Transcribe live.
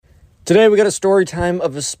Today we got a story time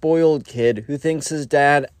of a spoiled kid who thinks his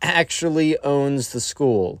dad actually owns the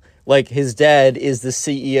school. Like his dad is the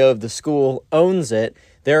CEO of the school, owns it,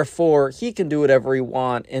 therefore he can do whatever he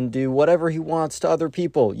wants and do whatever he wants to other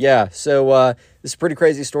people. Yeah, so this is a pretty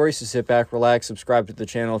crazy story, so sit back, relax, subscribe to the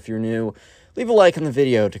channel if you're new. Leave a like on the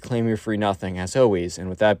video to claim your free nothing, as always. And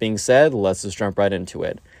with that being said, let's just jump right into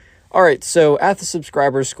it. Alright, so at the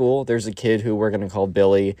subscriber school, there's a kid who we're going to call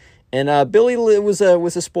Billy. And Billy was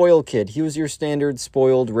a spoiled kid. He was your standard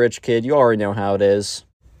spoiled rich kid. You already know how it is.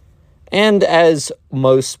 And as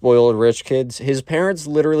most spoiled rich kids, his parents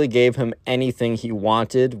literally gave him anything he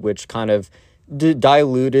wanted, which kind of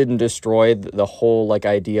diluted and destroyed the whole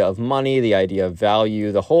idea of money, the idea of value,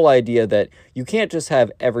 the whole idea that you can't just have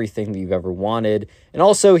everything that you've ever wanted. And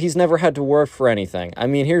also, he's never had to work for anything. I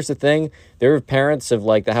mean, here's the thing. There are parents of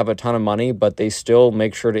that have a ton of money, but they still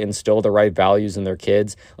make sure to instill the right values in their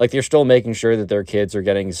kids. They're still making sure that their kids are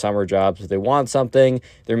getting summer jobs if they want something.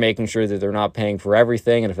 They're making sure that they're not paying for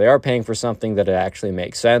everything. And if they are paying for something, that it actually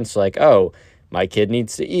makes sense. Oh, my kid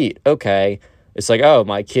needs to eat. Okay. It's oh,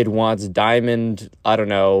 my kid wants diamond, I don't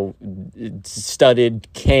know, studded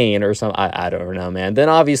cane or something. I don't know, man. Then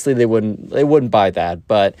obviously they wouldn't buy that.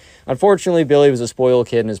 But unfortunately, Billy was a spoiled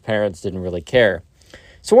kid and his parents didn't really care.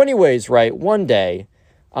 So anyways, right, one day,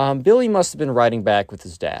 Billy must have been riding back with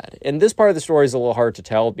his dad. And this part of the story is a little hard to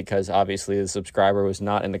tell because obviously the subscriber was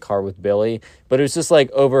not in the car with Billy. But it was just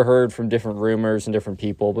overheard from different rumors and different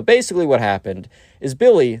people. But basically what happened is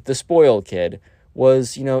Billy, the spoiled kid,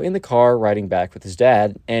 was, in the car riding back with his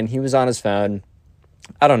dad, and he was on his phone,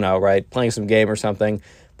 I don't know, right, playing some game or something,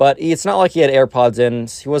 but it's not like he had AirPods in,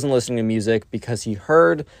 he wasn't listening to music because he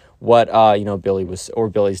heard what,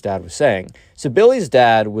 Billy's dad was saying. So Billy's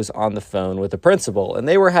dad was on the phone with the principal, and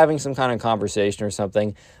they were having some kind of conversation or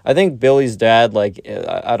something. I think Billy's dad,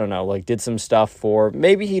 I don't know, did some stuff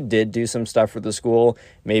maybe he did do some stuff for the school.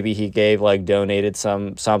 Maybe he gave, donated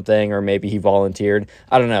something, or maybe he volunteered.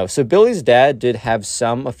 I don't know. So Billy's dad did have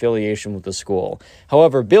some affiliation with the school.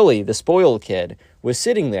 However, Billy, the spoiled kid, was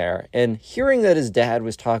sitting there and hearing that his dad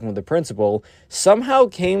was talking with the principal, somehow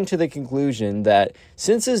came to the conclusion that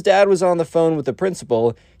since his dad was on the phone with the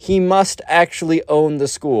principal, he must actually own the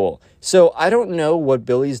school. So I don't know what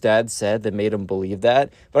Billy's dad said that made him believe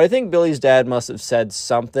that, but I think Billy's dad must have said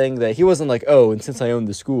something that he wasn't oh, and since I own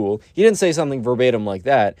the school, he didn't say something verbatim like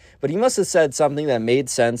that, but he must have said something that made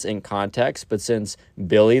sense in context. But since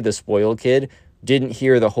Billy, the spoiled kid, didn't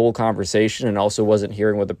hear the whole conversation and also wasn't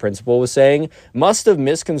hearing what the principal was saying, must have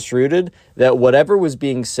misconstrued that whatever was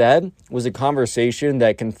being said was a conversation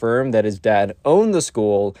that confirmed that his dad owned the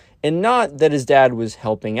school and not that his dad was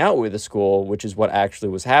helping out with the school, which is what actually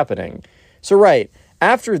was happening. So right,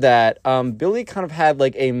 after that, Billy kind of had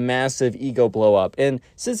a massive ego blow up. And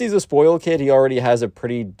since he's a spoiled kid, he already has a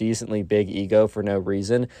pretty decently big ego for no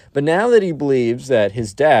reason. But now that he believes that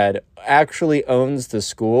his dad actually owns the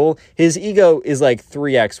school, his ego is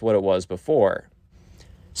 3x what it was before.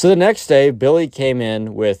 So the next day, Billy came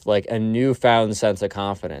in with a newfound sense of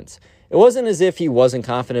confidence. It wasn't as if he wasn't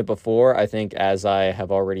confident before. I think, as I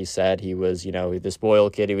have already said, he was, the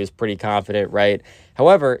spoiled kid. He was pretty confident, right?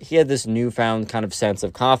 However, he had this newfound kind of sense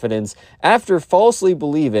of confidence after falsely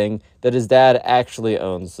believing that his dad actually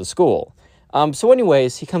owns the school. So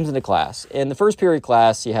anyways, he comes into class. And the first period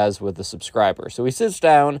class he has with the subscriber. So he sits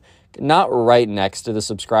down, not right next to the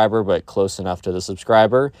subscriber, but close enough to the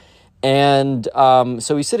subscriber. And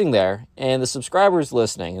so he's sitting there, and the subscriber's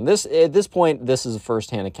listening. And at this point, this is a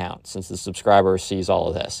first-hand account, since the subscriber sees all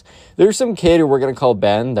of this. There's some kid who we're going to call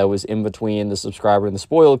Ben that was in between the subscriber and the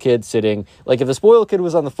spoiled kid sitting. If the spoiled kid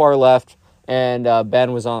was on the far left, and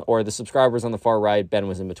Ben was or the subscriber was on the far right, Ben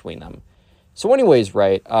was in between them. So anyways,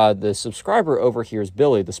 right, the subscriber overhears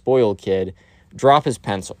Billy, the spoiled kid, drop his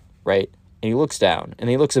pencil, right? And he looks down, and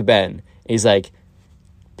he looks at Ben, and he's like,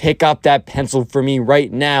 "Pick up that pencil for me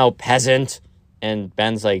right now, peasant." And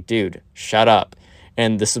Ben's like, "Dude, shut up."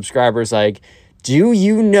 And the subscriber's like, "Do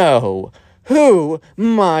you know who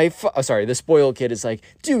my the spoiled kid is like,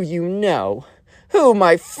 "Do you know who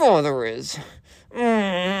my father is?"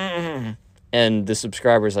 And the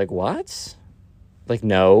subscriber's like, "What?"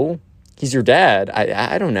 No. He's your dad.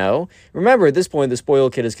 I don't know. Remember, at this point, the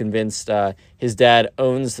spoiled kid is convinced his dad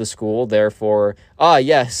owns the school. Therefore,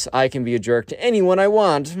 yes, I can be a jerk to anyone I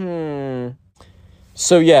want.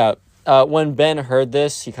 So, yeah, when Ben heard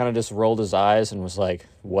this, he kind of just rolled his eyes and was like,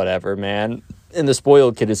 "Whatever, man." And the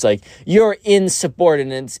spoiled kid is like, "Your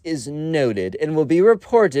insubordinance is noted and will be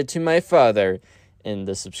reported to my father." And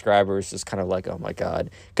the subscribers just kind of oh my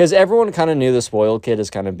God. Because everyone kind of knew the spoiled kid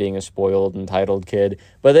as kind of being a spoiled, entitled kid.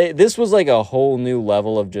 But this was a whole new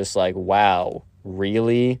level of just wow,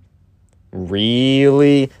 really?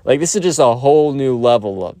 really? Like, this is just a whole new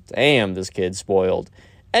level of, damn, this kid's spoiled.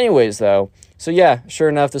 Anyways, though, so yeah, sure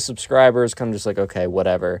enough, the subscribers kind of just like, okay,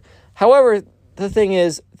 whatever. However, the thing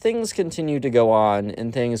is, things continue to go on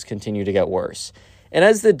and things continue to get worse. And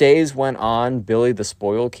as the days went on, Billy the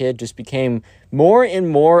spoiled kid just became more and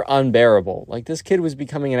more unbearable. Like, this kid was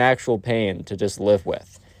becoming an actual pain to just live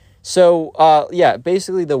with. So, yeah,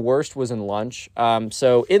 basically the worst was in lunch.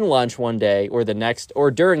 So in lunch one day or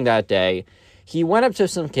during that day, he went up to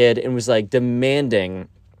some kid and was like demanding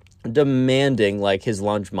like his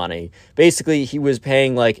lunch money. Basically, he was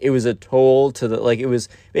paying like it was a toll to the like it was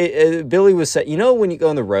Billy was set. You know when you go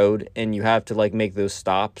on the road and you have to like make those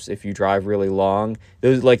stops if you drive really long,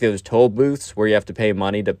 those toll booths where you have to pay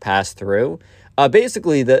money to pass through.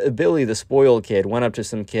 Basically, Billy, the spoiled kid, went up to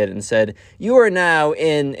some kid and said, "You are now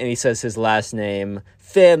in," and he says his last name,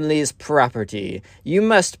 "family's property. You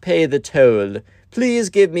must pay the toll. Please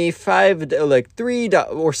give me $3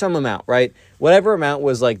 or some amount," right? Whatever amount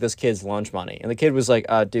was like this kid's lunch money. And the kid was like,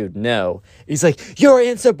 dude, no. He's like, "Your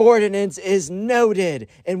insubordinance is noted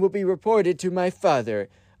and will be reported to my father.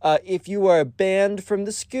 If you are banned from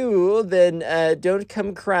the school, then don't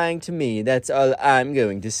come crying to me. That's all I'm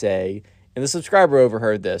going to say." And the subscriber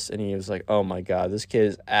overheard this, and he was like, oh my God, this kid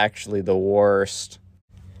is actually the worst.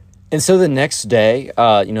 And so the next day,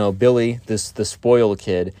 Billy, the spoiled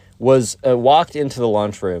kid, was walked into the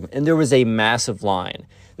lunchroom, and there was a massive line.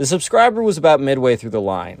 The subscriber was about midway through the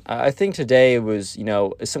line. I think today it was,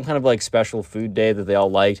 some kind of like special food day that they all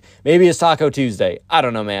liked. Maybe it's Taco Tuesday. I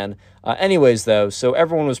don't know, man. Anyways, though, so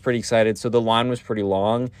everyone was pretty excited. So the line was pretty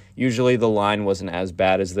long. Usually the line wasn't as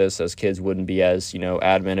bad as this, as kids wouldn't be as,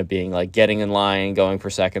 adamant of being like getting in line, going for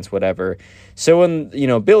seconds, whatever. So when,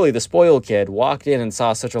 Billy, the spoiled kid, walked in and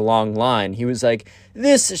saw such a long line, he was like,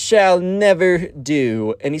 "This shall never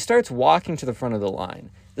do." And he starts walking to the front of the line.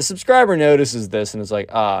 The subscriber notices this and is like,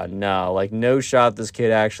 no, like no shot this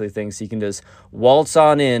kid actually thinks he can just waltz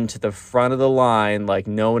on in to the front of the line like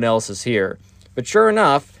no one else is here. But sure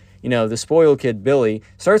enough, the spoiled kid, Billy,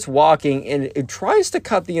 starts walking and it tries to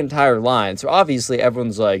cut the entire line. So obviously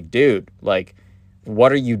everyone's like, dude, like,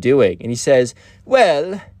 what are you doing? And he says,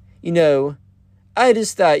 "Well, I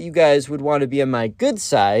just thought you guys would want to be on my good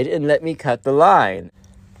side and let me cut the line."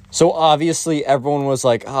 So obviously everyone was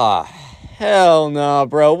like, hell no,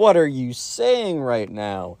 bro, what are you saying right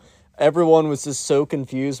now? Everyone was just so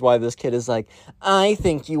confused why this kid is like, "I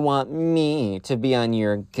think you want me to be on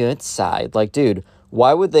your good side." Like, dude,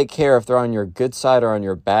 why would they care if they're on your good side or on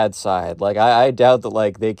your bad side? Like, I doubt that,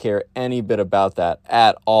 like, they care any bit about that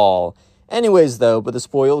at all. Anyways, though, but the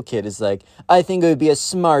spoiled kid is like, "I think it would be a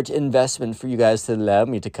smart investment for you guys to allow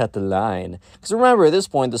me to cut the line." Because remember, at this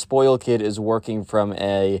point, the spoiled kid is working from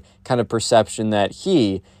a kind of perception that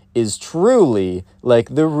he is truly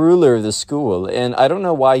like the ruler of the school. And I don't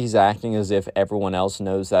know why he's acting as if everyone else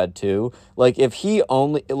knows that too. Like, if he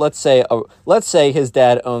only, let's say his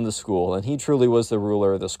dad owned the school and he truly was the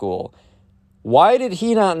ruler of the school. Why did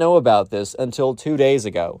he not know about this until 2 days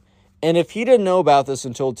ago? And if he didn't know about this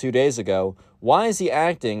until 2 days ago, why is he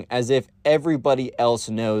acting as if everybody else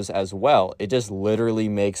knows as well? It just literally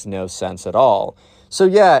makes no sense at all. So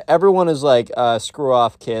yeah, everyone is like, screw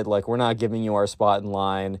off, kid. Like, we're not giving you our spot in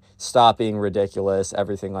line. Stop being ridiculous,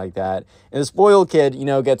 everything like that. And the spoiled kid,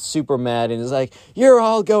 gets super mad and is like, "You're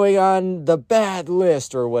all going on the bad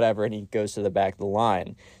list," or whatever. And he goes to the back of the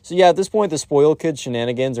line. So yeah, at this point, the spoiled kid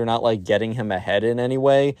shenanigans are not like getting him ahead in any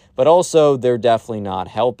way, but also they're definitely not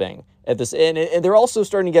helping. And they're also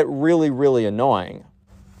starting to get really, really annoying.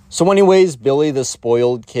 So anyways, Billy the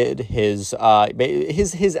spoiled kid, his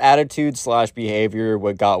attitude /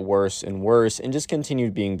 behavior got worse and worse and just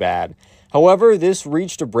continued being bad. However, this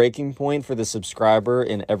reached a breaking point for the subscriber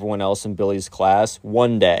and everyone else in Billy's class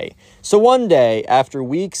one day. So one day, after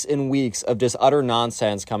weeks and weeks of just utter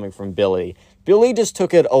nonsense coming from Billy just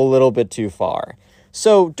took it a little bit too far.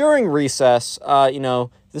 So during recess, the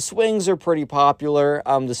swings are pretty popular.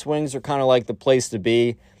 The swings are kind of like the place to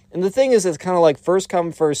be. And the thing is, it's kind of like first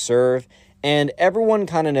come, first serve. And everyone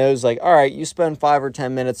kind of knows, like, all right, you spend 5 or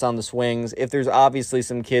 10 minutes on the swings. If there's obviously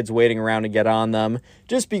some kids waiting around to get on them,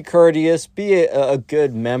 just be courteous, be a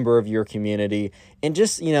good member of your community, and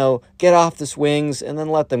just, get off the swings and then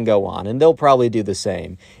let them go on. And they'll probably do the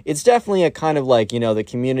same. It's definitely a kind of like, the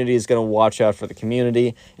community is going to watch out for the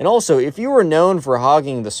community. And also, if you were known for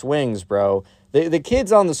hogging the swings, bro, the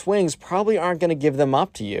kids on the swings probably aren't going to give them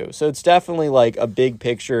up to you. So it's definitely like a big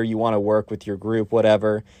picture. You want to work with your group,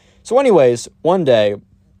 whatever. So anyways, one day,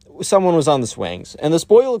 someone was on the swings. And the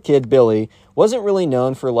spoiled kid, Billy, wasn't really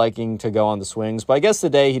known for liking to go on the swings, but I guess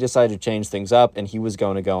today he decided to change things up and he was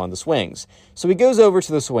going to go on the swings. So he goes over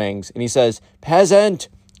to the swings and he says, "Peasant,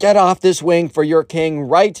 get off this swing for your king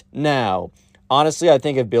right now." Honestly, I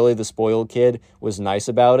think if Billy the spoiled kid was nice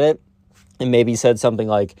about it, and maybe said something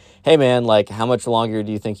like, "Hey man, like, how much longer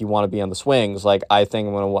do you think you want to be on the swings? Like, I think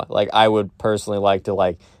I'm going to, like, I would personally like to,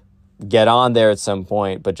 like, get on there at some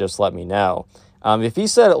point, but just let me know." If he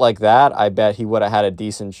said it like that, I bet he would have had a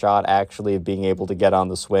decent shot actually of being able to get on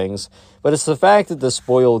the swings. But it's the fact that the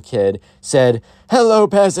spoiled kid said, "Hello,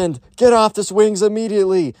 peasant, get off the swings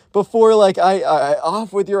immediately before, like, I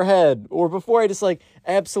off with your head, or before I just, like,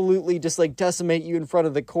 absolutely just, like, decimate you in front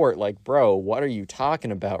of the court." Like, bro, what are you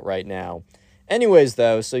talking about right now? Anyways,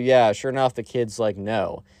 though, so yeah, sure enough, the kid's like,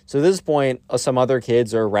 no. So at this point, some other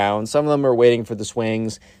kids are around. Some of them are waiting for the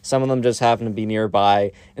swings. Some of them just happen to be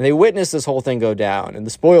nearby. And they witness this whole thing go down. And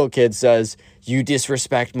the spoiled kid says, "You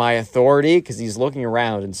disrespect my authority," because he's looking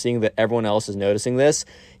around and seeing that everyone else is noticing this.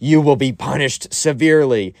 "You will be punished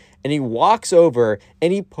severely." And he walks over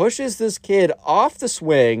and he pushes this kid off the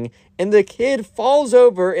swing. And the kid falls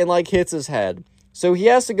over and, like, hits his head. So he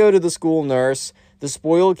has to go to the school nurse. The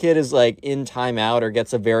spoiled kid is, like, in timeout or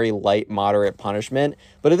gets a very light, moderate punishment.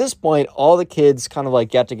 But at this point, all the kids kind of, like,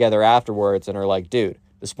 get together afterwards and are like, dude,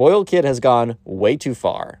 the spoiled kid has gone way too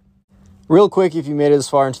far. Real quick, if you made it this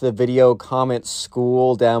far into the video, comment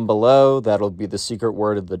 "school" down below. That'll be the secret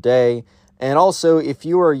word of the day. And also, if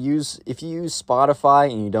you use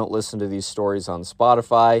Spotify and you don't listen to these stories on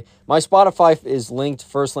Spotify, my Spotify is linked,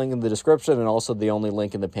 first link in the description, and also the only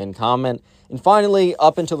link in the pinned comment. And finally,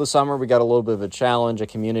 up until the summer, we got a little bit of a challenge, a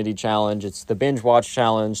community challenge. It's the binge watch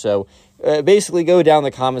challenge. So basically, go down the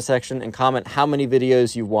comment section and comment how many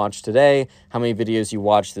videos you watched today, how many videos you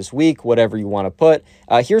watched this week, whatever you want to put.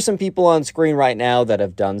 Here's some people on screen right now that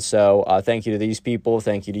have done so. Thank you to these people.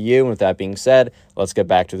 Thank you to you. And with that being said, let's get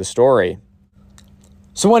back to the story.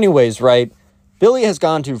 So anyways, right, Billy has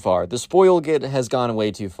gone too far. The spoiled kid has gone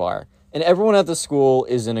way too far. And everyone at the school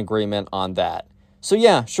is in agreement on that. So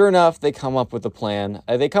yeah, sure enough, they come up with a plan.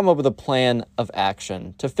 They come up with a plan of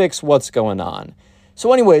action to fix what's going on.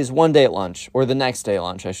 So anyways, one day at lunch, or the next day at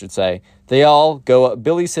lunch, I should say, they all go up.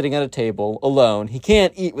 Billy's sitting at a table alone. He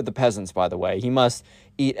can't eat with the peasants, by the way. He must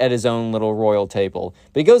eat at his own little royal table.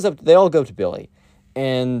 But he goes up, they all go to Billy.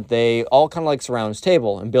 And they all kind of like surround his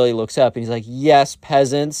table. And Billy looks up and he's like, "Yes,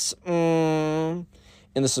 peasants." And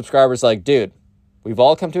the subscriber's like, "Dude, we've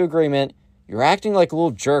all come to agreement. You're acting like a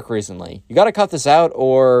little jerk recently. You got to cut this out,"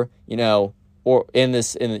 or,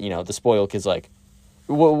 the spoiled kid's like,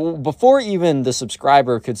 before even the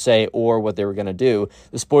subscriber could say or what they were going to do,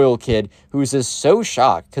 the spoiled kid, who's just so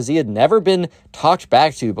shocked because he had never been talked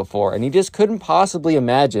back to before, and he just couldn't possibly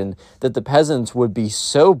imagine that the peasants would be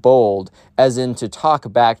so bold as in to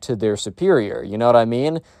talk back to their superior. You know what I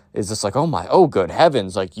mean? It's just like, oh, good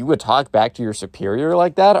heavens, like, you would talk back to your superior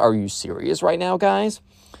like that? Are you serious right now, guys?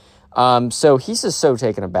 So he's just so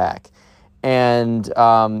taken aback. And,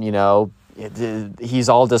 he's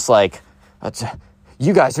all just like,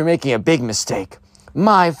 "You guys are making a big mistake.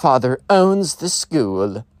 My father owns the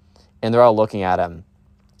school." And they're all looking at him.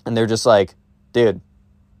 And they're just like, "Dude,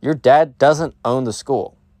 your dad doesn't own the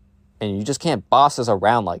school. And you just can't boss us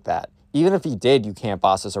around like that. Even if he did, you can't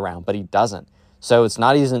boss us around, but he doesn't. So it's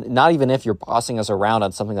not even if you're bossing us around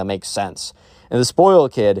on something that makes sense." And the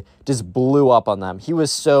spoiled kid just blew up on them. He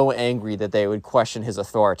was so angry that they would question his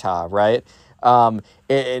authority, right?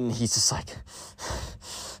 And he's just like...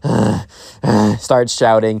 starts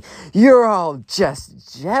shouting, "You're all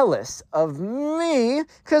just jealous of me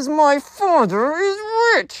because my father is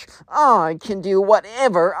rich. I can do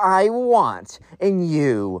whatever I want, and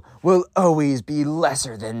you will always be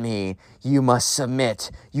lesser than me. You must submit.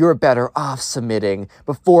 You're better off submitting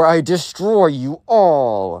before I destroy you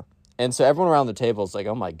all." And so everyone around the table is like,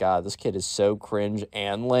 "Oh my God, this kid is so cringe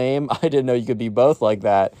and lame. I didn't know you could be both like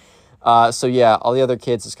that." So yeah, all the other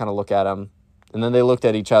kids just kind of look at him. And then they looked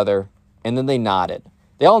at each other, and then they nodded.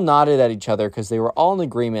 They all nodded at each other because they were all in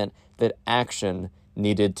agreement that action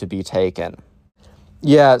needed to be taken.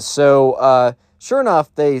 Yeah, so sure enough,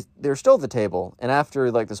 they're still at the table. And after,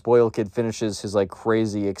 like, the spoiled kid finishes his, like,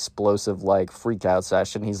 crazy, explosive, like, freak-out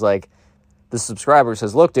session, he's like, the subscriber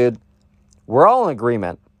says, "Look, dude, we're all in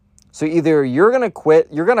agreement. So either you're going to quit,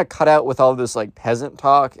 you're going to cut out with all this, like, peasant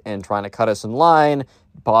talk and trying to cut us in line,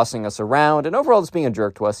 bossing us around, and overall just being a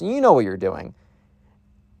jerk to us, and you know what you're doing.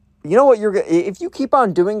 You know what if you keep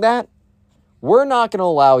on doing that, we're not going to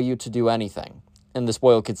allow you to do anything." And the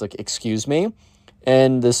spoiled kid's like, "Excuse me?"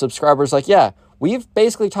 And the subscriber's like, "Yeah, we've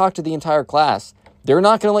basically talked to the entire class. They're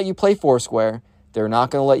not going to let you play Foursquare. They're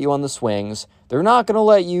not going to let you on the swings. They're not going to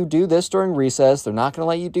let you do this during recess. They're not going to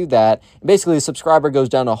let you do that. And basically, the subscriber goes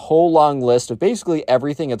down a whole long list of basically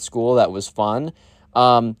everything at school that was fun.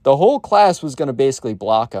 The whole class was going to basically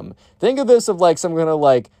block him. Think of this of like some kind of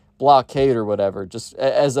like blockade or whatever, just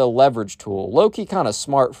as a leverage tool. Low-key kind of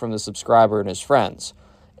smart from the subscriber and his friends.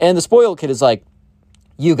 And the spoiled kid is like,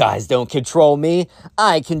 you guys don't control me.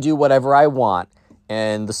 I can do whatever I want.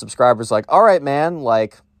 And the subscriber's like, all right, man,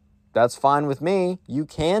 like, that's fine with me. You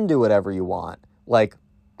can do whatever you want. Like,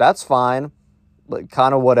 that's fine. Like,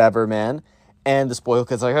 kind of whatever, man. And the spoiled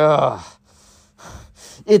kid's like, ugh,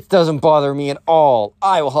 it doesn't bother me at all.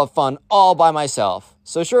 I will have fun all by myself.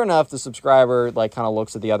 So sure enough, the subscriber, like, kind of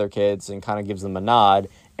looks at the other kids and kind of gives them a nod.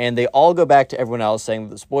 And they all go back to everyone else saying that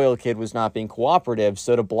the spoiled kid was not being cooperative,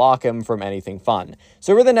 so to block him from anything fun.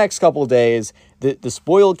 So over the next couple of days, the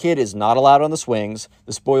spoiled kid is not allowed on the swings.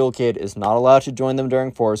 The spoiled kid is not allowed to join them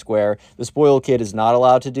during Foursquare. The spoiled kid is not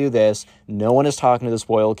allowed to do this. No one is talking to the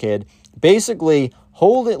spoiled kid. Basically,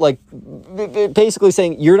 hold it, like, basically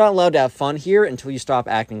saying you're not allowed to have fun here until you stop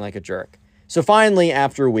acting like a jerk. So finally,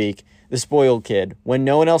 after a week, the spoiled kid, when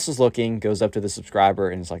no one else is looking, goes up to the subscriber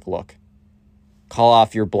and is like, look, call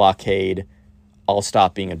off your blockade. I'll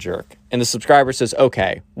stop being a jerk. And the subscriber says,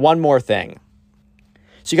 okay, one more thing.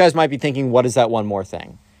 So you guys might be thinking, what is that one more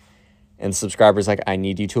thing? And the subscriber's like, I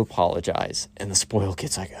need you to apologize. And the spoiled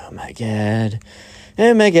kid's like, oh my God.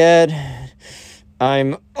 Oh my God.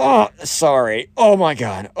 I'm sorry. Oh my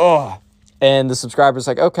God. Oh. And the subscriber's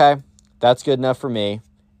like, okay, that's good enough for me.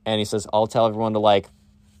 And he says, I'll tell everyone to like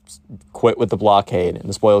quit with the blockade. And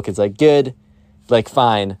the spoiled kid's like, good. Like,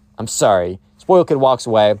 fine. I'm sorry. Spoiled kid walks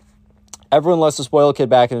away. Everyone lets the spoiled kid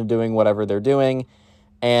back into doing whatever they're doing.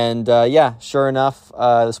 And yeah, sure enough,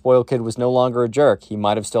 the spoiled kid was no longer a jerk. He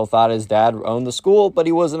might have still thought his dad owned the school, but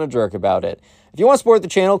he wasn't a jerk about it. If you want to support the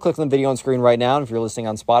channel, click on the video on screen right now. And if you're listening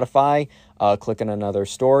on Spotify, click on another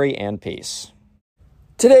story and peace.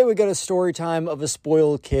 Today we got a story time of a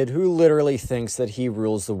spoiled kid who literally thinks that he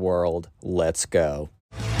rules the world. Let's go.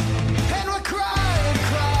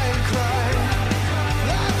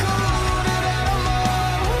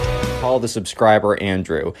 Call the subscriber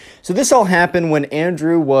Andrew. So this all happened when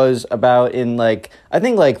Andrew was about in like, I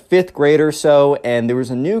think like 5th grade or so, and there was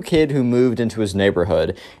a new kid who moved into his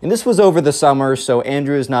neighborhood. And this was over the summer, so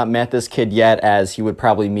Andrew has not met this kid yet, as he would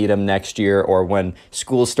probably meet him next year or when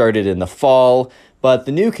school started in the fall. But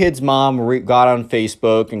the new kid's mom got on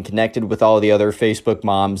Facebook and connected with all the other Facebook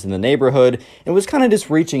moms in the neighborhood and was kind of just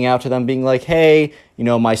reaching out to them, being like, hey, you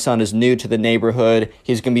know, my son is new to the neighborhood.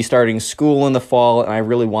 He's going to be starting school in the fall, and I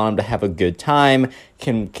really want him to have a good time.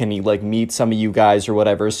 Can he, like, meet some of you guys or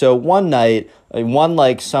whatever? So one night, one,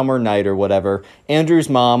 like, summer night or whatever, Andrew's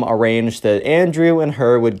mom arranged that Andrew and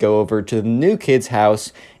her would go over to the new kid's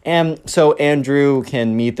house, and so Andrew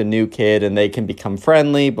can meet the new kid and they can become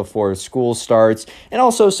friendly before school starts, and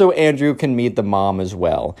also so Andrew can meet the mom as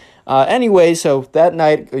well. Anyway, so that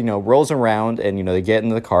night, you know, rolls around and, you know, they get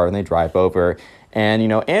into the car and they drive over. And, you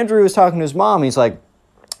know, Andrew is talking to his mom. He's like,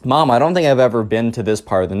 Mom, I don't think I've ever been to this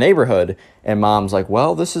part of the neighborhood. And Mom's like,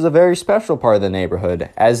 well, this is a very special part of the neighborhood,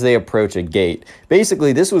 as they approach a gate.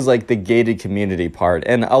 Basically, this was like the gated community part.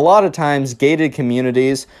 And a lot of times, gated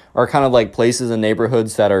communities are kind of like places in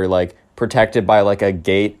neighborhoods that are like protected by like a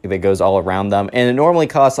gate that goes all around them. And it normally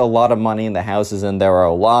costs a lot of money, and the houses in there are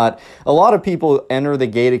a lot. A lot of people enter the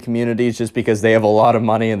gated communities just because they have a lot of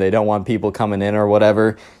money and they don't want people coming in or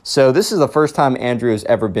whatever. So this is the first time Andrew has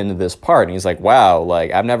ever been to this part. And he's like, wow,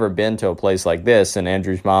 like I've never been to a place like this. And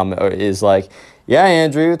Andrew's mom is like, yeah,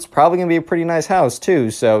 Andrew, it's probably going to be a pretty nice house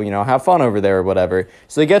too. So, you know, have fun over there or whatever.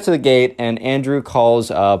 So they get to the gate and Andrew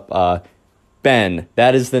calls up, Ben,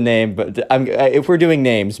 that is the name, but if we're doing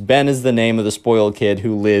names, Ben is the name of the spoiled kid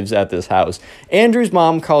who lives at this house. Andrew's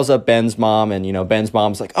mom calls up Ben's mom, and, you know, Ben's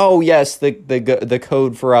mom's like, oh, yes, the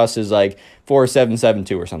code for us is like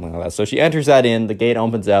 4772 or something like that. So she enters that in, the gate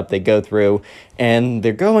opens up, they go through, and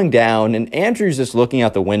they're going down, and Andrew's just looking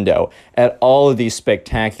out the window at all of these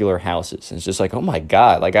spectacular houses. And it's just like, oh my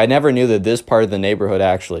God, like I never knew that this part of the neighborhood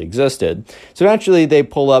actually existed. So eventually they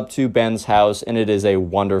pull up to Ben's house, and it is a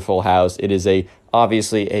wonderful house. It is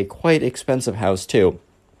obviously a quite expensive house too.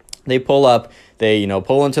 They pull up, they, you know,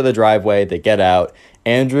 pull into the driveway, they get out.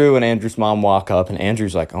 Andrew and Andrew's mom walk up, and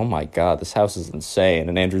Andrew's like, oh my God, this house is insane.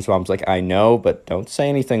 And Andrew's mom's like, I know, but don't say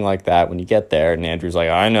anything like that when you get there. And Andrew's like,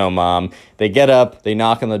 I know, Mom. They get up, they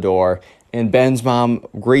knock on the door, and Ben's mom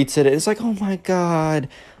greets it. It's like, oh my God,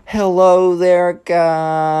 hello there,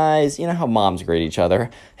 guys. You know how moms greet each other.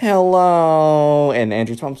 Hello. And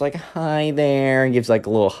Andrew's mom's like, hi there, and gives like a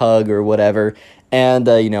little hug or whatever. And,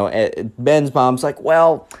 you know, Ben's mom's like,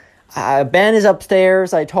 well, Ben is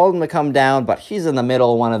upstairs. I told him to come down, but he's in the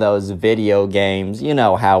middle of one of those video games. You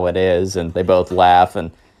know how it is." And they both laugh,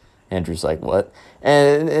 and Andrew's like, "What?"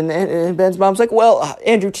 And Ben's mom's like, "Well,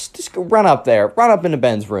 Andrew, just run up there. Run up into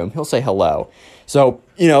Ben's room. He'll say hello." So,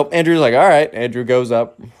 Andrew's like, "All right." Andrew goes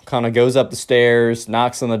up the stairs,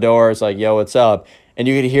 knocks on the door. It's like, "Yo, what's up?" And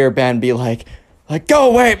you could hear Ben be like, "Go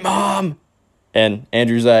away, Mom." And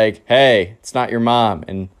Andrew's like, "Hey, it's not your mom."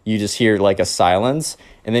 And you just hear like a silence.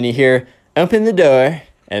 And then you hear, "Open the door."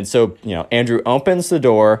 And so, Andrew opens the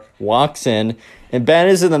door, walks in, and Ben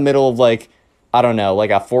is in the middle of like, I don't know,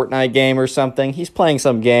 like a Fortnite game or something. He's playing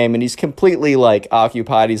some game and he's completely like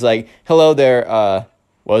occupied. He's like, "Hello there,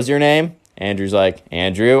 what was your name?" Andrew's like,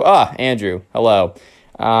 "Andrew." "Ah, Andrew, hello.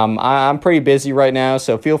 I'm pretty busy right now,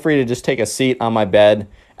 so feel free to just take a seat on my bed."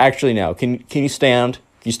 "Actually, no. Can you stand?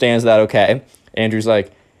 Can you stand? Is that okay?" Andrew's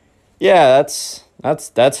like, "Yeah, that's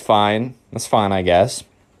fine. That's fine, I guess."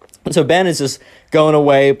 And so Ben is just going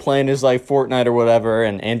away, playing his like Fortnite or whatever,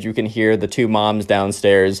 and Andrew can hear the two moms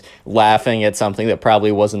downstairs laughing at something that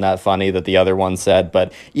probably wasn't that funny that the other one said,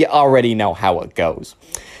 but you already know how it goes.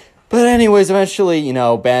 But anyways, eventually,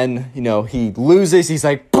 Ben, he loses. He's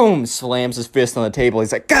like, boom, slams his fist on the table.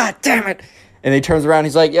 He's like, "God damn it." And he turns around.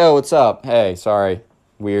 He's like, "Yo, what's up? Hey, sorry.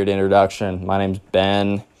 Weird introduction. My name's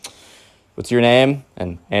Ben. What's your name?"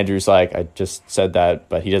 And Andrew's like, "I just said that,"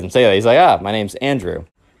 but he doesn't say that. He's like, "My name's Andrew."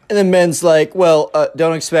 And then Ben's like, "Well,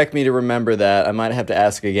 don't expect me to remember that. I might have to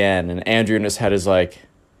ask again." And Andrew in his head is like,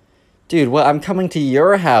 "Dude, well, I'm coming to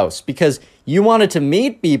your house because you wanted to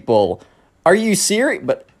meet people. Are you serious?"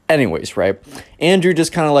 But anyways, right? Andrew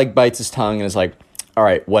just kind of like bites his tongue and is like, "All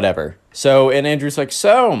right, whatever." And Andrew's like,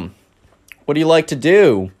 "So, what do you like to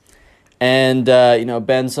do?" And,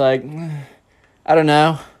 Ben's like, "I don't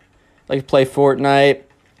know. I like to play Fortnite.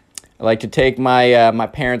 I like to take my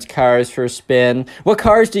parents' cars for a spin." "What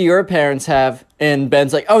cars do your parents have?" And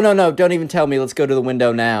Ben's like, "Oh, no, don't even tell me. Let's go to the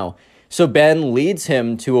window now." So Ben leads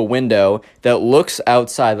him to a window that looks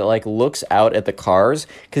outside, that like looks out at the cars,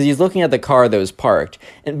 because he's looking at the car that was parked.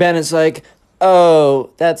 And Ben is like, "Oh,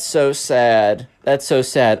 that's so sad. That's so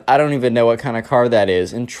sad. I don't even know what kind of car that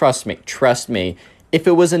is. And trust me, if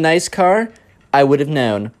it was a nice car, I would have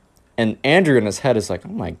known." And Andrew in his head is like,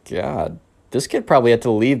 "Oh my God. This kid probably had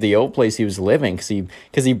to leave the old place he was living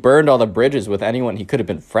because he burned all the bridges with anyone he could have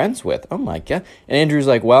been friends with. Oh my God." And Andrew's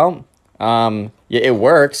like, "Well, yeah, it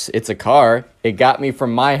works. It's a car. It got me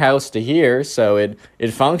from my house to here, so it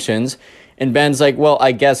functions." And Ben's like, "Well,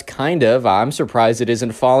 I guess kind of. I'm surprised it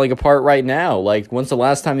isn't falling apart right now. Like, when's the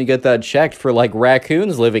last time you got that checked for like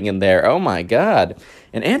raccoons living in there? Oh my God."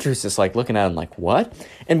 And Andrew's just like looking at him like, "What?"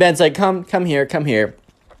 And Ben's like, come here.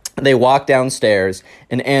 They walk downstairs,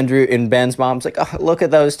 and Andrew and Ben's mom's like, "Oh, look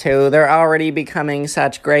at those two. They're already becoming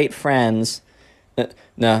such great friends."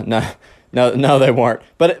 No, they weren't.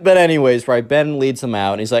 But anyways, right, Ben leads them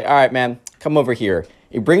out, and he's like, "All right, man, come over here."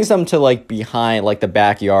 He brings them to, like, behind, like, the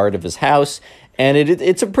backyard of his house, and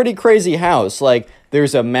it's a pretty crazy house. Like,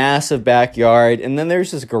 there's a massive backyard, and then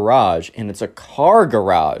there's this garage, and it's a car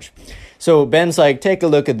garage. So Ben's like, "Take a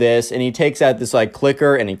look at this," and he takes out this like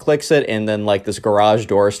clicker and he clicks it, and then like this garage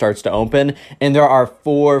door starts to open, and there are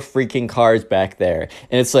 4 freaking cars back there,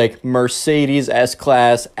 and it's like Mercedes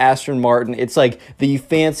S-Class, Aston Martin. It's like the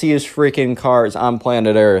fanciest freaking cars on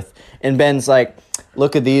planet Earth. And Ben's like,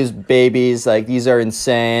 "Look at these babies, like these are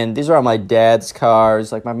insane. These are all my dad's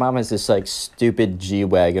cars. Like my mom has this like stupid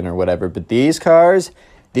G-Wagon or whatever, but these cars,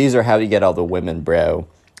 these are how you get all the women, bro."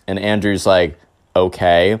 And Andrew's like,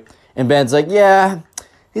 "Okay." And Ben's like, "Yeah,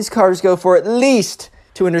 these cars go for at least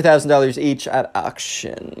 $200,000 each at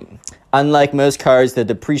auction. Unlike most cars that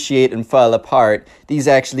depreciate and fall apart, these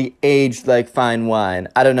actually aged like fine wine.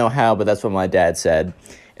 I don't know how, but that's what my dad said."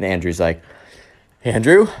 And Andrew's like,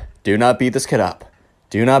 "Andrew, do not beat this kid up.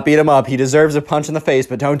 Do not beat him up. He deserves a punch in the face,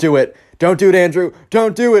 but don't do it. Don't do it, Andrew.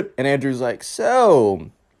 Don't do it." And Andrew's like, "So,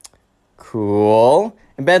 cool."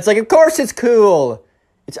 And Ben's like, "Of course it's cool.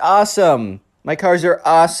 It's awesome. My cars are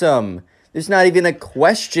awesome. There's not even a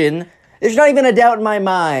question. There's not even a doubt in my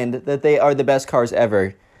mind that they are the best cars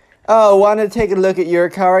ever. Oh, want to take a look at your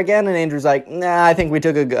car again?" And Andrew's like, "Nah, I think we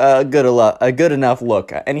took a good enough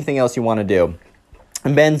look. Anything else you want to do?"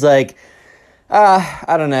 And Ben's like,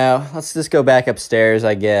 I don't know. Let's just go back upstairs,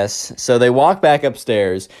 I guess." So they walk back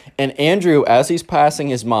upstairs, and Andrew, as he's passing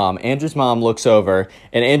his mom, Andrew's mom looks over,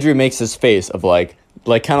 and Andrew makes this face of like,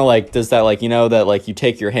 like kind of like does that, like, you know, that like you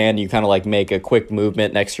take your hand, you kind of like make a quick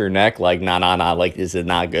movement next to your neck, like nah, like this is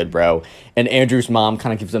not good, bro. And Andrew's mom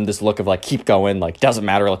kind of gives him this look of like, keep going, like doesn't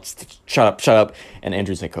matter, let's shut up. And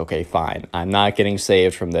Andrew's like, okay, fine, I'm not getting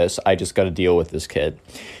saved from this, I just got to deal with this kid.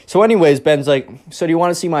 So anyways, Ben's like, so do you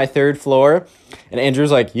want to see my third floor? And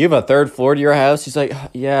Andrew's like, you have a third floor to your house? He's like,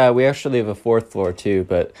 yeah, we actually have a fourth floor too,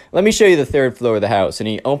 but let me show you the third floor of the house. And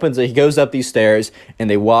he opens it, he goes up these stairs, and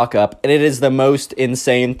they walk up, and it is the most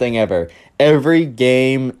insane thing ever. Every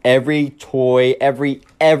game, every toy,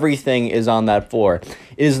 everything is on that floor.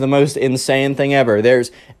 It is the most insane thing ever.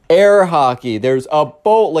 There's air hockey, there's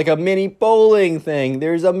like a mini bowling thing,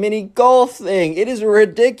 there's a mini golf thing. It is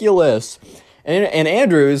ridiculous. And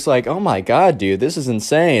Andrew's like, oh my God, dude, this is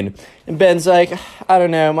insane. And Ben's like, I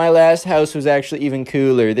don't know, my last house was actually even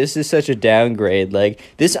cooler. This is such a downgrade. Like,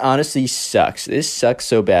 this honestly sucks. This sucks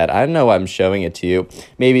so bad. I don't know why I'm showing it to you.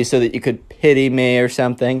 Maybe so that you could pity me or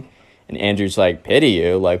something. And Andrew's like, pity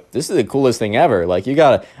you? Like, this is the coolest thing ever. Like,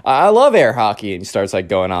 I love air hockey. And he starts like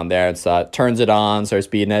going on there and turns it on, starts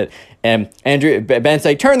beating it. And Ben's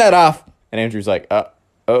like, turn that off. And Andrew's like,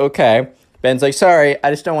 okay. Ben's like, sorry, I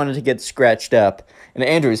just don't want it to get scratched up. And in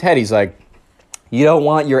Andrew's head, he's like, you don't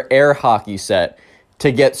want your air hockey set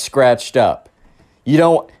to get scratched up. You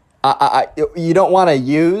don't want to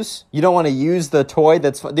use the toy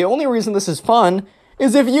that's fun. The only reason this is fun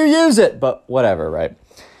is if you use it. But whatever, right?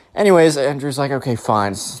 Anyways, Andrew's like, okay,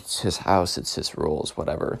 fine. It's his house. It's his rules,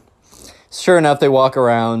 whatever. Sure enough, they walk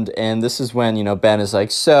around, and this is when, Ben is like,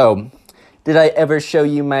 so, did I ever show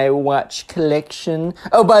you my watch collection?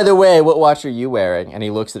 Oh, by the way, what watch are you wearing? And he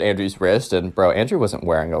looks at Andrew's wrist, and bro, Andrew wasn't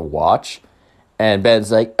wearing a watch. And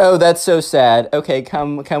Ben's like, oh, that's so sad. Okay,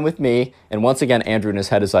 come with me. And once again, Andrew in his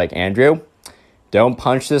head is like, Andrew, don't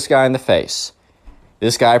punch this guy in the face.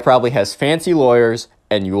 This guy probably has fancy lawyers,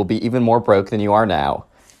 and you will be even more broke than you are now.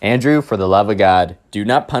 Andrew, for the love of God, do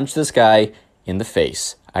not punch this guy in the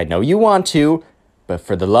face. I know you want to, but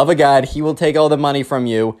for the love of God, he will take all the money from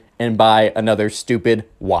you and buy another stupid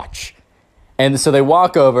watch. And so they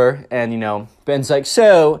walk over, and, Ben's like,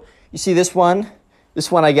 so, you see this one?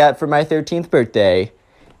 This one I got for my 13th birthday,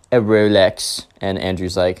 a Rolex. And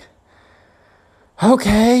Andrew's like,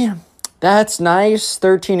 okay, that's nice.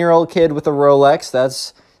 13-year-old kid with a Rolex,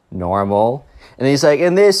 that's normal. And he's like,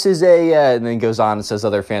 and this is and then goes on and says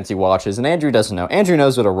other fancy watches. And Andrew doesn't know. Andrew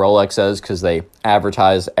knows what a Rolex is because they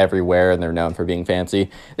advertise everywhere and they're known for being fancy.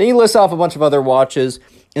 Then he lists off a bunch of other watches.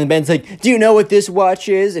 And Ben's like, do you know what this watch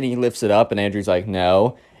is? And he lifts it up, and Andrew's like,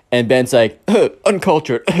 no. And Ben's like,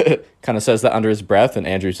 uncultured, kind of says that under his breath. And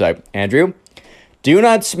Andrew's like, Andrew, do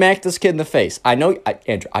not smack this kid in the face. Andrew,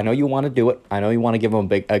 I know you want to do it. I know you want to give him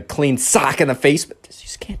a clean sock in the face, but you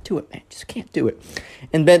just can't do it, man. Just can't do it.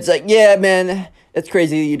 And Ben's like, yeah, man, that's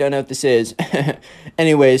crazy. You don't know what this is.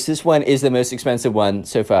 Anyways, this one is the most expensive one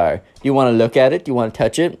so far. Do you want to look at it? Do you want to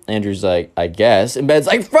touch it? Andrew's like, I guess. And Ben's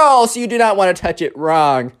like, false. You do not want to touch it.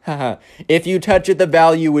 Wrong. If you touch it, the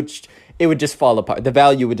value it would just fall apart. The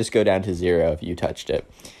value would just go down to zero if you touched it.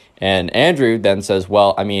 And Andrew then says,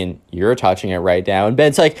 well, I mean, you're touching it right now. And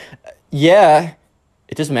Ben's like, yeah,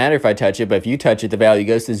 it doesn't matter if I touch it, but if you touch it, the value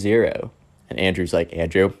goes to zero. And Andrew's like,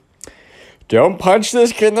 Andrew, don't punch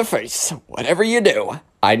this kid in the face. Whatever you do,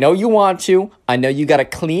 I know you want to. I know you got a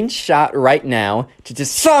clean shot right now to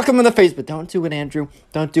just sock him in the face, but don't do it, Andrew.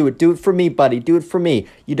 Don't do it. Do it for me, buddy. Do it for me.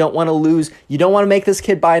 You don't want to lose. You don't want to make this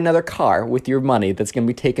kid buy another car with your money that's going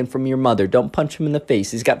to be taken from your mother. Don't punch him in the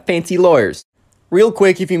face. He's got fancy lawyers. Real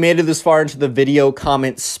quick, if you made it this far into the video,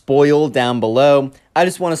 comment spoil down below. I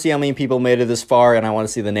just want to see how many people made it this far, and I want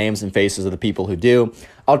to see the names and faces of the people who do.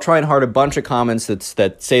 I'll try and heart a bunch of comments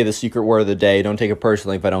that say the secret word of the day. Don't take it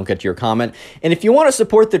personally if I don't get to your comment. And if you want to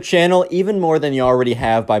support the channel even more than you already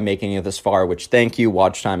have by making it this far, which thank you,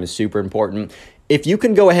 watch time is super important. If you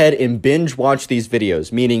can go ahead and binge watch these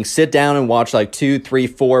videos, meaning sit down and watch like 2, 3,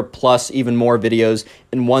 4 plus even more videos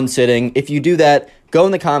in one sitting. If you do that, go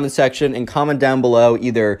in the comment section and comment down below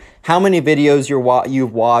either how many videos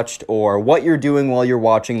you've watched or what you're doing while you're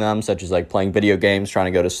watching them, such as like playing video games, trying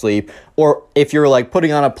to go to sleep, or if you're like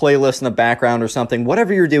putting on a playlist in the background or something.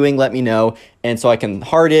 Whatever you're doing, let me know, and so I can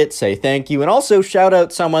heart it, say thank you, and also shout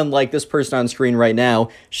out someone like this person on screen right now,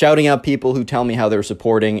 shouting out people who tell me how they're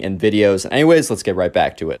supporting in videos. Anyways, let's get right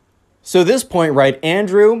back to it. So this point, right,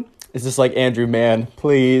 Andrew is just like, Andrew, man,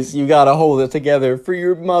 please, you gotta hold it together for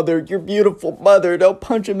your mother, your beautiful mother. Don't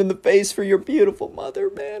punch him in the face for your beautiful mother,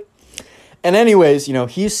 man. And anyways,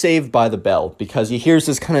 he's saved by the bell because he hears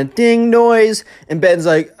this kind of ding noise, and Ben's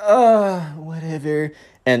like, whatever.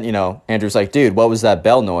 And, Andrew's like, dude, what was that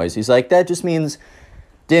bell noise? He's like, that just means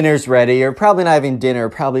dinner's ready, or probably not even dinner,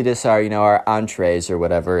 probably just our, our entrees or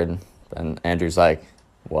whatever. And Andrew's like,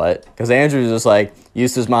 what? Because Andrew's just like,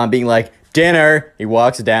 used to his mom being like, dinner. He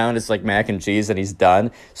walks down, it's like mac and cheese, and he's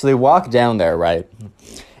done. So they walk down there, right?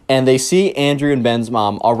 And they see Andrew and Ben's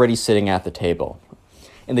mom already sitting at the table.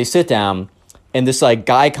 And they sit down, and this like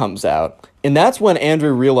guy comes out. And that's when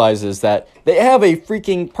Andrew realizes that they have a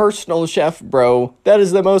freaking personal chef, bro. That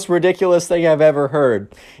is the most ridiculous thing I've ever heard.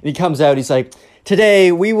 And he comes out, he's like,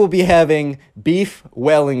 today we will be having beef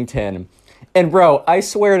Wellington. And bro, I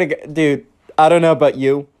swear to God, dude, I don't know about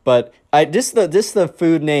you, but the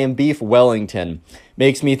food name beef Wellington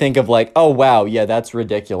makes me think of like, oh wow, yeah, that's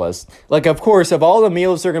ridiculous. Like, of course, of all the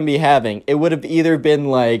meals they're gonna be having, it would have either been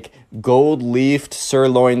like gold leafed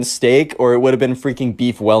sirloin steak, or it would have been freaking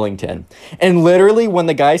beef Wellington. And literally, when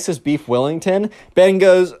the guy says beef Wellington, Ben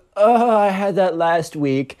goes, "Oh, I had that last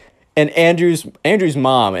week." And Andrew's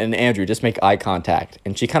mom and Andrew just make eye contact,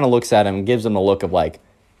 and she kind of looks at him and gives him a look of like,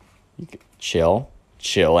 chill,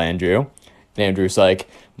 Andrew. And Andrew's like,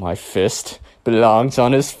 my fist belongs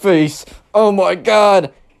on his face. Oh my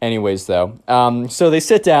God. Anyways, though, so they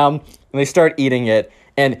sit down and they start eating it,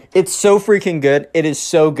 and it's so freaking good. It is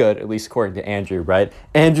so good, at least according to Andrew, right?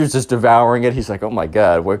 Andrew's just devouring it. He's like, oh my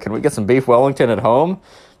God, where can we get some beef Wellington at home?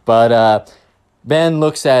 But Ben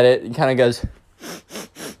looks at it and kind of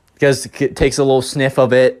takes a little sniff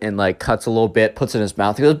of it and like cuts a little bit, puts it in his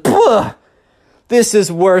mouth. He goes, "Bleh, this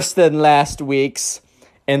is worse than last week's."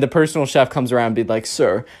 And the personal chef comes around and be like,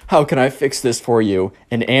 sir, how can I fix this for you?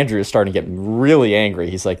 And Andrew is starting to get really angry.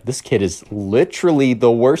 He's like, this kid is literally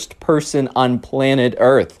the worst person on planet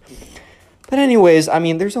Earth. But anyways, I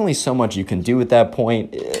mean, there's only so much you can do at that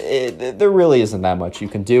point. There really isn't that much you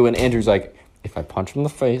can do. And Andrew's like, if I punch him in the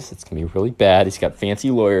face, it's going to be really bad. He's got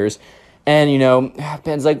fancy lawyers. And,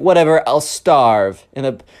 Ben's like, whatever, I'll starve.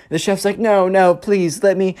 And the chef's like, no, please,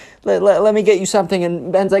 let me get you something.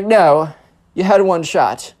 And Ben's like, no. You had one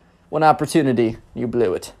shot, one opportunity, you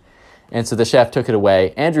blew it. And so the chef took it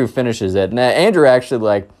away. Andrew finishes it. And Andrew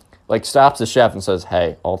actually like stops the chef and says,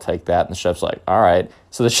 hey, I'll take that. And the chef's like, all right.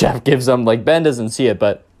 So the chef gives him, like, Ben doesn't see it,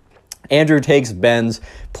 but Andrew takes Ben's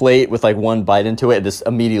plate with like one bite into it and just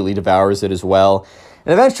immediately devours it as well.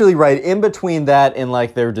 And eventually, right in between that and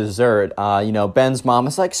like their dessert, Ben's mom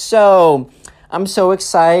is like, so I'm so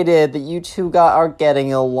excited that you two are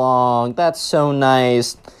getting along. That's so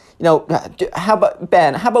nice. How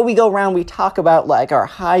about we go around, we talk about like our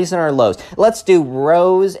highs and our lows. Let's do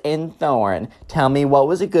rose and thorn. Tell me what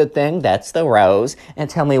was a good thing, that's the rose, and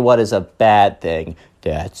tell me what is a bad thing,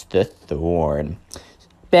 that's the thorn.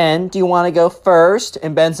 Ben, do you want to go first?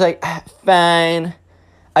 And Ben's like, fine.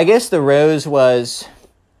 I guess the rose was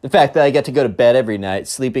the fact that I get to go to bed every night.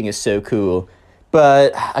 Sleeping is so cool.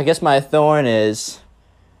 But I guess my thorn's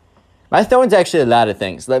actually a lot of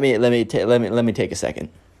things. Let me take a second.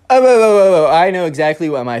 Oh, I know exactly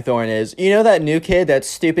what my thorn is. You know that new kid, that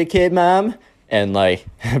stupid kid, Mom? And, like,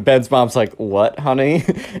 Ben's mom's like, what, honey?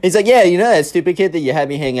 He's like, yeah, you know that stupid kid that you had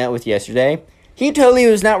me hang out with yesterday? He totally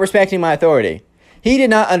was not respecting my authority. He did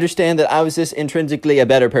not understand that I was just intrinsically a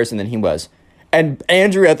better person than he was. And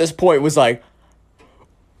Andrew at this point was like,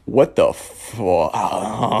 what the fuck?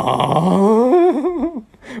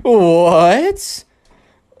 What?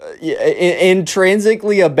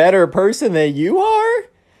 Intrinsically a better person than you are?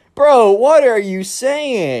 Bro, what are you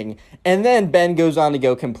saying? And then Ben goes on to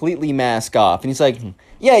go completely mask off. And he's like,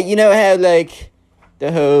 yeah, you know how, like,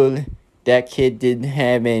 that kid didn't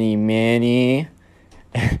have any money?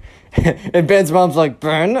 And Ben's mom's like,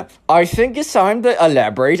 Ben, I think it's time to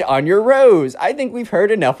elaborate on your rose. I think we've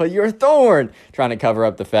heard enough of your thorn. Trying to cover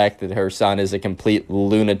up the fact that her son is a complete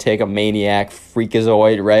lunatic, a maniac,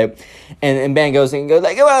 freakazoid, right? And Ben goes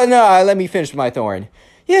like, well, no, let me finish my thorn.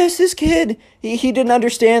 Yes, this kid, he didn't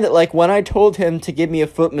understand that, like, when I told him to give me a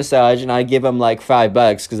foot massage and I'd give him, like, $5,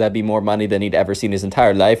 because that'd be more money than he'd ever seen his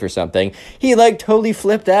entire life or something, he, like, totally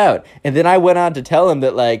flipped out. And then I went on to tell him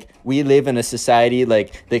that, like, we live in a society,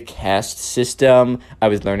 like, the caste system. I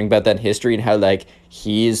was learning about that in history and how, like,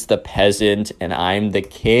 he's the peasant and I'm the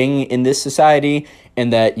king in this society.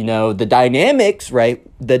 And that, the dynamics, right,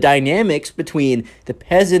 the dynamics between the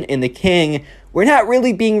peasant and the king were not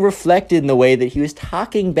really being reflected in the way that he was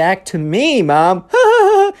talking back to me, Mom.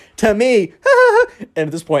 To me. And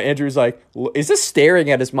at this point, Andrew's like, is this staring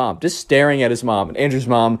at his mom? Just staring at his mom. And Andrew's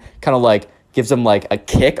mom kind of like gives him like a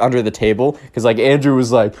kick under the table. Because like Andrew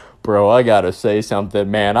was like, bro, I gotta say something,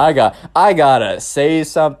 man. I gotta say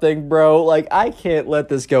something, bro. Like, I can't let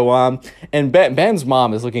this go on. And Ben's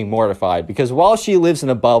mom is looking mortified. Because while she lives in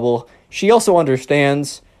a bubble, she also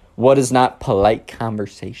understands what is not polite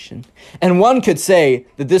conversation. And one could say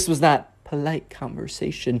that this was not polite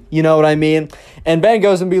conversation. You know what I mean? And Ben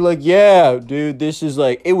goes and be like, yeah, dude, this is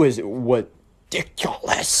like, it was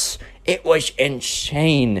ridiculous. It was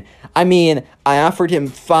insane. I mean, I offered him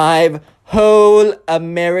 $5 whole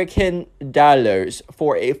American dollars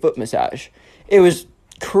for a foot massage. It was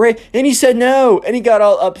crazy. And he said no. And he got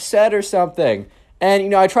all upset or something. And, you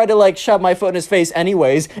know, I tried to, like, shove my foot in his face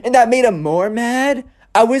anyways. And that made him more mad.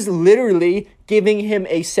 I was literally giving him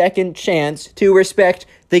a second chance to respect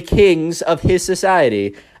the kings of his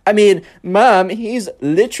society. I mean, Mom, he's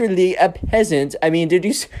literally a peasant. I mean, did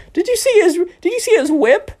you see his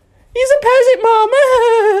whip? He's a peasant, Mom.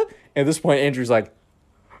 At this point, Andrew's like,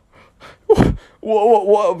 what?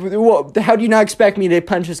 How do you not expect me to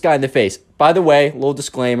punch this guy in the face? By the way, little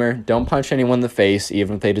disclaimer, don't punch anyone in the face,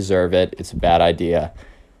 even if they deserve it. It's a bad idea.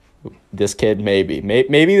 This kid, maybe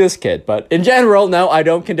this kid. But in general, no, I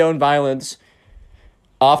don't condone violence.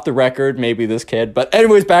 Off the record, maybe this kid. But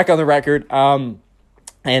anyways, back on the record.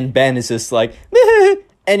 And Ben is just like,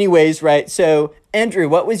 anyways, right? So, Andrew,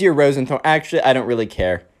 what was your rose and thorn? Actually, I don't really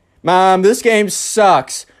care. Mom, this game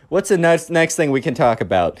sucks. What's the next thing we can talk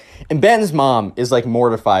about? And Ben's mom is like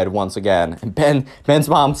mortified once again. And Ben's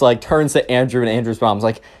mom's like turns to Andrew, and Andrew's mom's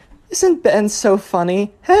like, isn't Ben so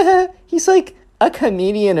funny? He's like a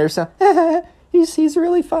comedian or something. He's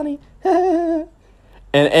really funny. And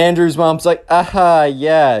Andrew's mom's like, aha,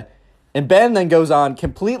 yeah. And Ben then goes on,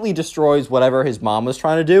 completely destroys whatever his mom was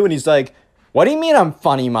trying to do. And he's like, what do you mean I'm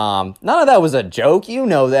funny, Mom? None of that was a joke. You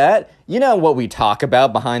know that. You know what we talk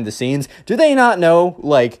about behind the scenes. Do they not know,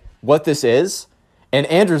 like, what this is? And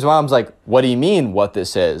Andrew's mom's like, what do you mean what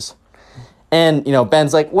this is? And, you know,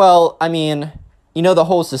 Ben's like, well, I mean, you know, the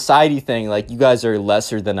whole society thing, like, you guys are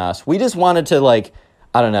lesser than us. We just wanted to, like,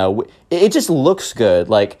 I don't know. It just looks good.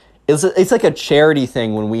 Like, it's like a charity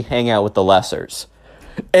thing when we hang out with the lessers.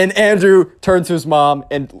 And Andrew turns to his mom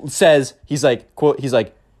and says, he's like,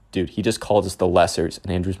 dude, he just called us the lessers.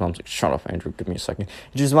 And Andrew's mom's like, shut up, Andrew, give me a second.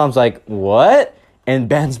 Andrew's mom's like, what? And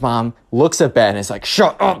Ben's mom looks at Ben and is like,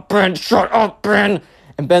 shut up, Ben.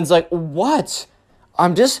 And Ben's like, what?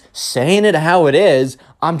 I'm just saying it how it is.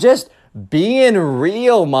 I'm just being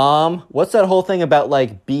real, Mom. What's that whole thing about,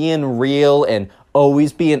 like, being real and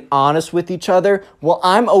always being honest with each other? Well,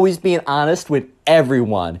 I'm always being honest with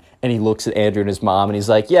everyone. And he looks at Andrew and his mom and he's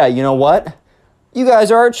like, yeah, you know what? You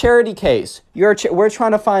guys are a charity case. We're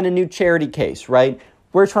trying to find a new charity case, right?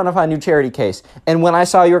 We're trying to find a new charity case. And when I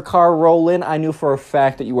saw your car roll in, I knew for a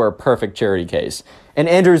fact that you were a perfect charity case. And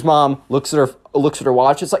Andrew's mom looks at her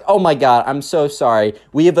watch. It's like, oh my God, I'm so sorry.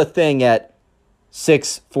 We have a thing at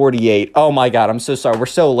 6:48. Oh my God, I'm so sorry. We're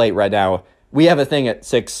so late right now. We have a thing at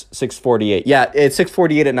 6:48. Yeah, it's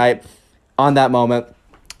 6:48 at night. On that moment,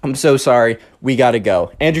 I'm so sorry. We gotta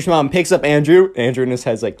go. Andrew's mom picks up Andrew. Andrew in his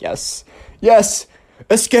head's like, yes,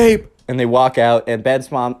 escape. And they walk out, and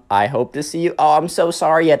Ben's mom, I hope to see you. Oh, I'm so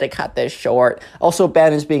sorry you had to cut this short. Also,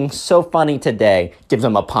 Ben is being so funny today. Gives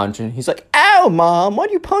him a punch, and he's like, ow, Mom,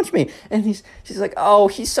 why'd you punch me? And she's like, oh,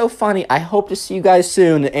 he's so funny. I hope to see you guys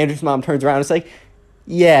soon. And Andrew's mom turns around and is like,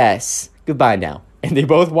 yes, goodbye now. And they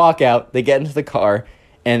both walk out. They get into the car,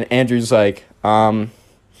 and Andrew's like, do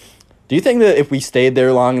you think that if we stayed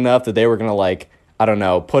there long enough that they were going to, like, I don't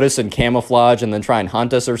know, put us in camouflage and then try and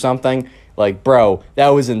hunt us or something? Like, bro, that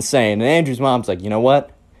was insane. And Andrew's mom's like, you know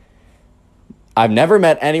what? I've never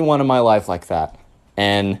met anyone in my life like that.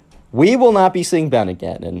 And we will not be seeing Ben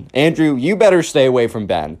again. And Andrew, you better stay away from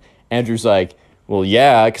Ben. Andrew's like, well,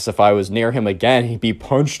 yeah, because if I was near him again, he'd be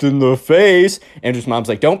punched in the face. Andrew's mom's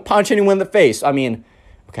like, don't punch anyone in the face. I mean,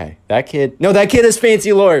 okay, that kid has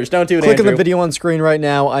fancy lawyers. Don't do it, Click Andrew. on the video on screen right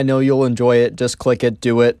now. I know you'll enjoy it. Just click it.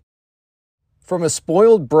 Do it. From a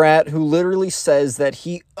spoiled brat who literally says that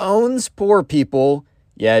he owns poor people.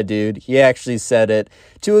 Yeah, dude, he actually said it.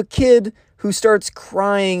 To a kid who starts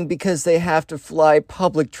crying because they have to fly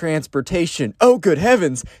public transportation. Oh, good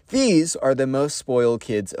heavens. These are the most spoiled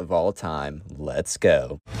kids of all time. Let's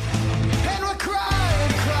go. And we're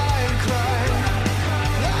crying, crying,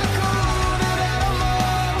 crying, like a wounded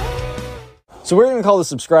animal. So we're going to call the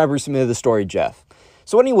subscriber who submitted the story Jeff.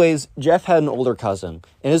 So anyways, Jeff had an older cousin,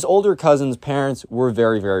 and his older cousin's parents were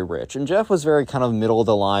very, very rich. And Jeff was very kind of middle of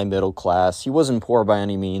the line, middle class. He wasn't poor by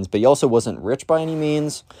any means, but he also wasn't rich by any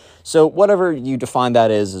means. So whatever you define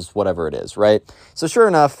that is whatever it is, right? So sure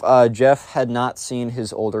enough, Jeff had not seen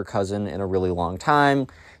his older cousin in a really long time.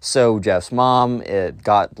 So Jeff's mom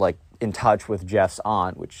got like in touch with Jeff's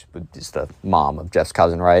aunt, which is the mom of Jeff's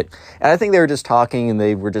cousin, right? And I think they were just talking and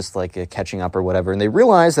they were just like catching up or whatever. And they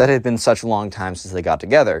realized that it had been such a long time since they got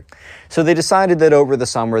together. So they decided that over the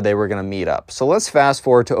summer they were going to meet up. So let's fast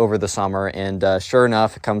forward to over the summer. And sure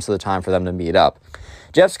enough, it comes to the time for them to meet up.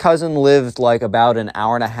 Jeff's cousin lived like about an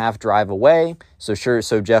hour and a half drive away. So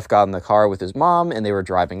Jeff got in the car with his mom and they were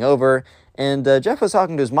driving over. And Jeff was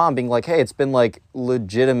talking to his mom being like, hey, it's been like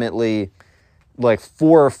legitimately like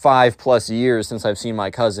 4 or 5 plus years since I've seen my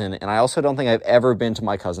cousin. And I also don't think I've ever been to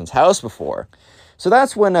my cousin's house before. So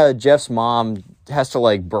that's when Jeff's mom has to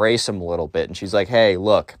like brace him a little bit. And she's like, hey,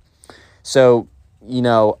 look, so, you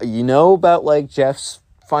know about like Jeff's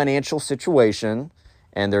financial situation.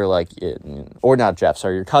 And they're like, or not Jeff,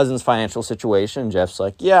 sorry, your cousin's financial situation. And Jeff's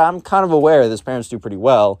like, yeah, I'm kind of aware that his parents do pretty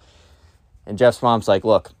well. And Jeff's mom's like,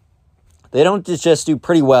 look, they don't just do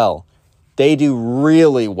pretty well. They do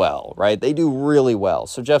really well, right? They do really well.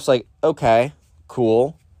 So Jeff's like, okay,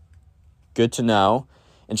 cool. Good to know.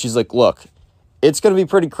 And she's like, look, it's going to be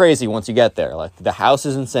pretty crazy once you get there. Like, the house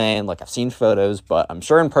is insane. Like, I've seen photos, but I'm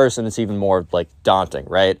sure in person it's even more, like, daunting,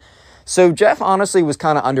 right? So Jeff honestly was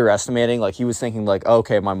kind of underestimating. Like, he was thinking, like,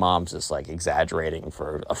 okay, my mom's just, like, exaggerating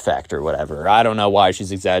for effect or whatever. I don't know why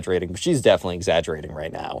she's exaggerating, but she's definitely exaggerating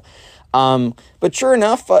right now. But sure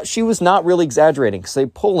enough, she was not really exaggerating, because they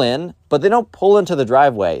pull in, but they don't pull into the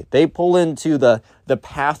driveway. They pull into the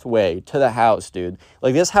pathway to the house, dude.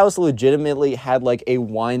 Like, this house legitimately had like a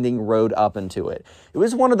winding road up into it. It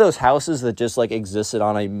was one of those houses that just like existed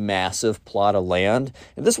on a massive plot of land.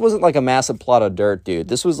 And this wasn't like a massive plot of dirt, dude.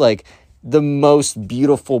 This was like the most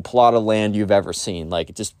beautiful plot of land you've ever seen. Like,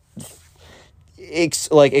 it just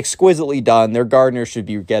exquisitely done. Their gardener should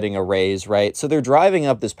be getting a raise, right? So they're driving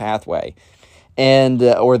up this pathway and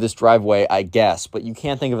or this driveway, I guess, but you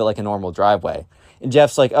can't think of it like a normal driveway. And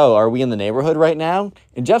Jeff's like, oh, are we in the neighborhood right now?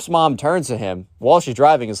 And Jeff's mom turns to him while she's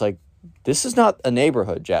driving and is like, this is not a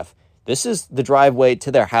neighborhood, Jeff. This is the driveway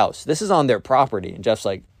to their house. This is on their property. And Jeff's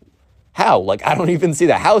like, how? Like, I don't even see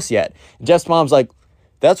the house yet. And Jeff's mom's like,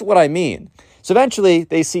 that's what I mean. So eventually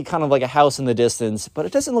they see kind of like a house in the distance, but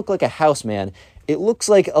it doesn't look like a house, man. It looks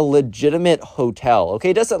like a legitimate hotel.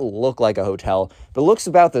 Okay, it doesn't look like a hotel, but it looks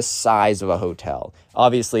about the size of a hotel.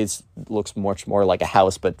 Obviously, it looks much more like a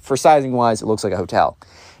house, but for sizing-wise, it looks like a hotel.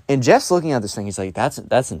 And Jeff's looking at this thing. He's like, that's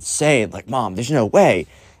insane. Like, Mom, there's no way.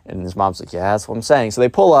 And his mom's like, yeah, that's what I'm saying. So they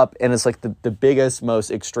pull up, and it's like the biggest,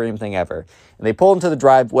 most extreme thing ever. And they pull into the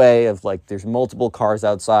driveway of, like, there's multiple cars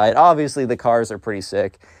outside. Obviously, the cars are pretty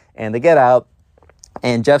sick. And they get out.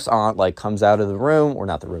 And Jeff's aunt, like, comes out of the room, or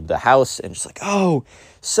not the room, the house, and she's like, oh,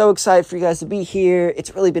 so excited for you guys to be here.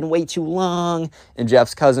 It's really been way too long. And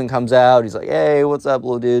Jeff's cousin comes out. He's like, hey, what's up,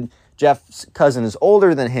 little dude? Jeff's cousin is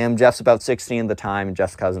older than him. Jeff's about 16 at the time, and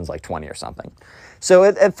Jeff's cousin's like 20 or something. So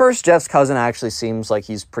at first, Jeff's cousin actually seems like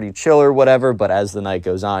he's pretty chill or whatever, but as the night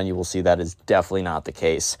goes on, you will see that is definitely not the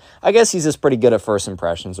case. I guess he's just pretty good at first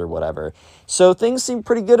impressions or whatever. So things seem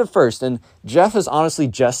pretty good at first, and Jeff is honestly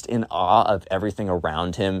just in awe of everything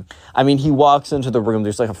around him. I mean, he walks into the room,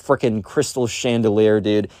 there's like a freaking crystal chandelier,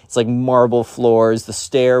 dude. It's like marble floors, the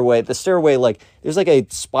stairway, like, there's like a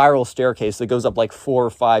spiral staircase that goes up like 4 or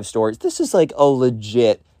 5 stories. This is like a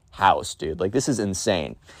legit house, dude. Like, this is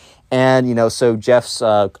insane. And, you know, so Jeff's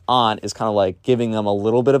aunt is kind of like giving them a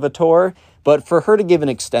little bit of a tour, but for her to give an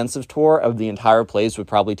extensive tour of the entire place would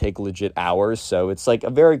probably take legit hours. So it's like a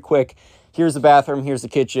very quick, here's the bathroom, here's the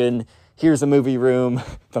kitchen, here's the movie room.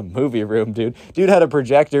 The movie room, dude. Dude had a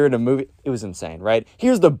projector and a movie. It was insane, right?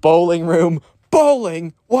 Here's the bowling room.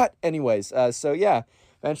 Bowling? What? Anyways, so yeah.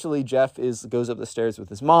 Eventually, Jeff goes up the stairs with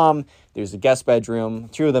his mom. There's a guest bedroom.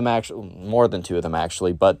 2 of them actually, more than 2 of them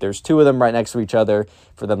actually, but there's 2 of them right next to each other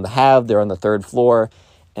for them to have. They're on the 3rd floor,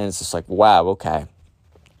 and it's just like, wow, okay.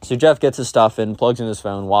 So Jeff gets his stuff in, plugs in his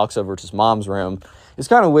phone, walks over to his mom's room. He's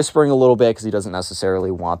kind of whispering a little bit because he doesn't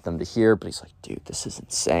necessarily want them to hear, but he's like, dude, this is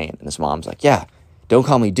insane. And his mom's like, yeah, don't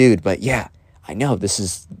call me dude, but yeah, I know, this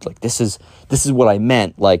is what I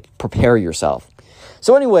meant. Like, prepare yourself.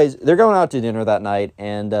 So anyways, they're going out to dinner that night,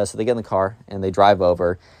 and so they get in the car, and they drive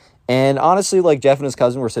over, and honestly, like, Jeff and his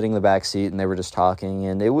cousin were sitting in the back seat, and they were just talking,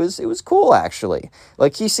 and it was cool, actually.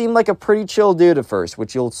 Like, he seemed like a pretty chill dude at first,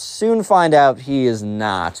 which you'll soon find out he is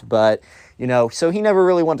not, but, you know, so he never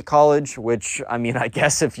really went to college, which, I mean, I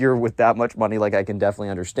guess if you're with that much money, like, I can definitely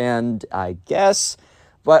understand, I guess,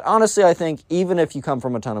 but honestly, I think even if you come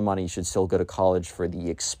from a ton of money, you should still go to college for the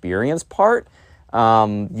experience part.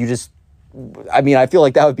 I feel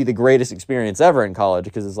like that would be the greatest experience ever in college,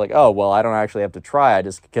 because it's like, oh, well, I don't actually have to try. I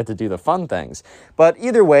just get to do the fun things. But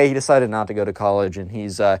either way, he decided not to go to college, and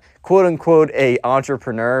he's quote unquote a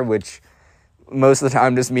entrepreneur, which most of the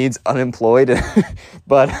time just means unemployed.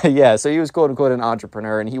 But yeah, so he was quote unquote an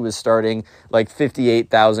entrepreneur, and he was starting like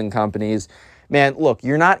 58,000 companies. Man, look,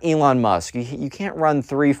 you're not Elon Musk. You can't run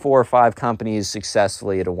 3, 4, 5 companies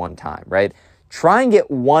successfully at a one time, right? try and get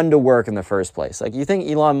one to work in the first place. Like, you think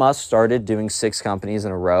Elon Musk started doing 6 companies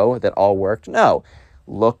in a row that all worked? No.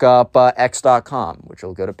 Look up X.com, which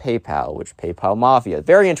will go to PayPal, which PayPal Mafia.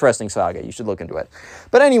 Very interesting saga. You should look into it.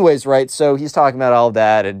 But anyways, right, so he's talking about all of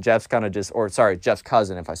that, and Jeff's kind of just, or sorry, Jeff's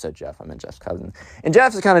cousin. If I said Jeff, I meant Jeff's cousin. And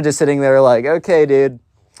Jeff is kind of just sitting there like, okay, dude,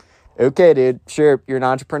 sure, you're an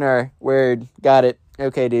entrepreneur. Word, got it.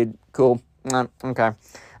 Okay, dude, cool. Okay.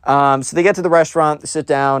 So they get to the restaurant, they sit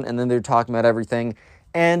down, and then they're talking about everything.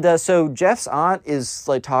 And so Jeff's aunt is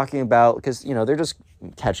like talking about, because, you know, they're just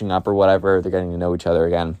catching up or whatever. They're getting to know each other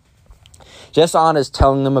again. Jeff's aunt is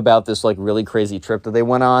telling them about this like really crazy trip that they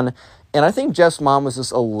went on. And I think Jeff's mom was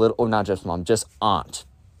just a little, or not Jeff's mom, just aunt.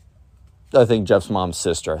 I think Jeff's mom's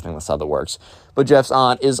sister. I think that's how that works. But Jeff's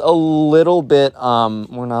aunt is a little bit, well,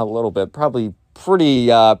 not a little bit, probably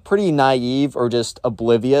pretty naive or just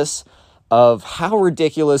oblivious of how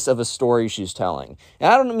ridiculous of a story she's telling.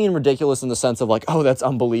 And I don't mean ridiculous in the sense of like, oh, that's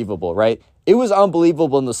unbelievable, right? It was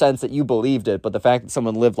unbelievable in the sense that you believed it, but the fact that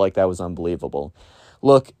someone lived like that was unbelievable.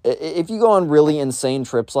 Look, if you go on really insane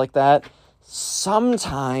trips like that,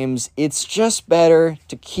 sometimes it's just better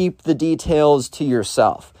to keep the details to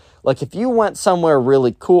yourself. Like, if you went somewhere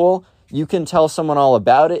really cool, you can tell someone all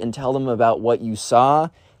about it and tell them about what you saw.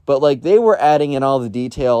 But, like, they were adding in all the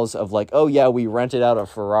details of, like, oh, yeah, we rented out a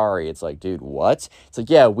Ferrari. It's like, dude, what? It's like,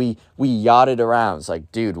 yeah, we yachted around. It's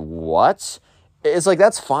like, dude, what? It's like,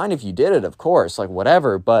 that's fine if you did it, of course, like,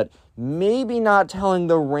 whatever. But maybe not telling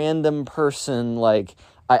the random person, like,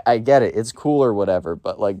 I get it, it's cool or whatever.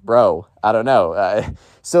 But, like, bro, I don't know.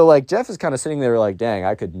 So, like, Jeff is kind of sitting there like, dang,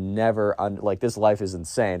 I could never, like, this life is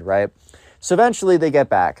insane, right? So eventually they get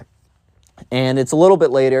back. And it's a little bit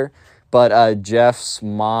later. But Jeff's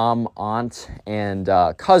mom, aunt, and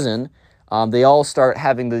cousin, they all start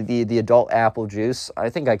having the adult apple juice. I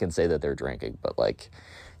think I can say that they're drinking, but like,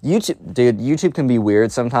 YouTube can be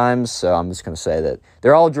weird sometimes, so I'm just going to say that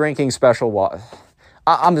they're all drinking special water.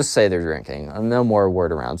 I'm just say they're drinking. No more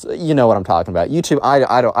word arounds. You know what I'm talking about. YouTube,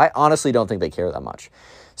 I honestly don't think they care that much.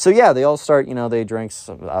 So yeah, they all start, you know, they drink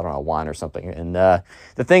some, I don't know, wine or something. And the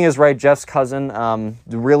thing is, right, Jeff's cousin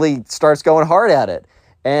really starts going hard at it.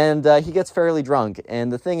 And he gets fairly drunk.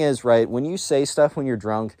 And the thing is, right, when you say stuff when you're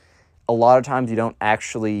drunk, a lot of times you don't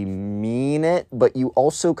actually mean it, but you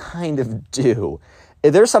also kind of do.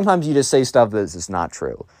 There's sometimes you just say stuff that is just not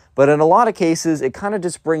true. But in a lot of cases, it kind of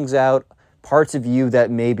just brings out parts of you that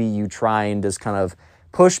maybe you try and just kind of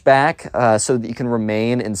push back so that you can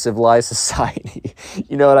remain in civilized society.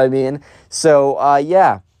 You know what I mean? So,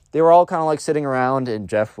 yeah. They were all kind of like sitting around, and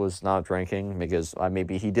Jeff was not drinking because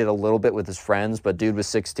maybe he did a little bit with his friends, but dude was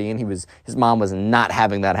 16. His mom was not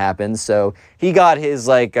having that happen, so he got his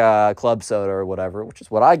like club soda or whatever, which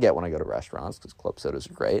is what I get when I go to restaurants because club sodas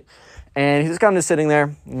are great. And he's kind of sitting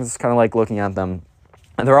there, he's kind of like looking at them,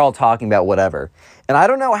 and they're all talking about whatever. And I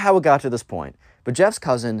don't know how it got to this point, but Jeff's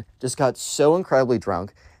cousin just got so incredibly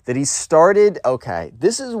drunk that he started. Okay,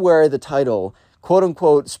 this is where the title, quote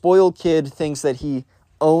unquote, spoiled kid thinks that he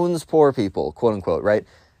owns poor people, quote unquote, right?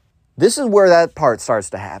 This is where that part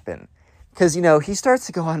starts to happen. Because, you know, he starts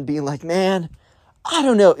to go on being like, man, I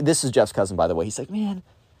don't know. This is Jeff's cousin, by the way. He's like, man,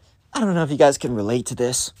 I don't know if you guys can relate to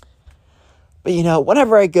this. But, you know,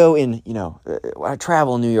 whenever I go in, you know, when I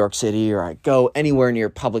travel in New York City or I go anywhere near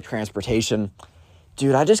public transportation,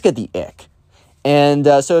 dude, I just get the ick. And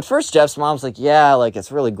so at first Jeff's mom's like, yeah, like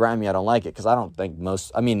it's really grimy. I don't like it because I don't think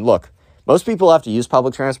most people have to use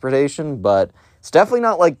public transportation, but it's definitely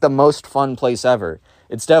not like the most fun place ever.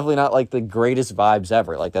 It's definitely not like the greatest vibes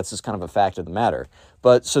ever. Like that's just kind of a fact of the matter.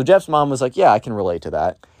 But so Jeff's mom was like, yeah, I can relate to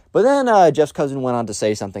that. But then Jeff's cousin went on to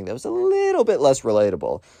say something that was a little bit less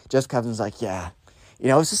relatable. Jeff's cousin's like, yeah, you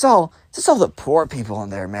know, it's just all the poor people in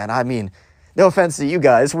there, man. I mean, no offense to you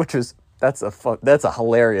guys, which is, that's a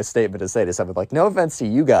hilarious statement to say to someone, like, no offense to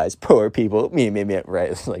you guys, poor people, me, right?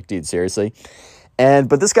 It's like, dude, seriously.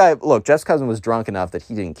 But this guy, look, Jeff's cousin was drunk enough that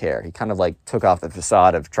he didn't care. He kind of like took off the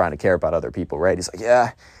facade of trying to care about other people, right? He's like,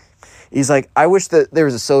 yeah. He's like, I wish that there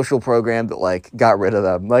was a social program that like got rid of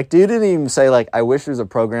them. Like, dude didn't even say like, I wish there was a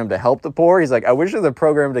program to help the poor. He's like, I wish there was a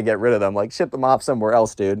program to get rid of them. Like, ship them off somewhere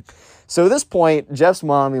else, dude. So at this point, Jeff's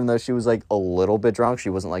mom, even though she was like a little bit drunk,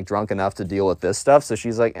 she wasn't like drunk enough to deal with this stuff. So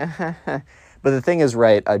she's like, But the thing is,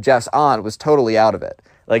 right, Jeff's aunt was totally out of it.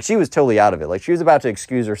 Like, she was totally out of it. Like, she was about to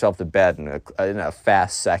excuse herself to bed in a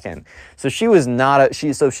fast second. So she was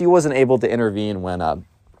she wasn't able to intervene when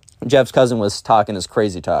Jeff's cousin was talking his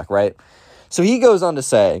crazy talk, right? So he goes on to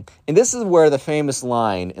say, and this is where the famous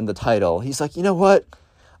line in the title, he's like, you know what?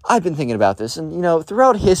 I've been thinking about this, and, you know,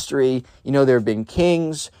 throughout history, you know, there have been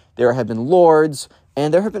kings, there have been lords,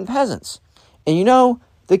 and there have been peasants. And, you know,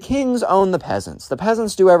 The kings own the peasants. The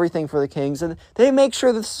peasants do everything for the kings, and they make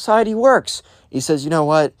sure that society works. He says, you know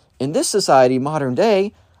what? In this society, modern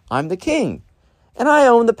day, I'm the king, and I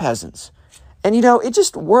own the peasants. And, it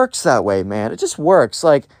just works that way, man. It just works.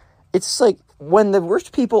 It's like when the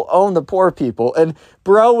rich people own the poor people. And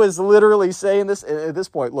bro is literally saying this at this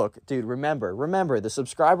point. Look, dude, remember, the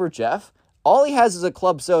subscriber, Jeff, all he has is a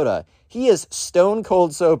club soda. He is stone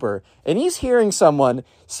cold sober. And he's hearing someone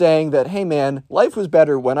saying that, hey, man, life was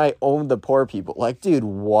better when I owned the poor people. Like, dude,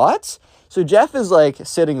 what? So Jeff is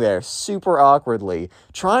sitting there super awkwardly,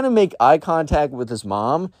 trying to make eye contact with his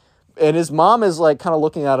mom. And his mom is kind of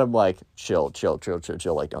looking at him like, chill. Don't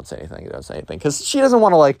say anything. Because she doesn't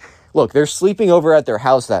want to look, they're sleeping over at their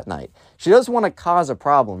house that night. She doesn't want to cause a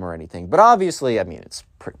problem or anything. But obviously, it's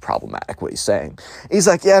pretty problematic what he's saying. He's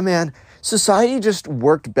like, yeah, man, society just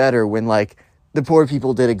worked better when the poor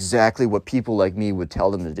people did exactly what people like me would tell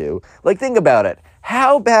them to do. Think about it.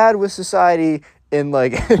 How bad was society in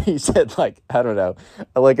he said I don't know,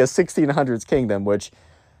 a 1600s kingdom, which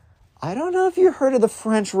I don't know if you heard of the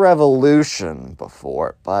French Revolution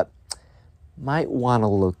before, but might want to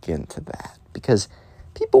look into that because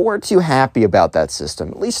people weren't too happy about that system,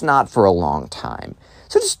 at least not for a long time.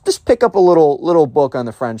 So just pick up a little book on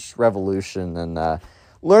the French Revolution and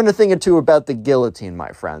learn a thing or two about the guillotine,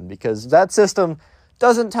 my friend, because that system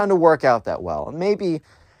doesn't tend to work out that well. And maybe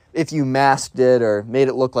if you masked it or made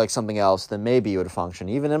it look like something else, then maybe it would function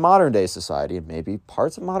even in modern day society. And maybe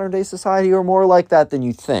parts of modern day society are more like that than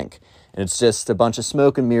you think. And it's just a bunch of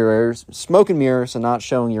smoke and mirrors and not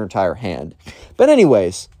showing your entire hand. But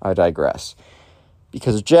anyways, I digress.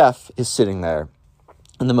 Because Jeff is sitting there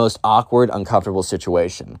in the most awkward, uncomfortable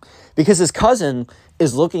situation. Because his cousin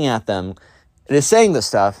is looking at them and is saying this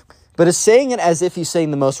stuff, but is saying it as if he's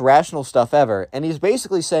saying the most rational stuff ever. And he's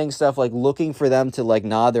basically saying stuff looking for them to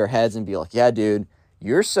nod their heads and be like, yeah, dude,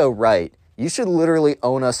 you're so right. You should literally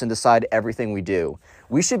own us and decide everything we do.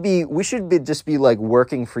 We should be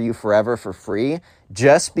working for you forever for free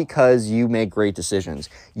just because you make great decisions.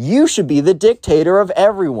 You should be the dictator of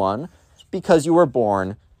everyone because you were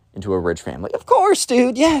born into a rich family. Of course,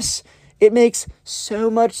 dude. Yes. It makes so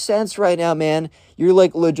much sense right now, man. You're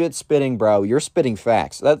legit spitting, bro. You're spitting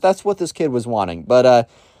facts. That's what this kid was wanting. But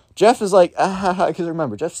Jeff is because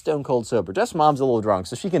remember, Jeff's stone cold sober. Jeff's mom's a little drunk,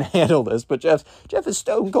 so she can handle this. But Jeff is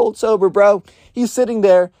stone cold sober, bro. He's sitting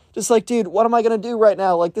there just dude, what am I going to do right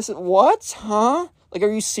now? This is what? Huh?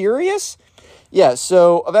 Are you serious? Yeah,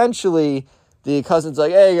 so eventually the cousin's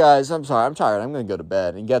hey guys, I'm sorry, I'm tired. I'm going to go to bed.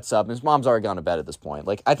 And he gets up, and his mom's already gone to bed at this point.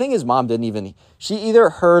 I think his mom she either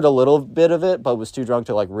heard a little bit of it, but was too drunk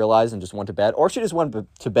to realize and just went to bed, or she just went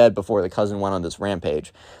to bed before the cousin went on this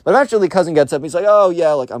rampage. But eventually the cousin gets up, and he's oh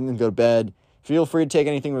yeah, I'm going to go to bed. Feel free to take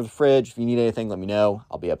anything from the fridge. If you need anything, let me know.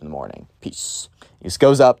 I'll be up in the morning. Peace. He just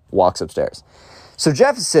goes up, walks upstairs. So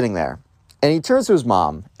Jeff is sitting there, and he turns to his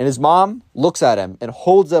mom, and his mom looks at him and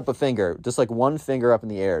holds up a finger, just one finger up in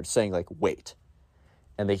the air, saying wait.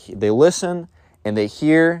 And they listen, and they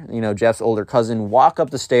hear, Jeff's older cousin walk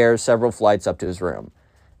up the stairs several flights up to his room.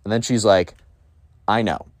 And then she's I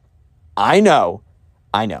know.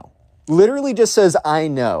 Literally just says, I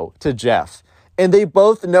know, to Jeff. And they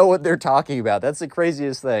both know what they're talking about. That's the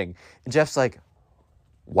craziest thing. And Jeff's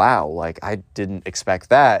wow, I didn't expect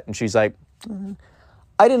that. And she's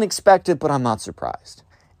I didn't expect it, but I'm not surprised.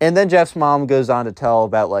 And then Jeff's mom goes on to tell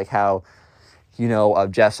about how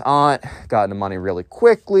Jeff's aunt got into money really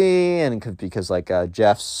quickly, and because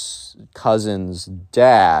Jeff's cousin's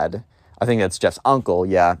dad, I think that's Jeff's uncle,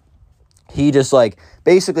 yeah, he just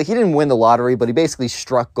basically, he didn't win the lottery, but he basically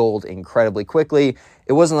struck gold incredibly quickly.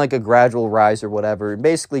 It wasn't a gradual rise or whatever. And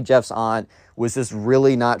basically, Jeff's aunt was just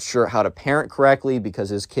really not sure how to parent correctly because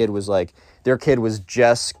his kid was their kid was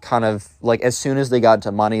just kind of as soon as they got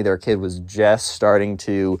into money, their kid was just starting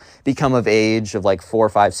to become of age of 4,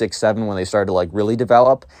 5, 6, 7 when they started to really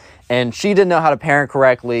develop. And she didn't know how to parent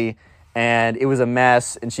correctly, and it was a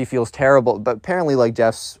mess, and she feels terrible. But apparently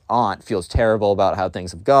Jeff's aunt feels terrible about how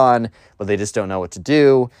things have gone, but they just don't know what to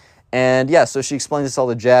do. And yeah, so she explains this all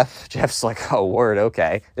to Jeff. Jeff's oh, word,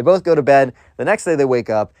 okay. They both go to bed. The next day they wake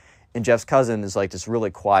up, and Jeff's cousin is just really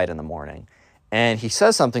quiet in the morning. And he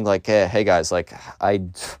says something hey guys, I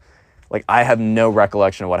have no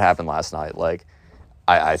recollection of what happened last night.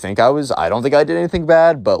 I don't think I did anything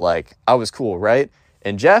bad, but I was cool, right?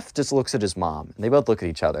 And Jeff just looks at his mom, and they both look at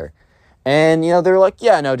each other. And, they're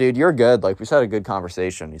yeah, no, dude, you're good. We just had a good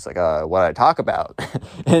conversation. He's what did I talk about?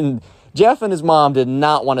 And Jeff and his mom did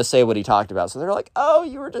not want to say what he talked about. So they're oh,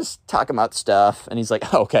 you were just talking about stuff. And he's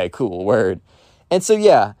okay, cool, word. And so,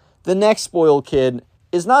 yeah, the next spoiled kid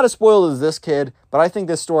is not as spoiled as this kid, but I think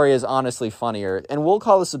this story is honestly funnier. And we'll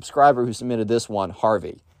call the subscriber who submitted this one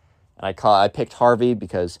Harvey. And I picked Harvey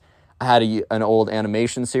because I had an old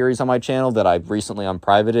animation series on my channel that I've recently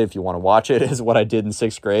unprivated. If you want to watch it, is what I did in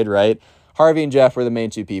 6th grade, right? Harvey and Jeff were the main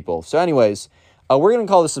two people. So anyways, we're going to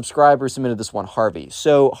call the subscriber who submitted this one Harvey.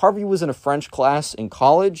 So Harvey was in a French class in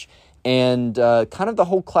college, and kind of the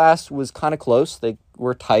whole class was kind of close. They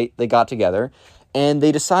were tight. They got together. And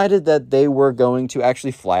they decided that they were going to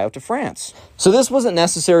actually fly out to France. So this wasn't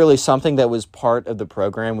necessarily something that was part of the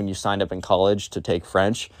program when you signed up in college to take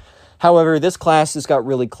French. However, this class just got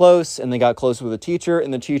really close, and they got close with a teacher,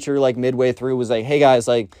 and the teacher, like, midway through was like, hey, guys,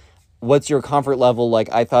 like, what's your comfort level?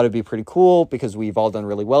 Like, I thought it'd be pretty cool because we've all done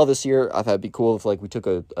really well this year. I thought it'd be cool if, like, we took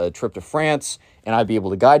a trip to France, and I'd be able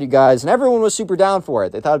to guide you guys. And everyone was super down for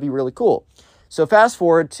it. They thought it'd be really cool. So fast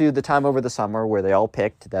forward to the time over the summer where they all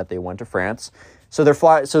picked that they went to France. So they're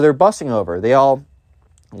busing over. They all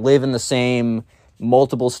live in the same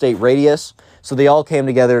multiple state radius. So they all came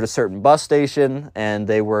together at a certain bus station, and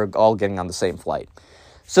they were all getting on the same flight.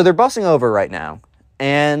 So they're busing over right now.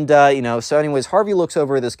 And, so anyways, Harvey looks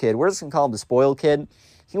over at this kid. We're just going to call him the spoiled kid.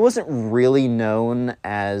 He wasn't really known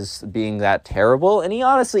as being that terrible, and he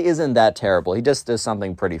honestly isn't that terrible. He just does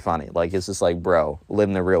something pretty funny. Like, it's just like, bro, live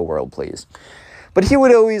in the real world, please. But he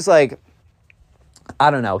would always, like, I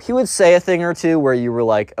don't know, he would say a thing or two where you were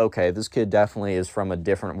like, okay, this kid definitely is from a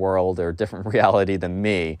different world or different reality than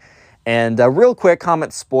me. And real quick,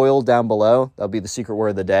 comment spoiled down below. That'll be the secret word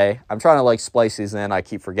of the day. I'm trying to, like, splice these in. I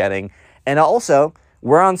keep forgetting. And also,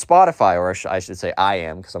 we're on Spotify, or I should say I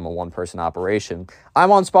am, because I'm a one-person operation.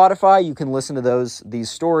 I'm on Spotify. You can listen to these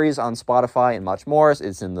stories on Spotify and much more.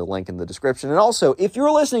 It's in the link in the description. And also, if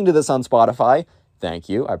you're listening to this on Spotify, thank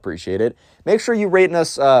you. I appreciate it. Make sure you rated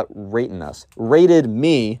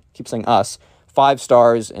me, keep saying us, 5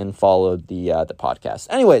 stars and followed the podcast.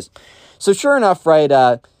 Anyways, so sure enough, right,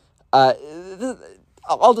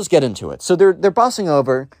 I'll just get into it. So they're busing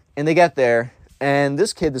over, and they get there, and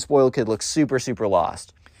this kid, the spoiled kid, looks super, super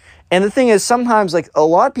lost. And the thing is, sometimes, like, a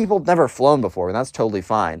lot of people have never flown before, and that's totally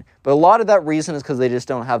fine. But a lot of that reason is because they just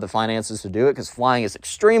don't have the finances to do it, because flying is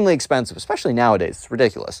extremely expensive, especially nowadays. It's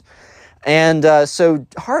ridiculous. And so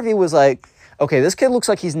Harvey was like, okay, this kid looks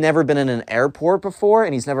like he's never been in an airport before,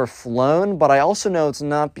 and he's never flown, but I also know it's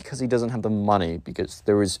not because he doesn't have the money, because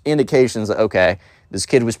there was indications that, okay, this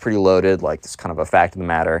kid was pretty loaded, like, this kind of a fact of the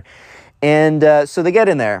matter. And so they get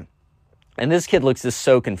in there, and this kid looks just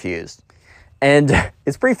so confused. And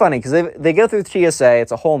it's pretty funny, because they go through TSA,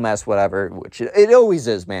 it's a whole mess, whatever, which it always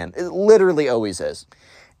is, man. It literally always is.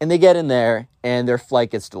 And they get in there, and their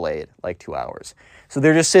flight gets delayed, like 2 hours. So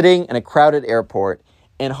they're just sitting in a crowded airport,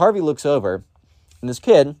 and Harvey looks over, and this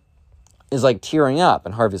kid is, like, tearing up,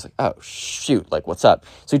 and Harvey's like, oh, shoot, like, what's up?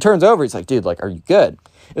 So he turns over, he's like, dude, like, are you good?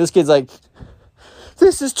 And this kid's like,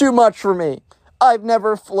 this is too much for me. I've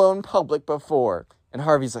never flown public before. And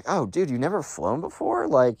Harvey's like, oh, dude, you've never flown before?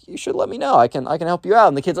 Like, you should let me know. I can help you out.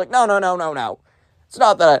 And the kid's like, no. It's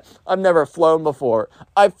not that I've never flown before.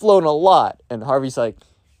 I've flown a lot. And Harvey's like,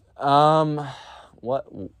 what?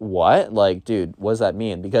 Like, dude, what does that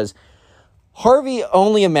mean? Because Harvey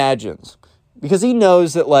only imagines, because he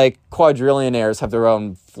knows that, like, quadrillionaires have their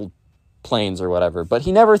own planes or whatever, but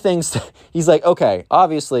he never thinks, he's like, okay,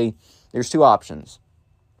 obviously, there's 2 options.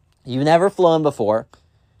 You've never flown before,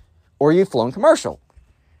 or you've flown commercial.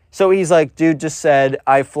 So he's like, dude just said,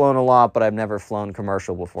 I've flown a lot, but I've never flown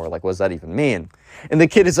commercial before. Like, what does that even mean? And the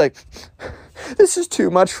kid is like, this is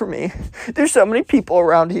too much for me. There's so many people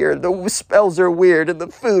around here. The smells are weird, and the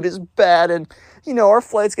food is bad, and, our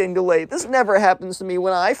flight's getting delayed. This never happens to me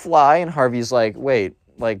when I fly. And Harvey's like, wait,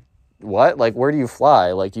 like, what? Like, where do you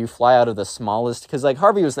fly? Like, do you fly out of the smallest? Because, like,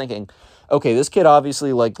 Harvey was thinking, okay, this kid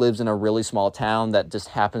obviously, like, lives in a really small town that just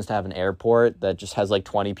happens to have an airport that just has, like,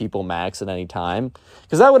 20 people max at any time.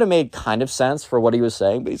 Because that would have made kind of sense for what he was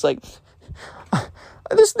saying. But he's like,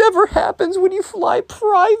 this never happens when you fly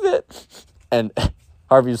private. And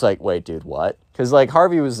Harvey's like, wait, dude, what? Because, like,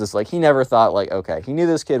 Harvey was just, like, he never thought, like, okay, he knew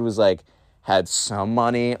this kid was, like, had some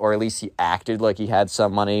money, or at least he acted like he had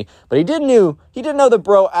some money. But he didn't know the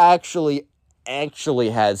bro actually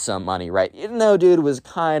had some money, right? He didn't know dude was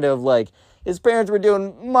kind of like, his parents were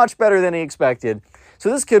doing much better than he expected. So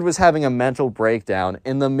this kid was having a mental breakdown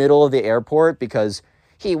in the middle of the airport because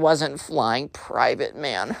he wasn't flying private,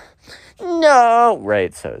 man. No!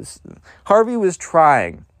 Right, so Harvey was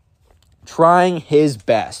trying his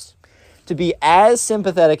best to be as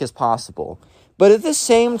sympathetic as possible. But at the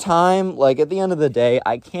same time, like, at the end of the day,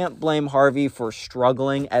 I can't blame Harvey for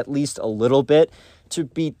struggling at least a little bit to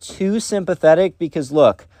be too sympathetic, because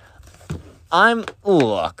look,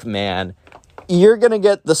 man, You're going to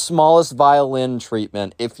get the smallest violin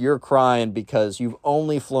treatment if you're crying because you've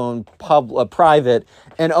only flown private,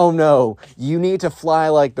 and oh no, you need to fly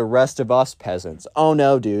like the rest of us peasants. Oh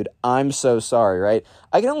no, dude, I'm so sorry, right?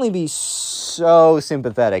 I can only be so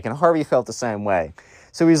sympathetic, and Harvey felt the same way.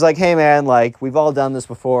 So he's like, hey man, like, we've all done this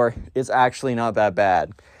before. It's actually not that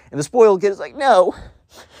bad. And the spoiled kid is like, no,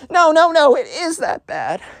 it is that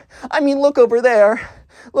bad. I mean, look over there.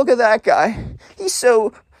 Look at that guy. He's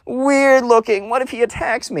so weird looking. What if he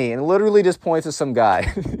attacks me? And literally just points to some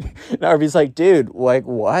guy. And Harvey's like, dude, like,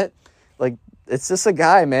 what? Like, it's just a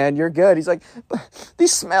guy, man. You're good. He's like, but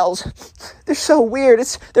these smells, they're so weird.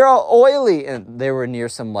 They're all oily. And they were near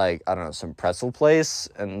some, like, I don't know, some pretzel place.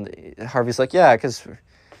 And Harvey's like, yeah, because,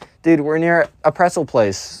 dude, we're near a pretzel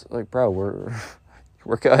place. Like, bro,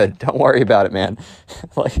 we're good. Don't worry about it, man.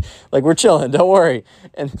 like we're chilling. Don't worry.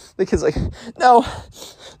 And the kid's like, no,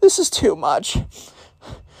 this is too much.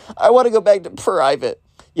 I want to go back to private.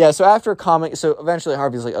 Yeah, so after comment, so eventually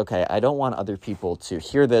Harvey's like, okay, I don't want other people to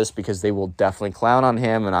hear this because they will definitely clown on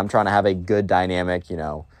him, and I'm trying to have a good dynamic, you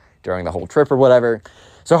know, during the whole trip or whatever.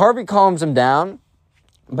 So Harvey calms him down,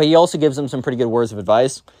 but he also gives him some pretty good words of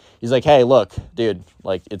advice. He's like, hey, look, dude,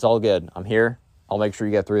 like, it's all good. I'm here. I'll make sure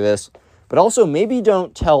you get through this. But also, maybe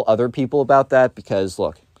don't tell other people about that because,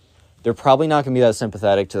 look, they're probably not going to be that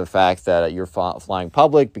sympathetic to the fact that you're flying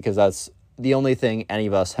public because that's the only thing any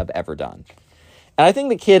of us have ever done. And I think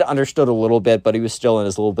the kid understood a little bit, but he was still in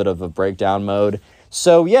his little bit of a breakdown mode.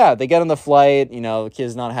 So yeah, they get on the flight, you know, the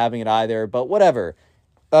kid's not having it either, but whatever.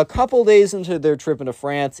 A couple days into their trip into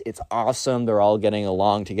France, it's awesome. They're all getting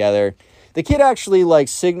along together. The kid actually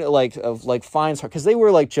finds her, because they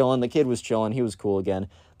were like chilling. The kid was chilling. He was cool again.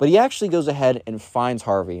 But he actually goes ahead and finds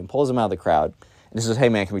Harvey and pulls him out of the crowd. And he says, hey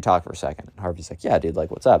man, can we talk for a second? And Harvey's like, yeah, dude, like,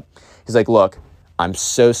 what's up? He's like, look, I'm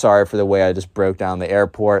so sorry for the way I just broke down the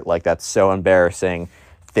airport. Like, that's so embarrassing.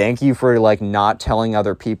 Thank you for, like, not telling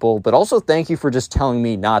other people, but also thank you for just telling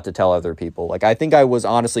me not to tell other people. Like, I think I was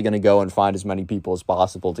honestly going to go and find as many people as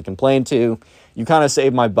possible to complain to. You kind of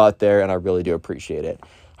saved my butt there, and I really do appreciate it.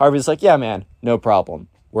 Harvey's like, yeah, man, no problem.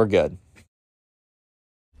 We're good.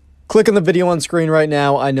 Click on the video on screen right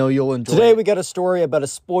now. I know you'll enjoy Today it. we got a story about a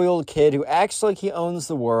spoiled kid who acts like he owns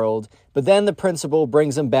the world, but then the principal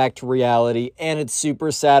brings him back to reality, and it's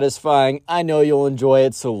super satisfying. I know you'll enjoy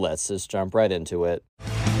it, so let's just jump right into it.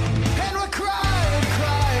 And we're crying,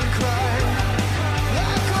 crying, crying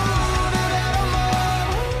like a wounded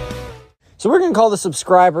animal. So we're going to call the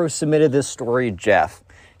subscriber who submitted this story Jeff.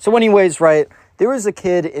 So anyways, right, there was a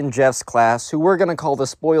kid in Jeff's class who we're going to call the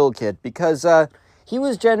spoiled kid because he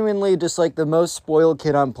was genuinely just like the most spoiled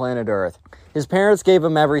kid on planet Earth. His parents gave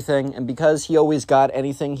him everything, and because he always got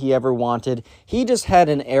anything he ever wanted, he just had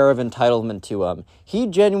an air of entitlement to him. He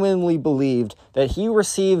genuinely believed that he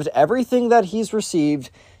received everything that he's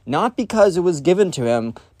received, not because it was given to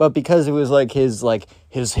him, but because it was like his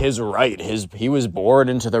right. He was born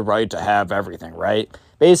into the right to have everything, right?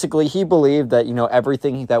 Basically, he believed that, you know,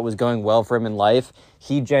 everything that was going well for him in life,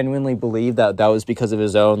 he genuinely believed that that was because of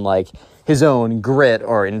his own grit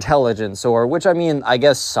or intelligence, or, which, I mean, I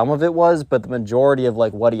guess some of it was, but the majority of,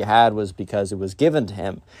 like, what he had was because it was given to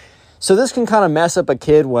him. So this can kind of mess up a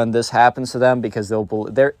kid when this happens to them because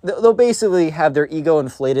they'll basically have their ego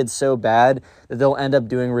inflated so bad that they'll end up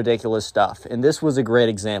doing ridiculous stuff. And this was a great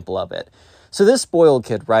example of it. So this spoiled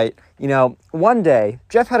kid, right, you know, one day,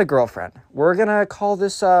 Jeff had a girlfriend. We're going to call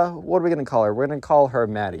this, what are we going to call her? We're going to call her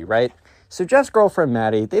Maddie, right? So Jeff's girlfriend,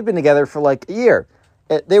 Maddie, they've been together for like a year.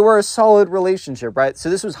 They were a solid relationship, right? So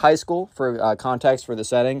this was high school for context for the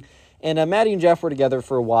setting. And Maddie and Jeff were together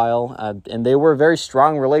for a while, and they were a very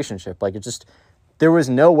strong relationship. Like, there was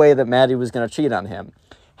no way that Maddie was going to cheat on him.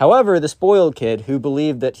 However, the spoiled kid, who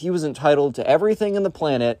believed that he was entitled to everything in the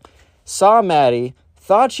planet, saw Maddie,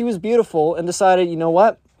 thought she was beautiful, and decided, you know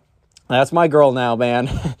what? That's my girl now, man.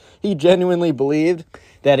 He genuinely believed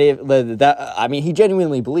that he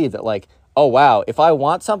genuinely believed that, like, oh, wow, if I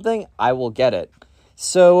want something, I will get it.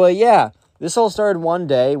 So, yeah, this all started one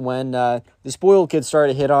day when the spoiled kid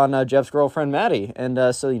started to hit on Jeff's girlfriend, Maddie.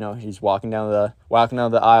 And so, you know, he's walking down the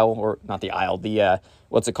aisle, or not the aisle, the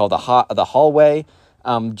hallway.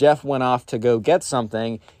 Jeff went off to go get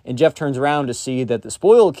something, and Jeff turns around to see that the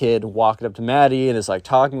spoiled kid walked up to Maddie and is, like,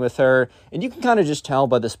 talking with her. And you can kind of just tell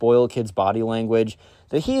by the spoiled kid's body language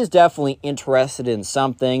that he is definitely interested in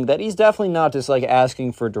something, that he's definitely not just, like,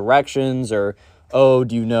 asking for directions or, oh,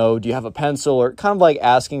 do you have a pencil, or kind of like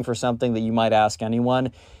asking for something that you might ask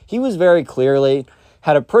anyone. He was very clearly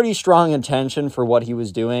had a pretty strong intention for what he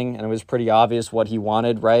was doing, and it was pretty obvious what he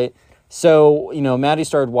wanted, right? So, Maddie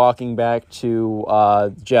started walking back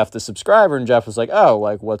to Jeff, the subscriber, and Jeff was like, oh,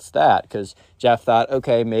 like, what's that? Because Jeff thought,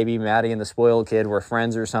 okay, maybe Maddie and the spoiled kid were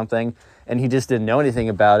friends or something, and he just didn't know anything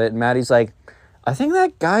about it. And Maddie's like, I think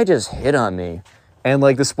that guy just hit on me. And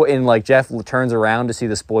like Jeff turns around to see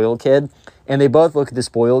the spoiled kid, and they both look at the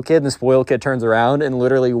spoiled kid, and the spoiled kid turns around and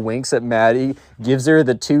literally winks at Maddie, gives her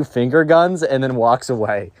the 2 finger guns, and then walks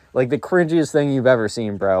away. Like the cringiest thing you've ever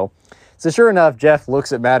seen, bro. So sure enough, Jeff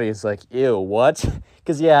looks at Maddie. He's like, ew, what?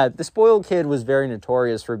 Because, yeah, the spoiled kid was very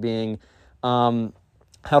notorious for being, how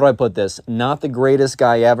do I put this? Not the greatest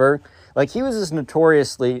guy ever. Like, he was just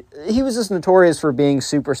notorious for being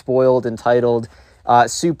super spoiled, entitled,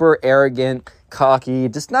 super arrogant, cocky,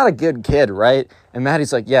 just not a good kid, right? And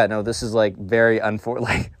Maddie's like, yeah, no, this is, like, very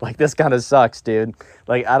unfortunate. Like, this kind of sucks, dude.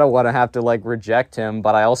 Like, I don't want to have to, like, reject him,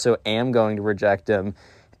 but I also am going to reject him.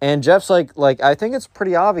 And Jeff's like, I think it's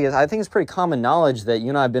pretty obvious. I think it's pretty common knowledge that you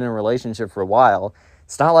and I have been in a relationship for a while.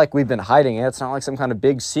 It's not like we've been hiding it. It's not like some kind of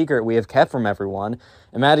big secret we have kept from everyone.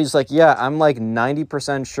 And Maddie's like, yeah, I'm like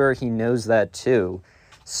 90% sure he knows that too.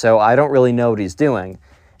 So I don't really know what he's doing.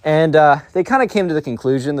 And they kind of came to the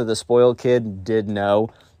conclusion that the spoiled kid did know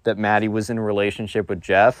that Maddie was in a relationship with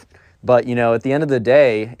Jeff. But, at the end of the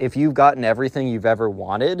day, if you've gotten everything you've ever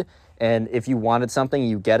wanted, and if you wanted something,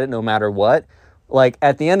 you get it no matter what. Like,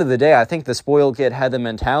 at the end of the day, I think the spoiled kid had the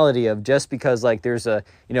mentality of just because, like, there's a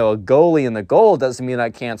goalie in the goal doesn't mean I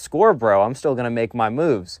can't score, bro. I'm still going to make my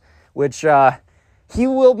moves, which he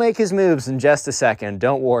will make his moves in just a second.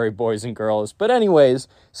 Don't worry, boys and girls. But anyways,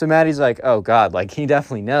 so Maddie's like, oh, God, like, he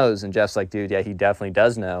definitely knows. And Jeff's like, dude, yeah, he definitely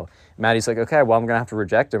does know. Maddie's like, okay, well, I'm going to have to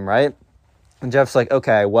reject him, right? And Jeff's like,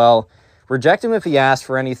 okay, well, reject him if he asks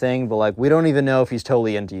for anything, but, like, we don't even know if he's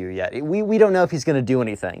totally into you yet. We don't know if he's going to do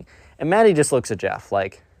anything. And Maddie just looks at Jeff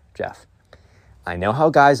like, Jeff, I know how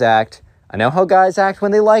guys act. I know how guys act when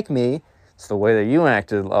they like me. It's the way that you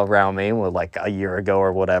acted around me like a year ago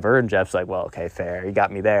or whatever. And Jeff's like, well, okay, fair. You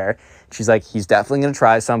got me there. She's like, he's definitely going to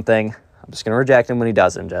try something. I'm just going to reject him when he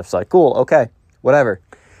doesn't. Jeff's like, cool, okay, whatever.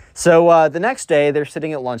 So the next day, they're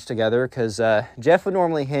sitting at lunch together because Jeff would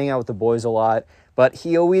normally hang out with the boys a lot. But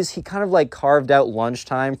he kind of like carved out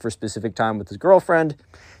lunchtime for specific time with his girlfriend.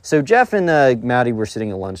 So Jeff and Maddie were sitting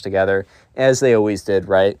at lunch together, as they always did,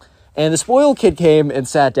 right? And the spoiled kid came and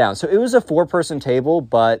sat down. So it was a 4-person table,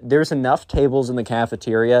 but there's enough tables in the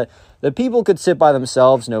cafeteria that people could sit by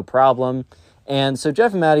themselves, no problem. And so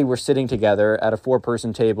Jeff and Maddie were sitting together at a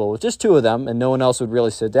 4-person table with just 2 of them, and no one else would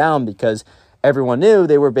really sit down because everyone knew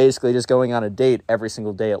they were basically just going on a date every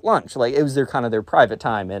single day at lunch. Like, it was their private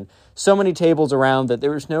time. And so many tables around that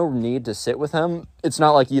there was no need to sit with him. It's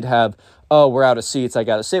not like you'd have, oh, we're out of seats, I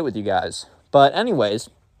gotta sit with you guys. But anyways,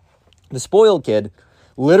 the spoiled kid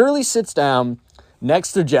literally sits down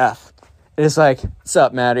next to Jeff. And it's like, what's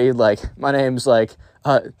up, Maddie? Like, my name's like,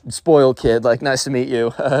 spoiled kid. Like, nice to meet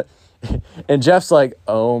you. And Jeff's like,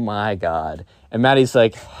 oh my God. And Maddie's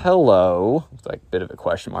like, hello. It's like a bit of a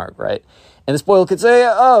question mark, right? And the spoiled kid say,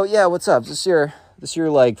 oh yeah, what's up? Is this your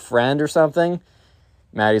like friend or something?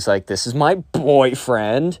 Maddie's like, this is my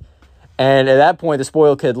boyfriend. And at that point, the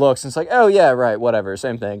spoiled kid looks and it's like, oh yeah, right, whatever,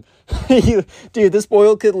 same thing. Dude, the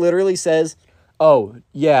spoiled kid literally says, oh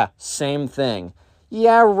yeah, same thing.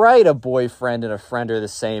 Yeah, right, a boyfriend and a friend are the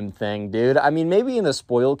same thing, dude. I mean, maybe in the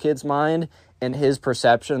spoiled kid's mind and his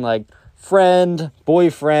perception, like friend,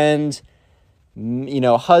 boyfriend,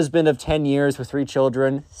 husband of 10 years with 3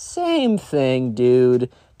 children, same thing, dude.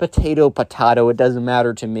 Potato, it doesn't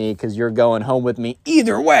matter to me because you're going home with me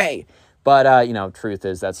either way. But, truth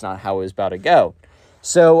is that's not how it was about to go.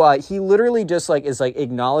 So he literally just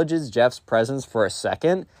acknowledges Jeff's presence for a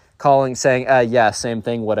second, saying, yeah, same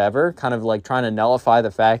thing, whatever, kind of like trying to nullify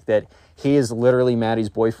the fact that he is literally Maddie's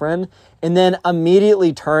boyfriend, and then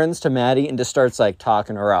immediately turns to Maddie and just starts like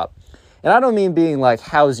talking her up. And I don't mean being like,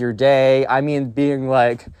 how's your day? I mean being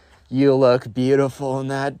like, you look beautiful in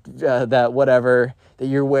that whatever that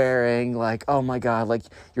you're wearing. Like, oh my God, like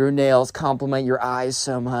your nails complement your eyes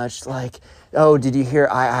so much. Like, oh, did you hear?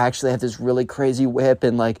 I actually have this really crazy whip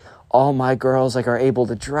and like all my girls like are able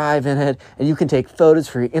to drive in it and you can take photos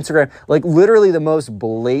for your Instagram. Like literally the most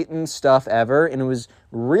blatant stuff ever. And it was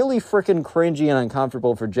really freaking cringy and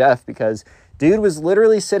uncomfortable for Jeff because dude was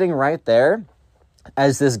literally sitting right there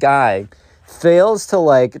as this guy fails to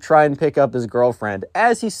like try and pick up his girlfriend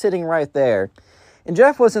as he's sitting right there. And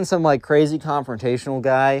Jeff wasn't some like crazy confrontational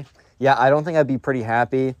guy. Yeah, I don't think I'd be pretty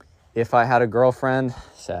happy if I had a girlfriend.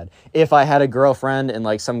 Sad. If I had a girlfriend and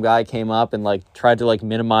like some guy came up and like tried to like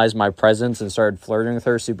minimize my presence and started flirting with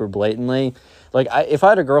her super blatantly. Like if I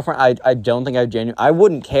had a girlfriend, I don't think I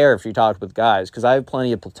wouldn't care if she talked with guys because I have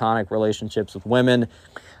plenty of platonic relationships with women.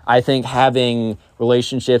 I think having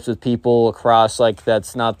relationships with people across, like,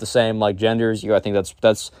 that's not the same, like, gender as you, I think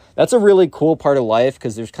that's a really cool part of life,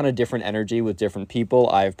 because there's kind of different energy with different people,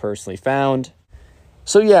 I've personally found.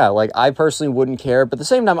 So yeah, like, I personally wouldn't care, but at the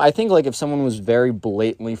same time, I think, like, if someone was very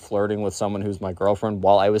blatantly flirting with someone who's my girlfriend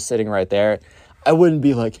while I was sitting right there, I wouldn't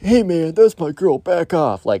be like, hey man, that's my girl, back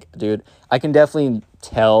off. Like, dude, I can definitely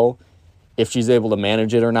tell if she's able to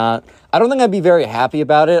manage it or not. I don't think I'd be very happy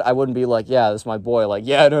about it. I wouldn't be like, yeah, this is my boy. Like,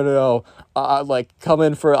 yeah, no. Like, come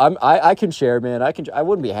in for, I can share, man. I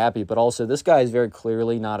wouldn't be happy, but also this guy is very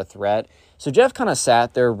clearly not a threat. So Jeff kind of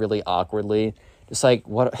sat there really awkwardly. Just like,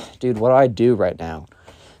 what do I do right now?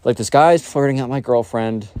 Like, this guy's flirting at my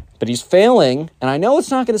girlfriend, but he's failing, and I know it's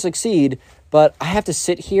not going to succeed, but I have to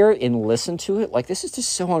sit here and listen to it. Like, this is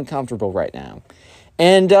just so uncomfortable right now.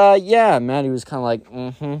 And, yeah, Maddie was kind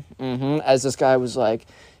of like, as this guy was like,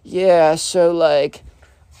 yeah, so, like,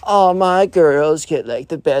 all my girls get, like,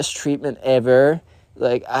 the best treatment ever.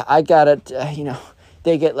 Like, I gotta,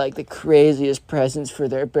 they get, like, the craziest presents for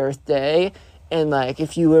their birthday. And, like,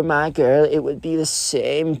 if you were my girl, it would be the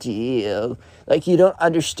same deal. Like, you don't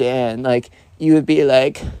understand. Like, you would be,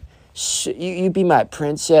 like, you'd be my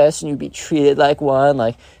princess, and you'd be treated like one.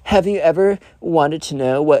 Like, have you ever wanted to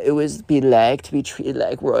know what it would be like to be treated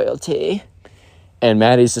like royalty? And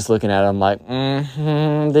Maddie's just looking at him like,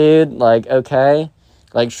 dude, like, okay.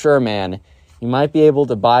 Like, sure, man, you might be able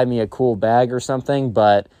to buy me a cool bag or something,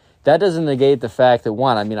 but that doesn't negate the fact that,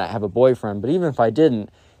 one, I mean, I have a boyfriend, but even if I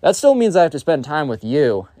didn't, that still means I have to spend time with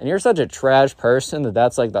you. And you're such a trash person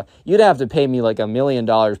that's like you'd have to pay me like $1 million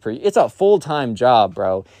per year. It's a full-time job,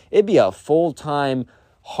 bro. It'd be a full-time,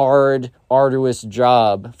 hard, arduous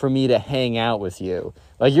job for me to hang out with you.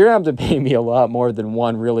 Like, you're going to have to pay me a lot more than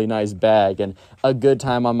one really nice bag and a good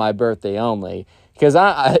time on my birthday only. Because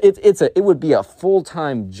it would be a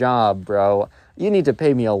full-time job, bro. You need to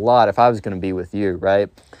pay me a lot if I was going to be with you, right?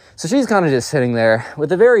 So she's kind of just sitting there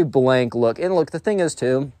with a very blank look. And look, the thing is,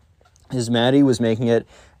 too, is Maddie was making it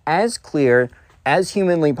as clear as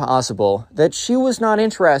humanly possible that she was not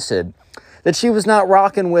interested, that she was not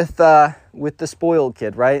rocking with the spoiled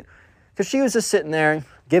kid, right? Because she was just sitting there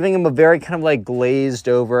giving him a very kind of like glazed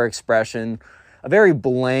over expression, a very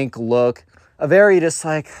blank look, a very just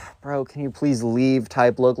like, bro, can you please leave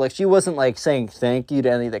type look. Like, she wasn't like saying thank you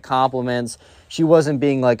to any of the compliments. She wasn't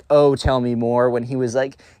being like, oh, tell me more, when he was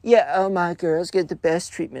like, yeah, oh, my girls get the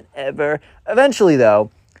best treatment ever. Eventually, though,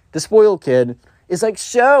 the spoiled kid is like,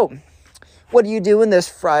 so, what are you doing this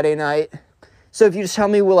Friday night? So if you just tell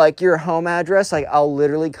me, well, like, your home address, like, I'll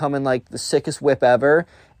literally come in, like, the sickest whip ever,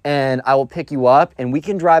 and I will pick you up, and we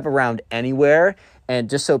can drive around anywhere, and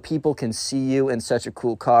just so people can see you in such a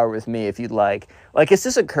cool car with me if you'd like. Like, it's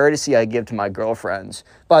just a courtesy I give to my girlfriends.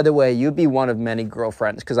 By the way, you'd be one of many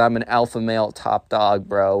girlfriends, because I'm an alpha male top dog,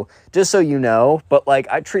 bro. Just so you know, but, like,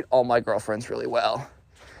 I treat all my girlfriends really well.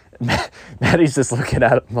 Maddie's just looking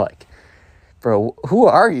at him like, bro, who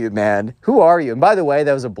are you, man? Who are you? And by the way,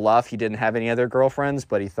 that was a bluff. He didn't have any other girlfriends,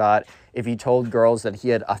 but he thought if he told girls that he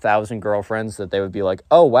had 1,000 girlfriends, that they would be like,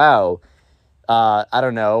 oh, wow. I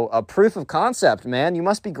don't know, a proof of concept, man. You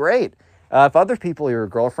must be great. If other people are your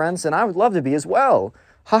girlfriends, then I would love to be as well.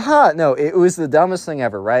 Haha. No, it was the dumbest thing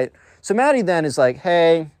ever, right? So Maddie then is like,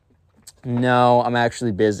 hey, no, I'm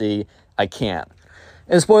actually busy. I can't.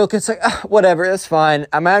 And the spoiled kid's like, whatever, that's fine.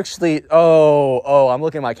 I'm actually, I'm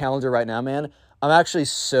looking at my calendar right now, man. I'm actually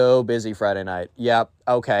so busy Friday night. Yep,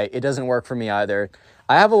 okay, it doesn't work for me either.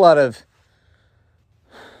 I have a lot of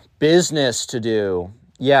business to do.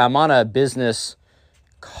 Yeah, I'm on a business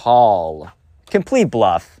call. Complete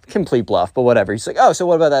bluff, but whatever. He's like, oh, so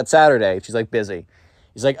what about that Saturday? She's like, busy.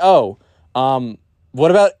 He's like, oh,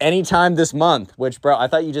 what about any time this month? Which, bro, I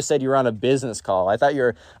thought you just said you were on a business call. I thought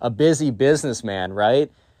you're a busy businessman,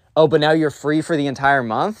 right? Oh, but now you're free for the entire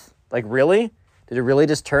month? Like, really? Did it really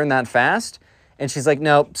just turn that fast? And she's like,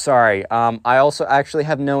 nope, sorry. I also actually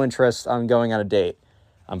have no interest on going on a date.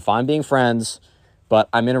 I'm fine being friends, but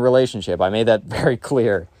I'm in a relationship. I made that very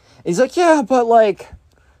clear. And he's like, yeah,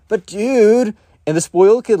 but dude. And the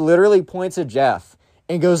spoiled kid literally points at Jeff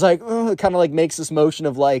and goes like, kind of like makes this motion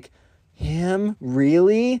of like, him?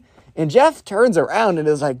 Really? And Jeff turns around and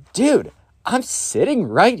is like, dude, I'm sitting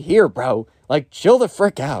right here, bro. Like, chill the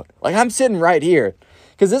frick out. Like, I'm sitting right here.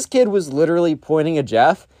 Because this kid was literally pointing at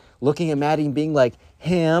Jeff, looking at Maddie and being like,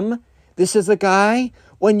 him? This is the guy?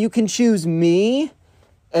 When you can choose me?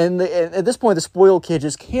 And at this point, the spoiled kid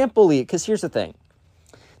just can't believe, because here's the thing.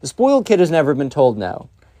 The spoiled kid has never been told no.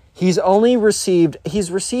 He's received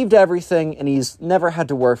everything, and he's never had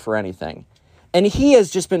to work for anything. And he has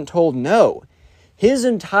just been told no. His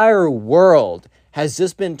entire world has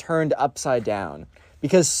just been turned upside down.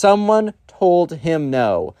 because someone told him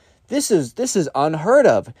no. This is unheard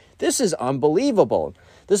of. This is unbelievable.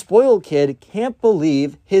 The spoiled kid can't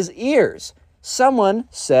believe his ears. Someone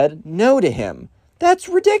said no to him. That's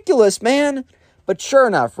ridiculous, man. But sure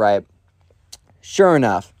enough, right? Sure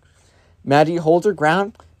enough, Maddie holds her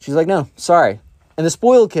ground. She's like, no, sorry. And the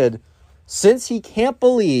spoiled kid, since he can't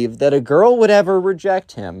believe that a girl would ever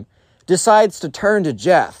reject him, decides to turn to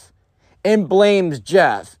Jeff and blames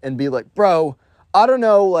Jeff and be like, bro, I don't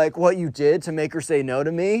know, like, what you did to make her say no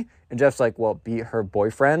to me. And Jeff's like, well, be her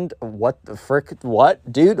boyfriend? What the frick?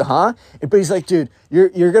 What? Dude, huh? But he's like, dude,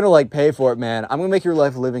 you're gonna, like, pay for it, man. I'm gonna make your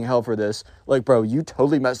life a living hell for this. Like, bro, you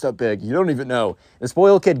totally messed up big. You don't even know. The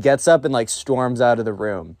spoiled kid gets up and, like, storms out of the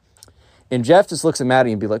room. And Jeff just looks at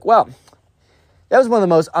Maddie and be like, well, that was one of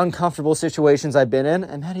the most uncomfortable situations I've been in.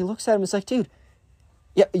 And Maddie looks at him and is like, dude,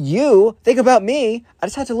 yeah, you think about me. I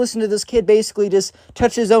just had to listen to this kid basically just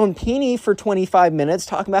touch his own peenie for 25 minutes,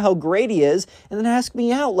 talking about how great he is, and then ask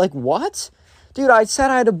me out. Like, what? Dude, I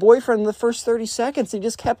said I had a boyfriend in the first 30 seconds. He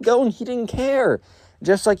just kept going. He didn't care.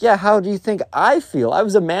 Just like, yeah, how do you think I feel? I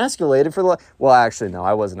was emasculated for the... Well, actually, no,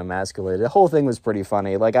 I wasn't emasculated. The whole thing was pretty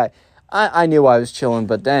funny. Like, I knew I was chilling,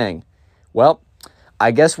 but dang. Well,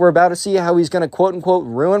 I guess we're about to see how he's going to quote-unquote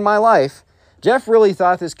ruin my life. Jeff really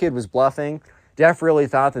thought this kid was bluffing. Jeff really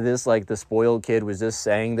thought that this, like, the spoiled kid was just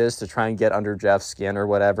saying this to try and get under Jeff's skin or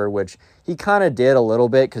whatever, which he kind of did a little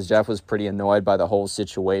bit because Jeff was pretty annoyed by the whole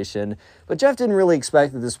situation. But Jeff didn't really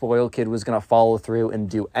expect that the spoiled kid was going to follow through and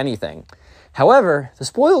do anything. However, the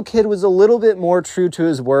spoiled kid was a little bit more true to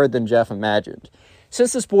his word than Jeff imagined.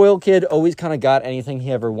 Since the spoiled kid always kind of got anything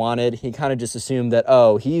he ever wanted, he kind of just assumed that,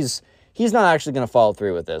 oh, he's not actually going to follow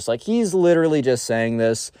through with this. Like, he's literally just saying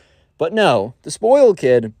this. But no, the spoiled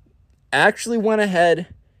kid actually went ahead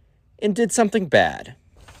and did something bad.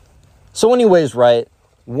 So anyways, right,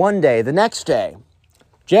 one day, the next day,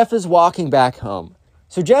 Jeff is walking back home.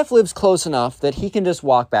 So Jeff lives close enough that he can just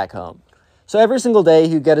walk back home. So every single day,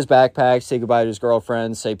 he'd get his backpack, say goodbye to his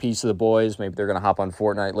girlfriend, say peace to the boys. Maybe they're going to hop on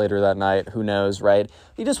Fortnite later that night. Who knows, right?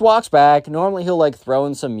 He just walks back. Normally, he'll, like, throw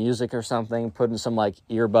in some music or something, put in some, like,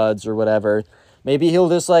 earbuds or whatever. Maybe he'll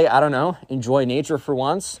just, like, I don't know, enjoy nature for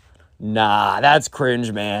once. Nah, that's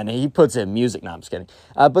cringe, man. He puts in music. No, I'm just kidding.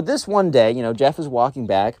 But this one day, you know, Jeff is walking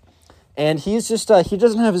back, and he's just, he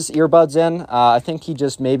doesn't have his earbuds in. I think he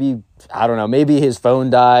just maybe, I don't know, maybe his phone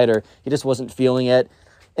died or he just wasn't feeling it.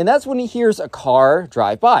 And that's when he hears a car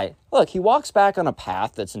drive by. Look, he walks back on a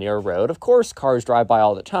path that's near a road. Of course, cars drive by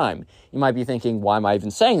all the time. You might be thinking, why am I even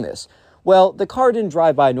saying this? Well, the car didn't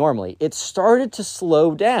drive by normally. It started to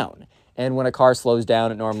slow down. And when a car slows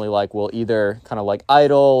down, it normally, like, will either kind of, like,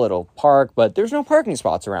 idle, it'll park, but there's no parking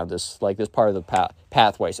spots around this, like, this part of the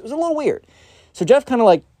pathway. So it was a little weird. So Jeff kind of,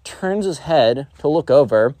 like, turns his head to look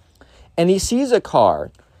over, and he sees a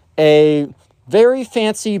car, a very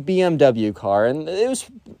fancy BMW car, and it was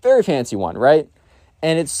a very fancy one, right?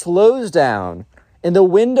 And it slows down, and the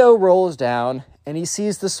window rolls down, and he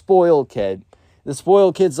sees the spoiled kid. The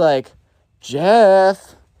spoiled kid's like,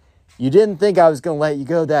 Jeff, you didn't think I was going to let you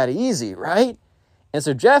go that easy, right? And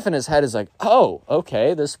so Jeff in his head is like, oh,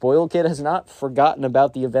 okay, the spoiled kid has not forgotten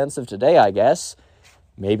about the events of today, I guess.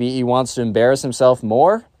 Maybe he wants to embarrass himself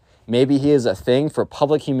more. Maybe he has a thing for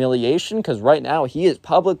public humiliation, because right now he is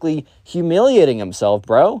publicly humiliating himself,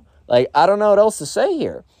 bro. Like, I don't know what else to say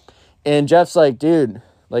here. And Jeff's like, dude,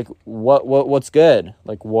 like, what's good?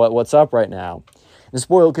 Like, what's up right now? And the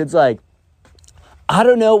spoiled kid's like, I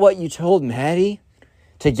don't know what you told Maddie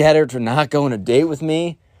to get her to not go on a date with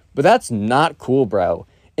me, but that's not cool, bro.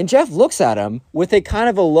 And Jeff looks at him with a kind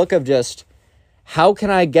of a look of just, how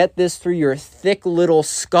can I get this through your thick little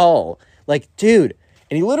skull? Like, dude,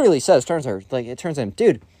 and he literally says, it turns to him,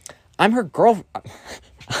 dude, I'm her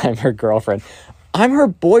girlfriend. I'm her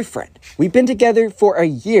boyfriend. We've been together for a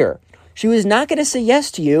year. She was not going to say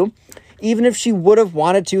yes to you, even if she would have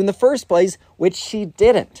wanted to in the first place, which she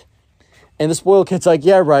didn't. And the spoiled kid's like,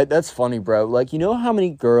 yeah, right, that's funny, bro. Like, you know how many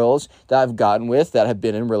girls that I've gotten with that have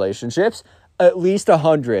been in relationships? At least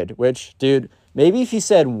 100, which, dude, maybe if he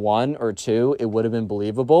said 1 or 2, it would have been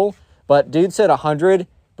believable. But dude said 100,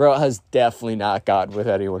 bro has definitely not gotten with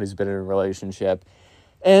anyone who's been in a relationship.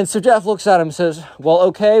 And so Jeff looks at him and says, well,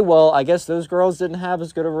 okay, well, I guess those girls didn't have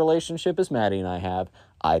as good a relationship as Maddie and I have.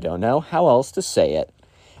 I don't know how else to say it.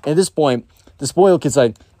 And at this point, the spoiled kid's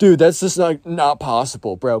like, dude, that's just not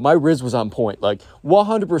possible, bro. My Riz was on point, like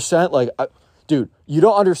 100%. Like, dude, you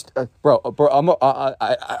don't understand, bro. I'm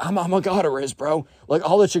a god of Riz, bro. Like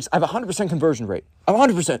all the chicks, I have 100% conversion rate. I'm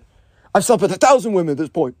 100%. I've slept with 1,000 women at this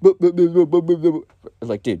point.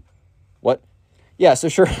 Like, dude, what? Yeah, so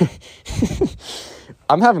sure.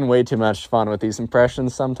 I'm having way too much fun with these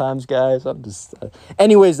impressions sometimes, guys. I'm just...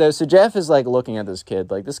 Anyways, though, so Jeff is, like, looking at this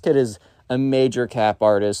kid. Like, this kid is a major cap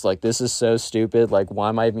artist. Like, this is so stupid. Like, why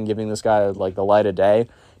am I even giving this guy, like, the light of day?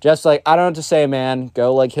 Jeff's like, I don't know what to say, man.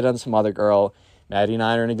 Go, like, hit on some other girl. Maddie and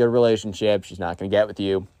I are in a good relationship. She's not going to get with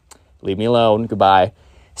you. Leave me alone. Goodbye.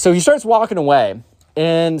 So he starts walking away.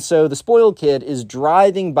 And so the spoiled kid is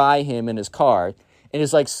driving by him in his car and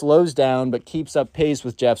is like slows down but keeps up pace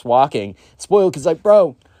with Jeff's walking. Spoiled kid's like,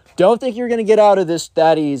 bro, don't think you're going to get out of this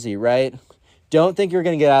that easy, right? Don't think you're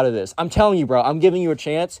going to get out of this. I'm telling you, bro, I'm giving you a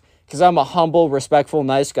chance because I'm a humble, respectful,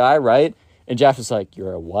 nice guy, right? And Jeff is like,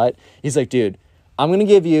 you're a what? He's like, dude, I'm going to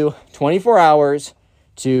give you 24 hours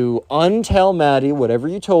to untell Maddie whatever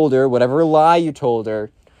you told her, whatever lie you told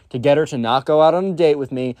her, to get her to not go out on a date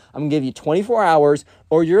with me. I'm going to give you 24 hours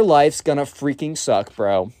or your life's going to freaking suck,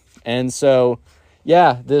 bro. And so,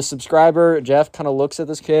 yeah, the subscriber, Jeff, kind of looks at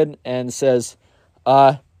this kid and says,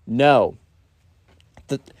 no.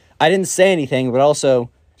 I didn't say anything, but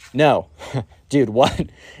also, no. Dude, what?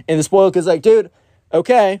 And the spoiled kid's like, dude,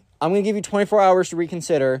 okay, I'm going to give you 24 hours to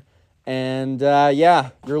reconsider. And, yeah,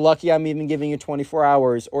 you're lucky I'm even giving you 24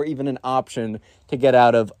 hours or even an option to get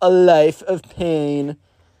out of a life of pain.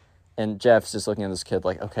 And Jeff's just looking at this kid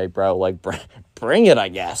like, okay, bro, like, bring it, I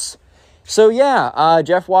guess. So, yeah,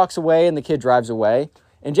 Jeff walks away and the kid drives away.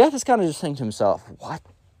 And Jeff is kind of just thinking to himself, what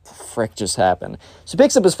the frick just happened? So he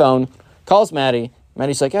picks up his phone, calls Maddie.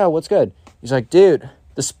 Maddie's like, oh, what's good? He's like, dude,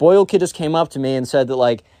 the spoiled kid just came up to me and said that,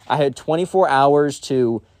 like, I had 24 hours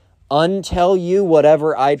to untell you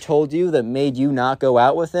whatever I told you that made you not go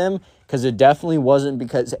out with him. Because it definitely wasn't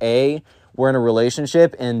because, A, we're in a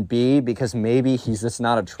relationship, and B, because maybe he's just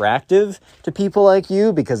not attractive to people like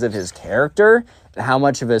you because of his character and how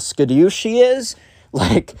much of a skadoosh he is.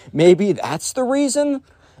 Like, maybe that's the reason.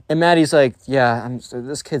 And Maddie's like, yeah,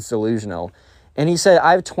 this kid's delusional. And he said,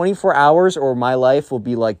 I have 24 hours or my life will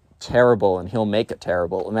be, like, terrible, and he'll make it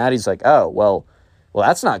terrible. And Maddie's like, oh, well,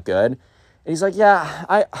 that's not good. And he's like,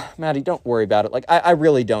 yeah, Maddie, don't worry about it. Like, I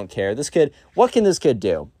really don't care. This kid, what can this kid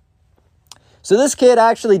do? So this kid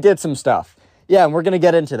actually did some stuff. Yeah, and we're going to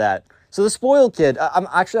get into that. So the spoiled kid, I'm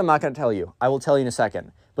not going to tell you. I will tell you in a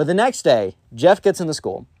second. But the next day, Jeff gets into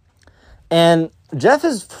school. And Jeff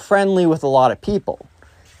is friendly with a lot of people.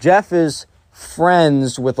 Jeff is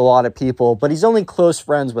friends with a lot of people, but he's only close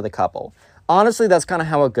friends with a couple. Honestly, that's kind of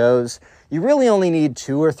how it goes. You really only need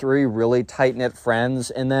 2 or 3 really tight-knit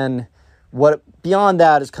friends, and then what beyond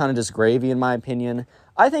that is kind of just gravy, in my opinion.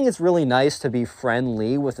 I think it's really nice to be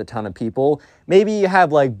friendly with a ton of people. Maybe you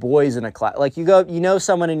have, like, boys in a class. Like, you know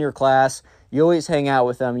someone in your class, you always hang out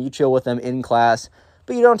with them, you chill with them in class,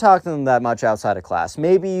 but you don't talk to them that much outside of class.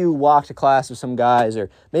 Maybe you walk to class with some guys, or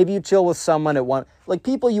maybe you chill with someone at one, like,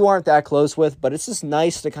 people you aren't that close with, but it's just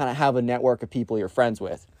nice to kind of have a network of people you're friends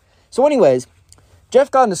with. So anyways,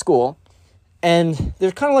 Jeff got into school, and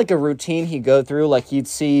there's kind of like a routine he'd go through. Like, he'd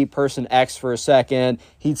see person X for a second.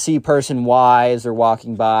 He'd see person Y as they're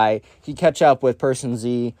walking by. He'd catch up with person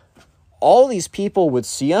Z. All these people would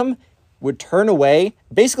see him, would turn away,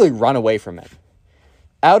 basically run away from him.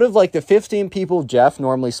 Out of, like, the 15 people Jeff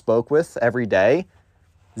normally spoke with every day,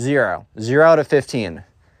 0. 0 out of 15.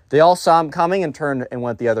 They all saw him coming and turned and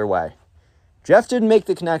went the other way. Jeff didn't make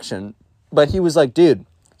the connection, but he was like, dude,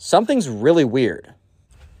 something's really weird.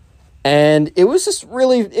 And it was just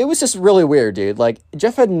really weird, dude. Like,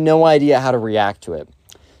 Jeff had no idea how to react to it.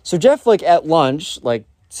 So Jeff, like, at lunch, like,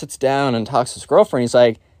 sits down and talks to his girlfriend. He's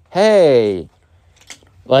like, hey,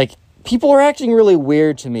 like, people are acting really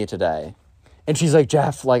weird to me today. And she's like,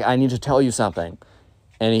 Jeff, like, I need to tell you something.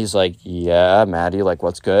 And he's like, yeah, Maddie, like,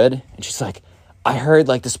 what's good? And she's like, I heard,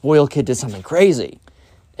 like, the spoiled kid did something crazy.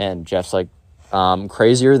 And Jeff's like,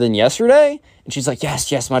 crazier than yesterday? And she's like,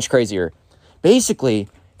 yes, much crazier. Basically,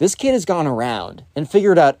 this kid has gone around and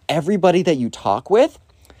figured out everybody that you talk with,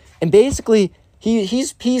 and basically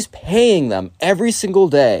he's paying them every single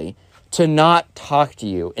day to not talk to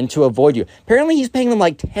you and to avoid you. Apparently he's paying them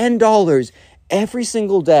like $10 every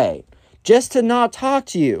single day just to not talk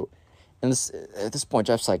to you. And at this point,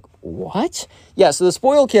 Jeff's like, what? Yeah, so the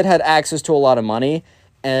spoiled kid had access to a lot of money,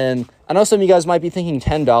 and I know some of you guys might be thinking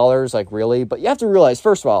 $10, like, really? But you have to realize,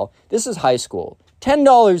 first of all, this is high school.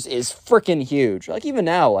 $10 is freaking huge. Like, even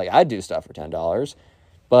now, like, I'd do stuff for $10.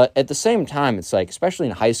 But at the same time, it's like, especially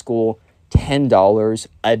in high school, $10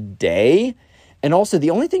 a day. And also,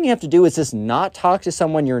 the only thing you have to do is just not talk to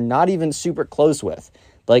someone you're not even super close with.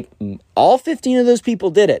 Like, all 15 of those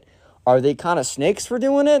people did it. Are they kind of snakes for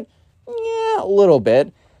doing it? Yeah, a little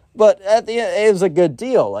bit. But at the end, it was a good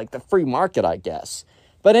deal. Like, the free market, I guess.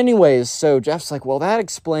 But anyways, so Jeff's like, well, that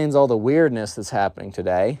explains all the weirdness that's happening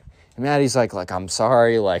today. And Maddie's like, I'm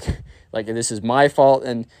sorry, like this is my fault.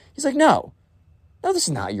 And he's like, no, this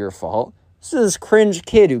is not your fault. This is this cringe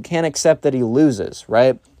kid who can't accept that he loses,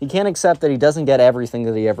 right? He can't accept that he doesn't get everything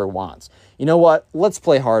that he ever wants. You know what? Let's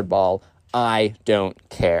play hardball. I don't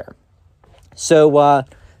care. So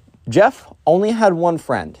Jeff only had one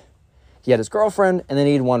friend. He had his girlfriend, and then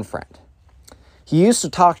he had one friend. He used to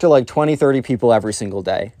talk to like 20, 30 people every single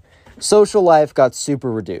day. Social life got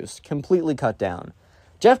super reduced, completely cut down.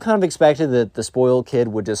 Jeff kind of expected that the spoiled kid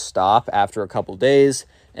would just stop after a couple days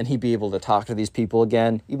and he'd be able to talk to these people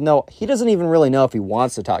again, even though he doesn't even really know if he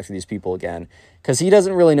wants to talk to these people again, because he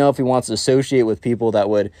doesn't really know if he wants to associate with people that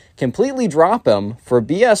would completely drop him for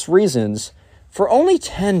BS reasons for only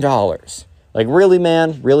 $10. Like, really,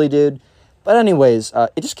 man? Really, dude? But anyways,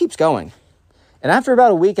 it just keeps going. And after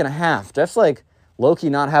about a week and a half, Jeff's like low-key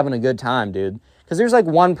not having a good time, dude. Because there's like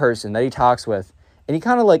one person that he talks with, and he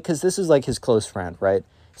kind of like, because this is like his close friend, right?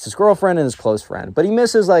 It's his girlfriend and his close friend, but he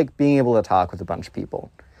misses like being able to talk with a bunch of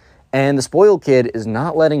people. And the spoiled kid is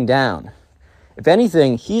not letting down. If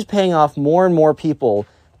anything, he's paying off more and more people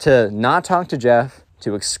to not talk to Jeff,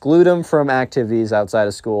 to exclude him from activities outside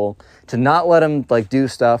of school, to not let him like do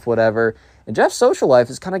stuff, whatever. And Jeff's social life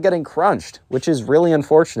is kind of getting crunched, which is really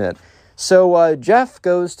unfortunate. So Jeff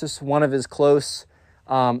goes to one of his close,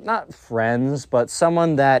 not friends, but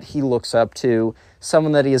someone that he looks up to,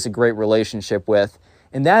 someone that he has a great relationship with,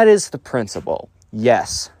 and that is the principal.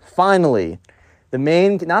 Yes, finally,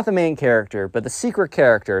 not the main character, but the secret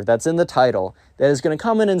character that's in the title that is going to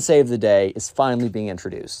come in and save the day is finally being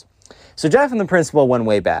introduced. So Jeff and the principal went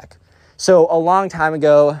way back. So a long time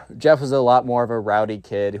ago, Jeff was a lot more of a rowdy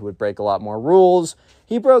kid who would break a lot more rules.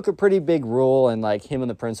 He broke a pretty big rule, and like him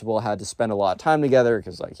and the principal had to spend a lot of time together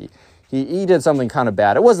because like he did something kind of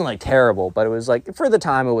bad. It wasn't like terrible, but it was like, for the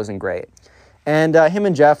time, it wasn't great. And him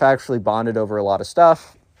and Jeff actually bonded over a lot of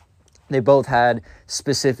stuff. They both had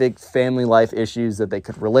specific family life issues that they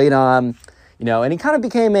could relate on, and he kind of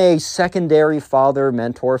became a secondary father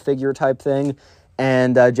mentor figure type thing.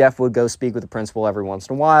 And Jeff would go speak with the principal every once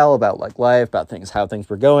in a while about like life, about how things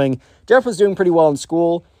were going. Jeff was doing pretty well in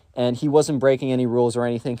school, and he wasn't breaking any rules or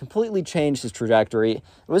anything, completely changed his trajectory. It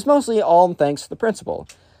was mostly all thanks to the principal.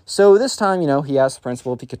 So this time, he asked the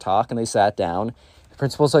principal if he could talk, and they sat down. The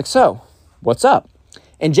principal's like, so, what's up?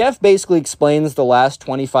 And Jeff basically explains the last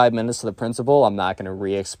 25 minutes to the principal. I'm not going to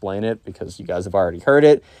re-explain it because you guys have already heard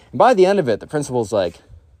it. And by the end of it, the principal's like,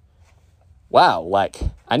 wow, like,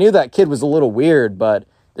 I knew that kid was a little weird, but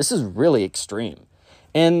this is really extreme.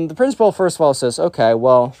 And the principal, first of all, says, okay,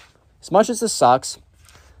 well, as much as this sucks,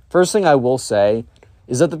 first thing I will say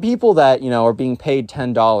is that the people that, are being paid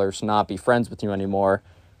 $10 to not be friends with you anymore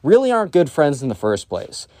really aren't good friends in the first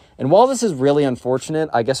place. And while this is really unfortunate,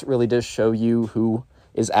 I guess it really does show you who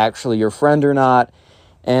is actually your friend or not.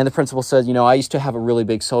 And the principal said, I used to have a really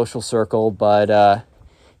big social circle, but,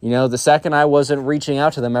 the second I wasn't reaching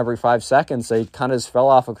out to them every 5 seconds, they just kind of fell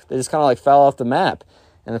off the map.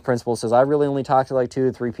 And the principal says, I really only talk to like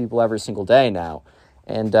 2 to 3 people every single day now.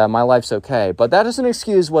 And my life's okay. But that doesn't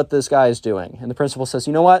excuse what this guy is doing. And the principal says,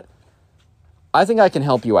 you know what? I think I can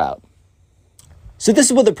help you out. So this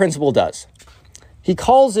is what the principal does. He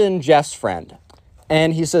calls in Jeff's friend.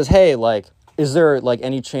 And he says, hey, like, is there like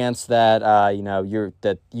any chance that,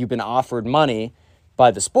 you've been offered money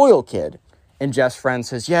by the spoiled kid? And Jeff's friend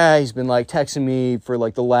says, yeah, he's been like texting me for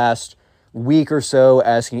like the last week or so,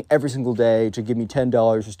 asking every single day to give me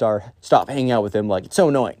 $10 to stop hanging out with him. Like, it's so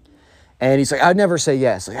annoying. And he's like, I'd never say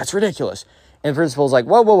yes. Like, that's ridiculous. And the principal's like,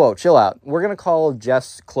 whoa, chill out. We're going to call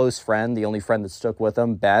Jeff's close friend, the only friend that stuck with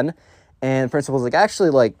him, Ben. And the principal's like,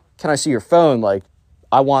 actually, like, can I see your phone? Like,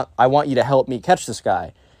 I want you to help me catch this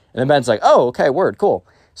guy. And then Ben's like, oh, okay, word, cool.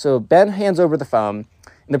 So Ben hands over the phone.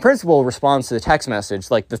 And the principal responds to the text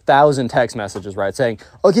message, like the 1,000 text messages, right, saying,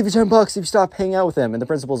 I'll give you $10 if you stop hanging out with him. And the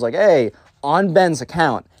principal's like, hey, on Ben's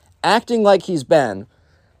account, acting like he's Ben,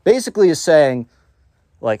 basically is saying,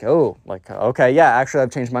 like, oh, like, okay, yeah, actually,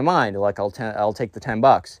 I've changed my mind. Like, I'll take the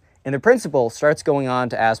 $10. And the principal starts going on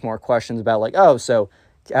to ask more questions about, like, oh, so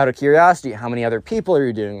out of curiosity, how many other people are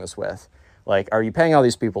you doing this with? Like, are you paying all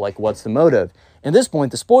these people? Like, what's the motive? At this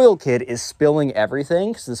point, the spoiled kid is spilling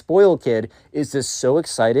everything because the spoiled kid is just so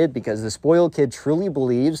excited because the spoiled kid truly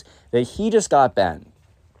believes that he just got Ben.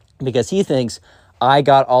 Because he thinks, I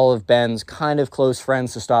got all of Ben's kind of close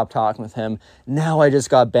friends to stop talking with him. Now I just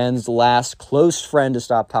got Ben's last close friend to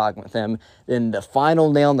stop talking with him. Then the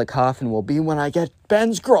final nail in the coffin will be when I get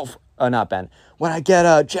Ben's girlfriend. Not Ben. When I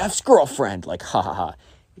get Jeff's girlfriend. Like, ha ha ha.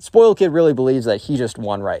 Spoiled kid really believes that he just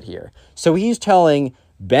won right here. So he's telling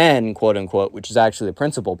Ben, quote unquote, which is actually the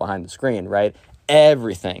principal behind the screen, right?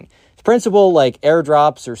 Everything. The principal like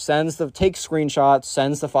airdrops or takes screenshots,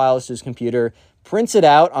 sends the files to his computer, prints it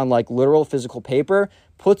out on like literal physical paper,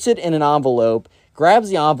 puts it in an envelope, grabs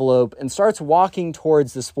the envelope, and starts walking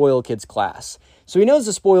towards the spoiled kid's class. So he knows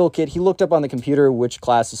the spoiled kid. He looked up on the computer which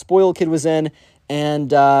class the spoiled kid was in,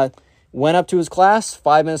 and went up to his class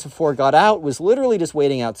 5 minutes before it got out, was literally just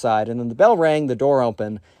waiting outside, and then the bell rang, the door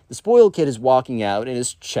opened. The spoiled kid is walking out, and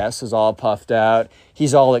his chest is all puffed out.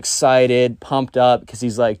 He's all excited, pumped up, because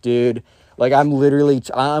he's like, dude, like, I'm literally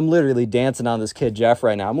dancing on this kid Jeff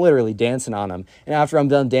right now. I'm literally dancing on him. And after I'm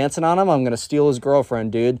done dancing on him, I'm going to steal his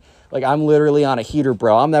girlfriend, dude. Like, I'm literally on a heater,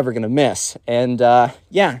 bro. I'm never going to miss. And,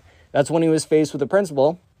 yeah, that's when he was faced with the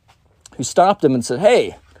principal, who stopped him and said,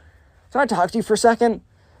 hey, can I talk to you for a second?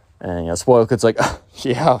 And, spoiled kid's like,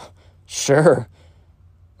 yeah, sure,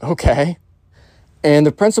 okay. And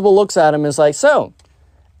the principal looks at him and is like, so,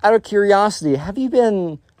 out of curiosity, have you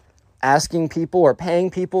been asking people or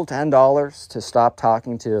paying people $10 to stop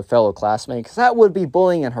talking to a fellow classmate? Because that would be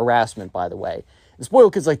bullying and harassment, by the way. The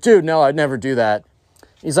spoiled kid's like, dude, no, I'd never do that.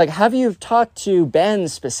 He's like, have you talked to Ben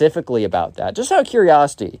specifically about that? Just out of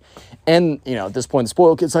curiosity. And, at this point, the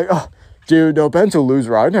spoiled kid's like, oh, dude, no, Ben's a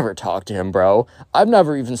loser. I'd never talked to him, bro. I've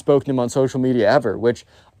never even spoken to him on social media ever, which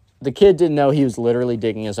the kid didn't know he was literally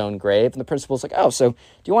digging his own grave. And the principal's like, oh, so do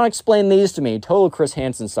you want to explain these to me? Total Chris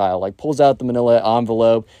Hansen style, like pulls out the manila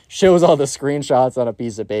envelope, shows all the screenshots on a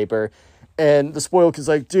piece of paper. And the spoiled kid's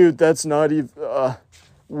like, dude, that's not even,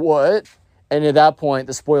 what? And at that point,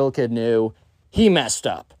 the spoiled kid knew he messed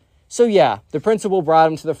up. So yeah, the principal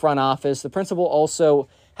brought him to the front office. The principal also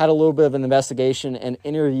had a little bit of an investigation and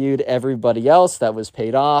interviewed everybody else that was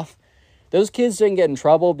paid off. Those kids didn't get in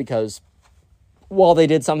trouble because while they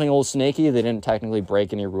did something a little snaky, they didn't technically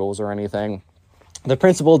break any rules or anything. The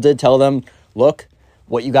principal did tell them, look,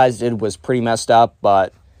 what you guys did was pretty messed up,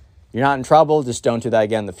 but you're not in trouble. Just don't do that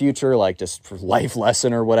again in the future, like just for life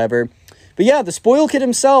lesson or whatever. But yeah, the spoiled kid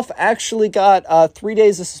himself actually got 3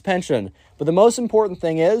 days of suspension. But the most important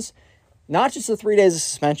thing is, not just the 3 days of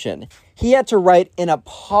suspension, he had to write an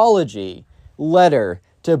apology letter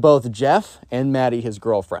to both Jeff and Maddie, his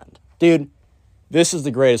girlfriend. Dude, this is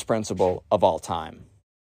the greatest principal of all time.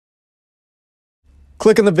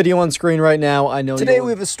 Click on the video on screen right now. I know Today we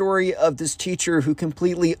have a story of this teacher who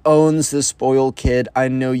completely owns this spoiled kid. I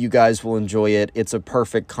know you guys will enjoy it. It's a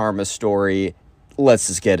perfect karma story. Let's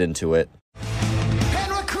just get into it.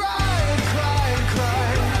 And we're crying, crying,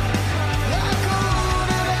 crying like a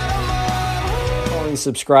wounded animal.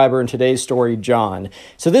 Subscriber in today's story, John.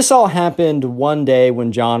 So this all happened one day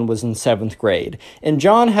when John was in 7th grade, and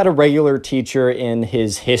John had a regular teacher in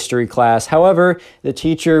his history class. However, the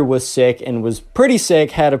teacher was sick and was pretty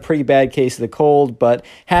sick, had a pretty bad case of the cold, but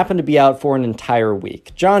happened to be out for an entire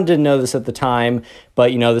week. John didn't know this at the time,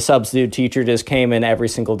 but, the substitute teacher just came in every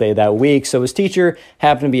single day that week, so his teacher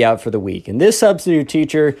happened to be out for the week. And this substitute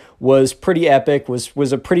teacher was pretty epic,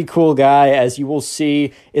 was a pretty cool guy, as you will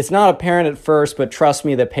see. It's not apparent at first, but trust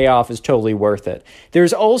me, the payoff is totally worth it.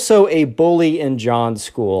 There's also a bully in John's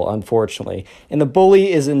school, unfortunately, and the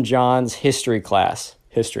bully is in John's history class.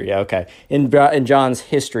 History, okay. In John's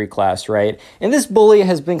history class, right? And this bully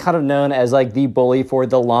has been kind of known as like the bully for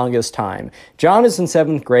the longest time. John is in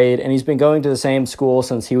 7th grade, and he's been going to the same school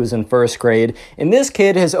since he was in 1st grade. And this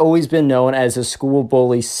kid has always been known as a school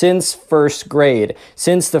bully since 1st grade,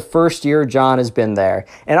 since the first year John has been there.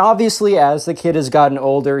 And obviously, as the kid has gotten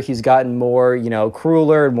older, he's gotten more,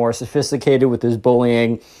 crueler and more sophisticated with his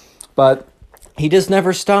bullying. But he just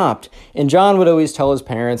never stopped. And John would always tell his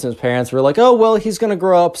parents, and his parents were like, oh, well, he's going to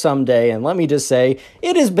grow up someday. And let me just say,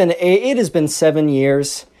 it has been 7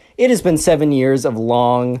 years. It has been 7 years of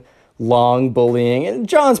long bullying. And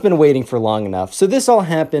John's been waiting for long enough. So this all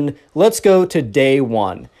happened. Let's go to day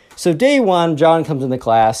one. So day one, John comes into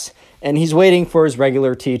class, and he's waiting for his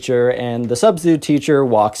regular teacher, and the substitute teacher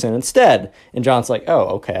walks in instead. And John's like, oh,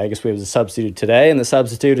 okay, I guess we have a substitute today. And the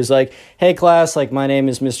substitute is like, hey, class, my name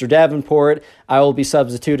is Mr. Davenport. I will be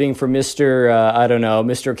substituting for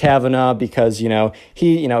Mr. Kavanaugh because,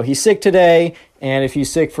 he's sick today. And if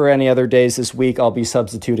he's sick for any other days this week, I'll be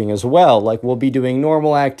substituting as well. We'll be doing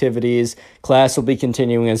normal activities. Class will be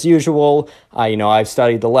continuing as usual. I've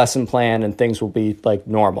studied the lesson plan, and things will be,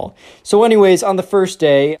 normal. So anyways, on the first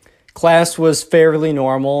day, class was fairly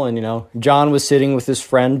normal, and, John was sitting with his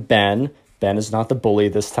friend, Ben. Ben is not the bully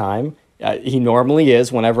this time. He normally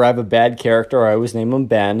is. Whenever I have a bad character, I always name him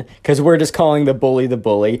Ben, because we're just calling the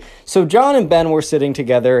bully. So John and Ben were sitting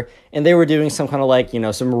together, and they were doing some kind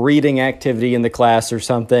of some reading activity in the class or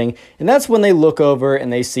something. And that's when they look over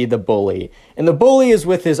and they see the bully. And the bully is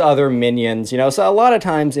with his other minions, you know. So a lot of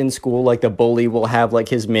times in school, like the bully will have like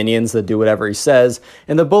his minions that do whatever he says.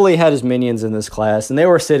 And the bully had his minions in this class, and they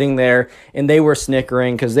were sitting there and they were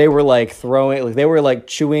snickering because they were like they were like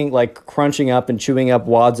chewing, like crunching up and chewing up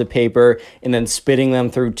wads of paper and then spitting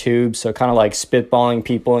them through tubes. So kind of like spitballing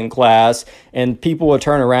people in class. And people would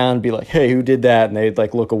turn around and be like, hey, who did that? And they'd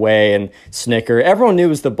like look away and snicker. Everyone knew it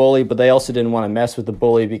was the bully, but they also didn't want to mess with the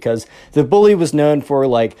bully because the bully was known for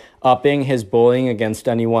like upping his bullying against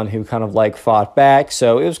anyone who kind of like fought back.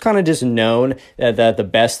 So it was kind of just known that the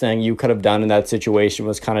best thing you could have done in that situation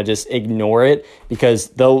was kind of just ignore it, because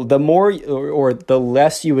the more or the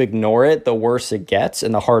less you ignore it, the worse it gets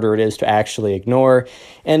and the harder it is to actually ignore.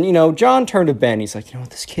 And, you know, John turned to Ben. He's like, you know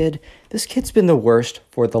what, this kid's been the worst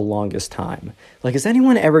for the longest time. Like, is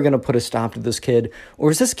anyone ever going to put a stop to this kid?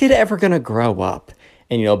 Or is this kid ever going to grow up?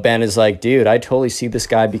 And, you know, Ben is like, dude, I totally see this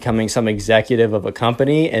guy becoming some executive of a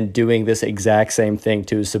company and doing this exact same thing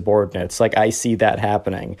to his subordinates. Like, I see that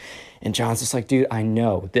happening. And John's just like, dude, I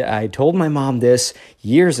know. I told my mom this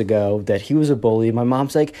years ago that he was a bully. My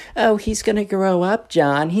mom's like, oh, he's going to grow up,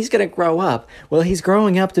 John. He's going to grow up. Well, he's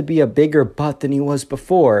growing up to be a bigger butt than he was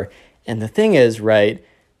before. And the thing is, right,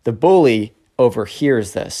 the bully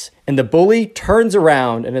overhears this. And the bully turns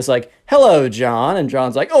around and is like, hello, John. And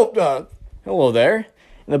John's like, oh, hello there.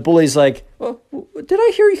 And the bully's like, well, did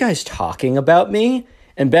I hear you guys talking about me?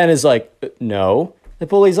 And Ben is like, no. The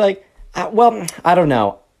bully's like, well, I don't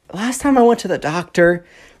know. Last time I went to the doctor,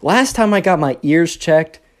 last time I got my ears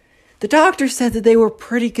checked, the doctor said that they were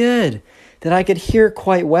pretty good, that I could hear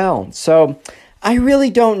quite well. So I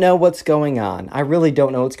really don't know what's going on.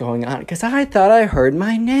 Because I thought I heard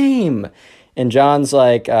my name. And John's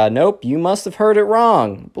like, nope, you must have heard it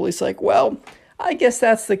wrong. The bully's like, well, I guess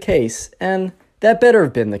that's the case. And that better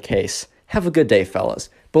have been the case. Have a good day, fellas.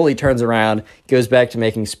 Bully turns around, goes back to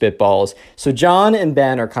making spitballs. So John and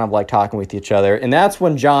Ben are kind of like talking with each other. And that's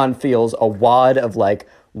when John feels a wad of like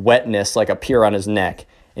wetness like appear on his neck.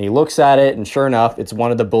 And he looks at it, and sure enough, it's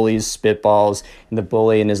one of the bully's spitballs. And the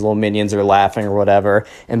bully and his little minions are laughing or whatever.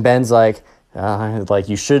 And Ben's like,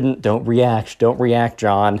 you shouldn't, don't react,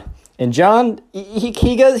 John. And John,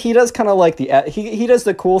 he does kind of like he does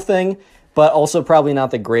the cool thing, but also probably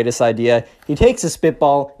not the greatest idea. He takes a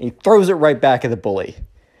spitball and he throws it right back at the bully.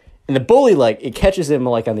 And the bully, like, it catches him,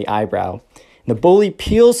 like, on the eyebrow. And the bully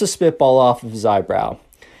peels the spitball off of his eyebrow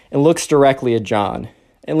and looks directly at John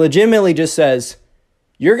and legitimately just says,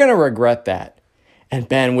 you're going to regret that. And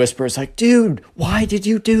Ben whispers, like, dude, why did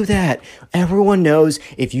you do that? Everyone knows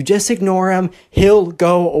if you just ignore him, he'll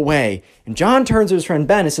go away. And John turns to his friend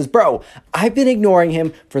Ben and says, bro, I've been ignoring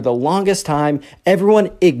him for the longest time. Everyone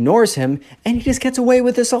ignores him, and he just gets away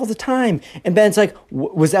with this all the time. And Ben's like,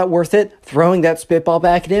 was that worth it? Throwing that spitball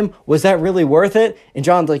back at him? Was that really worth it? And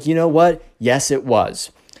John's like, you know what? Yes, it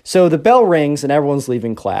was. So the bell rings, and everyone's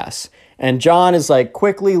leaving class. And John is like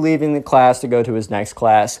quickly leaving the class to go to his next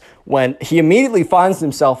class when he immediately finds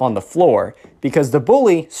himself on the floor because the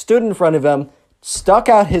bully stood in front of him, stuck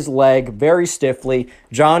out his leg very stiffly.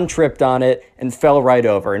 John tripped on it and fell right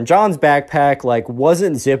over. And John's backpack like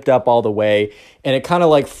wasn't zipped up all the way, and it kind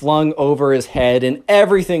of like flung over his head and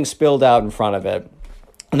everything spilled out in front of it.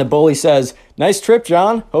 And the bully says, nice trip,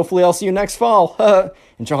 John. Hopefully I'll see you next fall.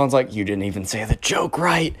 And John's like, you didn't even say the joke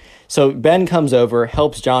right. So Ben comes over,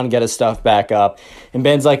 helps John get his stuff back up. And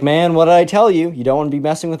Ben's like, man, what did I tell you? You don't want to be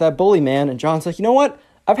messing with that bully, man. And John's like, you know what?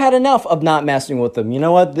 I've had enough of not messing with them. You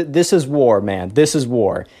know what? This is war, man. This is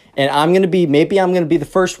war. And maybe I'm going to be the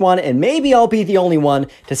first one, and maybe I'll be the only one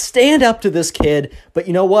to stand up to this kid. But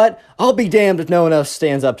you know what? I'll be damned if no one else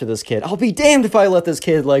stands up to this kid. I'll be damned if I let this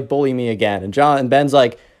kid like bully me again. And Ben's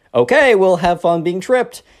like, okay, we'll have fun being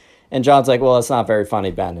tripped. And John's like, well, it's not very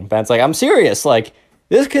funny, Ben. And Ben's like, I'm serious. Like,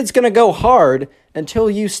 this kid's going to go hard until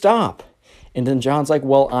you stop. And then John's like,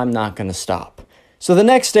 well, I'm not going to stop. So the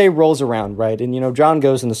next day rolls around, right? And, you know, John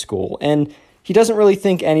goes into school and he doesn't really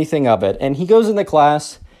think anything of it. And he goes into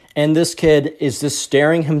class and this kid is just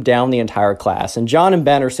staring him down the entire class. And John and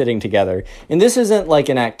Ben are sitting together. And this isn't like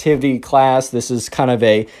an activity class. This is kind of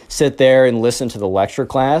a sit there and listen to the lecture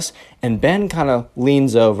class. And Ben kind of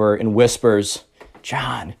leans over and whispers,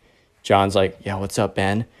 John. John's like, yeah, what's up,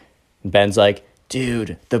 Ben? And Ben's like,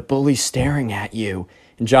 dude, the bully's staring at you.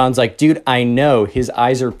 And John's like, dude, I know. His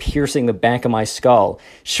eyes are piercing the back of my skull.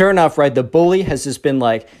 Sure enough, right, the bully has just been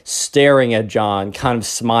like staring at John, kind of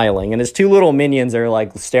smiling. And his two little minions are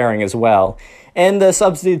like staring as well. And the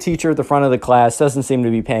substitute teacher at the front of the class doesn't seem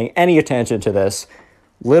to be paying any attention to this.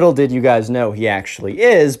 Little did you guys know he actually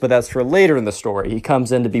is, but that's for later in the story. He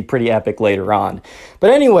comes in to be pretty epic later on.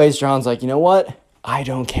 But anyways, John's like, you know what? I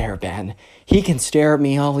don't care, Ben. He can stare at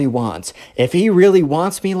me all he wants. If he really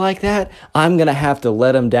wants me like that, I'm going to have to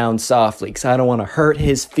let him down softly because I don't want to hurt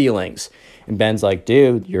his feelings. And Ben's like,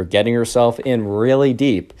 dude, you're getting yourself in really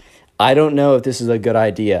deep. I don't know if this is a good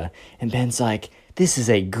idea. And Ben's like, this is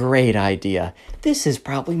a great idea. This is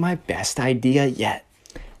probably my best idea yet.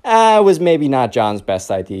 It was maybe not John's best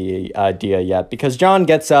idea yet, because John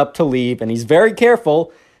gets up to leave and he's very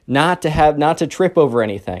careful not to trip over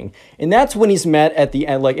anything. And that's when he's met at the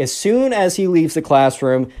end. Like, as soon as he leaves the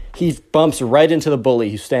classroom, he bumps right into the bully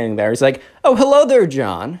who's standing there. He's like, oh, hello there,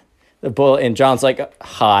 John. And John's like,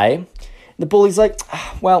 hi. The bully's like,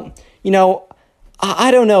 well,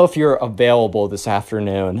 I don't know if you're available this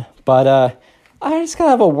afternoon, but I just gotta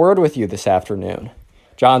have a word with you this afternoon.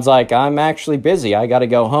 John's like, I'm actually busy. I gotta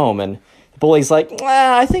go home. And the bully's like,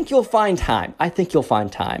 I think you'll find time.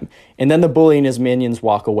 And then the bully and his minions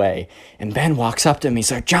walk away. And Ben walks up to him.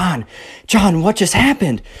 He's like, John, what just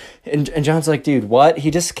happened? And John's like, dude, what?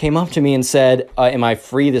 He just came up to me and said, am I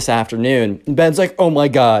free this afternoon? And Ben's like, oh my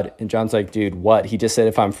God. And John's like, dude, what? He just said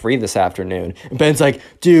if I'm free this afternoon. And Ben's like,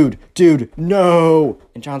 dude, no.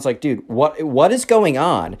 And John's like, dude, what is going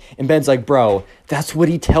on? And Ben's like, bro, that's what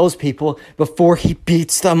he tells people before he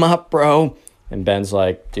beats them up, bro. And Ben's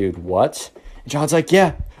like, dude, what? And John's like,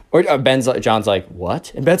 yeah. John's like,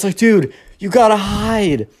 what? And Ben's like, dude, you gotta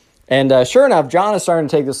hide. And sure enough, John is starting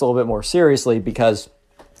to take this a little bit more seriously, because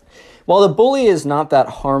while the bully is not that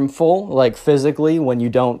harmful, like physically, when you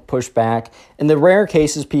don't push back, in the rare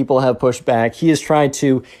cases people have pushed back, he is trying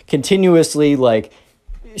to continuously, like,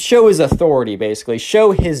 show his authority, basically,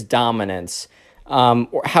 show his dominance,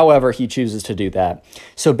 or however he chooses to do that.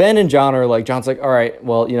 So Ben and John are like, John's like, all right,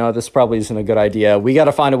 well, this probably isn't a good idea. We got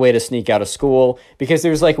to find a way to sneak out of school, because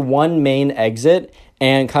there's like one main exit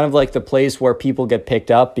and kind of like the place where people get picked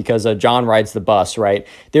up, because John rides the bus, right?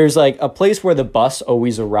 There's like a place where the bus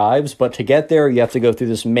always arrives, but to get there, you have to go through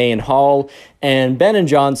this main hall. And Ben and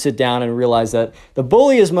John sit down and realize that the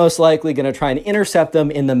bully is most likely going to try and intercept them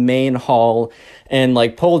in the main hall and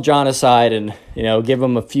like pull John aside and, give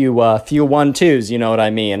him a few 1-2s, you know what I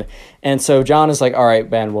mean? And so John is like, all right,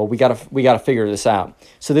 Ben, well, we gotta figure this out.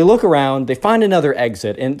 So they look around, they find another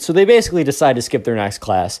exit, and so they basically decide to skip their next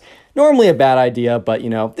class. Normally a bad idea, but,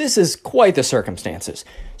 this is quite the circumstances.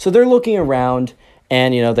 So they're looking around,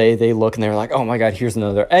 and, they look and they're like, oh my God, here's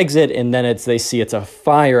another exit, and then they see it's a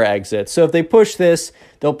fire exit. So if they push this,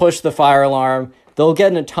 they'll push the fire alarm, they'll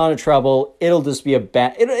get in a ton of trouble, it'll just be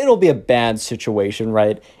it'll be a bad situation,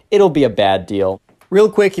 right? It'll be a bad deal. Real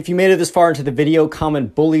quick, if you made it this far into the video,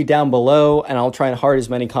 comment bully down below, and I'll try and heart as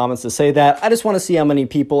many comments to say that. I just want to see how many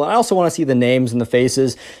people, and I also want to see the names and the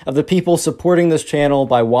faces of the people supporting this channel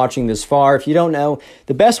by watching this far. If you don't know,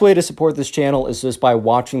 the best way to support this channel is just by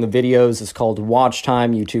watching the videos. It's called watch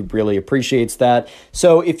time. YouTube really appreciates that.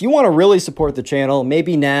 So if you want to really support the channel,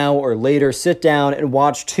 maybe now or later, sit down and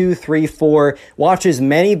watch 2, 3, 4, watch as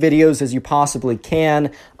many videos as you possibly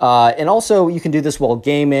can. And also, you can do this while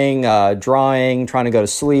gaming, drawing, trying to go to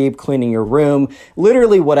sleep, cleaning your room,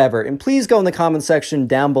 literally whatever. And please go in the comment section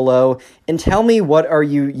down below and tell me what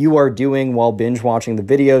you are doing while binge watching the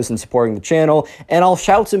videos and supporting the channel. And I'll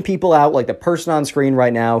shout some people out, like the person on screen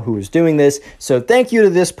right now who is doing this. So thank you to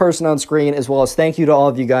this person on screen, as well as thank you to all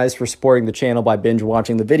of you guys for supporting the channel by binge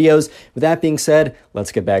watching the videos. With that being said,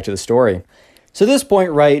 let's get back to the story. So at this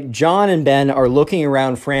point, right, John and Ben are looking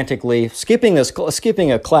around frantically, skipping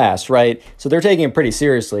a class, right? So they're taking it pretty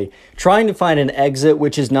seriously, trying to find an exit,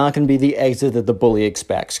 which is not going to be the exit that the bully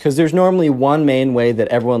expects, because there's normally one main way that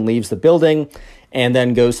everyone leaves the building and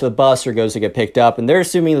then goes to the bus or goes to get picked up. And they're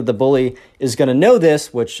assuming that the bully is going to know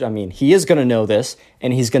this, which, I mean, he is going to know this,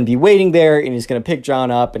 and he's going to be waiting there, and he's going to pick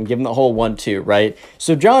John up and give him the whole 1-2, right?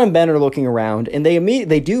 So John and Ben are looking around, and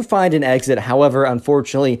they do find an exit. However,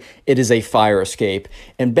 unfortunately, it is a fire escape.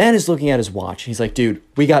 And Ben is looking at his watch. He's like, dude,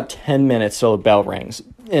 we got 10 minutes till the bell rings.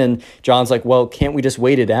 And John's like, well, can't we just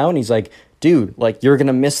wait it out? And he's like, dude, like, you're going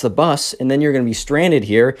to miss the bus, and then you're going to be stranded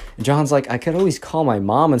here. And John's like, I could always call my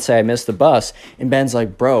mom and say I missed the bus. And Ben's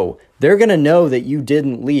like, bro, they're going to know that you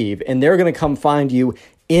didn't leave, and they're going to come find you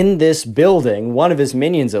in this building, one of his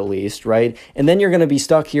minions at least, right? And then you're going to be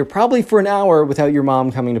stuck here probably for an hour without your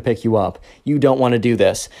mom coming to pick you up. You don't want to do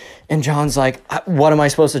this. And John's like, what am I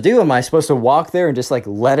supposed to do? Am I supposed to walk there and just like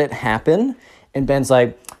let it happen? And Ben's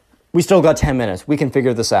like, we still got 10 minutes. We can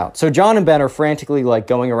figure this out. So John and Ben are frantically like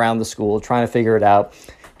going around the school trying to figure it out.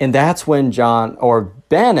 And that's when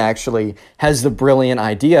Ben actually has the brilliant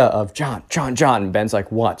idea of John. And Ben's like,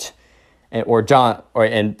 what? And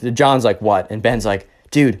John's like, what? And Ben's like,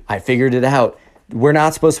 dude, I figured it out. We're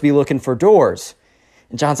not supposed to be looking for doors.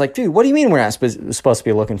 And John's like, dude, what do you mean we're not supposed to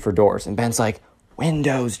be looking for doors? And Ben's like,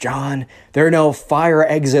 windows, John. There are no fire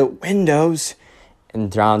exit windows.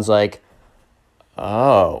 And John's like,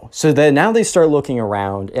 oh. So then now they start looking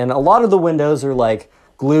around, and a lot of the windows are like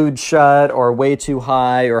glued shut or way too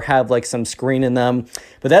high or have like some screen in them.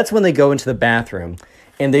 But that's when they go into the bathroom.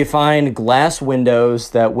 And they find glass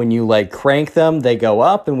windows that when you like crank them, they go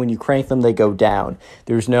up, and when you crank them, they go down.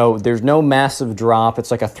 There's no massive drop.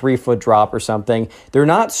 It's like a 3-foot drop or something. They're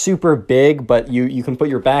not super big, but you can put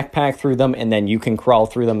your backpack through them, and then you can crawl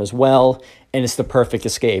through them as well. And it's the perfect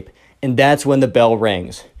escape. And that's when the bell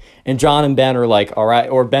rings. And John and Ben are like, all right,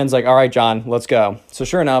 or Ben's like, all right, John, let's go. So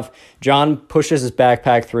sure enough, John pushes his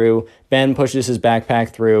backpack through. Ben pushes his backpack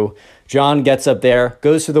through. John gets up there,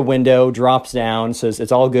 goes through the window, drops down, says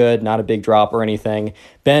it's all good, not a big drop or anything.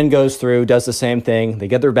 Ben goes through, does the same thing. They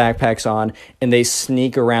get their backpacks on, and they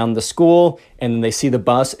sneak around the school, and then they see the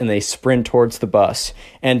bus, and they sprint towards the bus.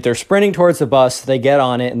 And they're sprinting towards the bus. They get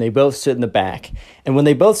on it, and they both sit in the back. And when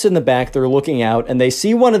they both sit in the back, they're looking out, and they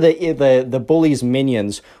see one of the bully's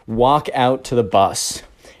minions walk out to the bus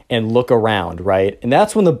and look around, right? And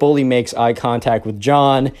that's when the bully makes eye contact with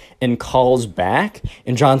John and calls back.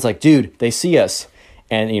 And John's like, dude, they see us.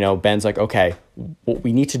 And, Ben's like, okay, what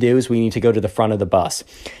we need to do is we need to go to the front of the bus.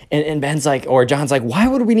 And Ben's like, or John's like, why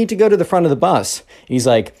would we need to go to the front of the bus? He's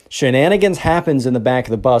like, shenanigans happens in the back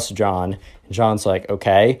of the bus, John. And John's like,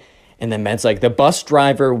 okay. And then Ben's like, the bus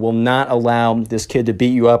driver will not allow this kid to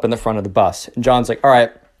beat you up in the front of the bus. And John's like, all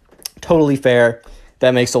right, totally fair.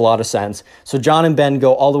 That makes a lot of sense. So John and Ben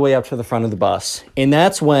go all the way up to the front of the bus. And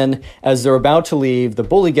that's when, as they're about to leave, the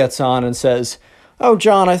bully gets on and says, oh,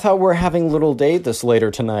 John, I thought we were having a little date this later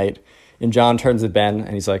tonight. And John turns to Ben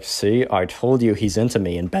and he's like, see, I told you he's into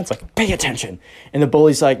me. And Ben's like, pay attention. And the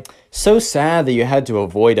bully's like, so sad that you had to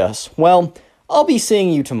avoid us. Well, I'll be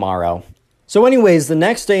seeing you tomorrow. So anyways, the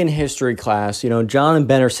next day in history class, John and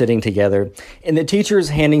Ben are sitting together, and the teacher is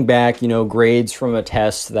handing back, grades from a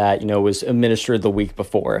test that, was administered the week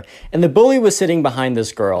before. And the bully was sitting behind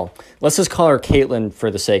this girl. Let's just call her Caitlin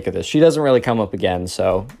for the sake of this. She doesn't really come up again,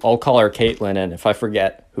 so I'll call her Caitlin, and if I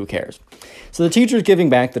forget, who cares? So the teacher's giving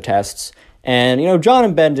back the tests. And, John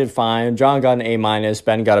and Ben did fine. John got an A-,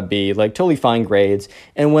 Ben got a B, totally fine grades.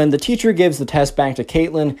 And when the teacher gives the test back to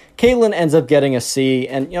Caitlin, Caitlin ends up getting a C.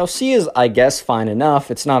 And, C is, I guess, fine enough.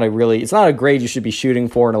 It's not a grade you should be shooting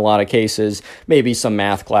for in a lot of cases. Maybe some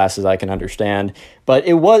math classes I can understand. But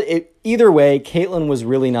either way, Caitlin was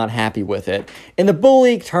really not happy with it. And the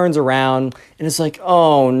bully turns around and is like,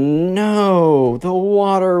 oh no, the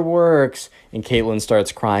waterworks. And Caitlin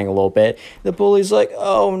starts crying a little bit. The bully's like,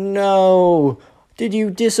 oh no, did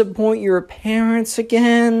you disappoint your parents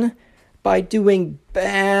again by doing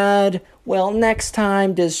bad? Well, next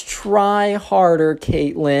time, just try harder,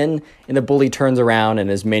 Caitlin. And the bully turns around and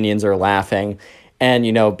his minions are laughing. And,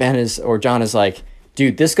 John is like,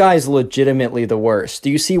 dude, this guy's legitimately the worst.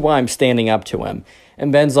 Do you see why I'm standing up to him?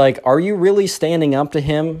 And Ben's like, are you really standing up to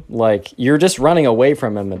him? You're just running away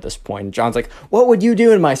from him at this point. And John's like, what would you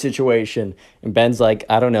do in my situation? And Ben's like,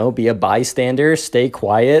 I don't know, be a bystander, stay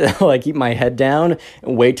quiet, keep my head down,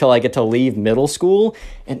 and wait till I get to leave middle school.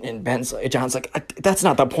 And John's like, that's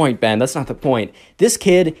not the point, Ben. That's not the point. This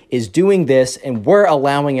kid is doing this, and we're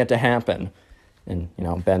allowing it to happen. And,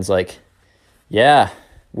 Ben's like, yeah,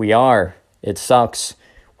 we are. It sucks.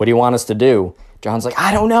 What do you want us to do? John's like,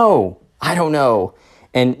 I don't know.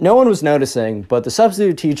 And no one was noticing, but the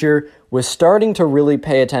substitute teacher was starting to really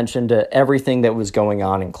pay attention to everything that was going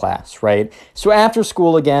on in class, right? So after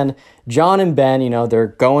school again, John and Ben, they're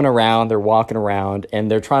going around, they're walking around,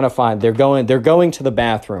 and they're trying to they're going to the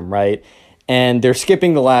bathroom, right? And they're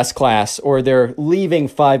skipping the last class, or they're leaving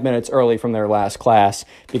 5 minutes early from their last class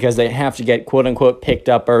because they have to get quote unquote picked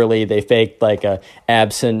up early. They faked a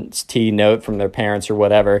absentee note from their parents or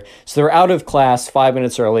whatever. So they're out of class 5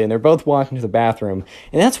 minutes early, and they're both walking to the bathroom.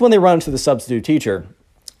 And that's when they run into the substitute teacher.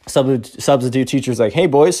 Substitute teacher's like, hey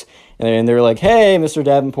boys. And they're like, hey, Mr.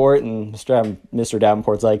 Davenport. And Mr.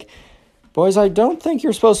 Davenport's like, boys, I don't think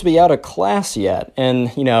you're supposed to be out of class yet. And,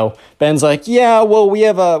 Ben's like, yeah, well, we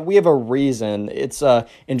have a reason.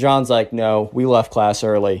 And John's like, no, we left class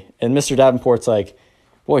early. And Mr. Davenport's like,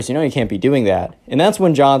 boys, you can't be doing that. And that's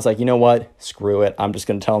when John's like, you know what? Screw it. I'm just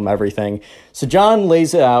going to tell him everything. So John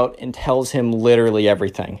lays it out and tells him literally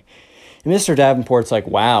everything. And Mr. Davenport's like,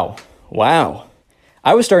 wow.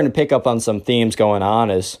 I was starting to pick up on some themes going on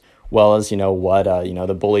as well as, what,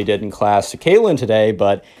 the bully did in class to Caitlin today,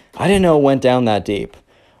 but I didn't know it went down that deep.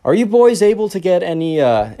 Are you boys able to get any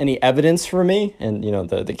evidence for me? And,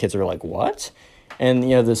 the kids are like, what? And,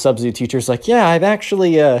 the substitute teacher's like, yeah, I've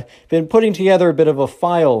actually been putting together a bit of a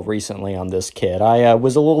file recently on this kid. I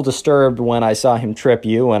was a little disturbed when I saw him trip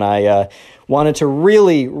you, and I wanted to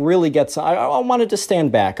really, really get some. I wanted to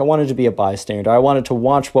stand back. I wanted to be a bystander. I wanted to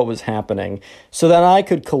watch what was happening so that I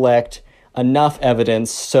could collect enough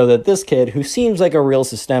evidence so that this kid, who seems like a real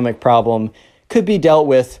systemic problem, could be dealt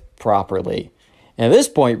with properly. And at this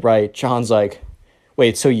point, right, John's like,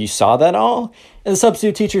 wait, so you saw that all? And the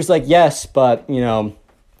substitute teacher's like, yes, but,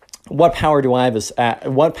 what power do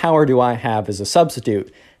I have as a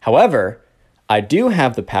substitute? However, I do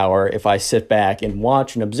have the power, if I sit back and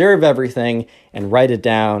watch and observe everything and write it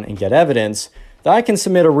down and get evidence, that I can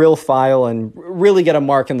submit a real file and really get a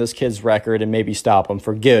mark on this kid's record and maybe stop him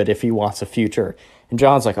for good if he wants a future. And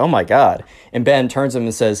John's like, oh my God. And Ben turns to him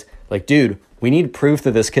and says, like, dude, we need proof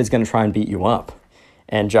that this kid's going to try and beat you up.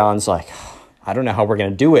 And John's like, I don't know how we're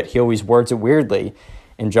going to do it. He always words it weirdly.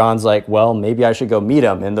 And John's like, well, maybe I should go meet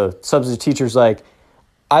him. And the substitute teacher's like,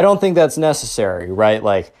 I don't think that's necessary, right?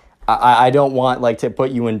 Like, I don't want, like, to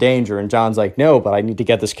put you in danger. And John's like, no, but I need to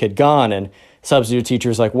get this kid gone. And substitute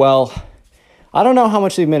teacher's like, well, I don't know how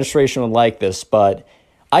much the administration would like this, but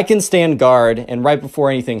I can stand guard, and right before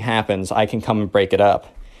anything happens, I can come and break it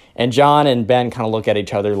up. And John and Ben kind of look at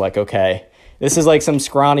each other like, okay, this is like some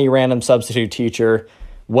scrawny random substitute teacher.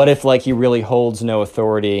 What if, like, he really holds no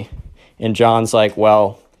authority? And John's like,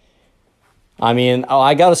 well,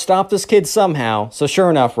 I got to stop this kid somehow. So sure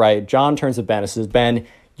enough, right, John turns to Ben and says, Ben,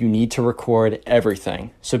 you need to record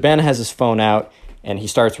everything. So Ben has his phone out, and he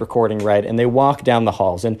starts recording, right? And they walk down the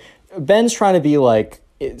halls. And Ben's trying to be, like,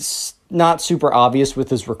 it's not super obvious with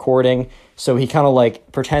his recording. So he kind of,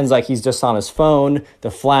 like, pretends like he's just on his phone.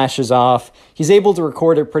 The flash is off. He's able to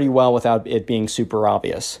record it pretty well without it being super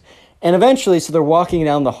obvious. And eventually, so they're walking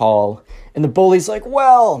down the hall, and the bully's like,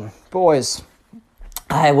 well, boys,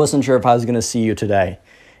 I wasn't sure if I was going to see you today.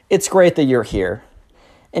 It's great that you're here.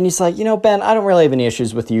 And he's like, Ben, I don't really have any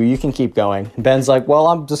issues with you. You can keep going. And Ben's like, well,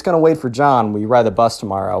 I'm just going to wait for John. Will you ride the bus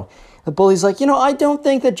tomorrow? The bully's like, I don't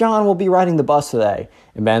think that John will be riding the bus today.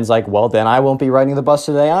 And Ben's like, well, then I won't be riding the bus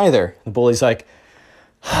today either. The bully's like,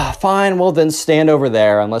 fine, well, then stand over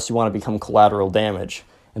there unless you want to become collateral damage.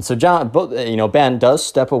 And so Ben does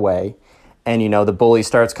step away, and, the bully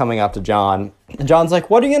starts coming up to John. And John's like,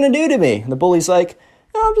 what are you going to do to me? And the bully's like,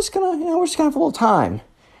 no, I'm just going to, we're just going to have a little time.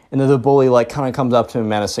 And then the bully, like, kind of comes up to him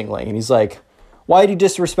menacingly. And he's like, why did you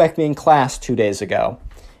disrespect me in class 2 days ago?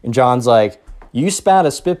 And John's like, you spat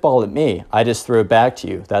a spitball at me. I just threw it back to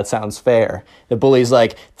you. That sounds fair. The bully's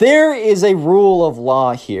like, there is a rule of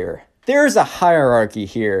law here. There's a hierarchy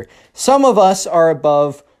here. Some of us are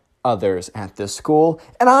above others at this school,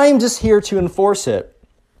 and I'm just here to enforce it.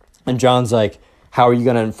 And John's like, how are you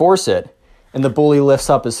going to enforce it? And the bully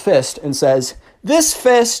lifts up his fist and says, this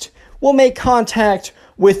fist will make contact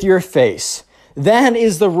with your face. That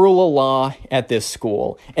is the rule of law at this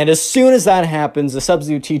school. And as soon as that happens, the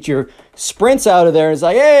substitute teacher sprints out of there and is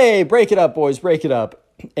like, hey, break it up, boys, break it up.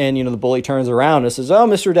 And, the bully turns around and says, oh,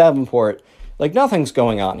 Mr. Davenport, like, nothing's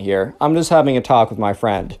going on here. I'm just having a talk with my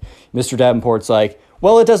friend. Mr. Davenport's like,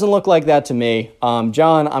 well, it doesn't look like that to me.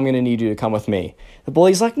 John, I'm going to need you to come with me. The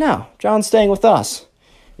bully's like, no, John's staying with us.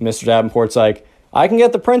 And Mr. Davenport's like, I can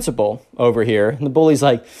get the principal over here. And the bully's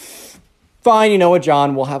like, fine, you know what,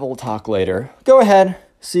 John, we'll have a little talk later. Go ahead.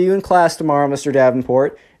 See you in class tomorrow, Mr.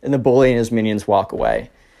 Davenport. And the bully and his minions walk away.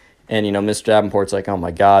 And, Mr. Davenport's like, oh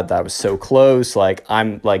my God, that was so close. Like,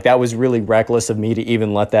 that was really reckless of me to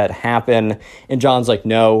even let that happen. And John's like,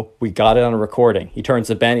 no, we got it on a recording. He turns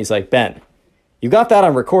to Ben. He's like, Ben, you got that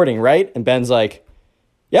on recording, right? And Ben's like,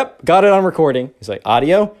 yep, got it on recording. He's like,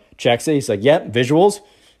 audio? Checks it. He's like, yep, visuals?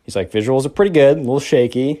 He's like, visuals are pretty good, a little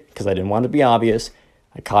shaky, because I didn't want it to be obvious.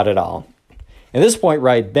 I caught it all. At this point,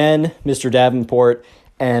 right, Ben, Mr. Davenport,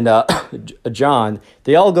 and John,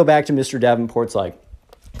 they all go back to Mr. Davenport's, like,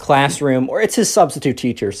 classroom, or it's his substitute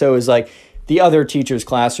teacher, so it was, like, the other teacher's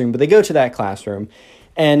classroom, but they go to that classroom.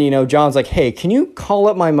 And, John's like, hey, can you call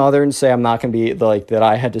up my mother and say I'm not going to be, like, that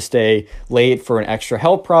I had to stay late for an extra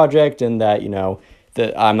help project and that,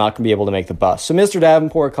 that I'm not going to be able to make the bus. So Mr.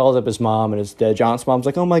 Davenport calls up his mom, and John's mom's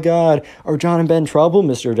like, oh my God, are John and Ben in trouble?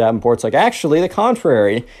 Mr. Davenport's like, actually, the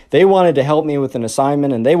contrary. They wanted to help me with an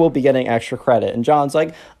assignment, and they will be getting extra credit. And John's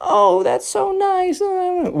like, oh, that's so nice.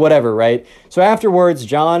 Whatever, right? So afterwards,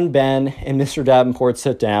 John, Ben, and Mr. Davenport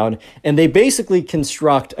sit down, and they basically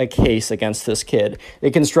construct a case against this kid.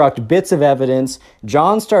 They construct bits of evidence.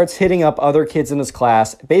 John starts hitting up other kids in his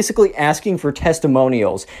class, basically asking for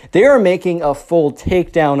testimonials. They are making a full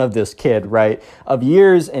takedown of this kid, right? Of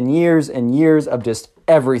years and years and years of just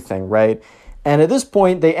everything, right? And at this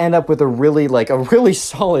point, they end up with a really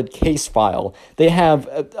solid case file. They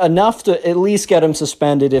have enough to at least get him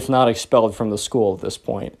suspended, if not expelled from the school at this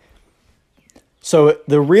point. So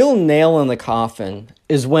the real nail in the coffin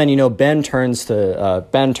is when, Ben turns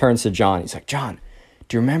to John. He's like, John,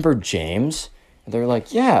 do you remember James? And they're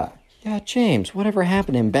like, yeah, James, whatever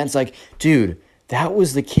happened to him? Ben's like, dude, that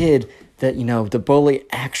was the kid that, the bully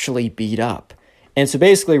actually beat up. And so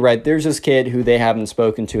basically, right, there's this kid who they haven't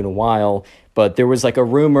spoken to in a while, but there was a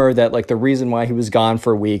rumor that the reason why he was gone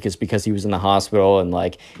for a week is because he was in the hospital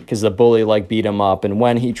and because the bully beat him up. And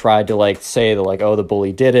when he tried to say that oh, the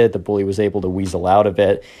bully did it, the bully was able to weasel out of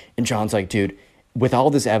it. And John's like, dude, with all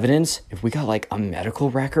this evidence, if we got a medical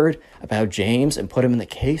record about James and put him in the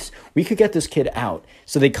case, we could get this kid out.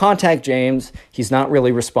 So they contact James. He's not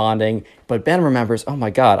really responding, but Ben remembers, oh my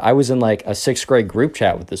God, I was in a sixth grade group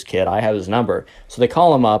chat with this kid. I have his number. So they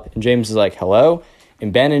call him up and James is like, hello.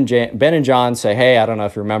 And Ben and John say, hey, I don't know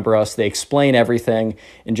if you remember us. They explain everything.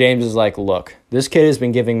 And James is like, look, this kid has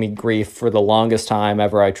been giving me grief for the longest time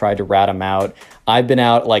ever I tried to rat him out. I've been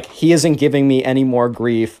out, he isn't giving me any more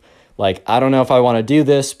grief. I don't know if I want to do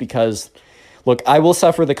this because, look, I will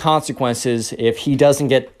suffer the consequences if he doesn't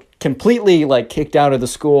get completely, kicked out of the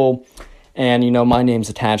school and, my name's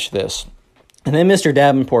attached to this. And then Mr.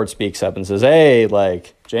 Davenport speaks up and says, hey,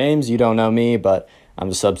 James, you don't know me, but I'm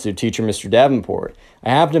the substitute teacher, Mr. Davenport. I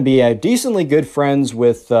happen to be decently good friends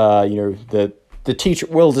with, the teacher,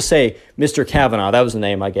 well, to say Mr. Kavanaugh, that was the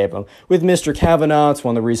name I gave him. With Mr. Kavanaugh, it's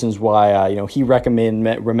one of the reasons why, he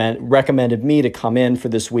recommended me to come in for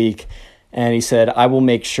this week. And he said, I will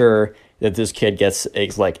make sure that this kid gets,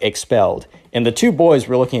 expelled. And the two boys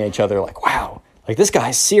were looking at each other wow, this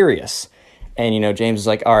guy's serious. And, James is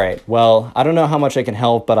like, all right, well, I don't know how much I can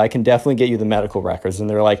help, but I can definitely get you the medical records. And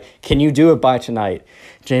they're like, can you do it by tonight?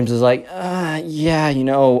 James is like, yeah,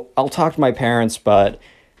 I'll talk to my parents, but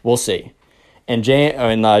we'll see. And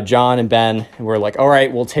John and Ben were like, all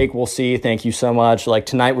right, we'll see. Thank you so much.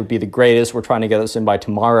 Tonight would be the greatest. We're trying to get this in by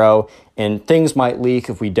tomorrow, and things might leak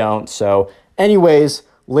if we don't. So anyways,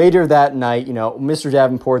 later that night, Mr.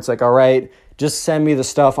 Davenport's like, all right, just send me the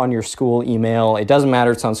stuff on your school email. It doesn't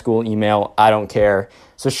matter. It's on school email. I don't care.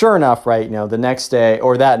 So sure enough, right, the next day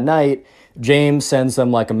or that night, James sends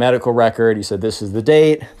them a medical record. He said, this is the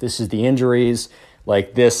date. This is the injuries.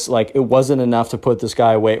 It wasn't enough to put this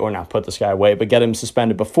guy away, or not put this guy away, but get him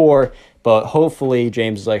suspended before. But hopefully,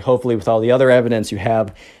 James is like, hopefully with all the other evidence you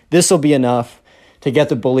have, this will be enough to get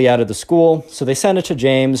the bully out of the school. So they send it to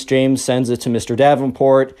James. James sends it to Mr.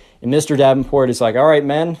 Davenport. And Mr. Davenport is like, all right,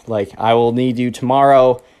 men, I will need you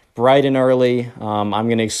tomorrow bright and early. I'm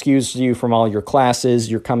going to excuse you from all your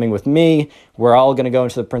classes. You're coming with me. We're all going to go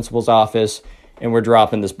into the principal's office, and we're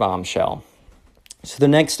dropping this bombshell. So the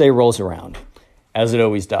next day rolls around, as it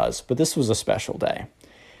always does. But this was a special day.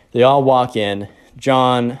 They all walk in.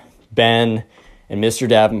 John, Ben, and Mr.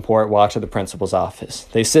 Davenport walk to the principal's office.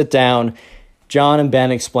 They sit down. John and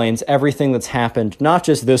Ben explains everything that's happened, not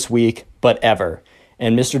just this week, but ever.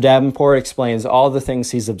 And Mr. Davenport explains all the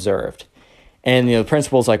things he's observed. And the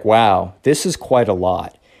principal's like, wow, this is quite a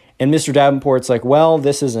lot. And Mr. Davenport's like, well,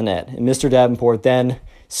 this isn't it. And Mr. Davenport then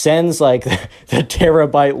sends the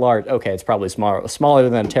terabyte large, okay, it's probably smaller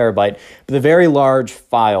than a terabyte, but the very large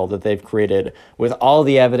file that they've created with all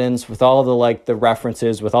the evidence, with all the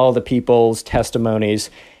references, with all the people's testimonies.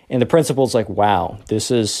 And the principal's like, wow, this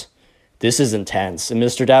is intense. And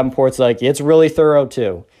Mr. Davenport's like, it's really thorough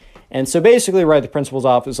too. And so basically, right, the principal's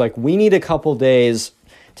office we need a couple days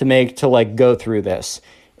to go through this.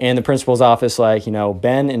 And the principal's office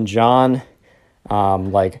Ben and John,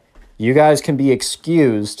 you guys can be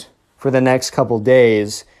excused for the next couple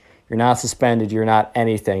days. You're not suspended. You're not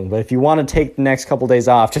anything. But if you want to take the next couple days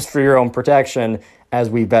off just for your own protection as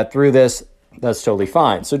we vet through this, that's totally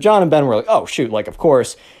fine. So John and Ben were like, oh, shoot, of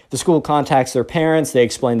course. The school contacts their parents. They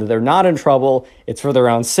explain that they're not in trouble. It's for their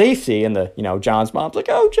own safety. And John's mom's like,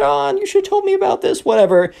 oh, John, you should have told me about this,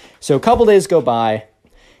 whatever. So a couple days go by.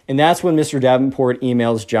 And that's when Mr. Davenport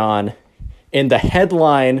emails John. And the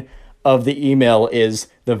headline of the email is,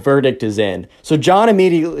 the verdict is in. So John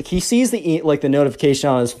immediately, he sees the notification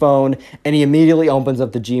on his phone, and he immediately opens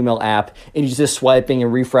up the Gmail app, and he's just swiping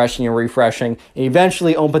and refreshing, and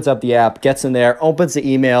eventually opens up the app, gets in there, opens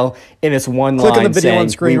the email, and it's one line saying, click on the video on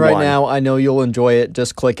screen right won. now. I know you'll enjoy it.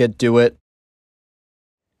 Just click it. Do it.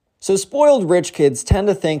 So spoiled rich kids tend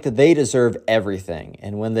to think that they deserve everything,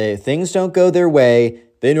 and when things don't go their way,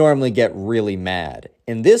 they normally get really mad.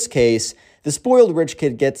 In this case, the spoiled rich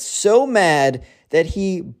kid gets so mad that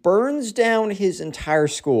he burns down his entire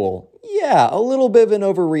school Yeah, a little bit of an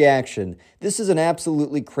overreaction. This is an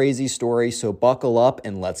absolutely crazy story, so buckle up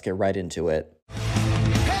and let's get right into it.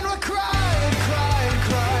 And we're crying, crying,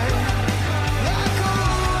 crying like a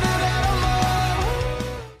wounded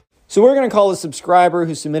animal. So we're going to call a subscriber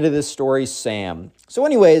who submitted this story Sam. So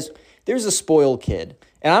anyways, there's a spoiled kid.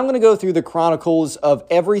 And I'm going to go through the chronicles of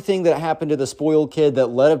everything that happened to the spoiled kid that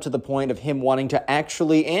led up to the point of him wanting to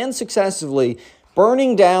actually and successfully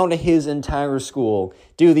burning down his entire school.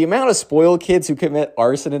 Dude, the amount of spoiled kids who commit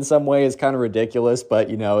arson in some way is kind of ridiculous, but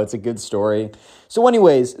it's a good story. So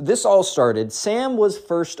anyways, this all started. Sam was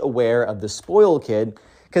first aware of the spoiled kid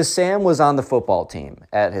because Sam was on the football team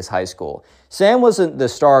at his high school. Sam wasn't the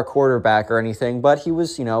star quarterback or anything, but he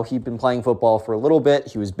was, he'd been playing football for a little bit.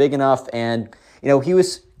 He was big enough and, he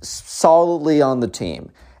was solidly on the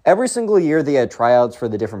team. Every single year they had tryouts for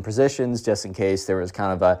the different positions just in case there was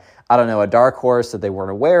kind of a dark horse that they weren't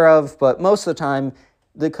aware of. But most of the time,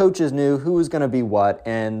 the coaches knew who was going to be what,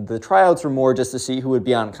 and the tryouts were more just to see who would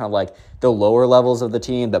be on kind of like the lower levels of the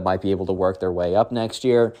team that might be able to work their way up next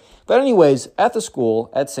year. But anyways, at the school,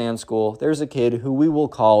 at Sam's school, there's a kid who we will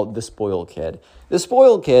call the spoiled kid. The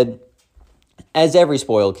spoiled kid, as every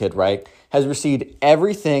spoiled kid, right, has received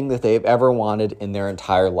everything that they've ever wanted in their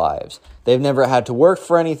entire lives. They've never had to work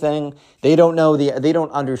for anything. They don't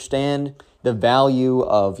understand the value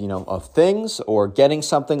of things or getting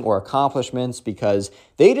something or accomplishments because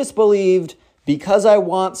they just believed because I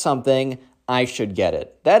want something, I should get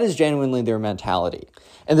it. That is genuinely their mentality.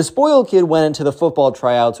 And the spoiled kid went into the football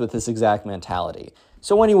tryouts with this exact mentality.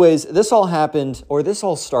 So anyways, this all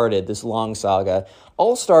started, this long saga,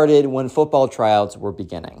 all started when football tryouts were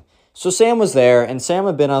beginning. So Sam was there, and Sam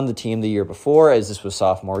had been on the team the year before, as this was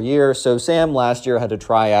sophomore year. So Sam last year had to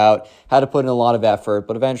try out, had to put in a lot of effort,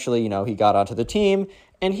 but eventually, he got onto the team,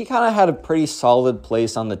 and he kind of had a pretty solid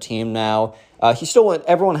place on the team now.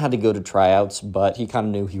 Everyone had to go to tryouts, but he kind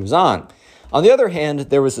of knew he was on. On the other hand,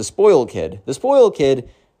 there was the spoiled kid. The spoiled kid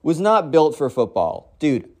was not built for football.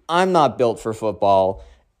 Dude, I'm not built for football.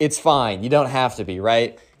 It's fine. You don't have to be,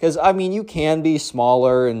 right? Because, you can be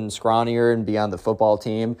smaller and scrawnier and be on the football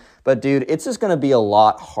team. But, dude, it's just going to be a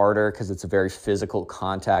lot harder because it's a very physical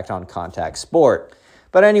contact-on-contact sport.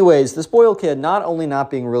 But anyways, the spoiled kid, not only not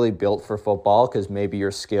being really built for football because maybe your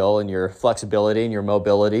skill and your flexibility and your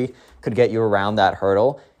mobility could get you around that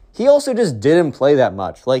hurdle, he also just didn't play that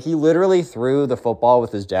much. Like, he literally threw the football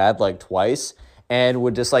with his dad, twice and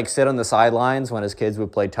would just, sit on the sidelines when his kids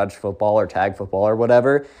would play touch football or tag football or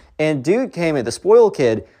whatever. And dude came in, the spoiled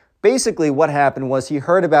kid, basically what happened was he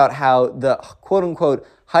heard about how the quote-unquote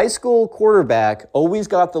high school quarterback always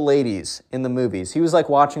got the ladies in the movies. He was,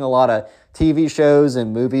 watching a lot of TV shows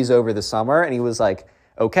and movies over the summer, and he was like,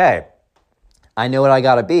 okay, I know what I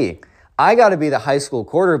gotta be. I gotta be the high school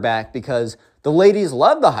quarterback because the ladies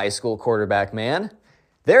love the high school quarterback, man.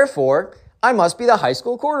 Therefore, I must be the high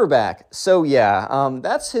school quarterback. So yeah,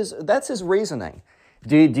 that's his reasoning.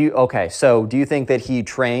 Do you think that he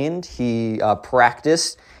trained, he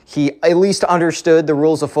practiced, he at least understood the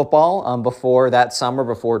rules of football before that summer,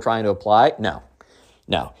 before trying to apply?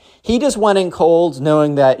 No. He just went in cold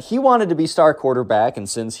knowing that he wanted to be star quarterback, and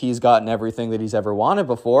since he's gotten everything that he's ever wanted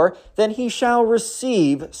before, then he shall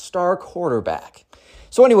receive star quarterback.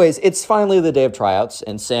 So anyways, it's finally the day of tryouts,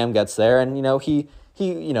 and Sam gets there, and he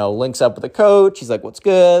links up with the coach. He's like, what's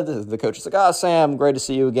good? The coach is like, Sam, great to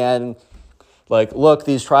see you again. Look,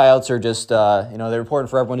 these tryouts are just, they're important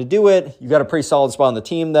for everyone to do it. You got a pretty solid spot on the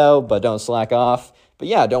team, though, but don't slack off. But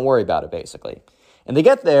yeah, don't worry about it, basically. And they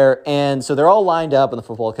get there, and so they're all lined up, and the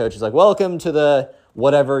football coach is like, welcome to the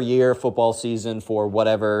whatever year football season for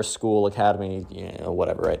whatever school, academy,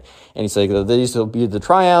 whatever, right? And he's like, these will be the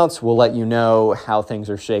tryouts. We'll let you know how things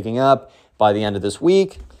are shaking up by the end of this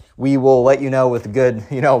week. We will let you know with good,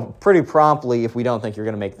 pretty promptly if we don't think you're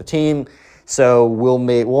going to make the team. So we'll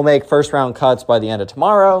make first round cuts by the end of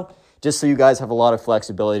tomorrow, just so you guys have a lot of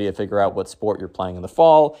flexibility to figure out what sport you're playing in the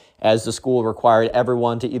fall, as the school required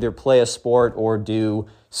everyone to either play a sport or do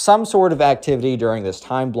some sort of activity during this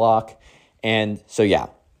time block. And so, yeah.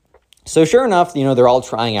 So sure enough, they're all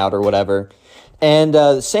trying out or whatever.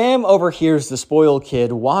 And Sam overhears the spoiled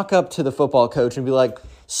kid walk up to the football coach and be like,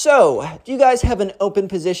 so, do you guys have an open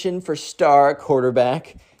position for star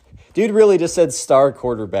quarterback? Dude really just said star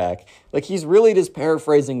quarterback. He's really just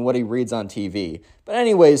paraphrasing what he reads on TV. But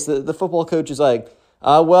anyways, the football coach is like,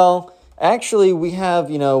 well, actually, we have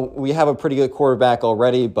a pretty good quarterback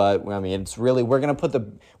already, but it's really, we're going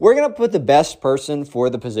to put the best person for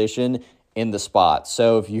the position in the spot.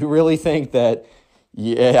 So if you really think that,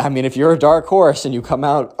 if you're a dark horse and you come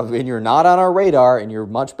out and you're not on our radar and you're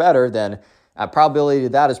much better, then probability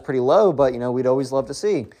of that is pretty low, but we'd always love to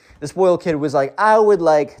see. the spoiled kid was like, I would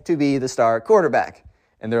like to be the star quarterback.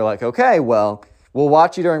 And they're like, okay, well, we'll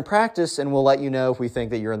watch you during practice and we'll let you know if we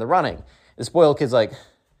think that you're in the running. The spoiled kid's like,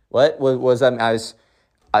 what was that?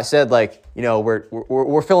 I said, like, you know,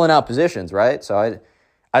 we're filling out positions, right? So I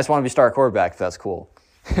just want to be star quarterback if that's cool.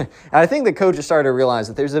 And I think the coaches started to realize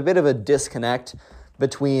that there's a bit of a disconnect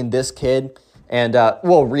between this kid and,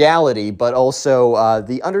 reality, but also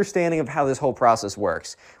the understanding of how this whole process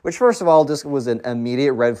works, which, first of all, just was an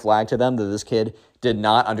immediate red flag to them that this kid did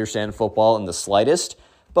not understand football in the slightest.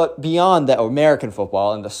 But beyond that, American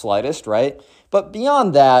football in the slightest, right? But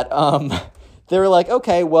beyond that, they were like,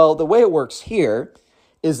 okay, well, the way it works here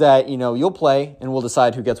is that, you know, you'll play and we'll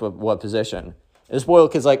decide who gets what position. And the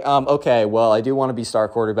spoiled kid's like, okay, well, I do want to be star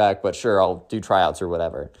quarterback, but sure, I'll do tryouts or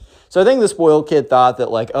whatever. So I think the spoiled kid thought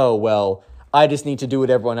that, like, oh, well, I just need to do what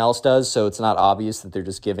everyone else does, so it's not obvious that they're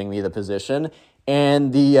just giving me the position.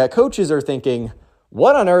 And the coaches are thinking,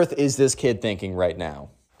 what on earth is this kid thinking right now?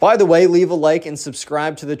 By the way, leave a like and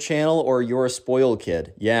subscribe to the channel or you're a spoiled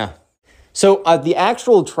kid. Yeah. So the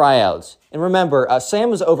actual tryouts, and remember, Sam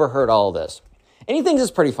has overheard all of this. And he thinks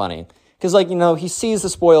it's pretty funny because, like, you know, he sees the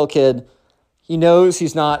spoiled kid. He knows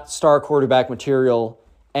he's not star quarterback material.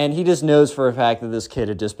 And he just knows for a fact that this kid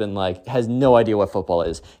had just been, like, has no idea what football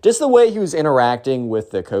is. Just the way he was interacting with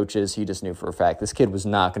the coaches, he just knew for a fact this kid was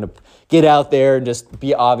not going to get out there and just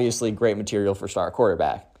be obviously great material for star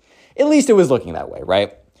quarterback. At least it was looking that way,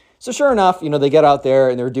 right? So sure enough, you know, they get out there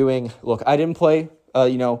and they're doing, look, I didn't play,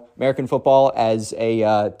 American football as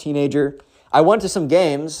a teenager. I went to some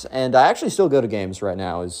games, and I actually still go to games right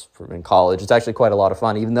now in college. It's actually quite a lot of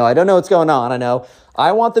fun, even though I don't know what's going on. I know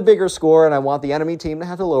I want the bigger score, and I want the enemy team to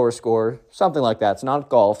have the lower score, something like that. It's not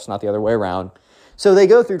golf. It's not the other way around. So they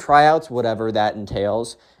go through tryouts, whatever that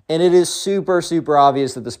entails, and it is super, super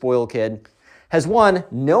obvious that the spoiled kid has, one,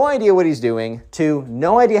 no idea what he's doing, two,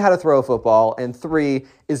 no idea how to throw a football, and three,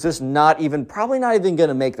 is just probably not even going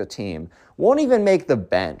to make the team. Won't even make the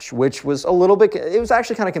bench, which was it was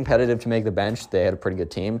actually kind of competitive to make the bench. They had a pretty good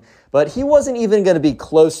team, but he wasn't even going to be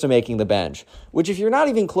close to making the bench, which if you're not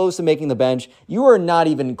even close to making the bench, you are not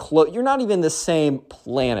even you're not even the same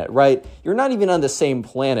planet, right? You're not even on the same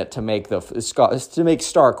planet to make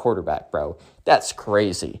star quarterback, bro. That's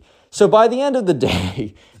crazy. So by the end of the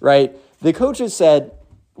day, right, what the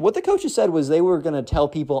coaches said was they were going to tell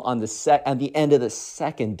people at the end of the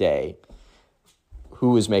second day who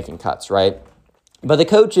was making cuts, right? But the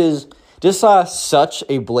coaches just saw such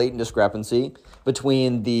a blatant discrepancy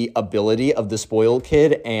between the ability of the spoiled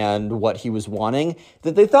kid and what he was wanting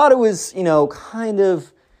that they thought it was, you know, kind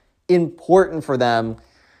of important for them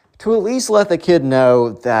to at least let the kid know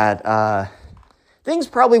that things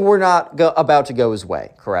probably were not about to go his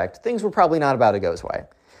way, correct? Things were probably not about to go his way.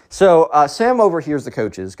 So Sam overhears the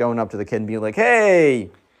coaches going up to the kid and being like, hey,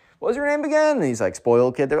 what was your name again? And he's like,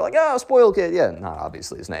 spoiled kid. They're like, oh, spoiled kid. Yeah, not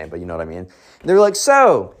obviously his name, but you know what I mean. And they're like,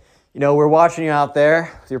 so, you know, we're watching you out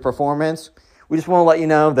there with your performance. We just want to let you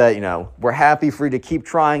know that, you know, we're happy for you to keep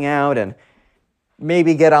trying out and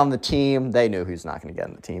maybe get on the team. They knew who's not going to get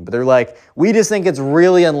on the team. But they're like, we just think it's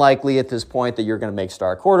really unlikely at this point that you're going to make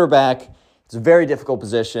star quarterback. It's a very difficult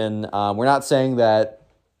position. We're not saying that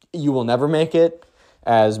you will never make it,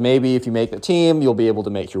 as maybe if you make the team, you'll be able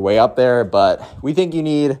to make your way up there. But we think you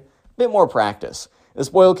need bit more practice. The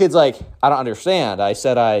spoiled kid's like, I don't understand. I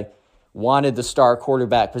said I wanted the star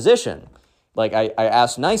quarterback position. Like, I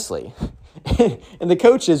asked nicely. And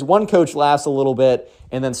one coach laughs a little bit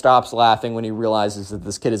and then stops laughing when he realizes that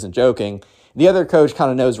this kid isn't joking. The other coach kind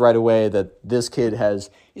of knows right away that this kid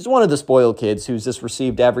he's one of the spoiled kids who's just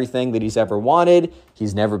received everything that he's ever wanted.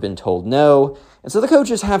 He's never been told no. And so the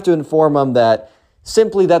coaches have to inform him that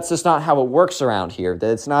simply that's just not how it works around here.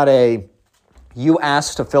 That it's not you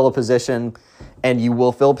ask to fill a position and you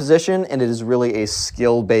will fill a position, and it is really a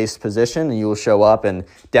skill-based position, and you will show up and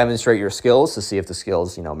demonstrate your skills to see if the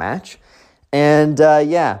skills, you know, match. And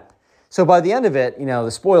so by the end of it, you know,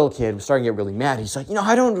 the spoiled kid was starting to get really mad. He's like, you know,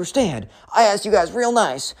 I don't understand. I asked you guys real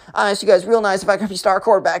nice. If I could be star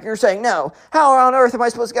quarterback, and you're saying no. How on earth am I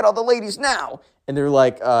supposed to get all the ladies now? And they're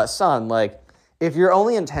like, son, like, if your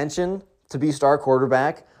only intention to be star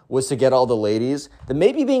quarterback was to get all the ladies, then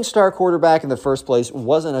maybe being star quarterback in the first place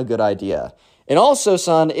wasn't a good idea. And also,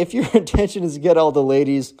 son, if your intention is to get all the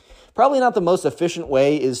ladies, probably not the most efficient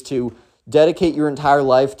way is to dedicate your entire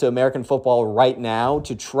life to American football right now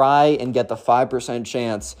to try and get the 5%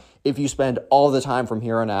 chance if you spend all the time from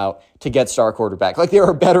here on out to get star quarterback. Like, there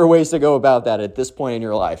are better ways to go about that at this point in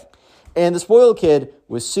your life. And the spoiled kid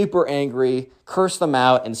was super angry, cursed them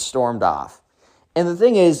out, and stormed off. And the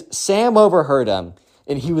thing is, Sam overheard him,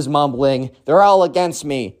 and he was mumbling, they're all against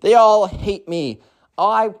me. They all hate me. Oh,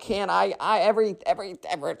 I can't.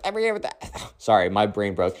 Sorry, my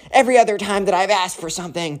brain broke. Every other time that I've asked for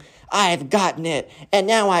something, I've gotten it. And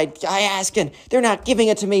now I ask and they're not giving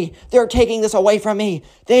it to me. They're taking this away from me.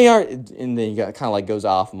 They are. And then he kind of like goes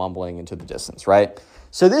off mumbling into the distance, right?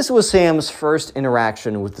 So this was Sam's first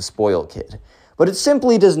interaction with the spoiled kid. But it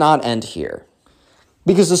simply does not end here.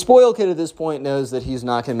 Because the spoiled kid at this point knows that he's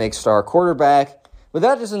not going to make star quarterback. But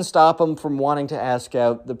that doesn't stop him from wanting to ask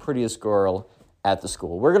out the prettiest girl at the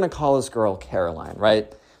school. We're going to call this girl Caroline,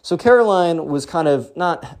 right? So Caroline was kind of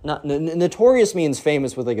not notorious means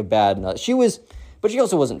famous with like a bad nut. She was, but she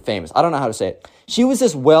also wasn't famous. I don't know how to say it. She was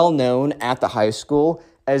just well known at the high school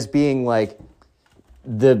as being like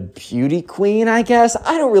the beauty queen, I guess.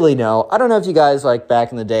 I don't really know. I don't know if you guys like back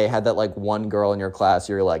in the day had that like one girl in your class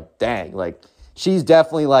you're like, dang, like she's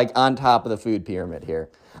definitely like on top of the food pyramid here.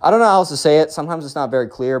 I don't know how else to say it. Sometimes it's not very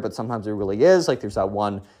clear, but sometimes it really is. Like there's that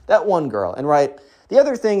one girl. And right, the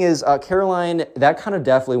other thing is Caroline, that kind of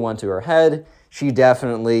definitely went to her head. She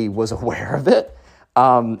definitely was aware of it,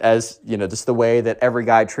 as, you know, just the way that every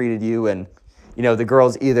guy treated you. And, you know, the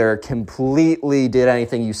girls either completely did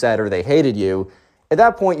anything you said or they hated you. At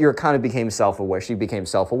that point, you kind of became self-aware. She became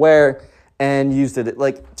self-aware and used it.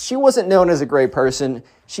 Like, she wasn't known as a great person.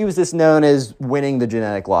 She was just known as winning the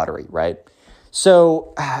genetic lottery, right?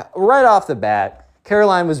 So right off the bat,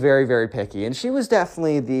 Caroline was very, very picky, and she was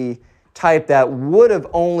definitely the type that would have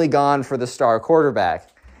only gone for the star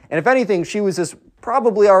quarterback. And if anything, she was just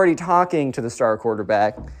probably already talking to the star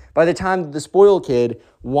quarterback by the time the spoiled kid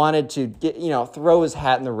wanted to get, you know, throw his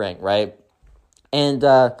hat in the ring, right? And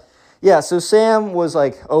yeah, so Sam was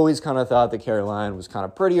like always kind of thought that Caroline was kind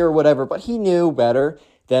of pretty or whatever, but he knew better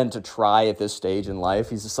than to try at this stage in life.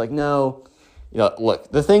 He's just like, no. You know,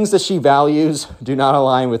 look, the things that she values do not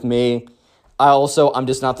align with me. I'm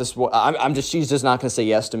just not this, she's just not going to say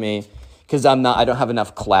yes to me because I don't have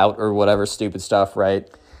enough clout or whatever stupid stuff, right?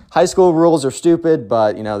 High school rules are stupid,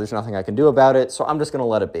 but, you know, there's nothing I can do about it, so I'm just going to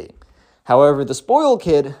let it be. However, the spoiled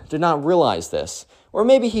kid did not realize this. Or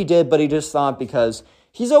maybe he did, but he just thought because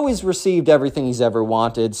he's always received everything he's ever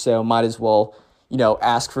wanted, so might as well, you know,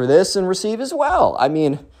 ask for this and receive as well. I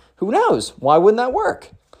mean, who knows? Why wouldn't that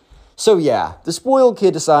work? So yeah, the spoiled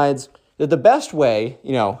kid decides that the best way,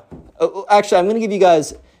 you know, actually, I'm going to give you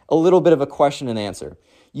guys a little bit of a question and answer.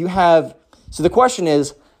 So the question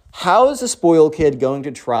is, how is the spoiled kid going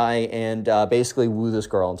to try and basically woo this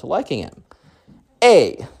girl into liking him?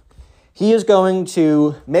 A, he is going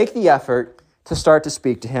to make the effort to start to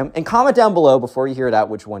speak to him, and comment down below before you hear it out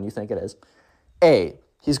which one you think it is. A,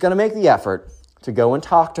 he's going to make the effort to go and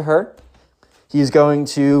talk to her. He's going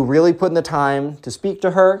to really put in the time to speak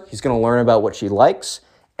to her. He's going to learn about what she likes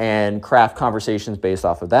and craft conversations based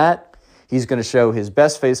off of that. He's going to show his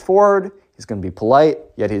best face forward. He's going to be polite,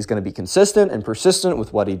 yet he's going to be consistent and persistent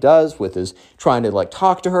with what he does, with his trying to like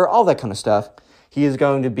talk to her, all that kind of stuff. He is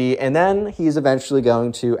going to be, and then he's eventually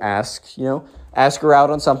going to ask her out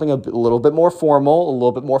on something a little bit more formal, a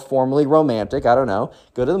little bit more formally romantic. I don't know.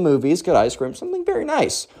 Go to the movies, get ice cream, something very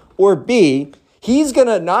nice. Or B, he's going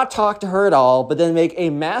to not talk to her at all, but then make a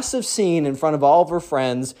massive scene in front of all of her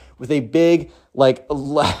friends with a big, like,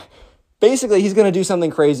 basically he's going to do something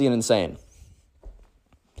crazy and insane.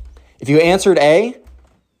 If you answered A,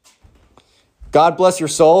 God bless your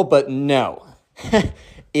soul, but no,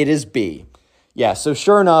 it is B. Yeah, so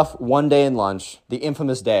sure enough, one day in lunch, the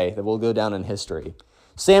infamous day that will go down in history,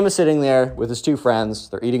 Sam is sitting there with his two friends.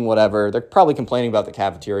 They're eating whatever. They're probably complaining about the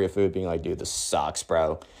cafeteria food, being like, dude, this sucks,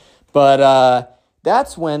 bro. But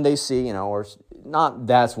that's when they see, you know, or not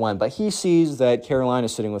that's when, but he sees that Caroline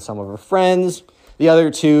is sitting with some of her friends. The other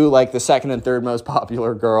two, like the second and third most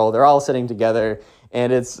popular girl, they're all sitting together.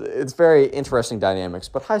 And it's very interesting dynamics,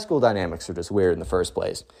 but high school dynamics are just weird in the first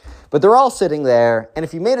place. But they're all sitting there, and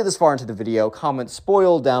if you made it this far into the video, comment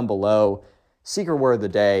spoiled down below. Secret word of the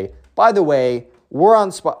day. By the way,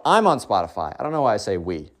 I'm on Spotify. I don't know why I say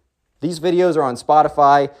we. These videos are on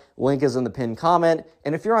Spotify. Link is in the pinned comment.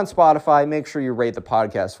 And if you're on Spotify, make sure you rate the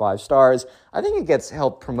podcast 5 stars. I think it gets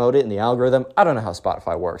help promote it in the algorithm. I don't know how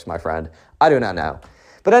Spotify works, my friend. I do not know.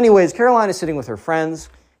 But anyways, Caroline is sitting with her friends,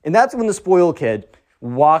 and that's when the spoiled kid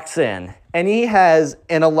walks in, and he has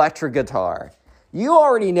an electric guitar. You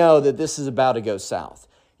already know that this is about to go south.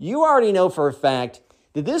 You already know for a fact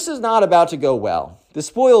that this is not about to go well. The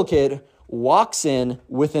spoiled kid walks in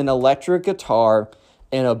with an electric guitar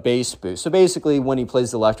and a bass boost. So basically, when he plays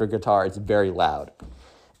the electric guitar, it's very loud.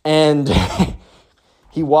 And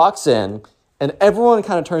he walks in, and everyone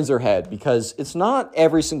kind of turns their head because it's not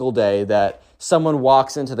every single day that someone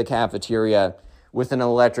walks into the cafeteria with an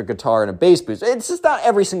electric guitar and a bass boost. It's just not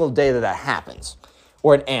every single day that happens.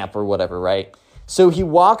 Or an amp or whatever, right? So he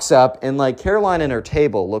walks up, and like Caroline and her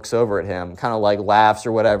table looks over at him, kind of like laughs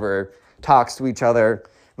or whatever, talks to each other.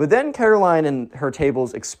 But then Caroline and her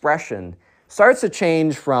table's expression starts to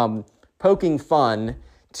change from poking fun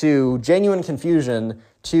to genuine confusion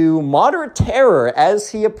to moderate terror as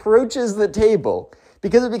he approaches the table,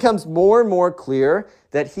 because it becomes more and more clear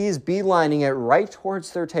that he's beelining it right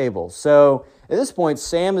towards their table. So at this point,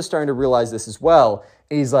 Sam is starting to realize this as well.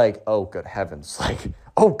 And he's like, oh, good heavens. Like,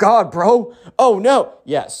 oh, God, bro. Oh, no.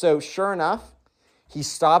 Yeah, so sure enough, he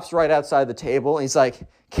stops right outside the table. And he's like,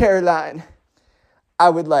 Caroline, I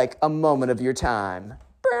would like a moment of your time.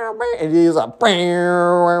 And he's like,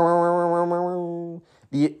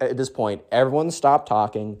 at this point, everyone stopped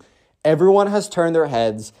talking. Everyone has turned their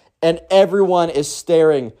heads. And everyone is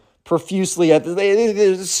staring profusely at this.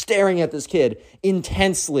 They're staring at this kid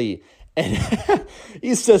intensely. And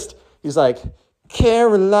he's like,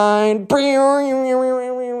 Caroline,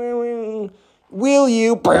 will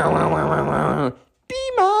you be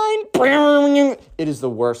mine? It is the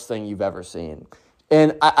worst thing you've ever seen.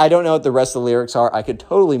 And I don't know what the rest of the lyrics are. I could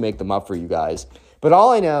totally make them up for you guys. But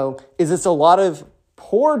all I know is it's a lot of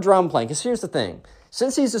poor drum playing. Because here's the thing.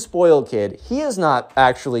 Since he's a spoiled kid, he doesn't know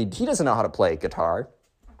how to play guitar.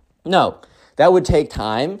 No, that would take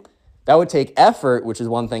time. That would take effort, which is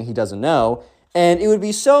one thing he doesn't know. And it would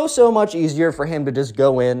be so much easier for him to just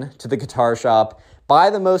go in to the guitar shop, buy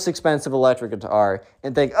the most expensive electric guitar,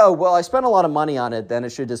 and think, oh, well, I spent a lot of money on it, then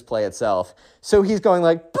it should just play itself. So he's going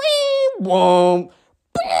like, boom,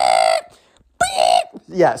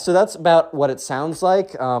 yeah, so that's about what it sounds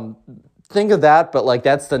like. Think of that, but like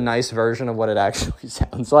that's the nice version of what it actually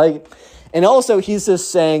sounds like. And also he's just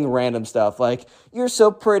saying random stuff like, you're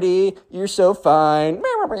so pretty, you're so fine,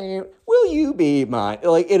 will you be mine?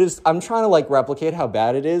 Like it is, I'm trying to like replicate how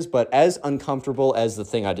bad it is, but as uncomfortable as the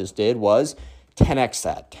thing I just did was, 10x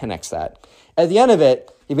that. At the end of it,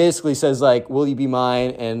 he basically says like, will you be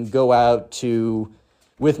mine and go out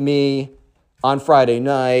with me on Friday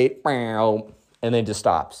night, and then just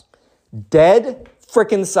stops. Dead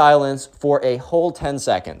frickin' silence for a whole 10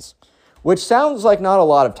 seconds, which sounds like not a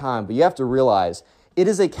lot of time, but you have to realize it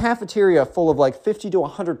is a cafeteria full of like 50 to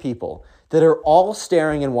 100 people that are all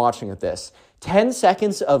staring and watching at this. 10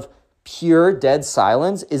 seconds of pure dead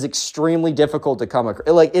silence is extremely difficult to come across.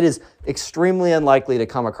 Like it is extremely unlikely to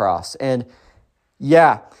come across. And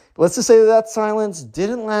yeah, let's just say that silence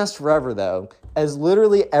didn't last forever though, as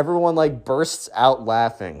literally everyone like bursts out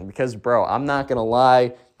laughing because bro, I'm not gonna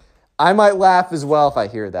lie, I might laugh as well if I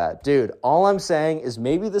hear that. Dude, all I'm saying is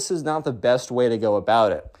maybe this is not the best way to go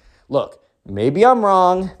about it. Look, maybe I'm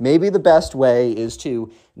wrong. Maybe the best way is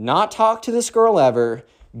to not talk to this girl ever,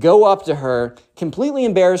 go up to her, completely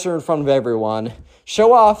embarrass her in front of everyone,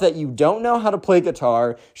 show off that you don't know how to play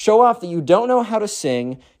guitar, show off that you don't know how to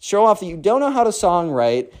sing, show off that you don't know how to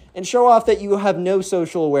songwrite, and show off that you have no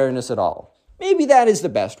social awareness at all. Maybe that is the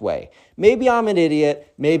best way. Maybe I'm an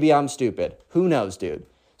idiot. Maybe I'm stupid. Who knows, dude?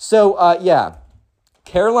 So, yeah,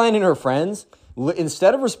 Caroline and her friends,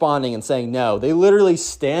 instead of responding and saying no, they literally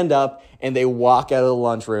stand up and they walk out of the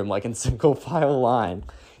lunchroom like in single file line.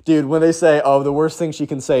 Dude, when they say, oh, the worst thing she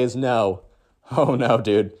can say is no. Oh, no,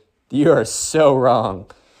 dude. You are so wrong.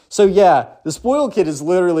 So, yeah, the spoiled kid is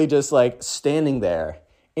literally just like standing there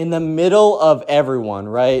in the middle of everyone,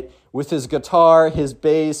 right? With his guitar, his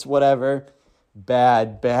bass, whatever.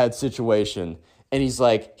 Bad situation. And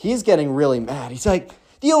he's getting really mad. He's like,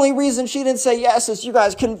 the only reason she didn't say yes is you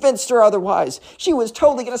guys convinced her otherwise. She was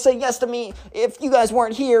totally going to say yes to me if you guys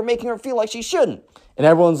weren't here, making her feel like she shouldn't. And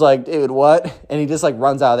everyone's like, dude, what? And he just like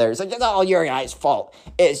runs out of there. He's like, it's all your guys' fault.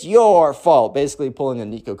 It's your fault. Basically pulling a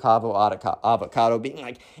Nico Cavo avocado, being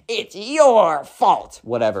like, it's your fault.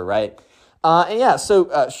 Whatever, right? And yeah,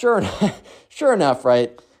 so sure enough,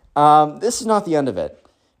 right? This is not the end of it.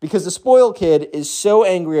 Because the spoiled kid is so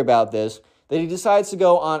angry about this that he decides to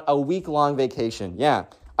go on a week-long vacation. Yeah,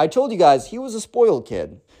 I told you guys he was a spoiled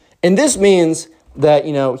kid. And this means that,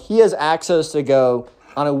 he has access to go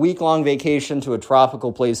on a week-long vacation to a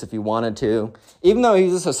tropical place if he wanted to. Even though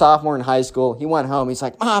he's just a sophomore in high school, he went home. He's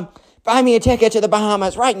like, Mom, buy me a ticket to the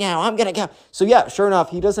Bahamas right now. I'm going to go. So yeah, sure enough,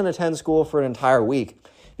 he doesn't attend school for an entire week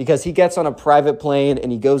because he gets on a private plane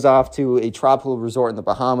and he goes off to a tropical resort in the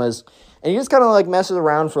Bahamas. And he just kind of like messes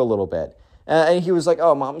around for a little bit. And he was like,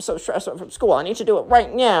 oh, Mom, I'm so stressed out from school. I need to do it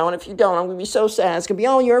right now. And if you don't, I'm going to be so sad. It's going to be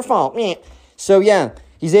all your fault. So, yeah,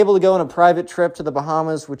 he's able to go on a private trip to the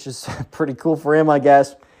Bahamas, which is pretty cool for him, I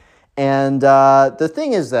guess. And the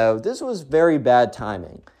thing is, though, this was very bad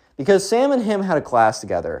timing because Sam and him had a class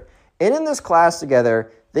together. And in this class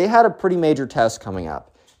together, they had a pretty major test coming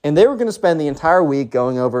up. And they were going to spend the entire week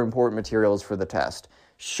going over important materials for the test.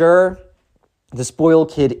 Sure, the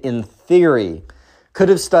spoiled kid, in theory, could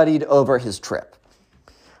have studied over his trip.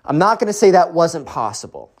 I'm not going to say that wasn't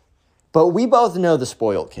possible, but we both know the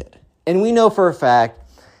spoiled kid. And we know for a fact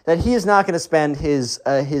that he is not going to spend his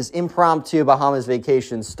impromptu Bahamas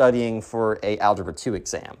vacation studying for a Algebra 2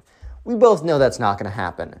 exam. We both know that's not going to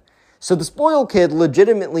happen. So the spoiled kid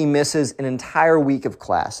legitimately misses an entire week of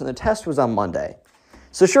class, and the test was on Monday.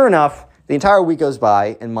 So sure enough, the entire week goes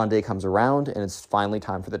by, and Monday comes around, and it's finally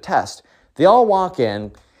time for the test. They all walk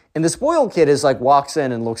in, and the spoiled kid walks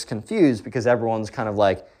in and looks confused because everyone's kind of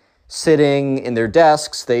like sitting in their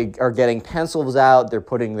desks. They are getting pencils out. They're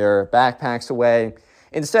putting their backpacks away.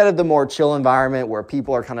 Instead of the more chill environment where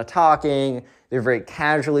people are kind of talking, they're very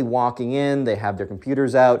casually walking in. They have their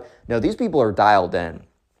computers out. No, these people are dialed in.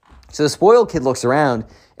 So the spoiled kid looks around,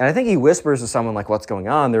 and I think he whispers to someone like, what's going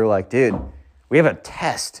on? They're like, dude, we have a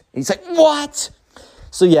test. And he's like, what?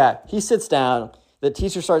 So yeah, he sits down. The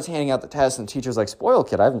teacher starts handing out the test, and the teacher's like, spoiled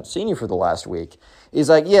kid, I haven't seen you for the last week. He's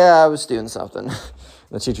like, yeah, I was doing something.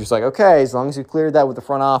 And the teacher's like, okay, as long as you cleared that with the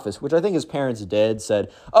front office, which I think his parents did, said,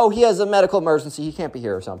 oh, he has a medical emergency, he can't be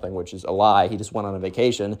here or something, which is a lie. He just went on a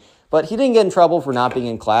vacation. But he didn't get in trouble for not being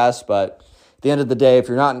in class, but at the end of the day, if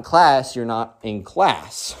you're not in class, you're not in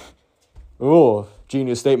class. Ooh,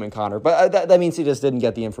 genius statement, Connor. But that means he just didn't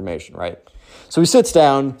get the information, right? So he sits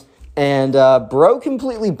down, and bro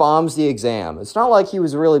completely bombs the exam. It's not like he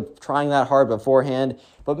was really trying that hard beforehand,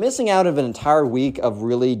 but missing out of an entire week of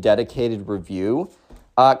really dedicated review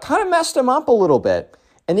kind of messed him up a little bit.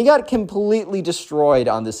 And he got completely destroyed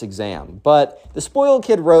on this exam. But the spoiled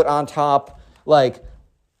kid wrote on top, like,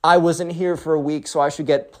 I wasn't here for a week, so I should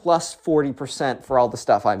get plus 40% for all the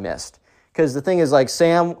stuff I missed. Because the thing is, like,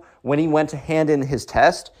 Sam, when he went to hand in his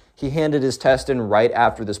test, he handed his test in right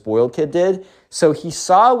after the spoiled kid did. So he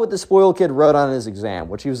saw what the spoiled kid wrote on his exam,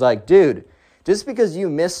 which he was like, dude, just because you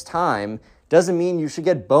missed time doesn't mean you should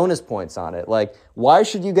get bonus points on it. Like, why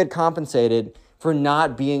should you get compensated for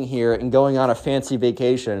not being here and going on a fancy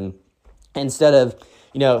vacation instead of,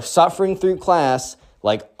 suffering through class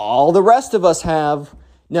like all the rest of us have?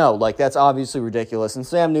 No, like, that's obviously ridiculous. And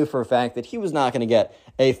Sam knew for a fact that he was not going to get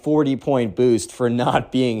a 40-point boost for not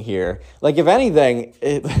being here. Like, if anything,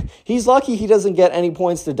 he's lucky he doesn't get any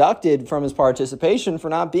points deducted from his participation for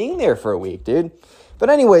not being there for a week, dude. But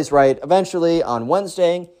anyways, right, eventually on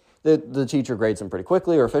Wednesday, the teacher grades him pretty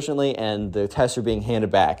quickly or efficiently, and the tests are being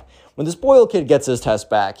handed back. When the spoiled kid gets his test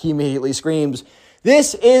back, he immediately screams,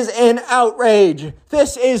 "This is an outrage!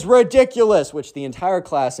 This is ridiculous!" Which the entire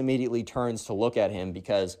class immediately turns to look at him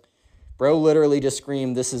because bro literally just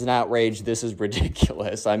screamed, "This is an outrage, this is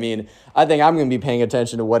ridiculous." I mean, I think I'm going to be paying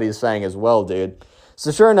attention to what he's saying as well, dude.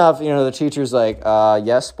 So sure enough, the teacher's like,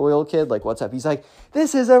 yes, spoiled kid, like, what's up? He's like,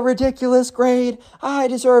 "This is a ridiculous grade. I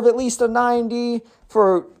deserve at least a 90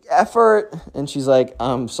 for effort." And she's like,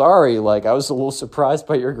 "I'm sorry, like, I was a little surprised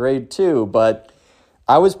by your grade too, but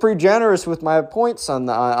I was pretty generous with my points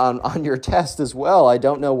on your test as well. I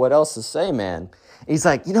don't know what else to say, man." He's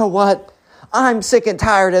like, "You know what? I'm sick and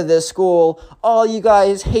tired of this school. All you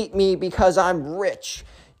guys hate me because I'm rich."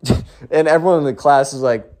 And everyone in the class is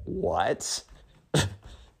like, "What?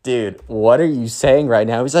 Dude, what are you saying right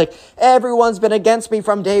now?" He's like, "Everyone's been against me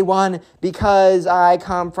from day one because I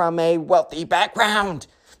come from a wealthy background.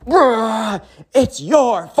 It's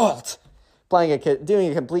your fault." Doing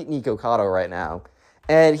a complete Nico Cotto right now.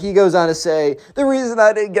 And he goes on to say, "The reason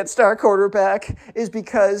I didn't get star quarterback is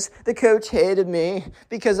because the coach hated me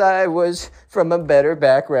because I was from a better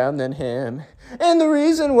background than him. And the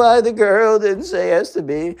reason why the girl didn't say yes to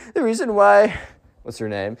me, the reason why, what's her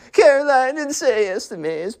name? Caroline didn't say yes to me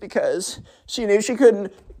is because she knew she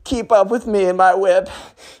couldn't keep up with me and my whip.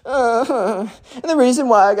 And the reason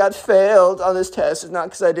why I got failed on this test is not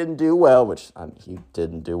because I didn't do well," which he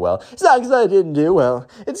didn't do well. "It's not because I didn't do well.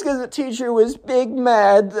 It's because the teacher was big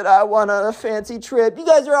mad that I went on a fancy trip. You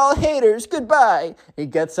guys are all haters. Goodbye." He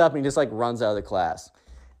gets up and he just like runs out of the class.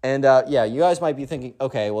 And yeah, you guys might be thinking,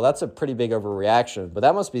 okay, well, that's a pretty big overreaction, but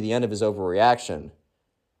that must be the end of his overreaction.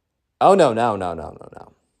 Oh, no.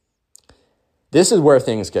 This is where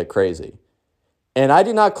things get crazy. And I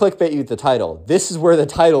did not clickbait you with the title. This is where the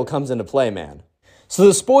title comes into play, man. So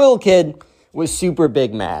the spoiled kid was super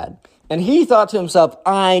big mad. And he thought to himself,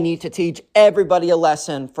 I need to teach everybody a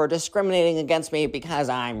lesson for discriminating against me because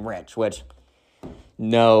I'm rich. Which,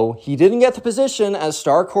 no, he didn't get the position as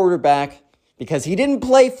star quarterback because he didn't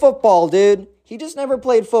play football, dude. He just never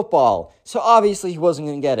played football. So obviously he wasn't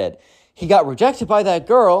going to get it. He got rejected by that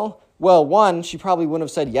girl. Well, one, she probably wouldn't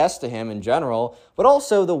have said yes to him in general, but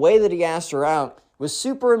also the way that he asked her out was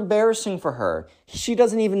super embarrassing for her. She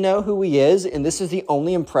doesn't even know who he is, and this is the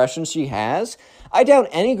only impression she has. I doubt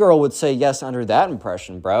any girl would say yes under that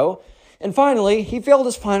impression, bro. And finally, he failed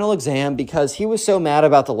his final exam because he was so mad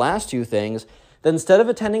about the last two things that instead of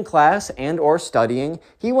attending class and or studying,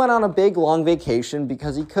 he went on a big long vacation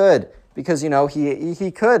because he could. Because, he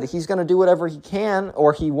could. He's going to do whatever he can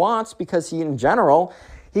or he wants because in general,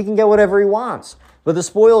 he can get whatever he wants. But the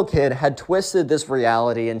spoiled kid had twisted this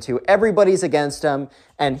reality into everybody's against him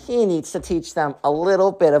and he needs to teach them a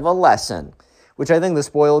little bit of a lesson. Which I think the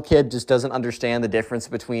spoiled kid just doesn't understand the difference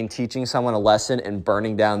between teaching someone a lesson and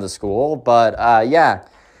burning down the school. But yeah.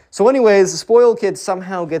 So anyways, the spoiled kid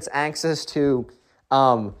somehow gets access to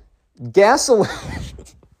gasoline.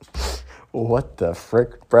 What the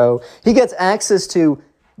frick, bro? He gets access to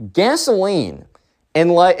gasoline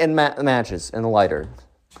and matches and a lighter.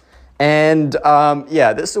 And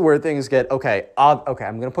yeah, this is where things get, okay, I'm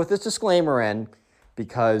going to put this disclaimer in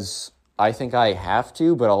because I think I have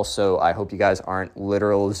to, but also I hope you guys aren't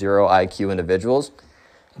literal 0 IQ individuals.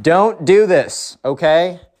 Don't do this,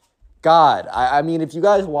 okay? God, I mean, if you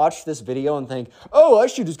guys watch this video and think, oh, I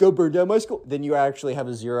should just go burn down my school, then you actually have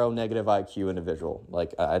a 0 negative IQ individual.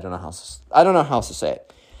 Like, I don't know how to say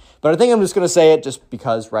it. But I think I'm just going to say it just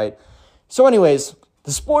because, right? So anyways,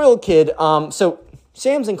 the spoiled kid, so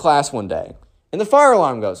Sam's in class one day, and the fire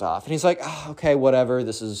alarm goes off, and he's like, oh, okay, whatever,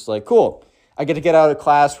 this is like, cool. I get to get out of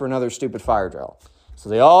class for another stupid fire drill. So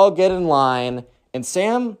they all get in line, and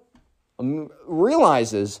Sam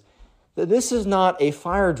realizes that this is not a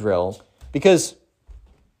fire drill because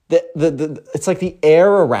it's like the air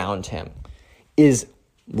around him is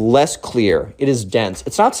less clear. It is dense.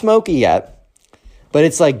 It's not smoky yet, but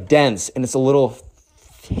it's like dense, and it's a little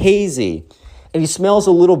hazy, and he smells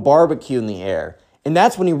a little barbecue in the air. And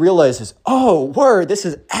that's when he realizes, oh, word, this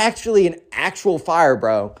is actually an actual fire,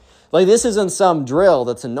 bro. Like, this isn't some drill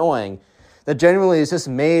that's annoying, that genuinely is just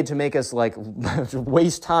made to make us, like,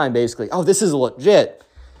 waste time, basically. Oh, this is legit.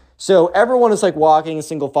 So everyone is, like, walking in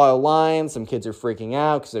single file line. Some kids are freaking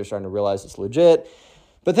out because they're starting to realize it's legit.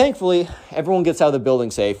 But thankfully, everyone gets out of the building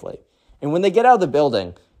safely. And when they get out of the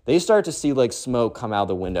building, they start to see, like, smoke come out of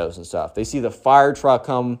the windows and stuff. They see the fire truck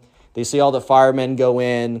come. They see all the firemen go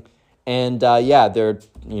in. And, yeah, they're,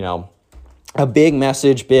 a big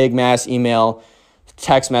message, big mass email,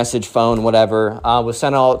 text message, phone, whatever, was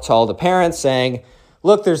sent out to all the parents saying,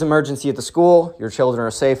 look, there's emergency at the school. Your children are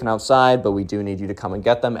safe and outside, but we do need you to come and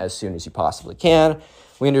get them as soon as you possibly can.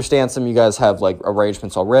 We understand some of you guys have, like,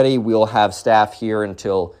 arrangements already. We'll have staff here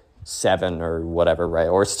until 7 or whatever, right?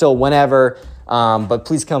 Or still whenever, but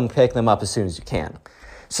please come pick them up as soon as you can.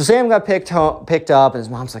 So Sam got picked up, and his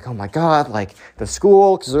mom's like, oh my God, like the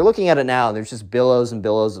school, because they're looking at it now, and there's just billows and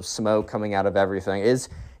billows of smoke coming out of everything.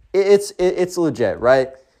 It's legit, right?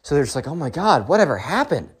 So they're just like, oh my God, whatever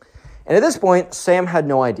happened? And at this point, Sam had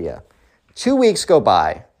no idea. 2 weeks go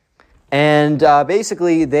by, and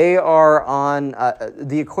basically they are on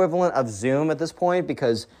the equivalent of Zoom at this point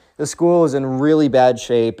because the school is in really bad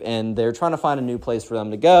shape, and they're trying to find a new place for them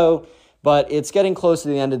to go. But it's getting close to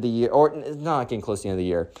the end of the year, or not getting close to the end of the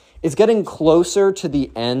year. It's getting closer to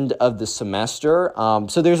the end of the semester.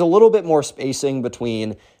 So there's a little bit more spacing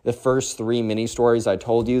between the first 3 mini stories I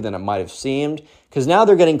told you than it might have seemed. Because now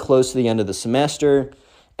they're getting close to the end of the semester,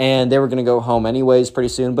 and they were going to go home anyways pretty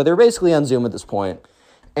soon. But they're basically on Zoom at this point.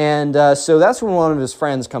 And so that's when one of his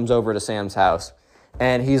friends comes over to Sam's house.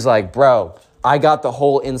 And he's like, bro, I got the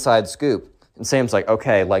whole inside scoop. And Sam's like,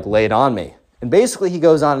 okay, like lay it on me. And basically he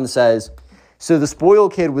goes on and says, so the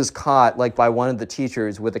spoiled kid was caught like by one of the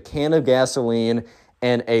teachers with a can of gasoline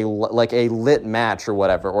and a lit match or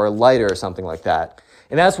whatever, or a lighter or something like that.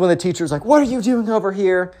 And that's when the teacher's like, what are you doing over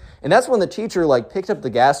here? And that's when the teacher like picked up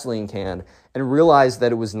the gasoline can and realized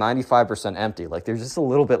that it was 95% empty. Like there's just a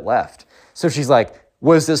little bit left. So she's like,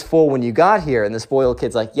 was this full when you got here? And the spoiled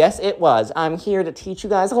kid's like, yes, it was. I'm here to teach you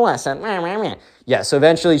guys a lesson. Yeah, so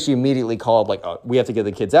eventually she immediately called like, oh, we have to get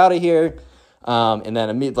the kids out of here. And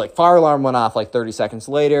then immediately, like, fire alarm went off like 30 seconds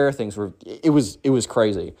later. It was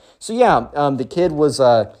crazy. So yeah, the kid was,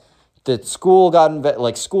 the school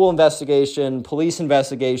got, school investigation, police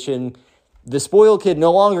investigation. The spoiled kid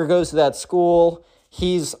no longer goes to that school.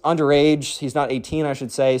 He's underage. He's not 18, I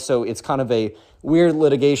should say. So it's kind of a weird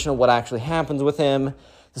litigation of what actually happens with him.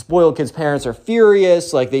 The spoiled kid's parents are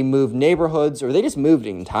furious. Like, they moved neighborhoods, or they just moved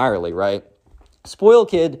entirely, right?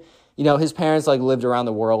 Spoiled kid, his parents like lived around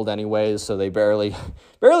the world anyways, so they barely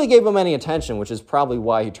gave him any attention, which is probably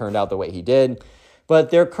why he turned out the way he did. but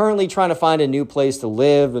they're currently trying to find a new place to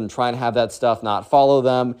live and trying to have that stuff not follow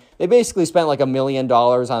them. They basically spent like $1 million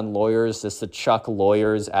on lawyers just to chuck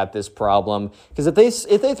lawyers at this problem. Because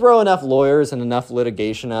if they throw enough lawyers and enough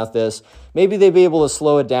litigation at this, maybe they'd be able to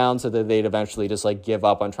slow it down so that they'd eventually just like give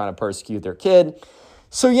up on trying to persecute their kid.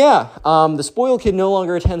 So yeah, the spoiled kid no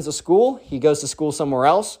longer attends a school. He goes to school somewhere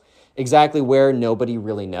else. Exactly where, nobody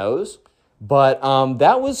really knows. But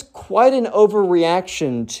that was quite an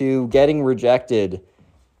overreaction to getting rejected,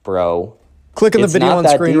 bro. Click on the It's video not on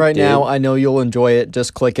that screen deep, right now. dude. I know you'll enjoy it.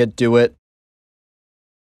 Just click it. Do it.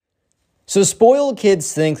 So spoiled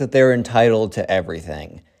kids think that they're entitled to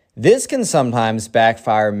everything. This can sometimes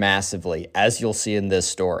backfire massively, as you'll see in this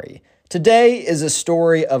story. Today is a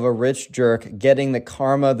story of a rich jerk getting the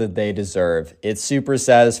karma that they deserve. It's super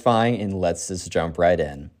satisfying, and let's just jump right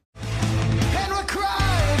in. And we're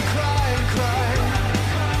crying, crying, crying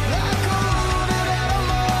like a wounded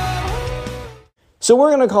animal. So we're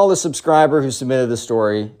going to call the subscriber who submitted the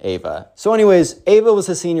story Ava. So anyways, Ava was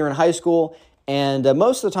a senior in high school, and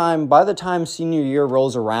most of the time, by the time senior year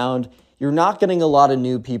rolls around, you're not getting a lot of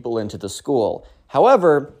new people into the school.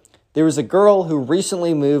 However, there was a girl who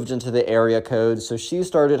recently moved into the area code, so she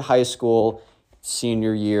started high school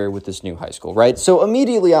senior year with this new high school, right? So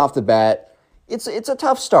immediately off the bat, it's a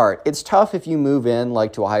tough start. It's tough if you move in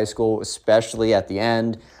like to a high school, especially at the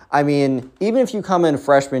end. I mean, even if you come in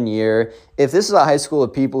freshman year, if this is a high school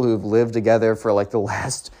of people who've lived together for like the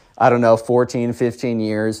last, 14, 15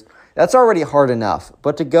 years, that's already hard enough.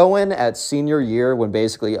 But to go in at senior year when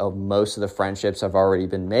basically most of the friendships have already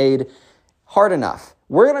been made, hard enough.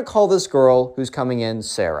 We're going to call this girl who's coming in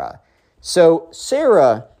Sarah. So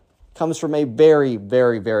Sarah comes from a very,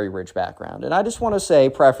 very, very rich background. And I just want to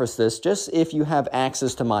preface this, just if you have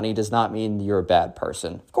access to money does not mean you're a bad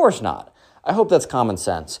person. Of course not. I hope that's common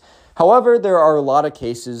sense. However, there are a lot of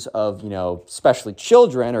cases of, especially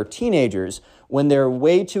children or teenagers, when they're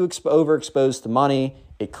way too overexposed to money,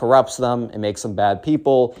 it corrupts them, it makes them bad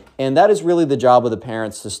people, and that is really the job of the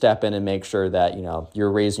parents to step in and make sure that,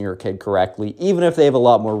 you're raising your kid correctly, even if they have a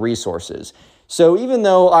lot more resources. So even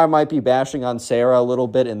though I might be bashing on Sarah a little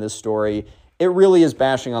bit in this story, it really is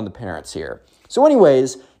bashing on the parents here. So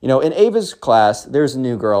anyways, in Ava's class, there's a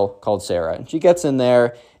new girl called Sarah, and she gets in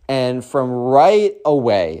there, and from right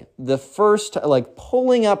away, the first,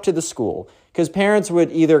 pulling up to the school, because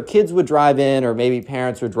kids would drive in, or maybe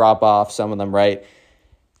parents would drop off, some of them, right?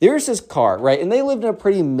 There's this car, right? And they lived in a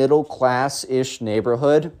pretty middle-class-ish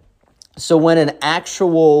neighborhood. So when an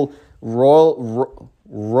actual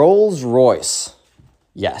Rolls Royce,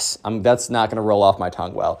 yes, that's not going to roll off my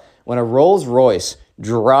tongue well. When a Rolls Royce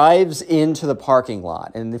drives into the parking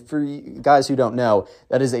lot, and for you guys who don't know,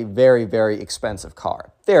 that is a very, very expensive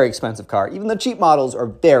car. Very expensive car. Even the cheap models are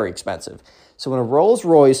very expensive. So when a Rolls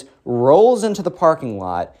Royce rolls into the parking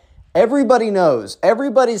lot, everybody knows,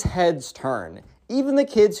 everybody's heads turn. Even the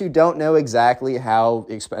kids who don't know exactly how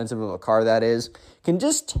expensive of a car that is can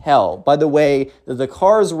just tell by the way that the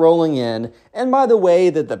car is rolling in and by the way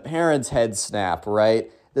that the parents' heads snap,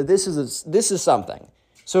 right? That this is something.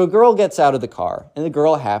 So a girl gets out of the car, and the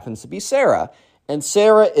girl happens to be Sarah. And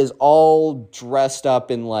Sarah is all dressed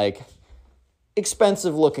up in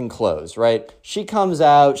expensive looking clothes, right? She comes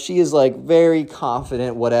out, she is very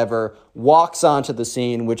confident, whatever, walks onto the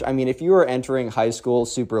scene, which, if you are entering high school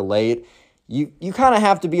super late, you kind of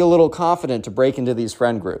have to be a little confident to break into these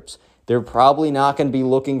friend groups. They're probably not going to be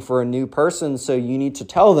looking for a new person, so you need to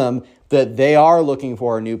tell them that they are looking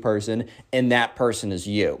for a new person, and that person is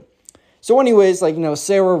you. So anyways,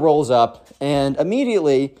 Sarah rolls up, and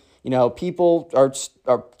immediately, people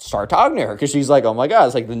start talking to her, because she's like, oh my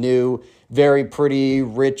God, it's the new, very pretty,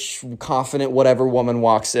 rich, confident, whatever woman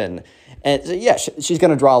walks in. And so, yeah, she's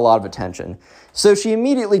going to draw a lot of attention. So she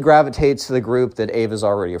immediately gravitates to the group that Ava's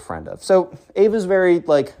already a friend of. So Ava's very,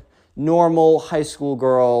 normal high school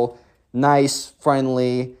girl, nice,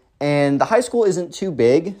 friendly, and the high school isn't too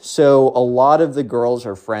big, so a lot of the girls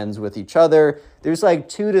are friends with each other. There's 2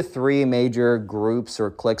 to 3 major groups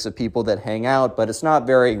or cliques of people that hang out, but it's not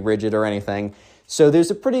very rigid or anything. So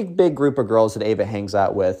there's a pretty big group of girls that Ava hangs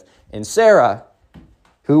out with. And Sarah,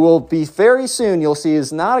 who will be very soon, you'll see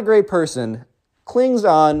is not a great person, clings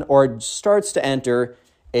on or starts to enter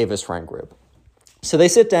Ava's friend group. So they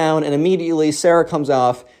sit down, and immediately Sarah comes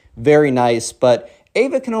off very nice, but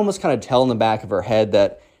Ava can almost kind of tell in the back of her head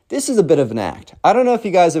that this is a bit of an act. I don't know if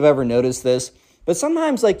you guys have ever noticed this, but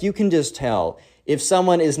sometimes you can just tell if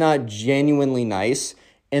someone is not genuinely nice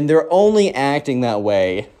and they're only acting that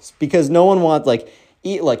way because no one wants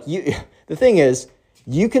the thing is,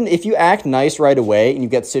 you can, if you act nice right away and you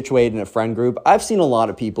get situated in a friend group, I've seen a lot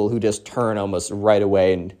of people who just turn almost right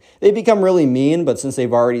away and they become really mean, but since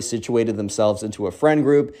they've already situated themselves into a friend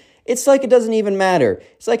group, it's like it doesn't even matter.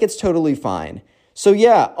 It's like it's totally fine. So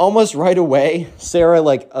yeah, almost right away, Sarah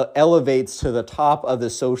elevates to the top of the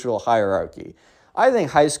social hierarchy. I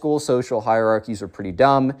think high school social hierarchies are pretty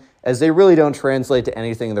dumb, as they really don't translate to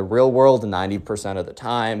anything in the real world 90% of the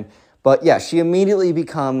time. But yeah, she immediately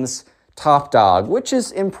becomes top dog, which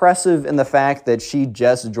is impressive in the fact that she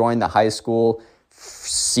just joined the high school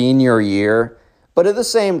senior year. But at the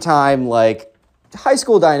same time, like, high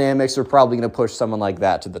school dynamics are probably going to push someone like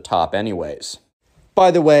that to the top anyways.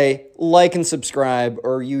 By the way, like and subscribe,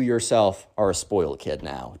 or you yourself are a spoiled kid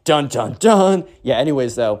now. Dun, dun, dun. Yeah,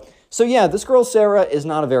 anyways, though. So yeah, this girl, Sarah, is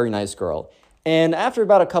not a very nice girl. And after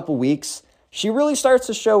about a couple weeks, she really starts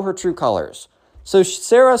to show her true colors. So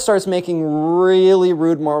Sarah starts making really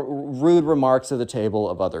rude remarks at the table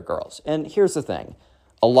of other girls. And here's the thing.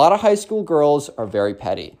 A lot of high school girls are very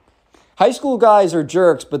petty. High school guys are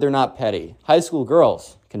jerks, but they're not petty. High school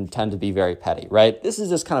girls can tend to be very petty, right? This is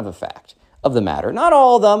just kind of a fact of the matter. Not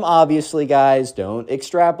all of them, obviously, guys. Don't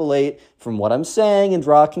extrapolate from what I'm saying and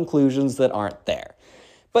draw conclusions that aren't there.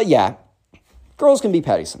 But yeah, girls can be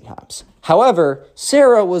petty sometimes. However,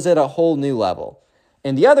 Sarah was at a whole new level.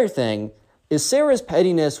 And the other thing is Sarah's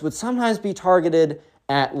pettiness would sometimes be targeted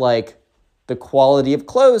at, like, the quality of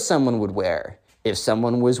clothes someone would wear. If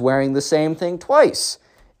someone was wearing the same thing twice.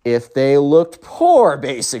 If they looked poor,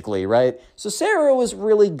 basically, right? So Sarah was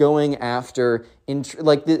really going after,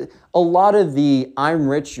 a lot of the I'm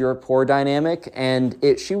rich, you're poor dynamic, and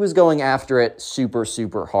she was going after it super,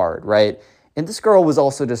 super hard, right? And this girl was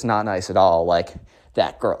also just not nice at all. Like,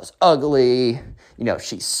 that girl's ugly,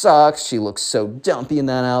 she sucks, she looks so dumpy in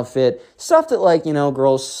that outfit. Stuff that,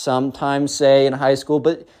 girls sometimes say in high school.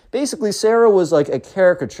 But basically, Sarah was like a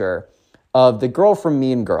caricature of the girl from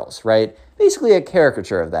Mean Girls, right? Basically a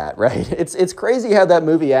caricature of that, right? It's crazy how that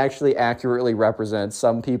movie actually accurately represents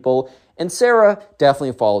some people, and Sarah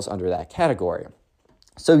definitely falls under that category.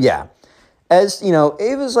 So yeah, as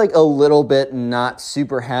Ava's like a little bit not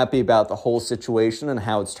super happy about the whole situation and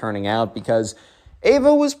how it's turning out, because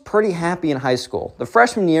Ava was pretty happy in high school. The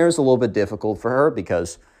freshman year is a little bit difficult for her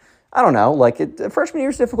because, I don't know, freshman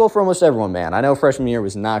year is difficult for almost everyone, man. I know freshman year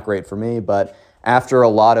was not great for me, but after a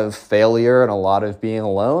lot of failure and a lot of being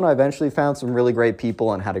alone, I eventually found some really great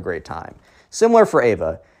people and had a great time. Similar for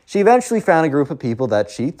Ava. She eventually found a group of people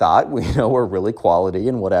that she thought, were really quality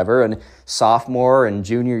and whatever, and sophomore and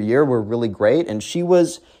junior year were really great, and she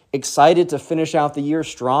was excited to finish out the year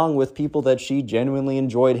strong with people that she genuinely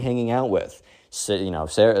enjoyed hanging out with. So,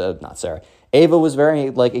 Ava was very,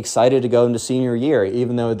 excited to go into senior year,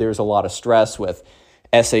 even though there's a lot of stress with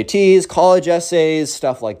SATs, college essays,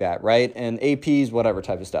 stuff like that, right? And APs, whatever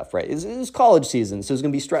type of stuff, right? It was college season, so it was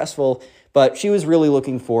going to be stressful, but she was really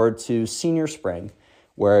looking forward to senior spring,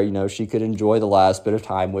 where, she could enjoy the last bit of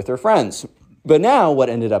time with her friends. But now what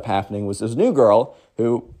ended up happening was this new girl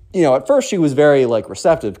who, at first she was very,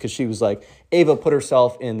 receptive, because she was like, Ava put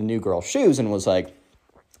herself in the new girl's shoes and was like,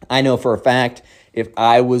 I know for a fact, if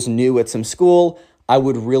I was new at some school, I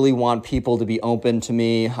would really want people to be open to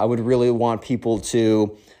me. I would really want people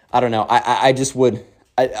to, I don't know, I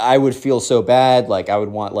would feel so bad. I would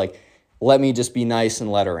want, let me just be nice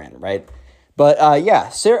and let her in, right? But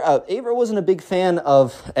Ava wasn't a big fan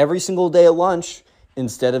of every single day at lunch,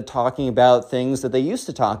 instead of talking about things that they used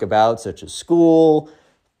to talk about, such as school,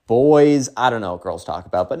 boys, I don't know what girls talk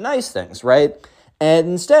about, but nice things, right? And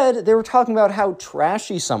instead, they were talking about how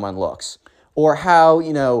trashy someone looks, or how,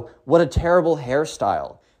 what a terrible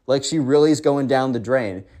hairstyle. She really is going down the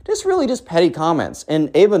drain. Just petty comments.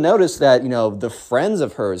 And Ava noticed that, the friends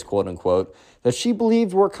of hers, quote unquote, that she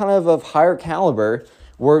believed were kind of higher caliber,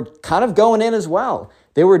 were kind of going in as well.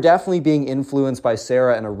 They were definitely being influenced by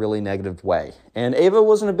Sarah in a really negative way. And Ava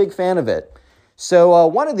wasn't a big fan of it. So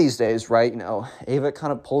one of these days, right, Ava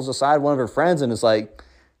kind of pulls aside one of her friends and is like,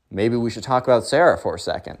 maybe we should talk about Sarah for a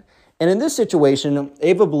second. And in this situation,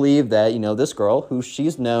 Ava believed that, this girl, who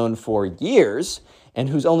she's known for years and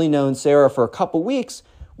who's only known Sarah for a couple weeks,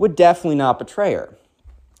 would definitely not betray her.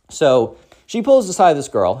 So she pulls aside this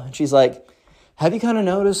girl and she's like, have you kind of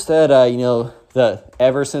noticed that,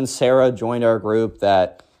 ever since Sarah joined our group,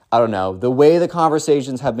 that, I don't know, the way the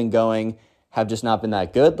conversations have been going have just not been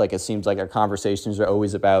that good? It seems like our conversations are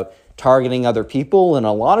always about targeting other people, and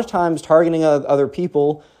a lot of times targeting other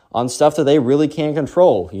people on stuff that they really can't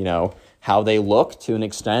control, how they look to an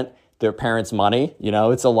extent, their parents' money,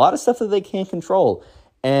 it's a lot of stuff that they can't control.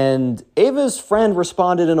 And Ava's friend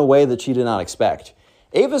responded in a way that she did not expect.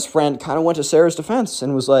 Ava's friend kind of went to Sarah's defense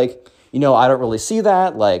and was like, I don't really see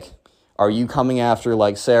that. Like, are you coming after,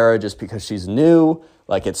 like, Sarah just because she's new?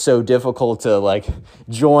 Like, it's so difficult to, like,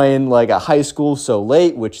 join, like, a high school so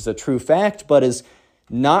late, which is a true fact, but is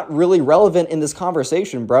not really relevant in this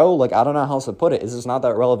conversation, bro. Like, I don't know how else to put it. It's just not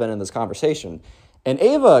that relevant in this conversation. And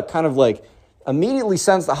Ava kind of, like, immediately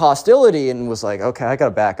sensed the hostility and was like, okay, I got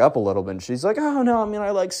to back up a little bit. And she's like, oh, no, I mean,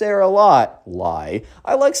 I like Sarah a lot. Lie.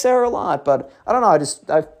 I like Sarah a lot, but I don't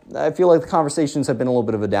know. I feel like the conversations have been a little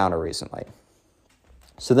bit of a downer recently.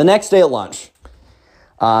 So the next day at lunch,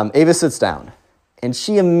 Ava sits down, and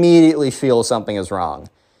she immediately feels something is wrong.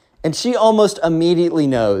 And she almost immediately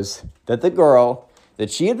knows that the girl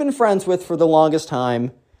that she had been friends with for the longest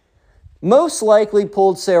time most likely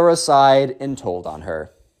pulled Sarah aside and told on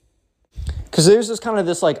her. Because there's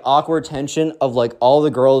this like awkward tension of like all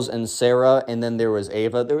the girls and Sarah, and then there was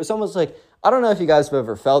Ava. There was almost like, I don't know if you guys have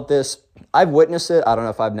ever felt this. I've witnessed it. I don't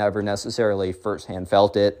know if I've never necessarily firsthand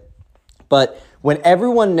felt it. But when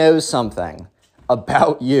everyone knows something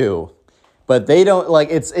about you, but they don't, like,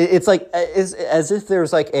 it's as if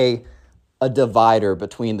there's like a divider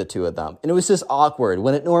between the two of them. And it was just awkward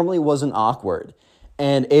when it normally wasn't awkward.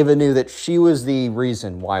 And Ava knew that she was the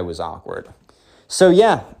reason why it was awkward. So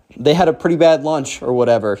yeah, they had a pretty bad lunch or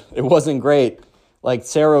whatever. It wasn't great. Like,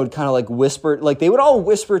 Sarah would kind of like whisper, like they would all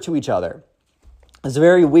whisper to each other. It's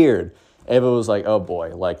very weird. Ava was like, oh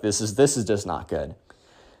boy, like this is just not good.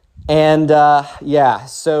 And yeah,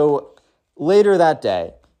 so later that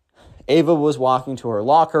day, Ava was walking to her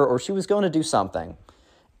locker, or she was going to do something.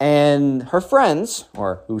 And her friends,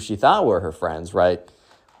 or who she thought were her friends, right,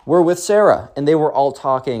 were with Sarah. And they were all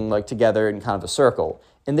talking like together in kind of a circle.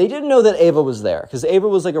 And they didn't know that Ava was there, because Ava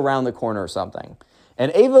was like around the corner or something.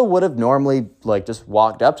 And Ava would have normally like just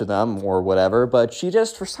walked up to them or whatever, but she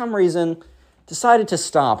just, for some reason, decided to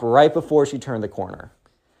stop right before she turned the corner.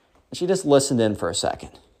 And she just listened in for a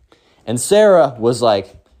second. And Sarah was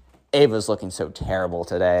like, Ava's looking so terrible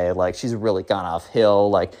today. Like, she's really gone off hill.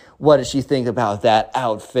 Like, what does she think about that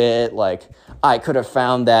outfit? Like, I could have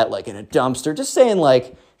found that like in a dumpster. Just saying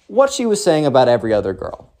like what she was saying about every other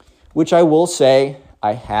girl, which I will say,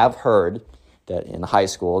 I have heard that in high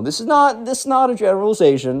school, this is not a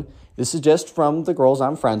generalization. This is just from the girls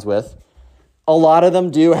I'm friends with. A lot of them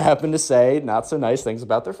do happen to say not so nice things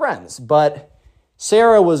about their friends, but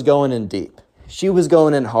Sarah was going in deep. She was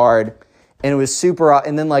going in hard, and it was super.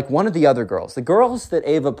 And then like one of the other girls, the girls that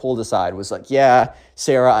Ava pulled aside, was like, yeah,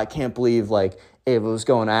 Sarah, I can't believe like Ava was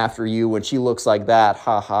going after you when she looks like that.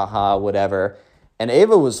 Ha ha ha, whatever. And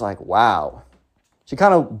Ava was like, wow. She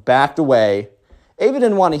kind of backed away. Ava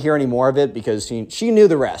didn't want to hear any more of it because she knew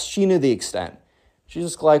the rest. She knew the extent. She's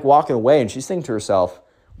just like walking away, and she's thinking to herself,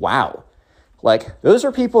 wow, like those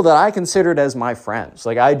are people that I considered as my friends.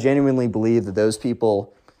 Like, I genuinely believe that those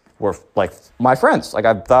people were like my friends. Like,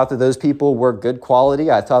 I thought that those people were good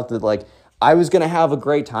quality. I thought that like I was going to have a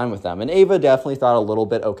great time with them. And Ava definitely thought a little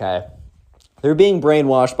bit, okay, they're being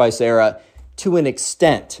brainwashed by Sarah to an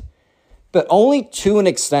extent, but only to an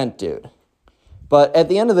extent, dude. But at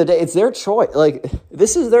the end of the day, it's their choice. Like,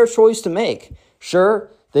 this is their choice to make.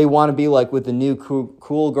 Sure, they want to be like with the new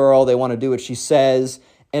cool girl. They want to do what she says.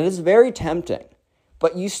 And it's very tempting.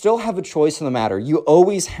 But you still have a choice in the matter. You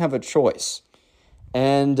always have a choice.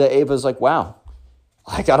 And Ava's like, wow,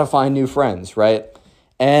 I got to find new friends, right?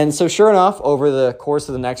 And so sure enough, over the course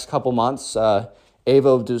of the next couple months,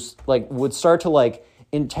 Ava just like would start to like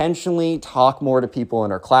intentionally talk more to people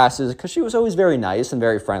in her classes, because she was always very nice and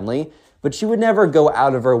very friendly. But she would never go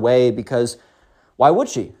out of her way, because why would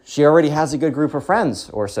she? She already has a good group of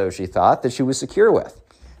friends, or so she thought, that she was secure with.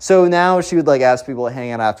 So now she would like ask people to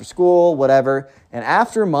hang out after school, whatever. And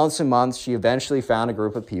after months and months, she eventually found a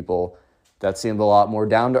group of people that seemed a lot more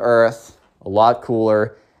down to earth, a lot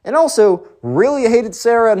cooler, and also really hated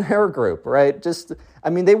Sarah and her group, right? Just,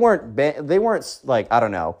 I mean, they weren't like, I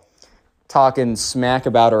don't know, talking smack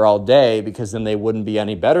about her all day, because then they wouldn't be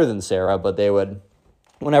any better than Sarah, but they would,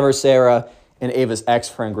 whenever Sarah and Ava's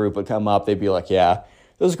ex-friend group would come up, they'd be like, yeah,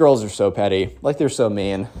 those girls are so petty. Like, they're so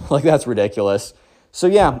mean. Like, that's ridiculous. So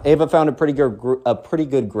yeah, Ava found a pretty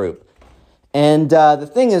good group. And the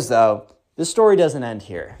thing is, though, this story doesn't end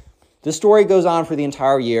here. This story goes on for the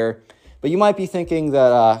entire year. But you might be thinking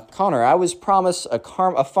that, Connor, I was promised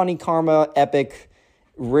a funny karma, epic,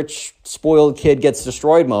 rich, spoiled kid gets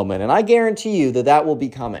destroyed moment. And I guarantee you that will be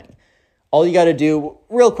coming. All you got to do,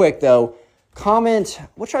 real quick, though, comment,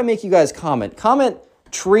 what should I make you guys comment? Comment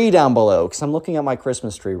tree down below, because I'm looking at my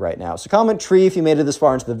Christmas tree right now. So comment tree if you made it this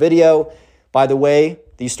far into the video. By the way,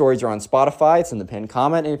 these stories are on Spotify. It's in the pinned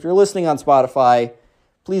comment. And if you're listening on Spotify,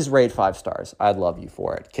 please rate 5 stars. I'd love you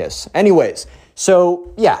for it. Kiss. Anyways,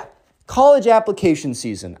 so yeah, college application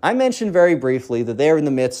season. I mentioned very briefly that they're in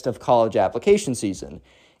the midst of college application season.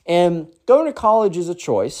 And going to college is a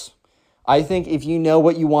choice. I think if you know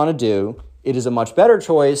what you want to do, it is a much better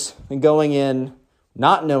choice than going in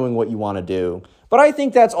not knowing what you want to do. But I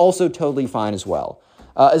think that's also totally fine as well.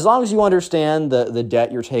 As long as you understand the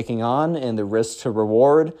debt you're taking on and the risk to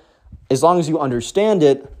reward, as long as you understand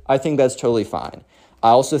it, I think that's totally fine. I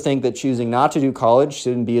also think that choosing not to do college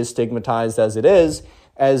shouldn't be as stigmatized as it is,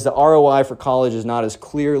 as the ROI for college is not as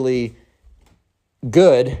clearly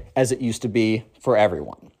good as it used to be for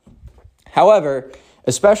everyone. However,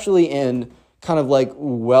 especially in kind of like,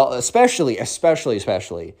 well, especially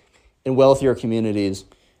in wealthier communities,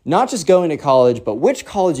 not just going to college, but which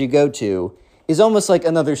college you go to is almost like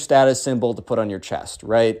another status symbol to put on your chest,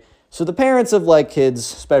 right? So the parents of like kids,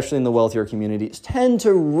 especially in the wealthier communities, tend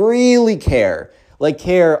to really care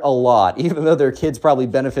a lot, even though their kids probably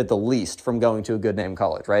benefit the least from going to a good name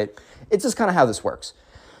college, right? It's just kind of how this works.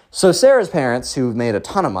 So Sarah's parents, who've made a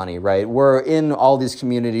ton of money, right, were in all these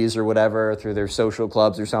communities or whatever through their social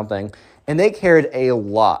clubs or something, and they cared a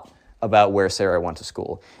lot about where Sarah went to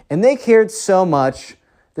school. And they cared so much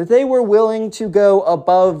that they were willing to go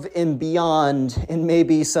above and beyond in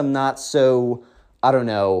maybe some not so, I don't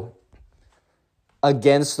know,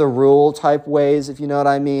 against the rule type ways, if you know what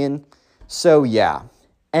I mean. So yeah.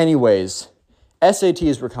 Anyways,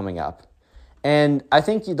 SATs were coming up. And I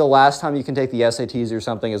think the last time you can take the SATs or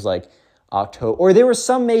something is like October, or there was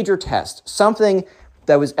some major test, something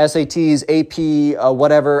that was SATs, AP,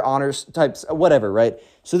 whatever, honors types, whatever, right?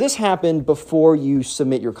 So this happened before you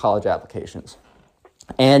submit your college applications.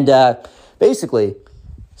 And basically,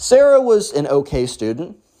 Sarah was an okay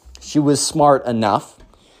student. She was smart enough.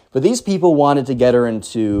 But these people wanted to get her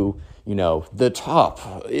into, the top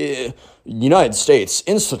United States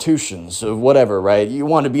institutions of whatever, right? You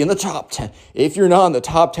want to be in the top 10. If you're not in the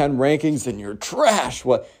top 10 rankings, then you're trash.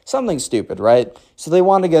 Something stupid, right? So they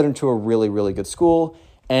wanted to get into a really, really good school.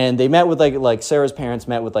 And they met with like Sarah's parents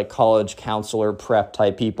met with like college counselor prep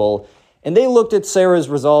type people. And they looked at Sarah's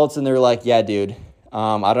results and they're like, yeah, dude,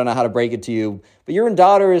 I don't know how to break it to you, but your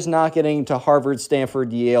daughter is not getting to Harvard,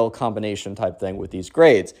 Stanford, Yale combination type thing with these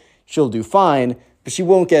grades. She'll do fine, but she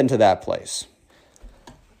won't get into that place.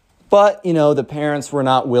 But, the parents were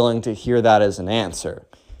not willing to hear that as an answer.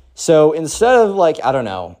 So instead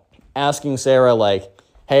of asking Sarah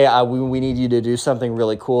hey, we need you to do something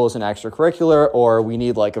really cool as an extracurricular, or we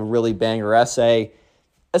need a really banger essay,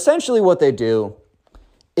 essentially what they do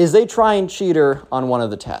is they try and cheat her on one of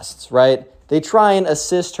the tests, right? They try and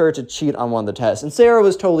assist her to cheat on one of the tests. And Sarah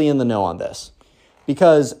was totally in the know on this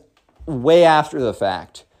because way after the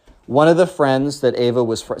fact, one of the friends that Ava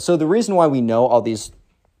was... So the reason why we know all these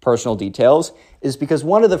personal details is because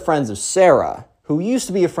one of the friends of Sarah, who used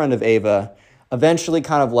to be a friend of Ava, eventually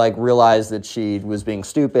kind of realized that she was being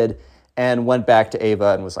stupid and went back to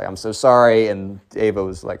Ava and was like, I'm so sorry. And Ava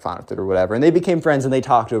was fine with it or whatever. And they became friends and they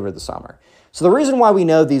talked over the summer. So the reason why we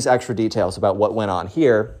know these extra details about what went on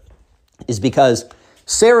here is because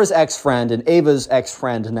Sarah's ex-friend and Ava's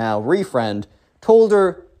ex-friend, now refriend, told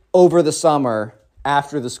her over the summer,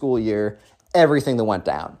 after the school year, everything that went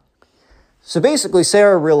down. So basically,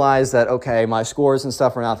 Sarah realized that, okay, my scores and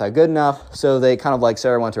stuff are not that good enough, so they kind of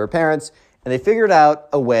Sarah went to her parents, and they figured out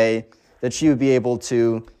a way that she would be able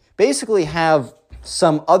to basically have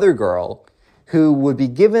some other girl who would be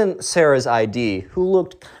given Sarah's ID, who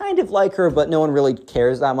looked kind of like her, but no one really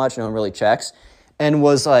cares that much, no one really checks, and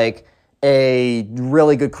was a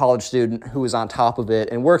really good college student who was on top of it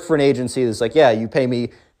and worked for an agency that's yeah, you pay me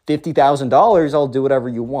 $50,000, I'll do whatever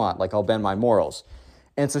you want. I'll bend my morals.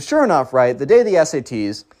 And so sure enough, right, the day of the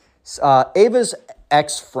SATs, Ava's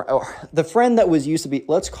ex-friend, the friend that was used to be,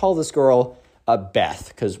 let's call this girl Beth,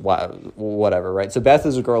 because whatever, right? So Beth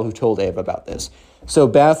is a girl who told Ava about this. So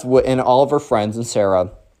Beth and all of her friends and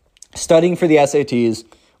Sarah studying for the SATs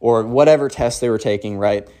or whatever test they were taking,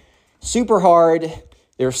 right? Super hard.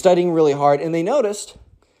 They were studying really hard, and they noticed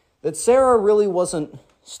that Sarah really wasn't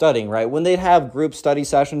studying, right? When they'd have group study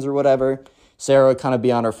sessions or whatever, Sarah would kind of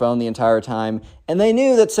be on her phone the entire time, and they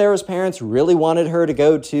knew that Sarah's parents really wanted her to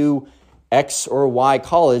go to X or Y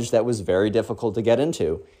college that was very difficult to get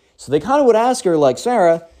into. So they kind of would ask her,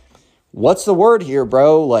 Sarah, what's the word here,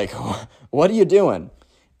 bro? What are you doing?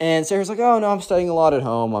 And Sarah's like, oh, no, I'm studying a lot at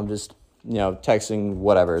home. I'm just, texting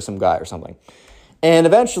whatever, some guy or something. And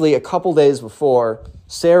eventually, a couple days before,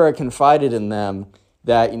 Sarah confided in them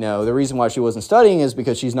that, the reason why she wasn't studying is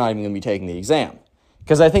because she's not even going to be taking the exam.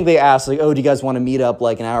 Because I think they asked, oh, do you guys want to meet up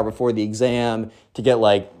an hour before the exam to get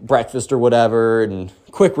breakfast or whatever and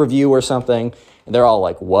quick review or something? And they're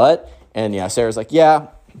all what? And Sarah's yeah,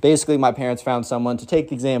 basically my parents found someone to take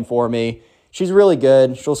the exam for me. She's really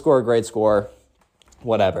good. She'll score a great score,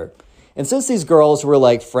 whatever. And since these girls were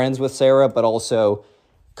like friends with Sarah, but also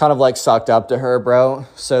kind of like sucked up to her, bro,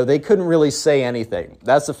 so they couldn't really say anything.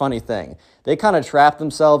 That's the funny thing. They kind of trapped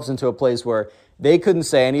themselves into a place where they couldn't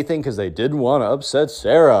say anything because they didn't want to upset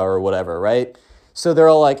Sarah or whatever, right? So they're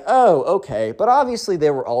all like, oh, okay. But obviously they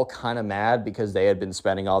were all kind of mad because they had been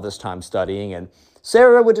spending all this time studying, and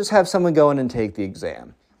Sarah would just have someone go in and take the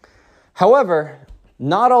exam. However,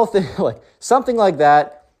 not all things, like something like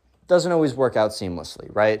that doesn't always work out seamlessly,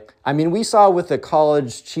 right? I mean, we saw with the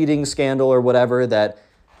college cheating scandal or whatever that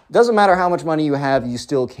doesn't matter how much money you have, you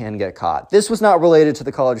still can get caught. This was not related to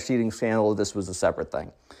the college cheating scandal. This was a separate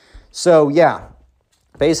thing. So yeah,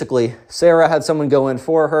 basically, Sarah had someone go in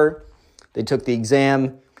for her. They took the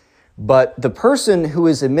exam, but the person who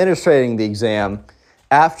was administrating the exam,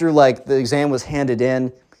 after like the exam was handed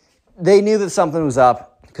in, they knew that something was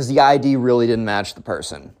up because the ID really didn't match the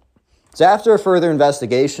person. So after a further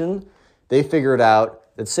investigation, they figured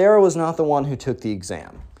out that Sarah was not the one who took the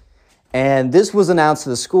exam. And this was announced to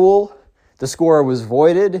the school. The score was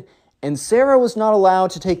voided, and Sarah was not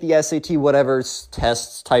allowed to take the SAT whatever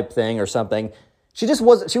tests type thing or something. She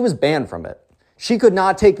was banned from it. She could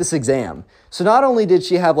not take this exam. So not only did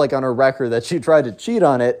she have like on her record that she tried to cheat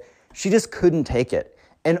on it, she just couldn't take it.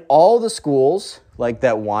 And all the schools like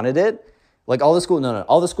that wanted it, like all the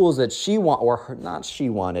schools that she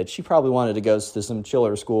wanted, she probably wanted to go to some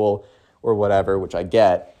chiller school or whatever, which I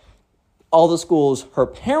get. All the schools her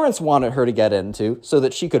parents wanted her to get into so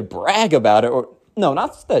that she could brag about it, or no,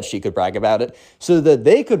 not that she could brag about it, so that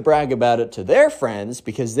they could brag about it to their friends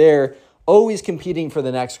because they're always competing for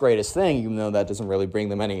the next greatest thing, even though that doesn't really bring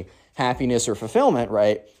them any happiness or fulfillment,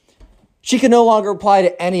 right? She could no longer apply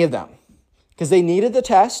to any of them because they needed the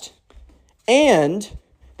test, and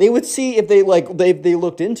they would see if they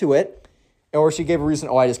looked into it, or she gave a reason,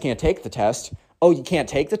 oh, I just can't take the test. Oh, you can't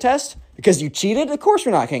take the test because you cheated? Of course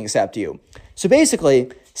we're not going to accept you. So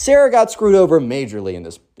basically, Sarah got screwed over majorly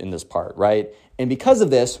in this part, right? And because of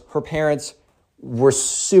this, her parents were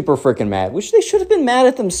super freaking mad, which they should have been mad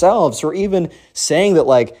at themselves for even saying that,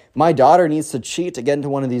 like, my daughter needs to cheat to get into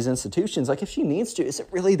one of these institutions. Like, if she needs to, is it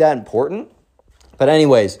really that important? But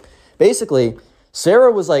anyways, basically,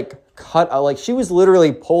 Sarah was, like, cut out. Like, she was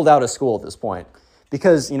literally pulled out of school at this point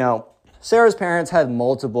because, you know, Sarah's parents had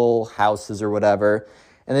multiple houses or whatever,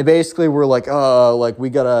 and they basically were like, oh, like,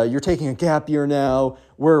 you're taking a gap year now,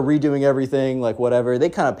 we're redoing everything, like, whatever. They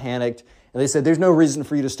kind of panicked, and they said, there's no reason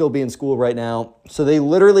for you to still be in school right now. So they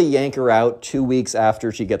literally yank her out 2 weeks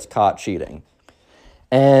after she gets caught cheating.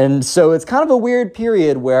 And so it's kind of a weird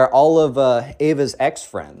period where all of Ava's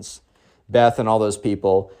ex-friends, Beth and all those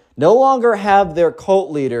people, no longer have their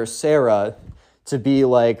cult leader, Sarah, to be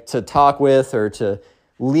like, to talk with or to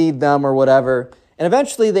lead them or whatever. And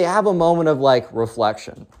eventually they have a moment of like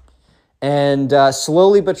reflection. And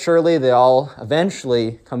slowly but surely, they all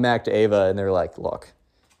eventually come back to Ava and they're like, look,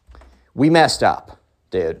 we messed up,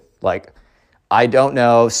 dude. Like, I don't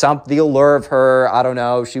know, the allure of her, I don't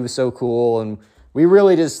know, she was so cool, and we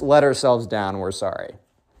really just let ourselves down, we're sorry.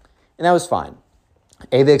 And that was fine.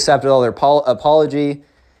 Ava accepted all their apology.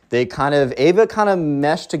 Ava kind of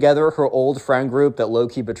meshed together her old friend group that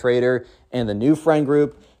low-key betrayed her and the new friend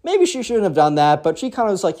group. Maybe she shouldn't have done that, but she kind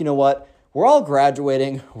of was like, you know what? We're all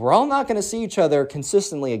graduating. We're all not going to see each other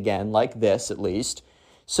consistently again, like this at least.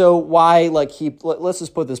 So why, like, let's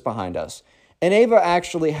just put this behind us. And Ava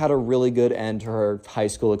actually had a really good end to her high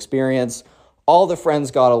school experience. All the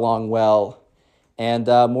friends got along well. And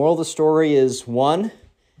moral of the story is, one,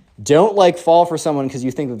 don't like fall for someone because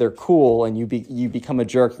you think that they're cool and you become a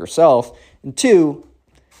jerk yourself. And two,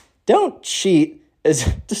 don't cheat.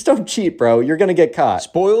 Just don't cheat, bro. You're going to get caught.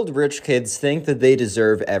 Spoiled rich kids think that they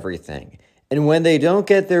deserve everything. And when they don't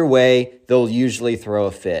get their way, they'll usually throw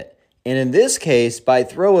a fit. And in this case, by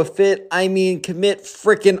throw a fit, I mean commit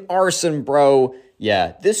frickin' arson, bro.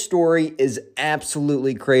 Yeah, this story is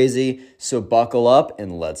absolutely crazy. So buckle up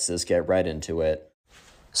and let's just get right into it.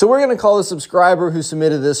 So we're going to call the subscriber who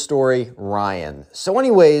submitted this story Ryan. So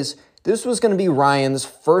anyways, this was going to be Ryan's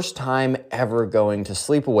first time ever going to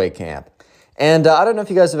sleepaway camp. And I don't know if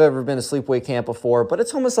you guys have ever been to sleepaway camp before, but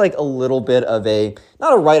it's almost like a little bit of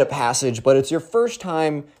not a rite of passage, but it's your first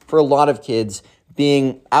time for a lot of kids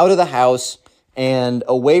being out of the house and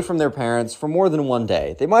away from their parents for more than one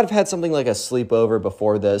day. They might have had something like a sleepover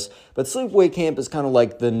before this, but sleepaway camp is kind of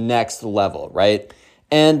like the next level, right?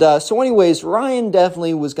 And so anyways, Ryan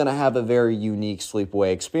definitely was going to have a very unique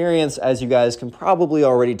sleepaway experience, as you guys can probably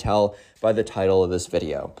already tell by the title of this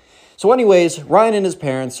video. So anyways, Ryan and his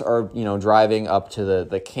parents are, driving up to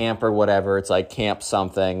the camp or whatever. It's like camp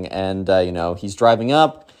something. And, he's driving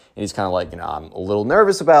up and he's kind of like, I'm a little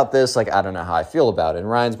nervous about this. Like, I don't know how I feel about it. And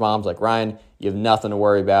Ryan's mom's like, Ryan, you have nothing to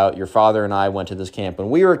worry about. Your father and I went to this camp when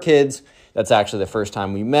we were kids. That's actually the first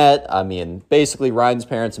time we met. I mean, basically Ryan's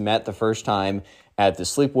parents met the first time at the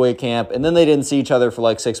sleepaway camp, and then they didn't see each other for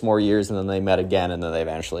like 6 more years, and then they met again, and then they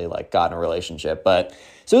eventually like got in a relationship. But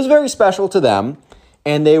so it was very special to them,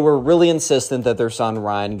 and they were really insistent that their son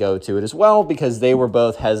Ryan go to it as well, because they were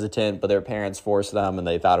both hesitant, but their parents forced them, and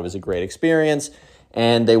they thought it was a great experience,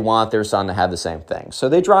 and they want their son to have the same thing. So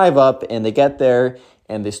they drive up, and they get there,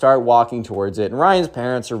 and they start walking towards it, and Ryan's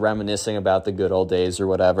parents are reminiscing about the good old days or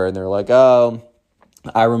whatever, and they're like, oh,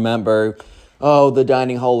 I remember, the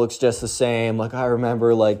dining hall looks just the same. Like, I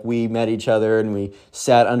remember, like, we met each other and we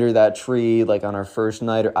sat under that tree, like, on our first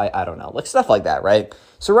night, or I don't know, like, stuff like that, right?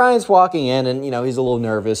 So Ryan's walking in and, he's a little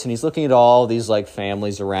nervous, and he's looking at all these, like,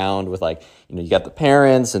 families around with, like, you got the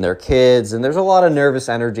parents and their kids, and there's a lot of nervous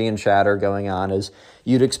energy and chatter going on, as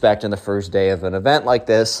you'd expect in the first day of an event like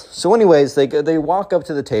this. So anyways, they walk up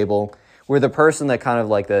to the table, where the person that kind of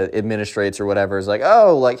like the administrates or whatever is like,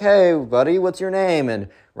 oh, like, hey, buddy, what's your name? And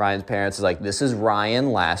Ryan's parents is like, this is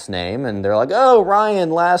Ryan, last name. And they're like, oh,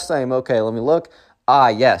 Ryan, last name. Okay, let me look. Ah,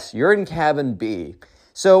 yes, you're in cabin B.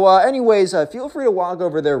 So anyways, feel free to walk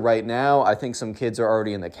over there right now. I think some kids are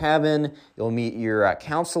already in the cabin. You'll meet your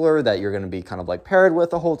counselor that you're going to be kind of like paired with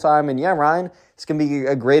the whole time. And yeah, Ryan, it's going to be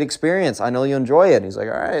a great experience. I know you'll enjoy it. And he's like,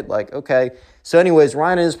 all right, like, okay. So anyways,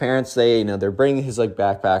 Ryan and his parents, they're bringing his like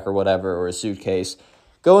backpack or whatever, or a suitcase,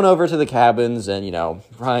 going over to the cabins. And,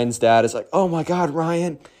 Ryan's dad is like, oh my God,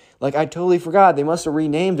 Ryan, like, I totally forgot. They must have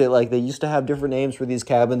renamed it. Like, they used to have different names for these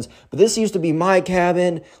cabins, but this used to be my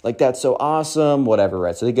cabin. Like, that's so awesome, whatever,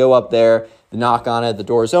 right? So they go up there, they knock on it, the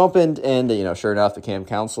door's opened, and, sure enough, the camp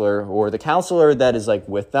counselor or the counselor that is, like,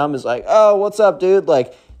 with them is like, oh, what's up, dude?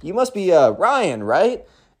 Like, you must be Ryan, right?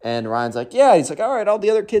 And Ryan's like, yeah. He's like, all right, all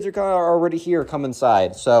the other kids are already here. Come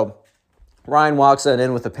inside. So Ryan walks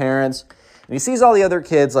in with the parents, and he sees all the other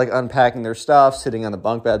kids, like, unpacking their stuff, sitting on the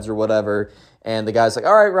bunk beds or whatever. And the guy's like,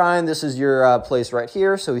 all right, Ryan, this is your place right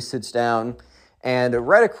here. So he sits down, and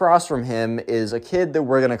right across from him is a kid that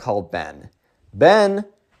we're going to call Ben. Ben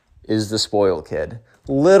is the spoiled kid.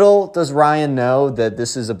 Little does Ryan know that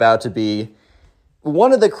this is about to be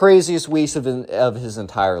one of the craziest weeks of his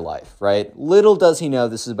entire life, right? Little does he know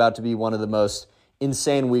this is about to be one of the most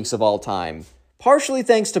insane weeks of all time, partially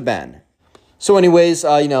thanks to Ben. So anyways,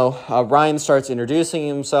 Ryan starts introducing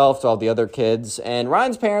himself to all the other kids, and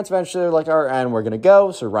Ryan's parents eventually are like, all right, and we're going to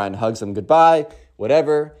go. So Ryan hugs them goodbye,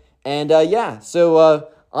 whatever. And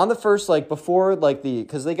so on the first, like, before, like,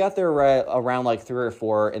 because they got there around like 3 or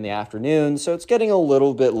 4 in the afternoon, so it's getting a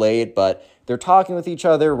little bit late, but they're talking with each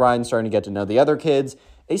other. Ryan's starting to get to know the other kids.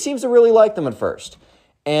 He seems to really like them at first.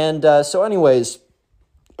 And so anyways,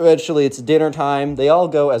 eventually it's dinner time. They all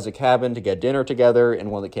go as a cabin to get dinner together, and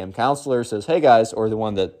one of the camp counselors says, hey guys, or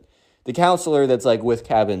the counselor that's like with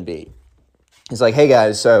cabin B. He's like, hey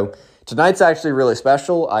guys, so tonight's actually really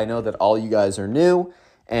special. I know that all you guys are new,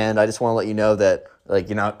 and I just want to let you know that, like,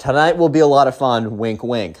 tonight will be a lot of fun, wink,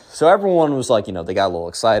 wink. So everyone was like, they got a little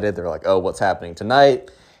excited. They're like, oh, what's happening tonight?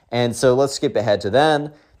 And so let's skip ahead to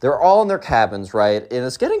then. They're all in their cabins, right? And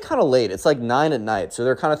it's getting kind of late. It's like 9 at night. So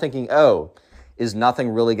they're kind of thinking, oh, is nothing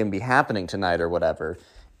really going to be happening tonight or whatever?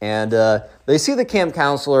 And they see the camp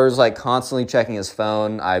counselors like constantly checking his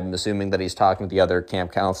phone. I'm assuming that he's talking with the other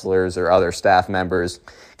camp counselors or other staff members,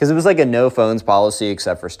 because it was like a no phones policy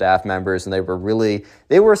except for staff members. And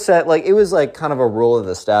they were set, like, it was like kind of a rule that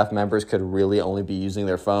the staff members could really only be using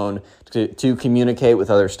their phone to communicate with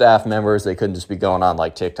other staff members. They couldn't just be going on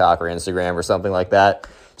like TikTok or Instagram or something like that.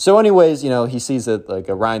 So anyways, he sees that, like,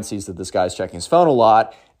 Ryan sees that this guy's checking his phone a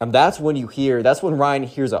lot. And that's when Ryan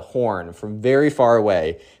hears a horn from very far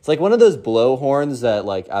away. It's like one of those blow horns that,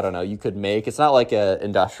 like, I don't know, you could make. It's not like an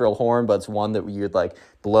industrial horn, but it's one that you'd like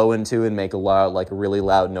blow into and make a really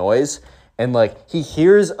loud noise. And like he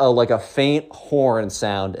hears a faint horn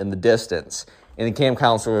sound in the distance. And the camp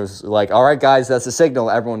counselor is like, all right, guys, that's a signal.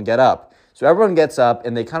 Everyone get up. So everyone gets up,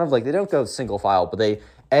 and they kind of like, they don't go single file, but they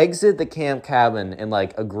exit the camp cabin in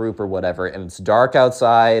like a group or whatever, and it's dark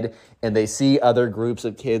outside, and they see other groups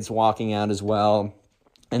of kids walking out as well,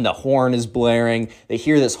 and the horn is blaring. They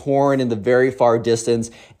hear this horn in the very far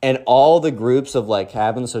distance, and all the groups of like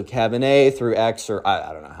cabins, so cabin A through X, or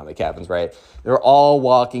I don't know how many cabins, right? They're all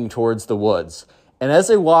walking towards the woods. And as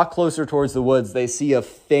they walk closer towards the woods, they see a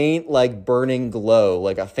faint, burning glow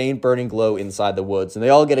inside the woods. And they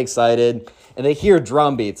all get excited, and they hear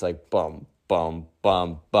drum beats, like, boom, bum,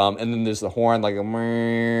 bum, bum. And then there's the horn, like a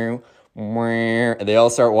meow, meow, and they all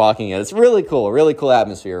start walking in. It's really cool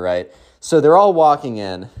atmosphere, right? So they're all walking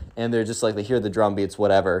in, and they're just like, they hear the drum beats,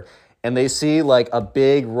 whatever, and they see like a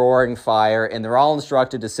big roaring fire, and they're all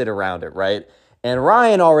instructed to sit around it, right? And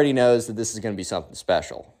Ryan already knows that this is going to be something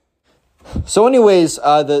special. So anyways,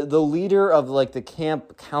 the leader of like the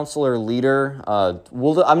camp counselor leader, I'm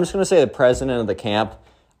just going to say the president of the camp.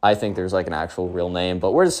 I think there's like an actual real name,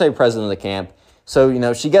 but we're just say president of the camp. So, you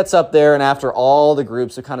know, she gets up there, and after all the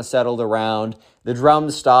groups have kind of settled around, the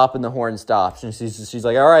drums stop and the horn stops. And she's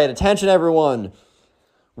like, all right, attention, everyone.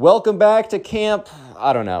 Welcome back to camp.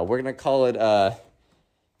 I don't know. We're going to call it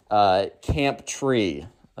Camp Tree.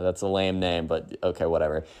 That's a lame name, but okay,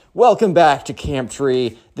 whatever. Welcome back to Camp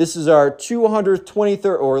Tree. This is our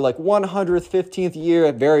 223rd or like 115th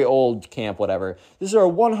year, very old camp, whatever. This is our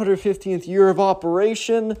 115th year of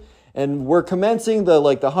operation, and we're commencing the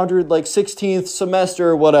 116th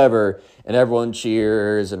semester, whatever. And everyone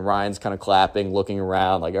cheers, and Ryan's kind of clapping, looking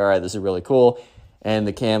around, like, all right, this is really cool. And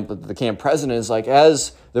the camp president is like,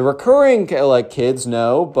 as the recurring kids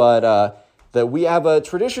know, but that we have a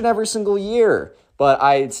tradition every single year. But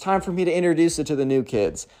it's time for me to introduce it to the new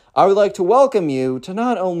kids. I would like to welcome you to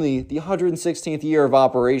not only the 116th year of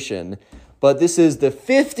operation, but this is the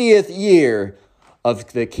 50th year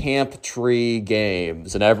of the Camp Tree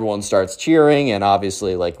Games. And everyone starts cheering, and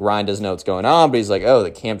obviously, like, Ryan doesn't know what's going on, but he's like, oh,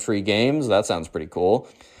 the Camp Tree Games? That sounds pretty cool.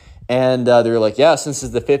 And they're like, yeah, since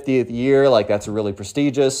it's the 50th year, like, that's really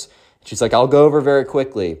prestigious. She's like, I'll go over very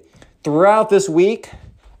quickly. Throughout this week,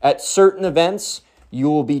 at certain events, you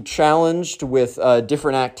will be challenged with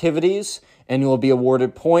different activities, and you will be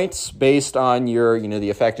awarded points based on your, the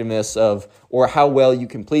effectiveness of, or how well you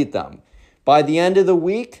complete them. By the end of the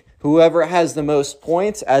week, whoever has the most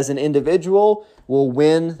points as an individual will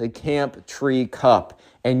win the Camp Tree Cup,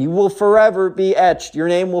 and you will forever be etched. Your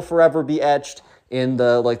name will forever be etched in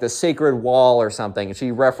the sacred wall or something. And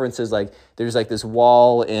she references there's this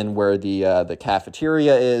wall in where the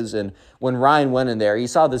cafeteria is, and when Ryan went in there, he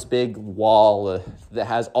saw this big wall that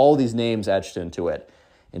has all these names etched into it.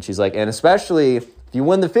 And she's like, and especially if you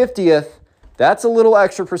win the 50th, that's a little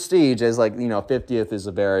extra prestige, as 50th is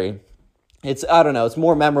it's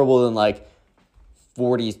more memorable than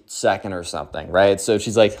 42nd or something, right? So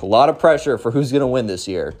she's like, a lot of pressure for who's going to win this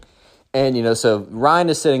year. And, so Ryan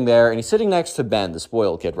is sitting there, and he's sitting next to Ben, the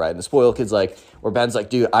spoiled kid, right? And the spoiled kid's where Ben's like,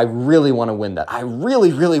 dude, I really want to win that. I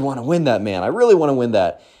really, really want to win that, man. I really want to win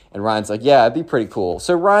that. And Ryan's like, yeah, it'd be pretty cool.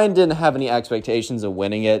 So Ryan didn't have any expectations of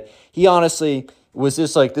winning it. He honestly was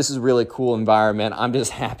just like, this is a really cool environment. I'm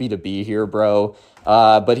just happy to be here, bro.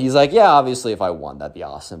 But he's like, yeah, obviously if I won, that'd be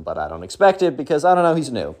awesome. But I don't expect it because, I don't know,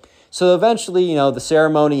 he's new. So eventually, the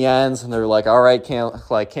ceremony ends, and they're like, all right,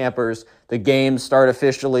 campers, the games start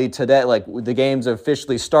officially today. The games have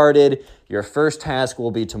officially started. Your first task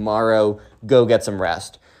will be tomorrow. Go get some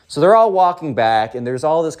rest. So they're all walking back, and there's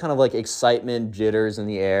all this kind of excitement, jitters in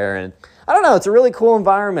the air, and I don't know. It's a really cool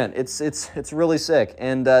environment. It's really sick.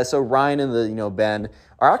 And so Ryan and Ben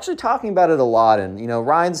are actually talking about it a lot. And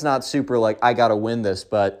Ryan's not super I gotta win this,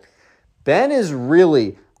 but Ben is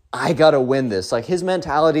really, I gotta win this. His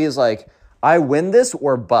mentality is I win this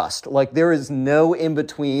or bust. There is no in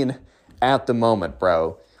between at the moment,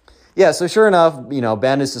 bro. Yeah, so sure enough,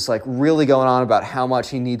 Ben is just really going on about how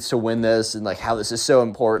much he needs to win this and how this is so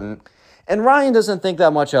important. And Ryan doesn't think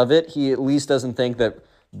that much of it. He at least doesn't think that,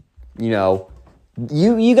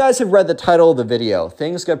 you guys have read the title of the video.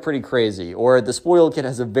 Things got pretty crazy, or the spoiled kid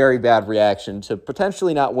has a very bad reaction to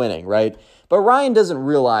potentially not winning, right? But Ryan doesn't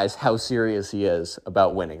realize how serious he is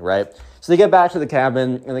about winning, right? So they get back to the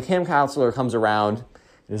cabin, and the camp counselor comes around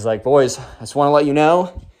and is like, boys, I just want to let you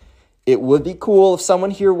know, it would be cool if someone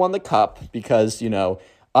here won the cup because,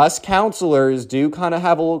 us counselors do kind of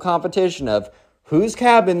have a little competition of whose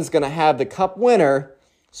cabin's going to have the cup winner.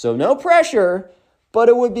 So no pressure, but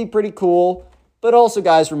it would be pretty cool. But also,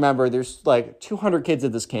 guys, remember, there's 200 kids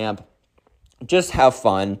at this camp. Just have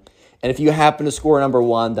fun. And if you happen to score number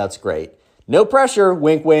one, that's great. No pressure,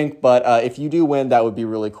 wink, wink. But if you do win, that would be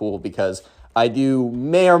really cool because I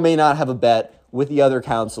may or may not have a bet with the other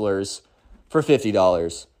counselors for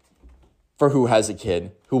 $50 for who has a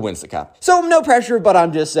kid who wins the cup. So no pressure, but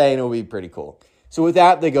I'm just saying it would be pretty cool. So with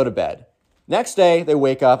that, they go to bed. Next day, they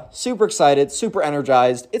wake up super excited, super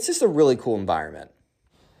energized. It's just a really cool environment.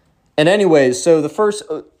 And anyways, so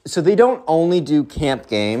they don't only do camp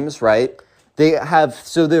games, right?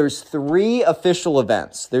 There's 3 official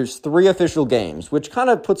events. There's 3 official games, which kind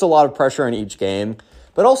of puts a lot of pressure on each game.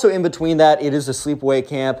 But also in between that, it is a sleepaway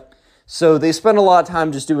camp. So they spend a lot of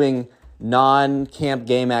time just doing non-camp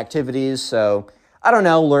game activities. So I don't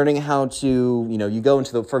know, learning how to, you go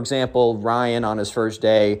into for example, Ryan on his first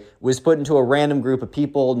day was put into a random group of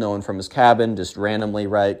people, no one from his cabin, just randomly,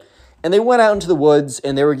 right? And they went out into the woods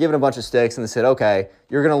and they were given a bunch of sticks and they said, okay,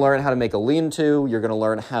 you're going to learn how to make a lean-to, you're going to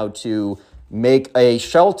learn how to make a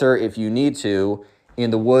shelter if you need to in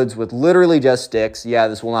the woods with literally just sticks. Yeah,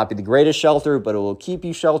 this will not be the greatest shelter, but it will keep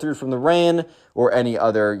you sheltered from the rain or any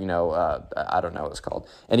other, I don't know what it's called,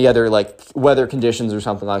 any other like weather conditions or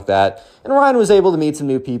something like that. And Ryan was able to meet some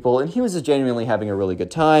new people and he was just genuinely having a really good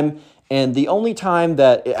time. And the only time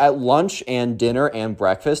that at lunch and dinner and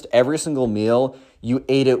breakfast, every single meal, you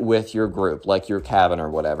ate it with your group, like your cabin or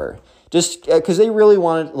whatever. Just because they really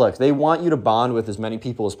they want you to bond with as many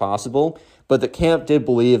people as possible. But the camp did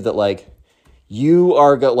believe that like, you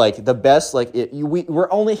are the best,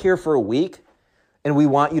 we're only here for a week and we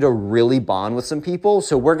want you to really bond with some people.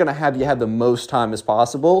 So we're going to have you have the most time as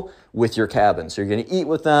possible with your cabin. So you're going to eat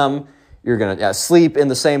with them. You're going to sleep in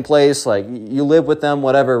the same place. Like you live with them,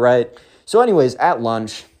 whatever, right? So anyways, at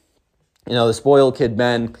lunch, the spoiled kid,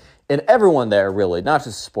 Ben, and everyone there really, not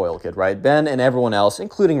just the spoiled kid, right? Ben and everyone else,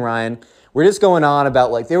 including Ryan, were just going on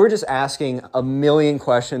about they were just asking a million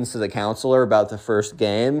questions to the counselor about the first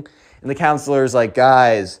game. And the counselor's like,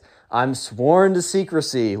 guys, I'm sworn to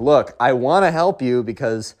secrecy. Look, I want to help you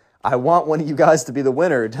because I want one of you guys to be the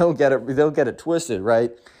winner. Don't get it twisted, right?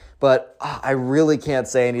 But I really can't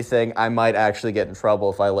say anything. I might actually get in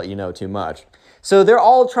trouble if I let you know too much. So they're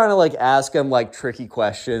all trying to ask him tricky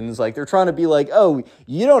questions. They're trying to be like, oh,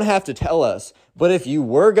 you don't have to tell us. But if you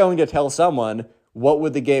were going to tell someone, what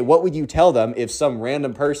would you tell them if some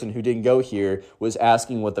random person who didn't go here was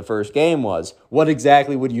asking what the first game was? What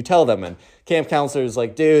exactly would you tell them? And camp counselor is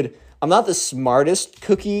like, dude, I'm not the smartest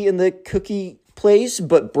cookie in the cookie place,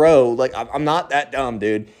 but bro, I'm not that dumb,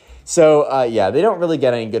 dude. So they don't really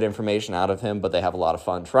get any good information out of him, but they have a lot of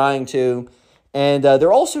fun trying to. And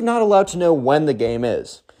they're also not allowed to know when the game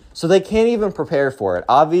is. So they can't even prepare for it.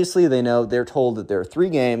 Obviously, they're told that there are 3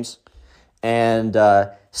 games. And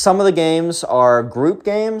some of the games are group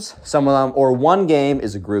games. Some of them, or one game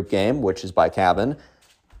is a group game, which is by cabin.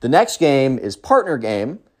 The next game is partner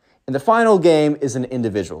game. And the final game is an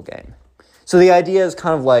individual game. So the idea is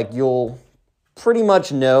kind of you'll pretty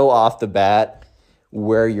much know off the bat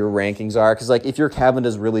where your rankings are. Because if your cabin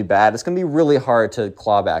does really bad, it's going to be really hard to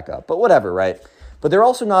claw back up. But whatever, right? But they're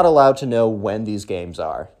also not allowed to know when these games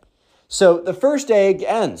are. So the first day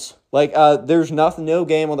ends. There's no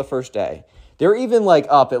game on the first day. They're even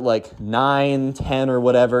up at 9, 10 or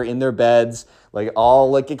whatever in their beds,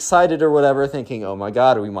 all excited or whatever, thinking, oh my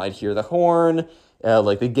God, we might hear the horn.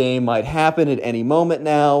 The game might happen at any moment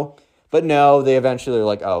now. But no, they eventually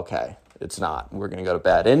are oh, okay, it's not. We're going to go to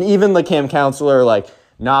bed. And even the camp counselor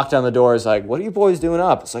knocked on the door, is what are you boys doing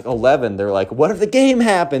up? It's 11. They're what if the game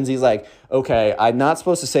happens? He's okay, I'm not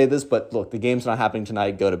supposed to say this, but look, the game's not happening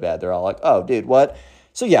tonight. Go to bed. They're all oh, dude, what?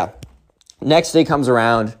 So yeah, next day comes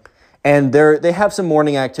around. And they have some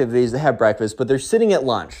morning activities, they have breakfast, but they're sitting at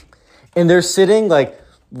lunch. And they're sitting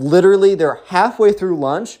literally they're halfway through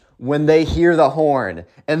lunch when they hear the horn.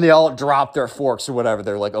 And they all drop their forks or whatever.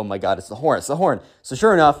 They're oh my God, it's the horn, it's the horn. So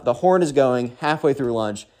sure enough, the horn is going halfway through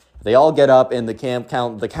lunch. They all get up and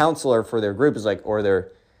the counselor for their group is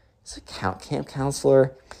camp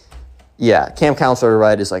counselor? Yeah, camp counselor,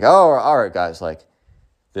 right, is oh, all right, guys,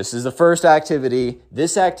 this is the first activity.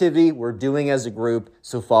 This activity we're doing as a group,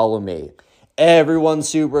 so follow me. Everyone's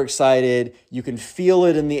super excited. You can feel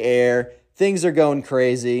it in the air. Things are going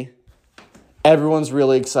crazy. Everyone's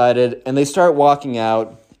really excited. And they start walking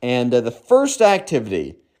out. And the first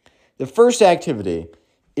activity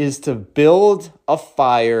is to build a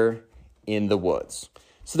fire in the woods.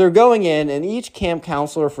 So they're going in, and each camp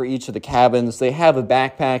counselor for each of the cabins, they have a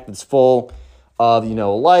backpack that's full of, a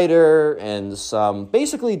lighter and some,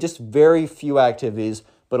 basically just very few activities,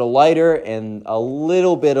 but a lighter and a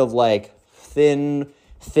little bit of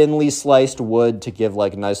thinly sliced wood to give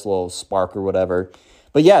a nice little spark or whatever.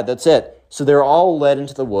 But yeah, that's it. So they're all led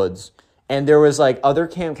into the woods, and there was other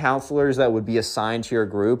camp counselors that would be assigned to your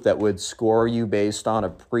group that would score you based on a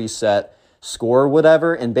preset score or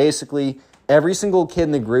whatever. And basically every single kid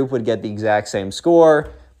in the group would get the exact same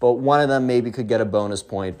score, but one of them maybe could get a bonus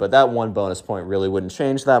point, but that one bonus point really wouldn't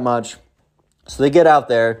change that much. So they get out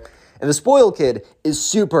there, and the spoiled kid is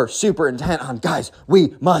super, super intent on, guys,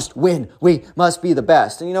 we must win. We must be the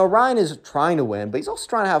best. And, Ryan is trying to win, but he's also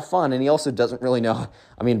trying to have fun, and he also doesn't really know.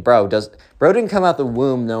 I mean, bro didn't come out the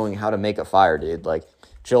womb knowing how to make a fire, dude.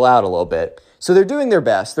 Chill out a little bit. So they're doing their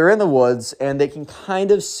best. They're in the woods, and they can kind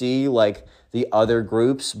of see, the other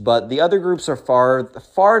groups, but the other groups are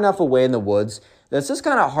far enough away in the woods that it's just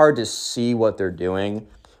kind of hard to see what they're doing.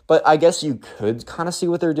 but I guess you could kind of see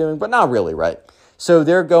what they're doing, but not really, right? So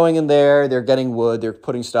they're going in there, they're getting wood, they're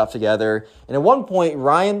putting stuff together. And at one point,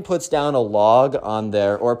 Ryan puts down a log on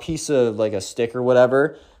there, or a piece of like a stick or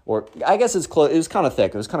whatever, or I guess it's close. It was kind of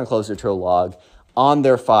thick. It was kind of closer to a log on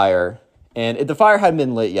their fire. And the fire hadn't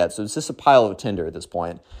been lit yet, so it's just a pile of tinder at this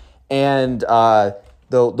point. And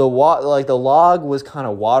the log was kind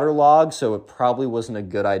of waterlogged, so it probably wasn't a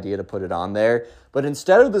good idea to put it on there. But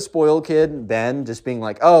instead of the spoiled kid, Ben, just being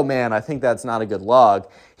like, oh man, I think that's not a good log,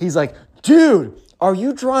 he's like, dude, are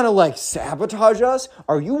you trying to like sabotage us?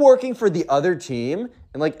 Are you working for the other team?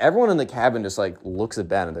 And like everyone in the cabin just like looks at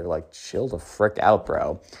Ben and they're like, chill the frick out,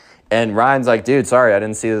 bro. And Ryan's like, dude, sorry, I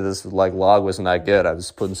didn't see that this like log wasn't that good. I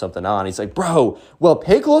was putting something on. He's like, bro, well,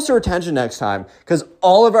 pay closer attention next time because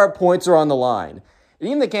all of our points are on the line. And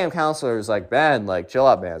even the camp counselor is like, Ben, like, chill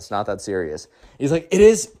out, man. It's not that serious. He's like,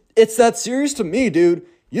 it's that serious to me, dude.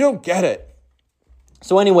 You don't get it.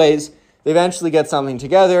 So anyways, they eventually get something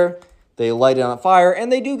together. They light it on fire,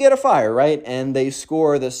 and they do get a fire, right? And they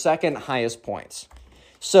score the second highest points.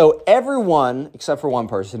 So everyone, except for one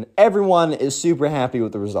person, everyone is super happy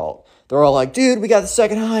with the result. They're all like, dude, we got the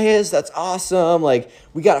second highest. That's awesome. Like,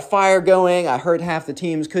 we got a fire going. I heard half the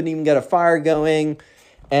teams couldn't even get a fire going.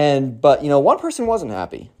 But, one person wasn't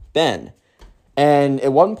happy, Ben. And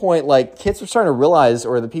at one point, like, kids were starting to realize,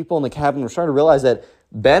 or the people in the cabin were starting to realize that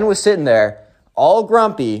Ben was sitting there all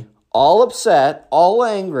grumpy, all upset, all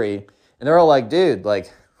angry. And they're all like, dude,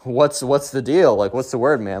 like, what's the deal? Like, what's the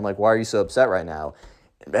word, man? Like, why are you so upset right now?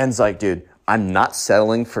 And Ben's like, dude, I'm not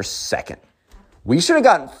settling for second. We should have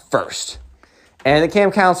gotten first. And the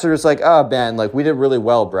camp counselor is like, oh, Ben, like, we did really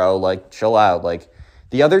well, bro. Like, chill out. Like,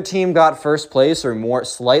 the other team got first place or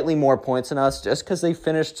slightly more points than us just because they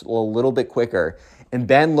finished a little bit quicker. And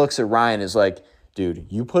Ben looks at Ryan and is like, dude,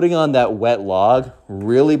 you putting on that wet log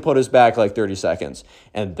really put us back like 30 seconds.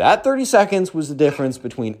 And that 30 seconds was the difference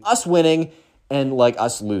between us winning and like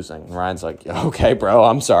us losing. And Ryan's like, okay, bro,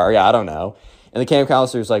 I'm sorry. I don't know. And the camp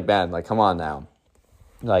counselor's like, Ben, like, come on now.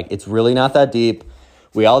 Like, it's really not that deep.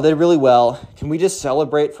 We all did really well. Can we just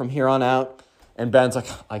celebrate from here on out? And Ben's like,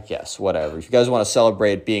 I guess, whatever. If you guys want to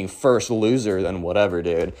celebrate being first loser, then whatever,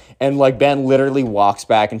 dude. And, like, Ben literally walks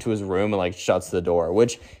back into his room and, like, shuts the door,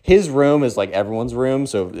 which his room is, like, everyone's room,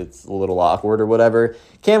 so it's a little awkward or whatever.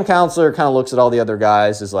 Camp counselor kind of looks at all the other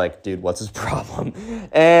guys, is like, dude, what's his problem?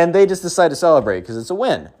 And they just decide to celebrate because it's a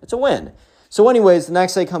win. It's a win. So anyways, the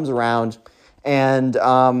next day comes around, and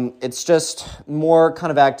it's just more kind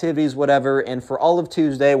of activities, whatever. And for all of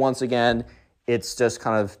Tuesday, once again, it's just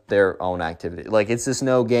kind of their own activity. Like, it's just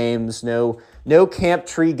no games, no camp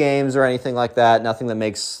tree games or anything like that. Nothing that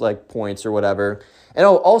makes, like, points or whatever. And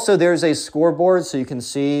also, there's a scoreboard so you can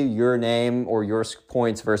see your name or your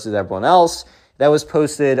points versus everyone else. That was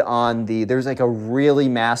posted on there's, like, a really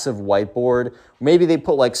massive whiteboard. Maybe they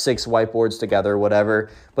put, like, 6 whiteboards together or whatever.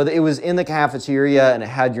 But it was in the cafeteria, and it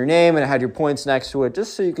had your name, and it had your points next to it,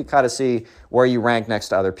 just so you could kind of see where you rank next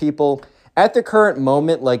to other people. At the current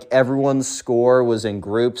moment, like, everyone's score was in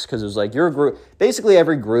groups because it was like your group. Basically,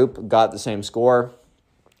 every group got the same score.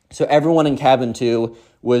 So everyone in cabin 2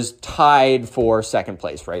 was tied for second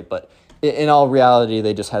place, right? But in all reality,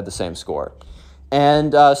 they just had the same score.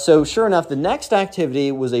 And so sure enough, the next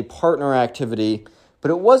activity was a partner activity,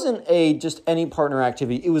 but it wasn't just any partner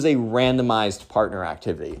activity. It was a randomized partner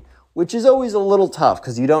activity, which is always a little tough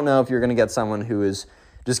because you don't know if you're going to get someone who is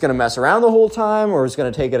just going to mess around the whole time or is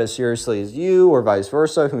going to take it as seriously as you or vice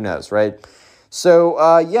versa. Who knows, right? So,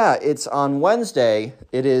 it's on Wednesday.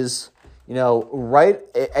 It is,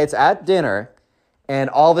 it's at dinner, and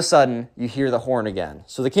all of a sudden, you hear the horn again.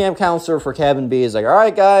 So the camp counselor for cabin B is like, all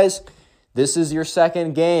right, guys, this is your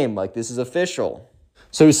second game. Like, this is official.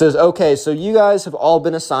 So he says, okay, so you guys have all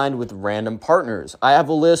been assigned with random partners. I have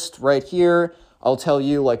a list right here. I'll tell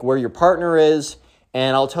you, like, where your partner is.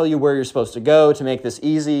 And I'll tell you where you're supposed to go to make this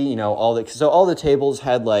easy. All the tables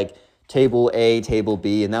had like table A, table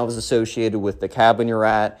B, and that was associated with the cabin you're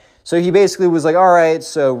at. So he basically was like, all right,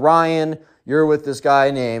 so Ryan, you're with this guy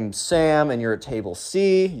named Sam, and you're at table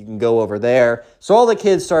C. You can go over there. So all the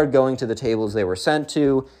kids started going to the tables they were sent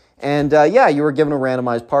to. And you were given a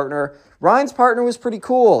randomized partner. Ryan's partner was pretty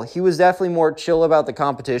cool. He was definitely more chill about the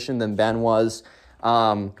competition than Ben was.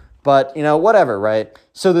 But, whatever, right?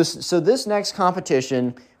 So this next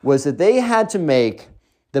competition was that they had to make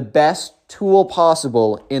the best tool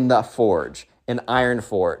possible in the forge, an iron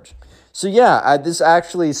forge. So this is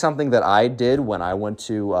actually something that I did when I went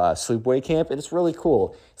to sleepaway camp, and it's really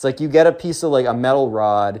cool. It's like you get a piece of like a metal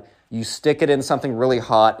rod, you stick it in something really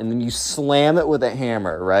hot, and then you slam it with a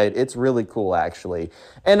hammer, right? It's really cool, actually.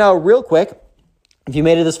 And real quick, if you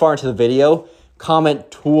made it this far into the video, comment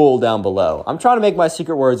tool down below. I'm trying to make my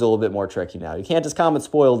secret words a little bit more tricky now. You can't just comment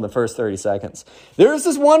spoiled in the first 30 seconds. There's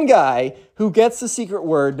this one guy who gets the secret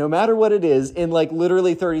word, no matter what it is, in like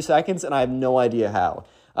literally 30 seconds, and I have no idea how.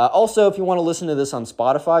 Also, if you want to listen to this on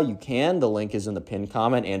Spotify, you can. The link is in the pinned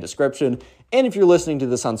comment and description. And if you're listening to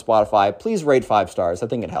this on Spotify, please rate 5 stars. I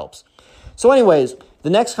think it helps. So anyways, the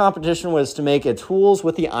next competition was to make a tools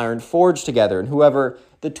with the iron forge together. And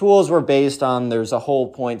the tools were based on, there's a whole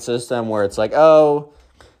point system where it's like, oh,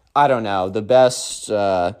 I don't know, the best,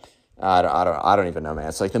 I don't even know, man.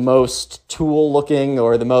 It's like the most tool looking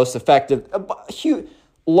or the most effective, a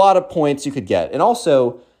lot of points you could get. And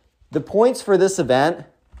also, the points for this event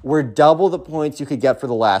were double the points you could get for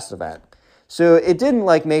the last event. So it didn't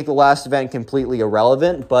like make the last event completely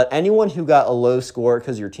irrelevant, but anyone who got a low score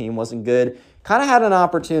because your team wasn't good kind of had an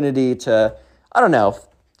opportunity to, I don't know,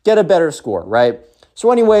 get a better score, right?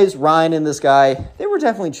 So anyways, Ryan and this guy, they were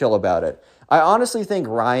definitely chill about it. I honestly think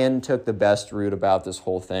Ryan took the best route about this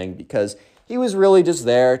whole thing because he was really just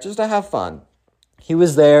there just to have fun. He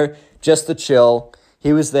was there just to chill.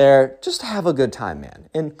 He was there just to have a good time, man.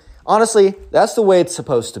 And honestly, that's the way it's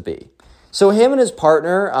supposed to be. So him and his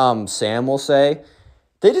partner, Sam will say,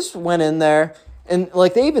 they just went in there and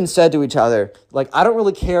like they even said to each other, like, I don't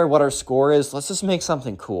really care what our score is. Let's just make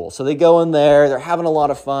something cool. So they go in there. They're having a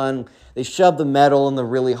lot of fun. They shove the metal in the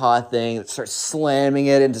really hot thing, start slamming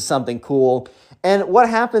it into something cool. And what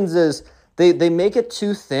happens is they make it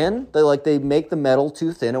too thin. They make the metal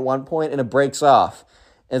too thin at one point and it breaks off.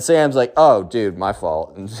 And Sam's like, oh, dude, my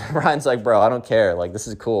fault. And Ryan's like, bro, I don't care. Like, this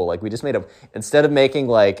is cool. Like, we just instead of making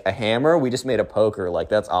like a hammer, we just made a poker. Like,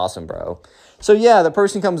 that's awesome, bro. So yeah, the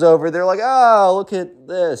person comes over. They're like, oh, look at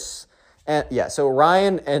this. And yeah, so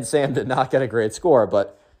Ryan and Sam did not get a great score,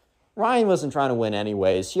 but Ryan wasn't trying to win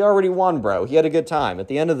anyways. He already won, bro. He had a good time. At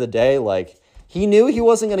the end of the day, like, he knew he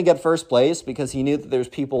wasn't going to get first place because he knew that there's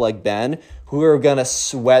people like Ben who were going to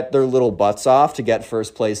sweat their little butts off to get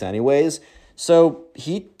first place anyways. So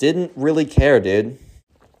he didn't really care, dude.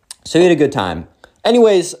 So he had a good time.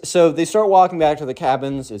 Anyways, so they start walking back to the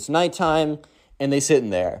cabins. It's nighttime, and they sit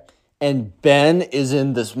in there. And Ben is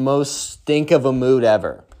in this most stink of a mood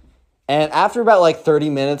ever. And after about like 30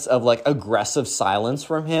 minutes of like aggressive silence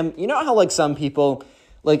from him, you know how like some people,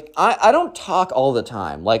 like I don't talk all the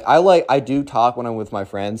time. I do talk when I'm with my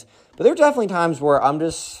friends, but there are definitely times where I'm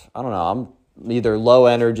just, I don't know, I'm either low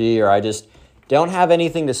energy or I just don't have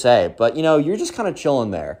anything to say. But you know, you're just kind of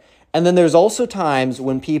chilling there. And then there's also times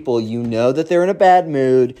when people, you know that they're in a bad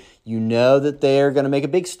mood, you know that they're going to make a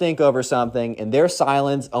big stink over something, and their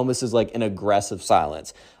silence almost is like an aggressive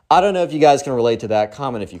silence. I don't know if you guys can relate to that.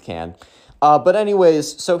 Comment if you can. But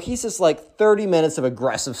anyways, so he's just like 30 minutes of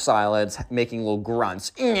aggressive silence, making little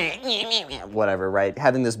grunts, whatever, right?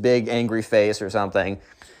 Having this big angry face or something.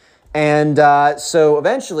 And so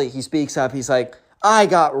eventually he speaks up. He's like, I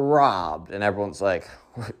got robbed. And everyone's like,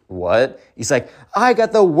 what? He's like, I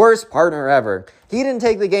got the worst partner ever. He didn't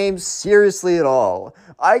take the game seriously at all.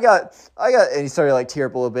 And he started like tear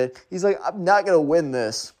up a little bit. He's like, I'm not going to win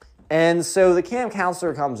this. And so the camp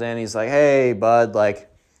counselor comes in. He's like, hey, bud, like,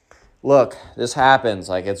 look, this happens.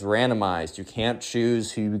 Like, it's randomized. You can't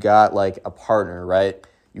choose who you got, like, a partner, right?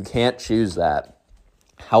 You can't choose that.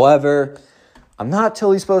 However, I'm not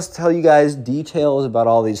totally supposed to tell you guys details about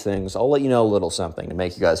all these things. I'll let you know a little something to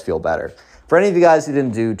make you guys feel better. For any of you guys who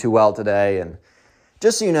didn't do too well today, and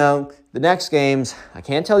just so you know, the next games, I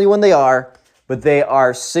can't tell you when they are, but they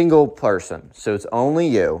are single person. So it's only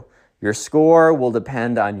you. Your score will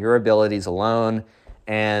depend on your abilities alone.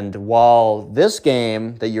 And while this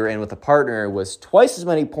game that you're in with a partner was twice as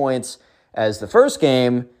many points as the first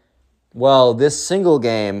game, well, this single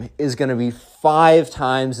game is going to be 5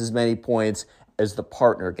 times as many points as the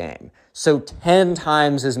partner game. So 10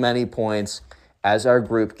 times as many points as our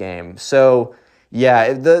group game. So yeah,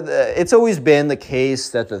 it's always been the case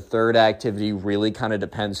that the third activity really kind of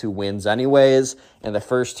depends who wins anyways. And the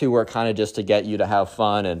first 2 are kind of just to get you to have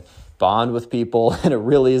fun and bond with people, and it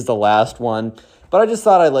really is the last one. But I just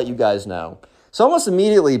thought I'd let you guys know. So almost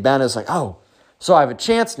immediately, Ben is like, oh, so I have a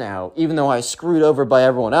chance now, even though I screwed over by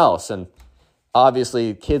everyone else. And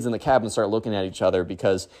obviously, kids in the cabin start looking at each other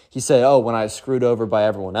because he said, oh, when I screwed over by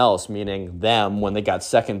everyone else, meaning them when they got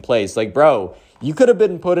second place. Like, bro, you could have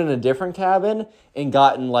been put in a different cabin and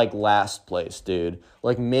gotten, like, last place, dude.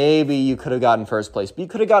 Like, maybe you could have gotten first place, but you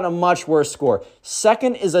could have gotten a much worse score.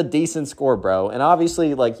 Second is a decent score, bro. And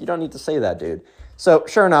obviously, like, you don't need to say that, dude. So,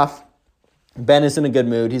 sure enough, Ben is in a good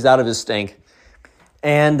mood. He's out of his stink.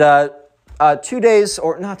 And 2 days,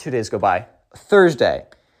 or not 2 days go by, Thursday.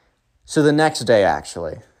 So the next day,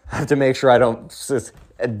 actually, I have to make sure I don't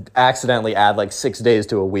accidentally add like 6 days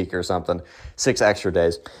to a week or something, 6 extra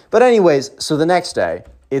days. But anyways, so the next day,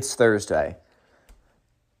 it's Thursday.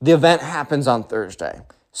 The event happens on Thursday.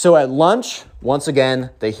 So at lunch, once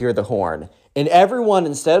again, they hear the horn. And everyone,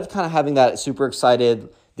 instead of kind of having that super excited,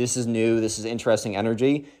 this is new, this is interesting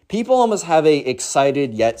energy, people almost have a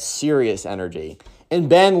excited yet serious energy. And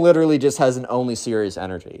Ben literally just has an only serious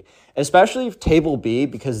energy, especially table B,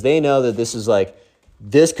 because they know that this is like,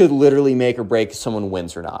 this could literally make or break if someone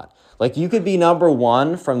wins or not. Like, you could be number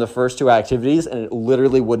one from the first 2 activities and it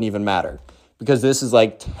literally wouldn't even matter, because this is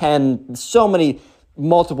like 10, so many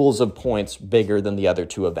multiples of points bigger than the other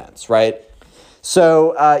 2 events, right?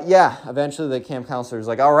 So, eventually the camp counselor is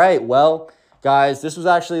like, all right, well, guys, this was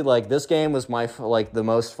actually like, this game was the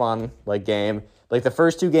most fun game. Like, the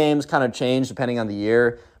first 2 games kind of changed depending on the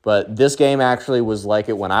year, but this game actually was like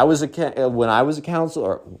it when I was a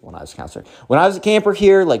camper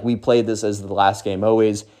here. Like, we played this as the last game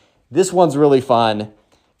always. This one's really fun.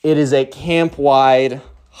 It is a camp-wide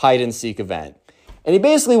hide-and-seek event. And he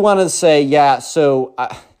basically wanted to say, yeah, so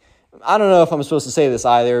I don't know if I'm supposed to say this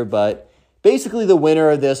either, but basically the winner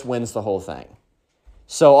of this wins the whole thing.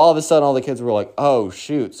 So all of a sudden, all the kids were like, oh,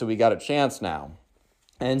 shoot, so we got a chance now.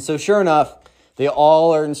 And so sure enough, they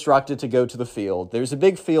all are instructed to go to the field. There's a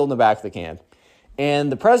big field in the back of the camp.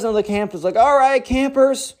 And the president of the camp is like, all right,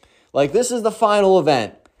 campers, like, this is the final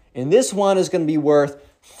event. And this one is going to be worth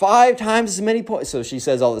 5 times as many points. So she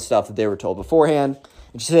says all the stuff that they were told beforehand.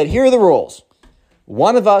 And she said, here are the rules.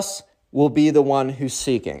 One of us will be the one who's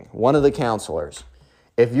seeking, one of the counselors.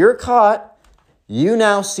 If you're caught, you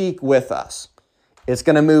now seek with us. It's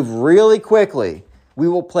going to move really quickly. We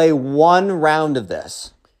will play 1 round of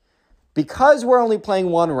this. Because we're only playing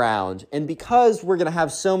 1 round, and because we're going to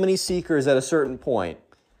have so many seekers at a certain point,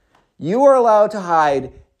 you are allowed to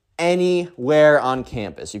hide anywhere on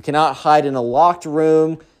campus. You cannot hide in a locked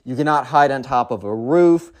room. You cannot hide on top of a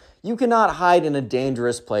roof. You cannot hide in a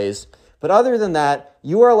dangerous place. But other than that,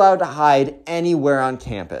 you are allowed to hide anywhere on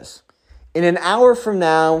campus. In an hour from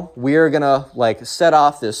now, we are going to set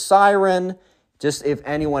off this siren. Just if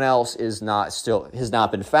anyone else has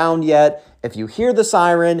not been found yet. If you hear the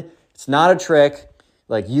siren, it's not a trick.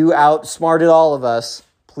 Like, you outsmarted all of us.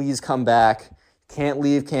 Please come back. Can't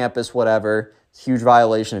leave campus, whatever. It's a huge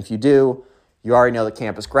violation if you do. You already know the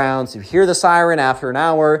campus grounds. If you hear the siren after an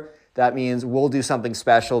hour, that means we'll do something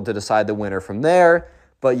special to decide the winner from there.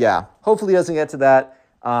 But yeah, hopefully it doesn't get to that.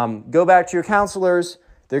 Go back to your counselors.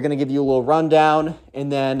 They're going to give you a little rundown,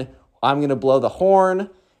 and then I'm going to blow the horn.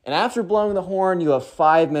 And after blowing the horn, you have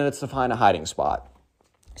 5 minutes to find a hiding spot.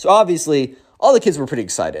 So obviously, all the kids were pretty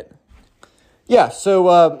excited. Yeah,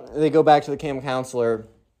 so they go back to the camp counselor.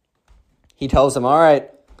 He tells them, all right,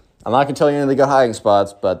 I'm not going to tell you any of the good hiding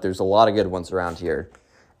spots, but there's a lot of good ones around here.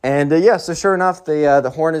 And so sure enough,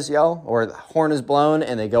 the horn is blown,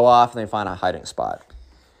 and they go off and they find a hiding spot.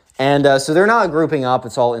 And so they're not grouping up,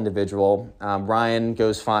 it's all individual. Ryan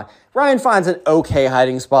finds an okay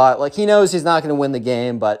hiding spot. Like, he knows he's not going to win the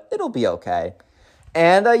game, but it'll be okay.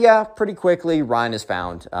 And pretty quickly, Ryan is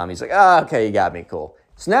found. He's like, okay, you got me, cool.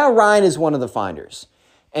 So now Ryan is one of the finders.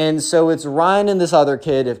 And so it's Ryan and this other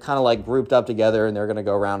kid have kind of grouped up together, and they're going to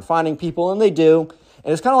go around finding people, and they do.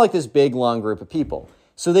 And it's kind of like this big, long group of people.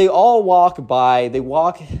 So they all walk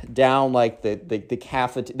down the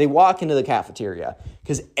cafeteria. They walk into the cafeteria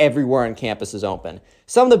because everywhere on campus is open.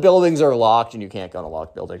 Some of the buildings are locked and you can't go in a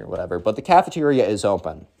locked building or whatever, but the cafeteria is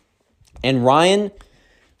open. And Ryan,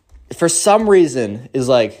 for some reason, is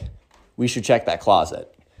like, we should check that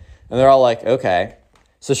closet. And they're all like, okay.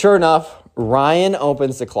 So sure enough, Ryan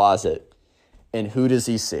opens the closet, and who does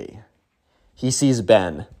he see? He sees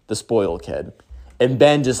Ben, the spoiled kid. And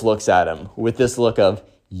Ben just looks at him with this look of,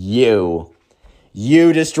 you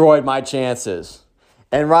destroyed my chances.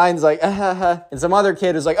 And Ryan's like, and some other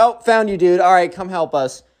kid is like, oh, found you, dude. All right, come help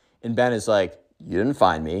us. And Ben is like, you didn't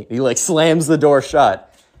find me. He slams the door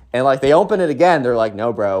shut. And they open it again. They're like,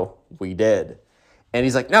 no, bro, we did. And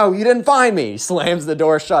he's like, no, you didn't find me. He slams the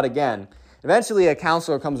door shut again. Eventually, a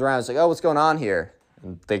counselor comes around and is like, oh, what's going on here?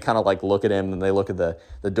 And they kind of look at him, and they look at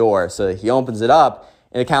the door. So he opens it up.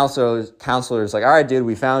 And the counselor is like, all right, dude,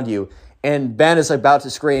 we found you. And Ben is about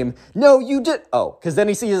to scream, no, you did. Oh, because then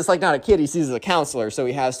he sees it's not a kid. He sees it's a counselor, so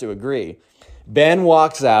he has to agree. Ben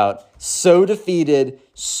walks out so defeated,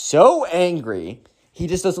 so angry. He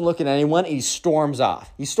just doesn't look at anyone. He storms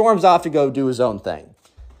off. He storms off to go do his own thing.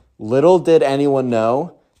 Little did anyone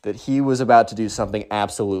know that he was about to do something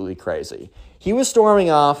absolutely crazy. He was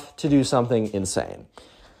storming off to do something insane.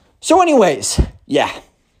 So anyways, yeah.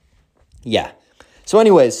 So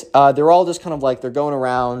anyways, they're all just kind of they're going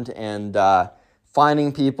around and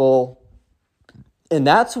finding people. And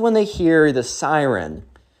that's when they hear the siren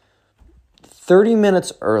 30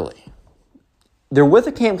 minutes early. They're with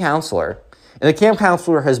a camp counselor, and the camp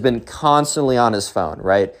counselor has been constantly on his phone,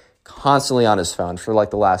 right? Constantly on his phone for like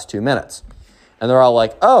the last 2 minutes. And they're all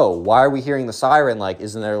like, oh, why are we hearing the siren? Like,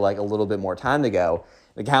 isn't there like a little bit more time to go?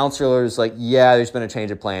 The counselor's like, yeah, there's been a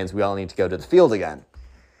change of plans. We all need to go to the field again.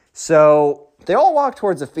 So they all walk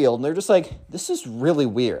towards the field, and they're just like, this is really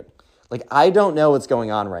weird. Like, I don't know what's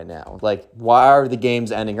going on right now. Like, why are the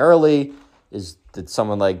games ending early? Did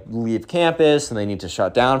someone, like, leave campus and they need to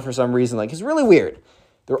shut down for some reason? Like, it's really weird.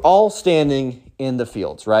 They're all standing in the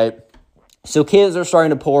fields, right? So kids are starting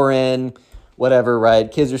to pour in, whatever,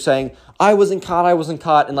 right? Kids are saying, I wasn't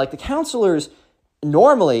caught. And, like, the counselors,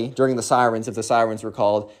 normally, during the sirens, if the sirens were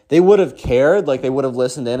called, they would have cared. Like, they would have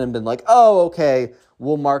listened in and been like, oh, okay,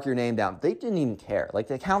 we'll mark your name down. They didn't even care. Like,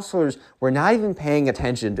 the counselors were not even paying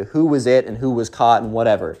attention to who was it and who was caught and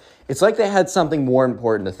whatever. It's like they had something more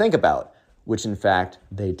important to think about, which, in fact,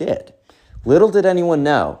 they did. Little did anyone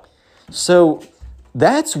know. So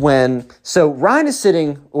that's when, Ryan is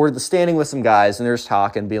standing with some guys, and they're just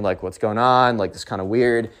talking, being like, what's going on? Like, this is kind of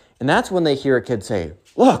weird. And that's when they hear a kid say,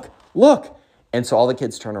 look. And so all the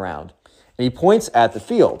kids turn around. And he points at the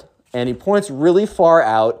field. And he points really far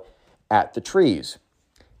out at the trees.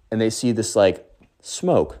 And they see this, like,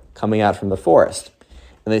 smoke coming out from the forest.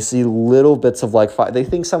 And they see little bits of, like, fire. They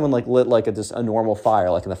think someone, like, lit, like, just a normal fire,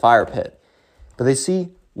 like in the fire pit. But they see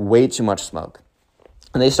way too much smoke.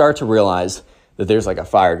 And they start to realize that there's, like, a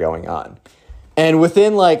fire going on. And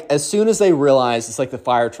within, like, as soon as they realize, it's like the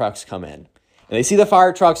fire trucks come in. And they see the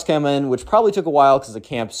fire trucks come in, which probably took a while because the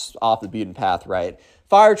camp's off the beaten path, right?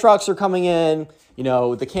 Fire trucks are coming in. You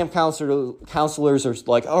know, the camp counselors are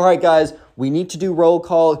like, all right, guys, we need to do roll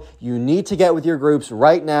call. You need to get with your groups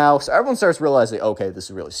right now. So everyone starts realizing, okay, this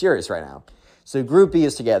is really serious right now. So Group B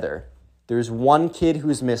is together. There's one kid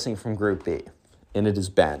who's missing from Group B, and it is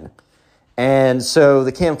Ben. And so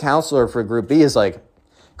the camp counselor for Group B is like,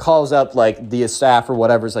 calls up like the staff or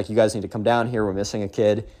whatever. It's like, you guys need to come down here. We're missing a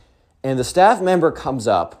kid. And the staff member comes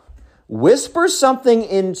up, whispers something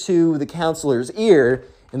into the counselor's ear,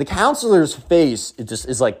 and the counselor's face, it just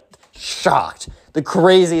is like shocked. The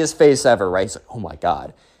craziest face ever, right? He's like, oh my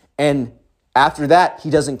God. And after that, he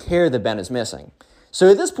doesn't care that Ben is missing. So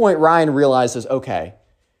at this point, Ryan realizes, okay,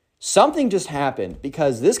 something just happened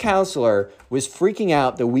because this counselor was freaking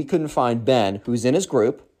out that we couldn't find Ben, who's in his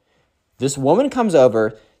group. This woman comes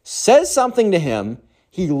over, says something to him.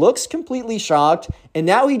 He looks completely shocked, and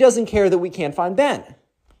now he doesn't care that we can't find Ben.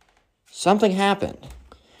 Something happened.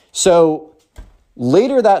 So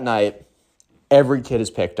later that night, every kid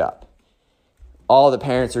is picked up. All the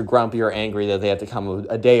parents are grumpy or angry that they have to come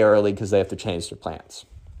a day early because they have to change their plans.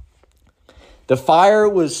 The fire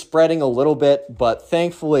was spreading a little bit, but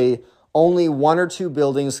thankfully, only 1 or 2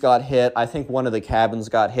 buildings got hit. I think one of the cabins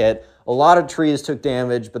got hit. A lot of trees took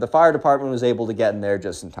damage, but the fire department was able to get in there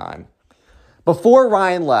just in time. Before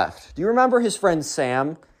Ryan left, do you remember his friend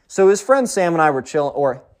Sam? So his friend Sam and I were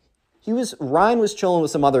chilling, Ryan was chilling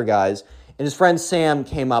with some other guys, and his friend Sam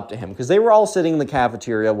came up to him because they were all sitting in the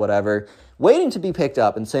cafeteria, whatever, waiting to be picked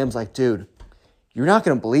up. And Sam's like, dude, you're not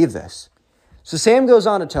going to believe this. So Sam goes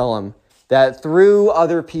on to tell him that through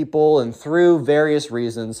other people and through various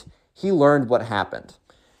reasons, he learned what happened.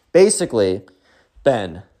 Basically,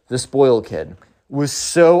 Ben, the spoiled kid, was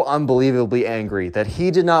so unbelievably angry that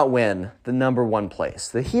he did not win the number 1 place,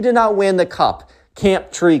 that he did not win the cup,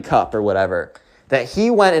 Camp Tree Cup or whatever, that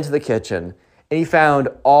he went into the kitchen and he found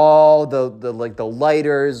all the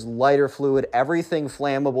lighters, lighter fluid, everything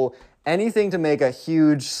flammable, anything to make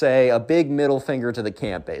a big middle finger to the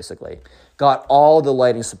camp, basically. Got all the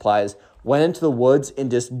lighting supplies, went into the woods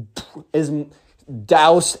and just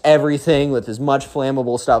doused everything with as much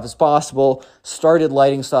flammable stuff as possible, started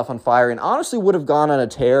lighting stuff on fire, and honestly would have gone on a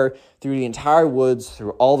tear through the entire woods,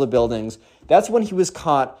 through all the buildings. That's when he was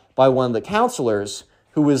caught by one of the counselors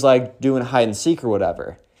who was like doing hide and seek or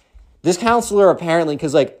whatever. This counselor apparently,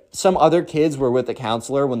 because like some other kids were with the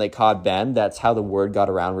counselor when they caught Ben, that's how the word got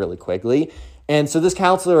around really quickly. And so this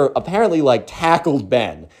counselor apparently like tackled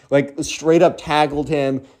Ben, like straight up tackled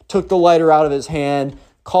him, took the lighter out of his hand,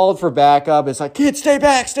 called for backup. It's like, kids, stay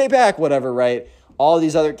back, whatever, right? All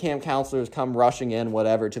these other camp counselors come rushing in,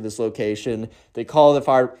 whatever, to this location. They call the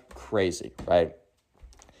fire. Crazy, right?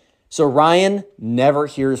 So Ryan never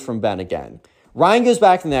hears from Ben again. Ryan goes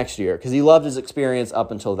back the next year because he loved his experience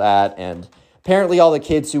up until that. And apparently all the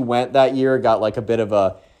kids who went that year got like a bit of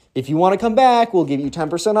a, if you want to come back, we'll give you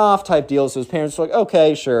 10% off type deal. So his parents were like,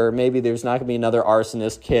 okay, sure. Maybe there's not going to be another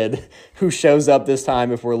arsonist kid who shows up this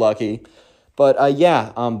time if we're lucky. But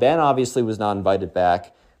Ben obviously was not invited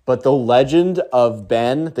back. But the legend of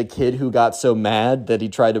Ben, the kid who got so mad that he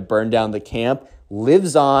tried to burn down the camp,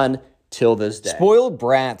 lives on till this day. Spoiled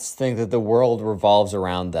brats think that the world revolves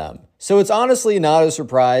around them. So it's honestly not a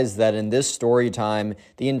surprise that in this story time,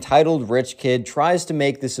 the entitled rich kid tries to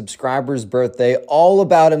make the subscriber's birthday all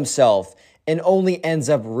about himself and only ends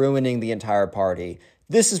up ruining the entire party.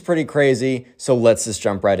 This is pretty crazy, so let's just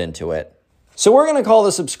jump right into it. So we're going to call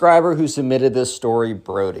the subscriber who submitted this story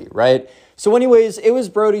Brody, right? So anyways, it was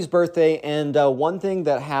Brody's birthday, and one thing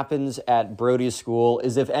that happens at Brody's school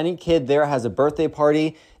is if any kid there has a birthday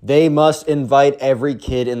party, they must invite every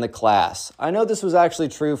kid in the class. I know this was actually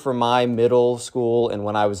true for my middle school and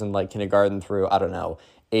when I was in like kindergarten through, I don't know,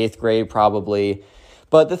 8th grade probably.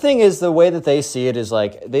 But the thing is, the way that they see it is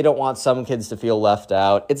like they don't want some kids to feel left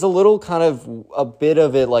out. It's a little kind of a bit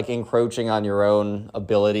of it like encroaching on your own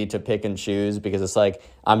ability to pick and choose, because it's like,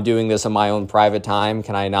 I'm doing this in my own private time.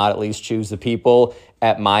 Can I not at least choose the people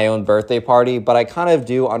at my own birthday party? But I kind of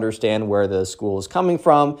do understand where the school is coming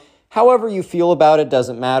from. However you feel about it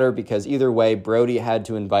doesn't matter, because either way, Brody had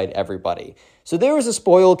to invite everybody. So there was a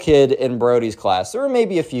spoiled kid in Brody's class. There were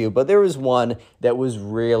maybe a few, but there was one that was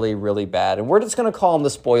really, really bad. And we're just going to call him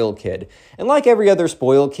the spoiled kid. And like every other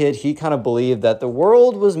spoiled kid, he kind of believed that the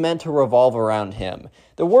world was meant to revolve around him.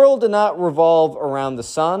 The world did not revolve around the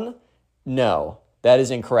sun. No, that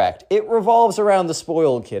is incorrect. It revolves around the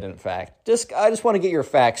spoiled kid, in fact. I just want to get your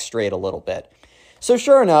facts straight a little bit. So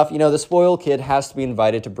sure enough, the spoiled kid has to be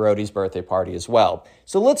invited to Brody's birthday party as well.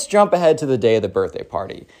 So let's jump ahead to the day of the birthday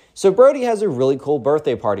party. So Brody has a really cool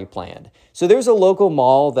birthday party planned. So there's a local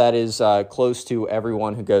mall that is close to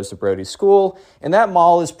everyone who goes to Brody's school, and that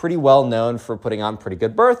mall is pretty well known for putting on pretty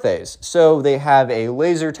good birthdays. So they have a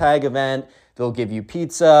laser tag event, they'll give you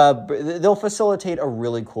pizza, they'll facilitate a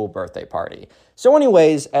really cool birthday party. So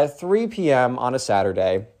anyways, at 3 p.m. on a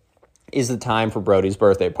Saturday, is the time for Brody's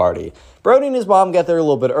birthday party. Brody and his mom get there a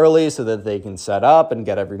little bit early so that they can set up and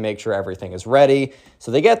make sure everything is ready.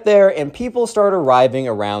 So they get there and people start arriving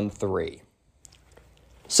around 3.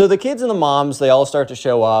 So the kids and the moms, they all start to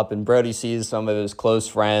show up, and Brody sees some of his close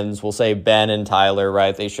friends. We'll say Ben and Tyler,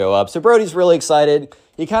 right? They show up. So Brody's really excited.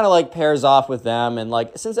 He kind of like pairs off with them, and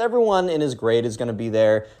like since everyone in his grade is going to be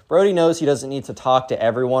there, Brody knows he doesn't need to talk to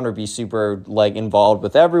everyone or be super like involved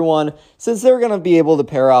with everyone, since they're going to be able to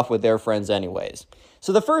pair off with their friends anyways.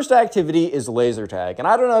 So the first activity is laser tag. And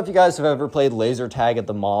I don't know if you guys have ever played laser tag at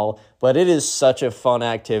the mall, but it is such a fun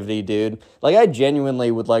activity, dude. Like, I genuinely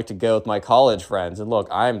would like to go with my college friends. And look,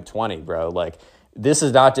 I'm 20, bro. Like, this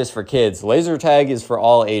is not just for kids. Laser tag is for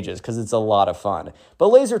all ages because it's a lot of fun. But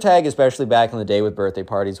laser tag, especially back in the day with birthday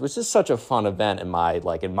parties, was just such a fun event in my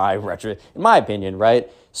opinion,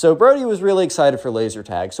 right? So Brody was really excited for laser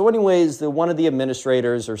tag. So anyways, one of the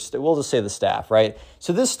administrators, or we'll just say the staff, right?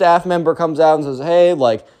 So this staff member comes out and says, hey,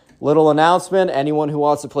 like, little announcement, anyone who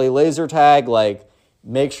wants to play laser tag, like,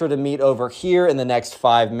 make sure to meet over here in the next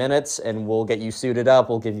 5 minutes, and we'll get you suited up.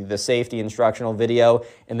 We'll give you the safety instructional video,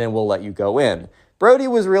 and then we'll let you go in. Brody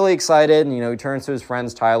was really excited, and, he turns to his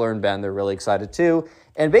friends, Tyler and Ben. They're really excited too.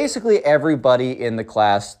 And basically everybody in the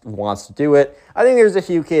class wants to do it. I think there's a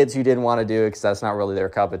few kids who didn't want to do it because that's not really their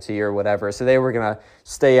cup of tea or whatever. So they were going to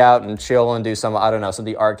stay out and chill and do some of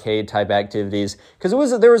the arcade type activities.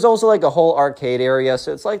 Because there was also like a whole arcade area.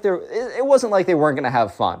 So it's like it wasn't like they weren't going to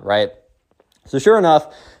have fun, right? So sure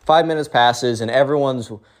enough, 5 minutes passes and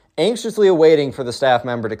everyone's anxiously awaiting for the staff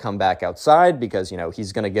member to come back outside because,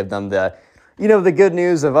 he's going to give them the good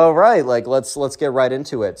news of, oh, right, like, let's get right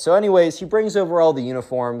into it. So anyways, he brings over all the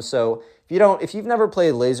uniforms. So if you've never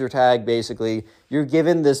played laser tag, basically, you're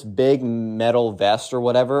given this big metal vest or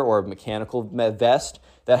whatever, or mechanical vest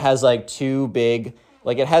that has like two big,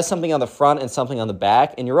 like it has something on the front and something on the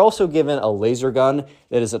back. And you're also given a laser gun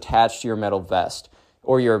that is attached to your metal vest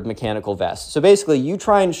or your mechanical vest. So basically, you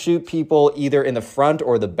try and shoot people either in the front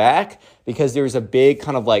or the back because there's a big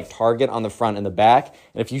kind of like target on the front and the back.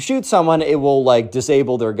 And if you shoot someone, it will like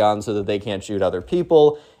disable their gun so that they can't shoot other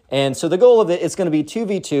people. And so the goal of it's going to be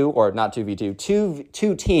 2v2, or not 2v2,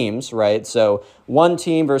 two teams, right? So one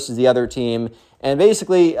team versus the other team. And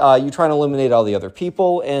basically, you try and eliminate all the other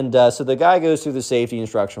people. And so the guy goes through the safety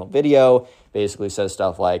instructional video, basically says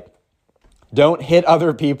stuff like, don't hit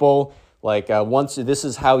other people. Like, this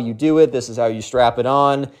is how you do it. This is how you strap it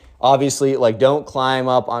on. Obviously, like, don't climb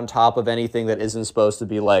up on top of anything that isn't supposed to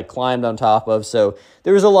be, like, climbed on top of. So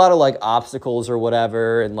there was a lot of, like, obstacles or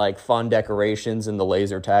whatever and, like, fun decorations in the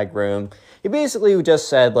laser tag room. He basically just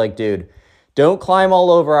said, like, dude, don't climb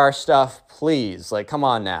all over our stuff, please. Like, come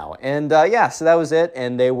on now. And, so that was it,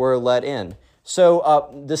 and they were let in.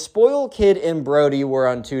 So the spoiled kid and Brody were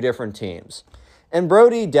on two different teams. And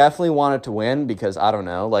Brody definitely wanted to win because, I don't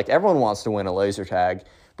know, like everyone wants to win a laser tag.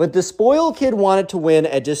 But the spoiled kid wanted to win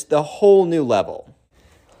at just the whole new level.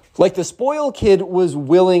 Like the spoiled kid was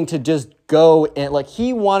willing to just go and like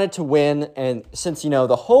he wanted to win. And since,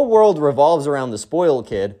 the whole world revolves around the spoiled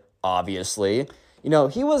kid, obviously,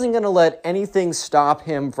 he wasn't going to let anything stop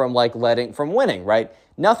him from from winning, right?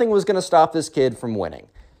 Nothing was going to stop this kid from winning.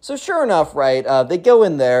 So sure enough, right, they go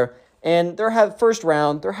in there and first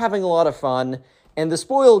round, they're having a lot of fun. And the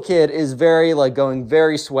spoiled kid is going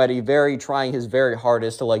very sweaty, trying his very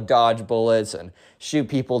hardest to dodge bullets and shoot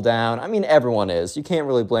people down. I mean, everyone is. You can't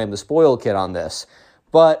really blame the spoiled kid on this.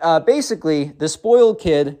 But basically, the spoiled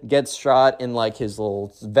kid gets shot in his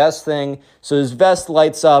little vest thing. So his vest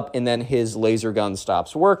lights up and then his laser gun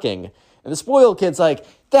stops working. And the spoiled kid's like,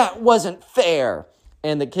 that wasn't fair.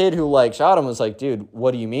 And the kid who shot him was like, dude,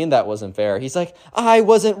 what do you mean that wasn't fair? He's like, I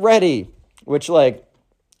wasn't ready. Which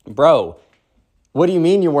bro, what do you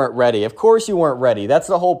mean you weren't ready? Of course you weren't ready. That's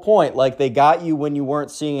the whole point. They got you when you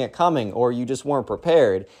weren't seeing it coming or you just weren't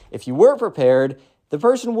prepared. If you were prepared, the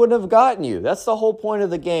person wouldn't have gotten you. That's the whole point of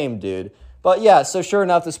the game, dude. But yeah, so sure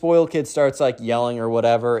enough, the spoiled kid starts yelling or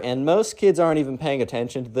whatever. And most kids aren't even paying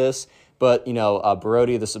attention to this. But,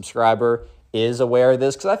 Brody, the subscriber, is aware of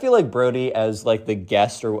this. Because I feel like Brody as the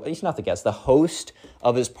guest, or he's not the guest, the host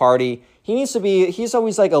of his party, he's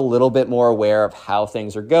always a little bit more aware of how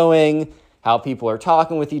things are going, how people are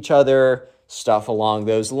talking with each other, stuff along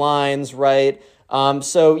those lines, right?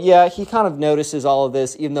 So yeah, he kind of notices all of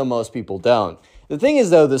this, even though most people don't. The thing is,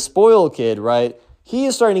 though, the spoiled kid, right, he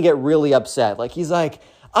is starting to get really upset. He's like,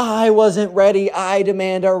 I wasn't ready. I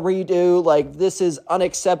demand a redo. This is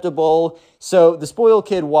unacceptable. So the spoiled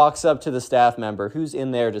kid walks up to the staff member who's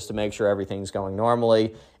in there just to make sure everything's going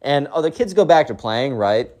normally. And the kids go back to playing,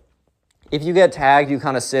 right? If you get tagged, you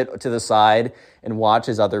kind of sit to the side and watch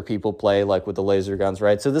as other people play, with the laser guns,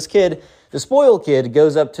 right? So this kid, the spoiled kid,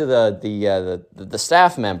 goes up to the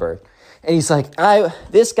staff member, and he's like,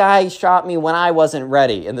 this guy shot me when I wasn't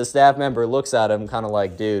ready. And the staff member looks at him kind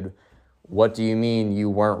of dude, what do you mean you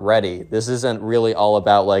weren't ready? This isn't really all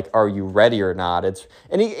about, are you ready or not?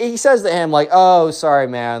 And he says to him, oh, sorry,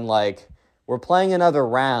 man, we're playing another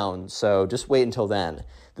round, so just wait until then.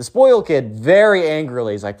 The spoiled kid, very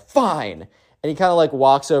angrily, is like, fine. And he kind of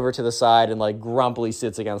walks over to the side and grumpily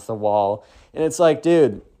sits against the wall. And it's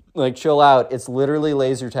dude, chill out. It's literally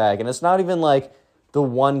laser tag. And it's not even the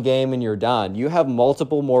one game and you're done. You have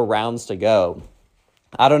multiple more rounds to go.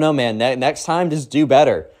 I don't know, man. Next time, just do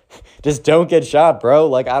better. Just don't get shot,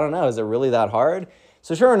 bro. I don't know. Is it really that hard?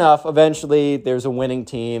 So sure enough, eventually there's a winning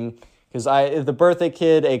team. Because the birthday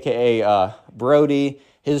kid, a.k.a. Brody,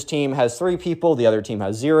 his team has 3 people. The other team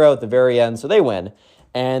has 0 at the very end. So they win.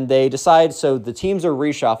 And they decide, so the teams are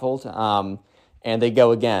reshuffled, and they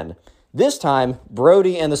go again. This time,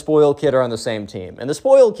 Brody and the spoiled kid are on the same team. And the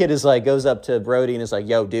spoiled kid is goes up to Brody and is like,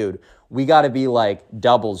 yo, dude, we got to be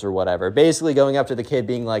doubles or whatever. Basically going up to the kid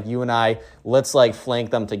being you and I, let's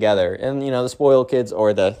flank them together. And, the spoiled kids,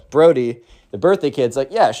 or the Brody, the birthday kid's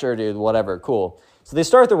yeah, sure, dude, whatever, cool. So they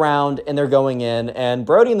start the round and they're going in, and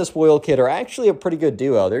Brody and the spoiled kid are actually a pretty good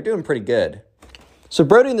duo. They're doing pretty good. So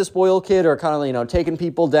Brody and the spoiled kid are kind of, taking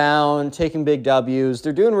people down, taking big W's.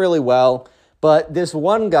 They're doing really well. But this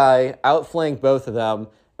one guy outflanked both of them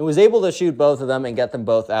and was able to shoot both of them and get them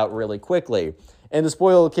both out really quickly. And the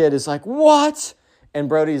spoiled kid is like, what? And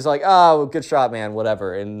Brody's like, oh, good shot, man,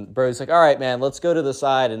 whatever. And Brody's like, all right, man, let's go to the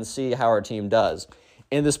side and see how our team does.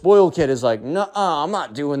 And the spoiled kid is like, no, I'm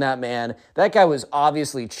not doing that, man. That guy was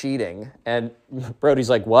obviously cheating. And Brody's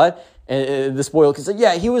like, what? And the spoiled kid's like,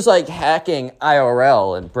 yeah, he was hacking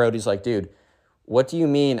IRL. And Brody's like, dude, what do you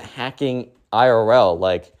mean hacking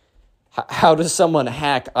IRL? How does someone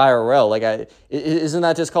hack IRL? Isn't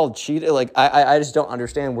that just called cheating? I just don't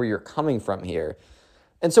understand where you're coming from here.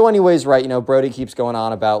 And so anyways, right, Brody keeps going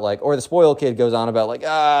on about or the spoiled kid goes on about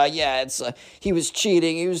yeah, it's he was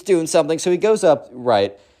cheating, he was doing something. So he goes up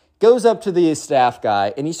to the staff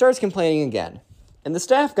guy and he starts complaining again. And the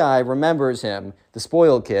staff guy remembers him, the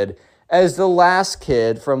spoiled kid, as the last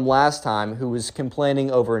kid from last time who was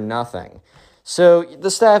complaining over nothing. So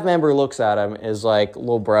the staff member looks at him and is like,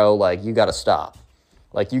 little bro, you got to stop.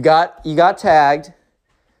 You got tagged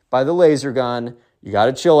by the laser gun. You got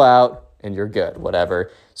to chill out and you're good,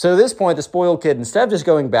 whatever. So at this point, the spoiled kid, instead of just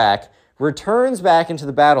going back, returns back into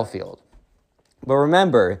the battlefield. But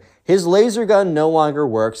remember, his laser gun no longer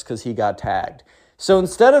works because he got tagged. So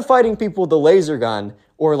instead of fighting people with the laser gun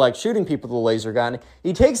or shooting people with the laser gun,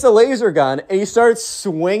 he takes the laser gun and he starts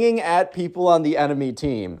swinging at people on the enemy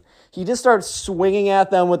team. he just starts swinging at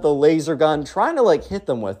them with the laser gun, trying to like hit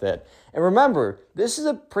them with it. And remember, this is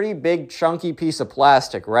a pretty big chunky piece of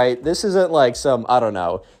plastic, right? This isn't like some, I don't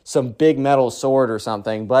know, some big metal sword or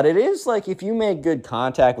something, but it is like if you make good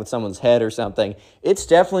contact with someone's head or something, it's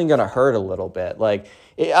definitely going to hurt a little bit. Like,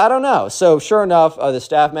 I don't know. So sure enough, the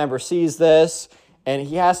staff member sees this and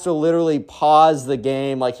he has to literally pause the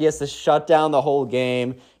game. Like he has to shut down the whole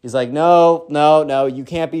game. He's like, no, you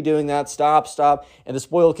can't be doing that. Stop. And the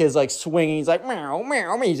spoiled kid's like swinging. He's like, meow,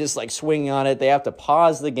 meow. He's just like swinging on it. They have to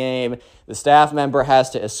pause the game. The staff member has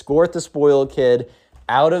to escort the spoiled kid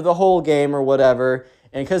out of the whole game or whatever.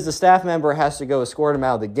 And because the staff member has to go escort him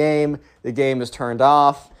out of the game is turned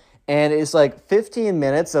off. And it's like 15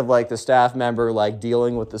 minutes of like the staff member like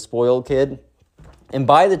dealing with the spoiled kid. And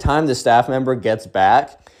by the time the staff member gets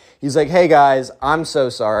back, he's like, hey guys, I'm so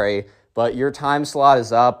sorry, but your time slot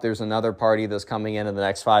is up. There's another party that's coming in the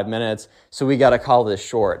next 5 minutes, so we got to call this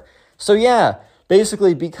short. So yeah,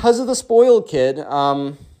 basically because of the spoiled kid,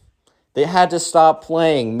 they had to stop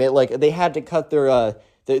playing. Like they had to cut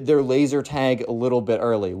their laser tag a little bit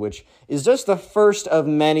early, which is just the first of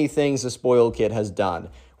many things the spoiled kid has done.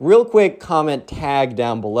 Real quick, comment tag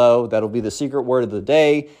down below. That'll be the secret word of the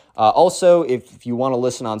day. Also, if you want to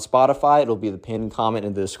listen on Spotify, it'll be the pinned comment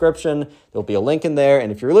in the description. There'll be a link in there.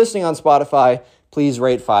 And if you're listening on Spotify, please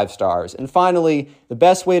rate 5 stars. And finally, the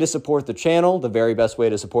best way to support the channel, the very best way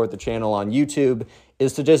to support the channel on YouTube,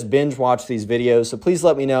 is to just binge watch these videos. So please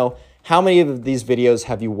let me know how many of these videos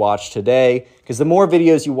have you watched today, because the more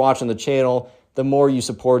videos you watch on the channel, the more you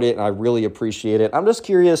support it, and I really appreciate it. I'm just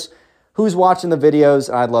curious who's watching the videos,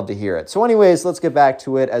 and I'd love to hear it. So anyways, let's get back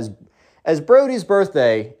to it. As Brody's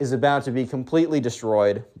birthday is about to be completely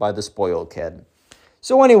destroyed by the spoiled kid.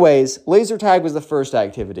 So anyways, laser tag was the first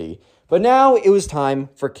activity, but now it was time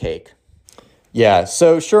for cake. Yeah,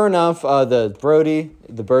 so sure enough, the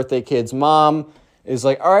birthday kid's mom, is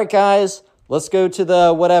like, all right, guys, let's go to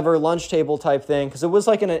the whatever lunch table type thing, because it was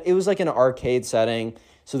like an arcade setting.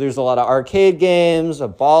 So there's a lot of arcade games, a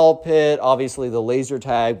ball pit, obviously the laser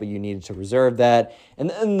tag, but you needed to reserve that.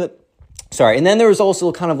 And then there was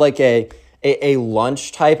also kind of like a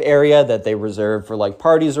lunch type area that they reserved for like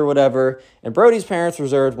parties or whatever. And Brody's parents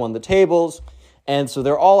reserved one of the tables. And so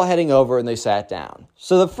they're all heading over and they sat down.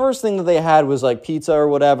 So the first thing that they had was like pizza or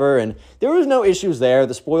whatever. And there was no issues there.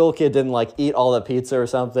 The spoiled kid didn't like eat all the pizza or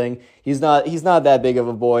something. He's not that big of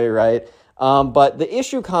a boy, right? But the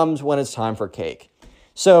issue comes when it's time for cake.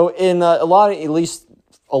 So in at least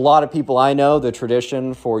a lot of people I know, the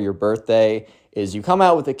tradition for your birthday is you come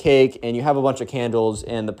out with a cake and you have a bunch of candles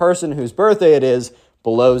and the person whose birthday it is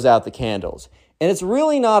blows out the candles. And it's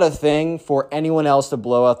really not a thing for anyone else to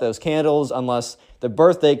blow out those candles unless the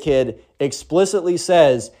birthday kid explicitly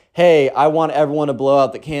says, hey, I want everyone to blow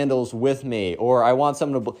out the candles with me, or I want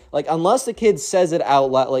someone to, unless the kid says it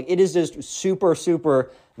out loud, like it is just super,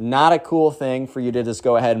 super not a cool thing for you to just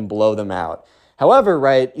go ahead and blow them out. However,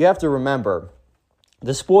 right, you have to remember,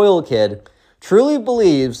 the spoiled kid truly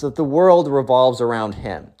believes that the world revolves around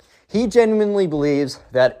him. He genuinely believes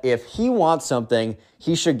that if he wants something,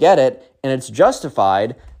 he should get it, and it's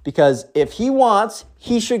justified because if he wants,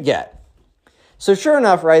 he should get. So sure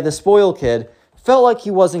enough, right, the spoiled kid felt like he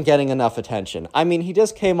wasn't getting enough attention. I mean, he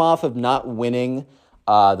just came off of not winning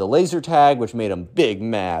the laser tag, which made him big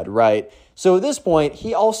mad, right? So at this point,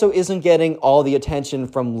 he also isn't getting all the attention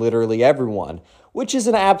from literally everyone, which is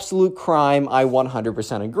an absolute crime. I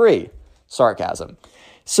 100% agree. Sarcasm.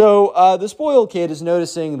 So the spoiled kid is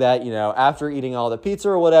noticing that, after eating all the pizza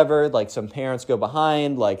or whatever, like some parents go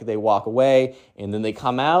behind, like they walk away and then they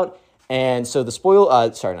come out. And so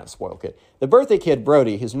the birthday kid,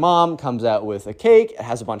 Brody, his mom comes out with a cake. It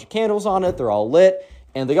has a bunch of candles on it. They're all lit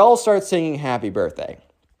and they all start singing happy birthday.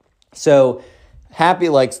 So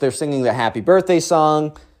they're singing the happy birthday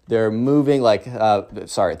song. They're moving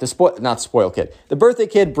the birthday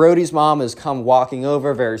kid, Brody's mom, has come walking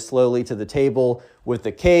over very slowly to the table with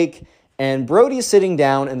the cake, and Brody's sitting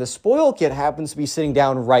down, and the spoiled kid happens to be sitting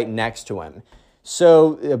down right next to him.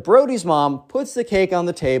 So Brody's mom puts the cake on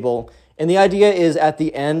the table, and the idea is at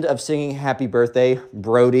the end of singing happy birthday,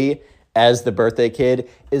 Brody, as the birthday kid,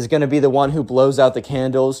 is going to be the one who blows out the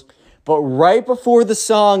candles. But right before the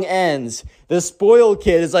song ends, the spoiled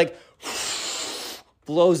kid is like,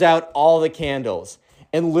 blows out all the candles.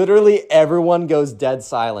 And literally everyone goes dead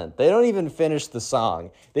silent. They don't even finish the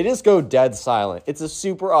song. They just go dead silent. It's a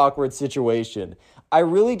super awkward situation. I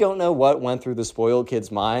really don't know what went through the spoiled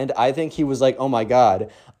kid's mind. I think he was like, oh my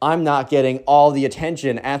God, I'm not getting all the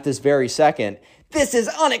attention at this very second. This is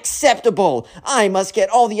unacceptable. I must get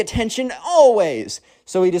all the attention always.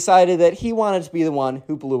 So he decided that he wanted to be the one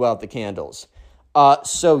who blew out the candles.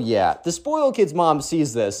 So yeah, the spoiled kid's mom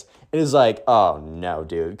sees this and is like, oh no,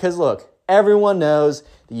 dude. Because look, everyone knows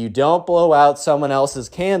that you don't blow out someone else's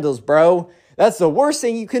candles, bro. That's the worst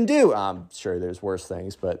thing you can do. I'm sure there's worse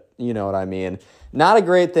things, but you know what I mean. Not a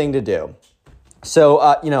great thing to do.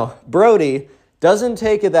 So, Brody doesn't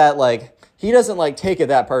take it that, he doesn't, take it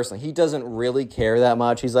that personally. He doesn't really care that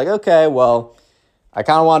much. He's like, okay, well, I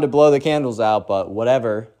kind of wanted to blow the candles out, but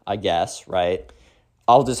whatever, I guess, right?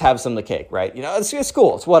 I'll just have some of the cake, right? It's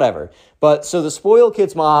cool. It's whatever. But so the spoiled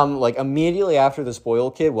kid's mom, immediately after the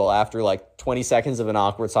spoiled kid, after 20 seconds of an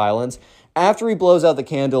awkward silence, after he blows out the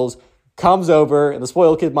candles, comes over, and the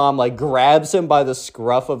spoiled kid mom, grabs him by the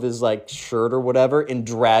scruff of his, shirt or whatever, and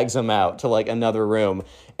drags him out to, another room,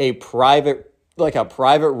 a private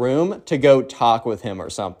room to go talk with him or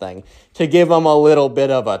something, to give him a little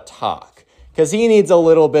bit of a talk, because he needs a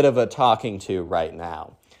little bit of a talking to right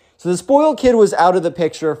now. So the spoiled kid was out of the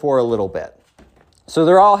picture for a little bit. So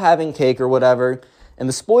they're all having cake or whatever, and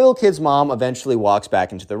the spoiled kid's mom eventually walks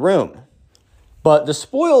back into the room. But the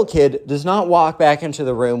spoiled kid does not walk back into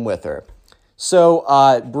the room with her.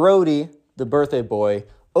 So Brody, the birthday boy,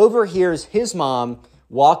 overhears his mom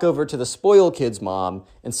walk over to the spoiled kid's mom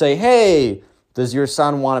and say, hey, does your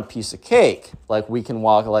son want a piece of cake? We can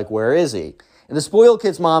walk, where is he? And the spoiled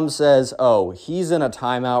kid's mom says, oh, he's in a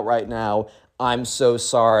timeout right now. I'm so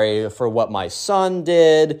sorry for what my son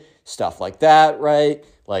did, stuff like that, right?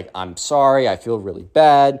 I'm sorry, I feel really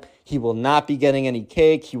bad. He will not be getting any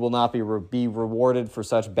cake. He will not be rewarded for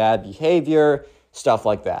such bad behavior, stuff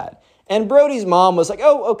like that. And Brody's mom was like,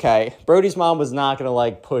 oh, okay. Brody's mom was not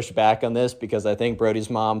going to push back on this, because I think Brody's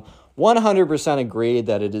mom 100% agreed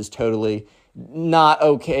that it is totally not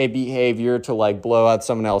okay behavior to blow out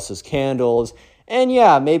someone else's candles. And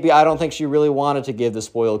yeah, maybe I don't think she really wanted to give the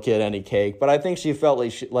spoiled kid any cake, but I think she felt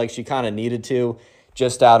like she kind of needed to,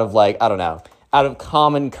 just out of I don't know, out of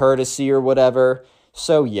common courtesy or whatever.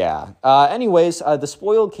 So yeah. Anyways, the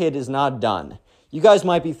spoiled kid is not done. You guys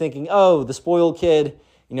might be thinking, oh, the spoiled kid,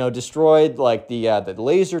 destroyed the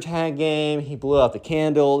laser tag game. He blew out the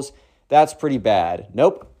candles. That's pretty bad.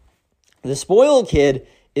 Nope. The spoiled kid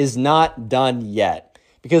is not done yet,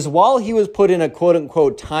 because while he was put in a quote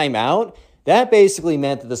unquote timeout, that basically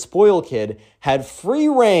meant that the spoiled kid had free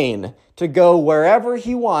reign to go wherever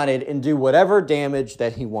he wanted and do whatever damage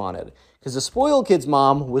that he wanted. Because the spoiled kid's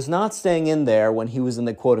mom was not staying in there when he was in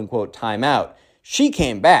the quote unquote timeout. She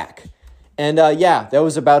came back. And that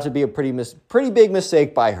was about to be a pretty big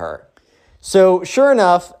mistake by her. So sure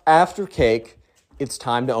enough, after cake, it's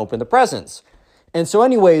time to open the presents. And so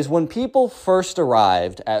anyways, when people first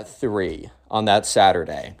arrived at 3 on that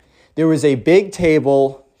Saturday, there was a big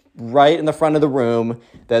table right in the front of the room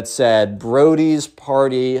that said, Brody's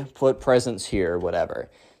party, put presents here, whatever.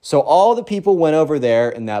 So all the people went over there,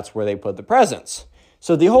 and that's where they put the presents.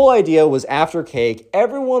 So the whole idea was after cake,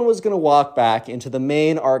 everyone was going to walk back into the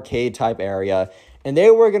main arcade type area, and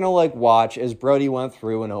they were going to watch as Brody went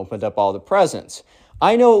through and opened up all the presents.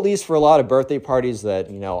 I know, at least for a lot of birthday parties that,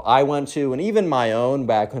 I went to, and even my own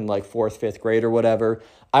back in 4th, 5th grade or whatever,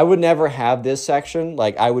 I would never have this section.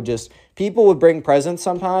 People would bring presents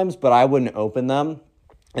sometimes, but I wouldn't open them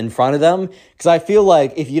in front of them, because I feel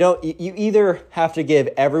like if you either have to give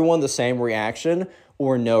everyone the same reaction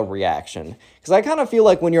or no reaction. Because I kind of feel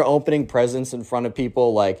like when you're opening presents in front of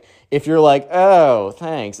people, if you're oh,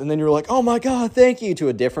 thanks, and then you're oh my God, thank you, to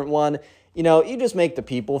a different one, you just make the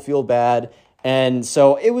people feel bad. And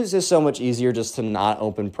so it was just so much easier just to not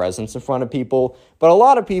open presents in front of people. But a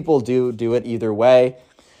lot of people do it either way.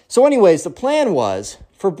 So anyways, the plan was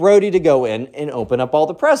for Brody to go in and open up all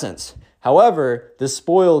the presents. However, the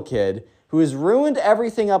spoiled kid, who has ruined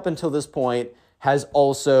everything up until this point, has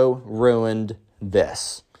also ruined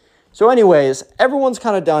this. So anyways, everyone's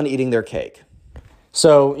kind of done eating their cake.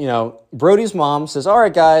 So, Brody's mom says, all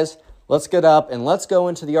right, guys, let's get up and let's go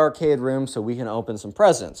into the arcade room so we can open some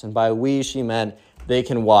presents. And by we, she meant they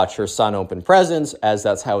can watch her son open presents, as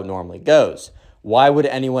that's how it normally goes. Why would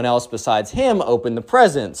anyone else besides him open the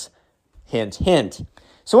presents? Hint, hint.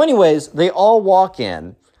 So anyways, they all walk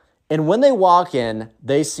in. And when they walk in,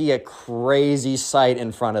 they see a crazy sight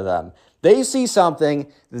in front of them. They see something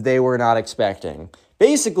that they were not expecting.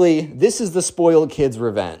 Basically, this is the spoiled kid's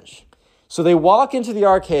revenge. So they walk into the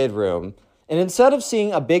arcade room, and instead of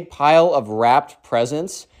seeing a big pile of wrapped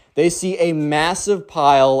presents, they see a massive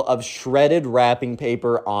pile of shredded wrapping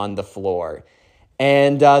paper on the floor.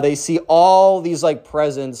 And they see all these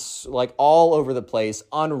presents all over the place,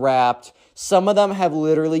 unwrapped. Some of them have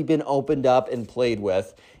literally been opened up and played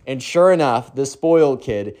with. And sure enough, the spoiled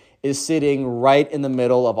kid is sitting right in the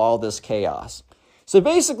middle of all this chaos. So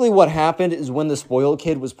basically what happened is when the spoiled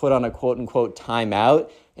kid was put on a quote-unquote timeout,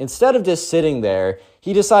 instead of just sitting there,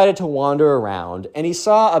 he decided to wander around, and he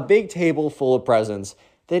saw a big table full of presents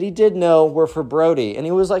that he did know were for Brody. And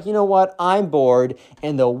he was like, you know what? I'm bored,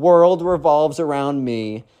 and the world revolves around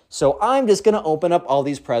me. So I'm just going to open up all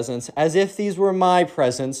these presents as if these were my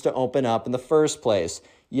presents to open up in the first place.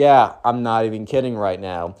 Yeah, I'm not even kidding right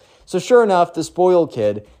now. So sure enough, the spoiled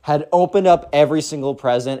kid had opened up every single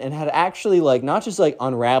present and had actually not just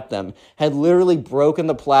unwrapped them, had literally broken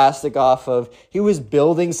the plastic off of. He was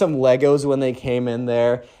building some Legos when they came in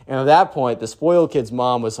there. And at that point, the spoiled kid's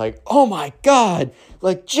mom was like, oh my God,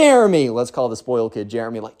 Jeremy, let's call the spoiled kid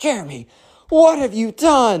Jeremy, Jeremy, what have you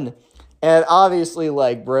done? And obviously,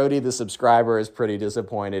 Brody, the subscriber, is pretty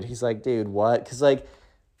disappointed. He's like, dude, what? Because,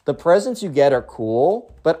 the presents you get are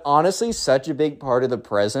cool, but honestly, such a big part of the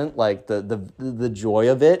present, the joy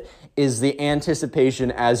of it, is the anticipation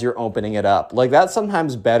as you're opening it up. That's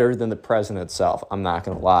sometimes better than the present itself, I'm not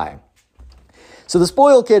going to lie. So the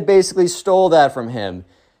spoiled kid basically stole that from him.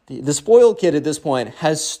 The spoiled kid at this point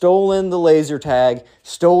has stolen the laser tag,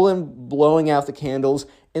 stolen blowing out the candles,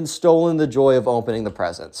 and stolen the joy of opening the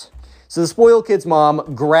presents. So the spoiled kid's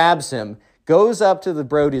mom grabs him, goes up to the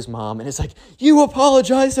Brody's mom, and is like, you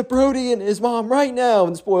apologize to Brody and his mom right now.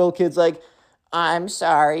 And the spoiled kid's like, I'm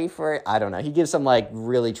sorry for, I don't know. He gives some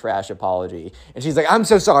really trash apology. And she's like, I'm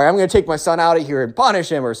so sorry. I'm going to take my son out of here and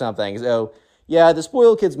punish him or something. So yeah, the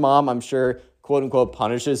spoiled kid's mom, I'm sure, quote unquote,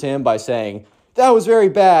 punishes him by saying, that was very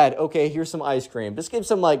bad. Okay, here's some ice cream. Just give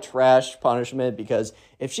some trash punishment, because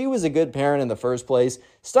if she was a good parent in the first place,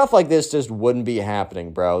 stuff like this just wouldn't be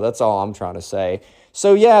happening, bro. That's all I'm trying to say.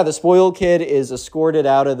 So yeah, the spoiled kid is escorted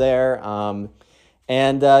out of there.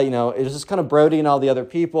 And it was just kind of Brody and all the other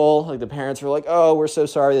people. The parents were like, oh, we're so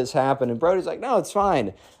sorry this happened. And Brody's like, no, it's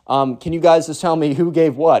fine. Can you guys just tell me who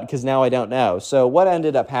gave what? Because now I don't know. So what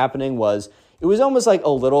ended up happening was, it was almost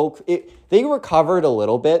they recovered a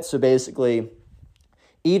little bit. So basically,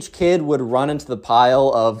 each kid would run into the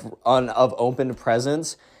pile of opened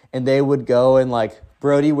presents, and they would go and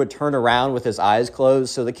Brody would turn around with his eyes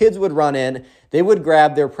closed. So the kids would run in, they would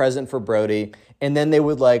grab their present for Brody, and then they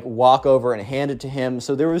would walk over and hand it to him.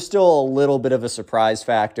 So there was still a little bit of a surprise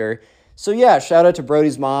factor. So yeah, shout out to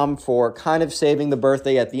Brody's mom for kind of saving the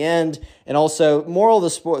birthday at the end. And also, moral of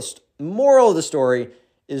the story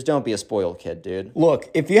is don't be a spoiled kid, dude. Look,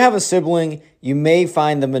 if you have a sibling, you may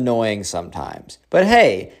find them annoying sometimes. But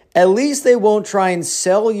hey, at least they won't try and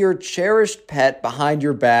sell your cherished pet behind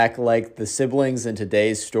your back like the siblings in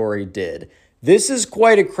today's story did. This is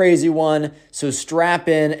quite a crazy one, so strap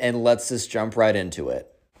in and let's just jump right into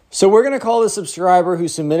it. So we're going to call the subscriber who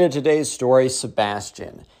submitted today's story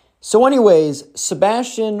Sebastian. So anyways,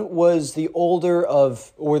 Sebastian was the older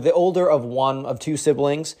of one of two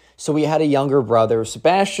siblings. So we had a younger brother.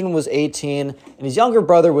 Sebastian was 18 and his younger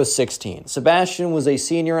brother was 16. Sebastian was a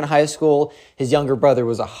senior in high school. His younger brother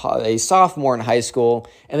was a sophomore in high school,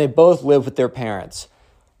 and they both lived with their parents.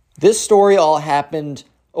 This story all happened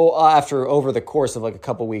over the course of a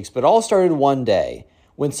couple weeks, but all started one day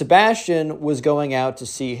when Sebastian was going out to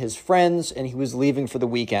see his friends and he was leaving for the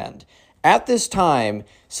weekend. At this time,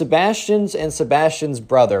 Sebastian's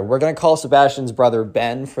brother, we're going to call Sebastian's brother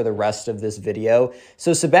Ben for the rest of this video.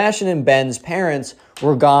 So Sebastian and Ben's parents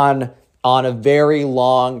were gone on a very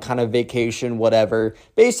long kind of vacation, whatever.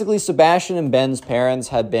 Basically, Sebastian and Ben's parents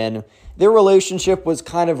their relationship was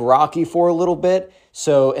kind of rocky for a little bit.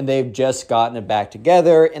 And they've just gotten it back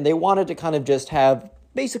together, and they wanted to kind of just have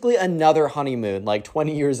basically another honeymoon,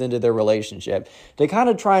 20 years into their relationship, to kind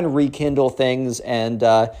of try and rekindle things. And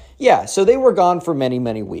so they were gone for many,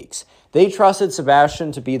 many weeks. They trusted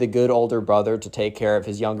Sebastian to be the good older brother to take care of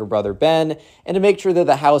his younger brother Ben and to make sure that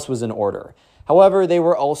the house was in order. However, they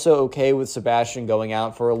were also okay with Sebastian going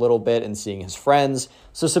out for a little bit and seeing his friends.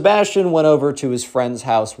 So Sebastian went over to his friend's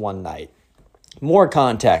house one night. More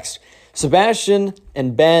context. Sebastian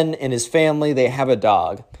and Ben and his family, they have a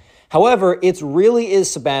dog. However, it really is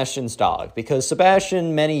Sebastian's dog, because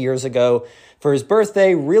Sebastian, many years ago, for his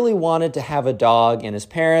birthday, really wanted to have a dog, and his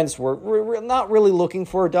parents were not really looking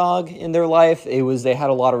for a dog in their life. They had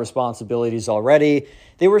a lot of responsibilities already.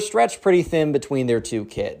 They were stretched pretty thin between their two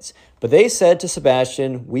kids. But they said to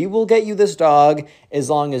Sebastian, we will get you this dog as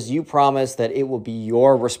long as you promise that it will be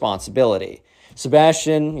your responsibility.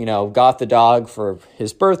 Sebastian, got the dog for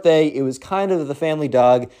his birthday. It was kind of the family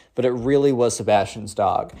dog, but it really was Sebastian's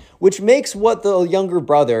dog, which makes what the younger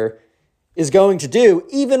brother is going to do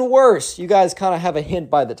even worse. You guys kind of have a hint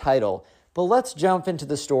by the title, but let's jump into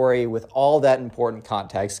the story with all that important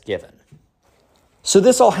context given. So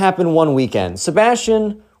this all happened one weekend.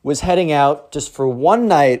 Sebastian was heading out just for one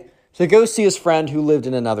night to go see his friend who lived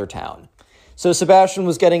in another town. So Sebastian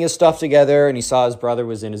was getting his stuff together, and he saw his brother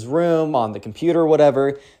was in his room on the computer or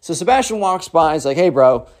whatever. So Sebastian walks by, he's like, hey,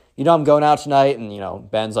 bro, I'm going out tonight.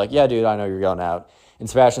 And, Ben's like, yeah, dude, I know you're going out. And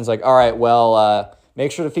Sebastian's like, all right, well,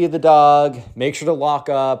 make sure to feed the dog, make sure to lock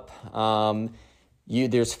up.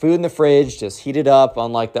 There's food in the fridge, just heat it up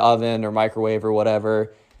on, like, the oven or microwave or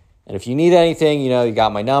whatever. And if you need anything, you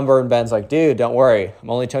got my number. And Ben's like, dude, don't worry. I'm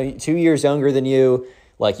only 2 years younger than you.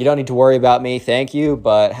 Like, you don't need to worry about me. Thank you,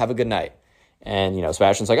 but have a good night. And,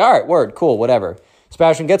 Sebastian's like, all right, word, cool, whatever.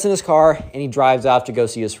 Sebastian gets in his car, and he drives off to go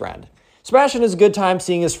see his friend. Sebastian has a good time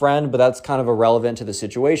seeing his friend, but that's kind of irrelevant to the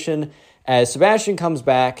situation, as Sebastian comes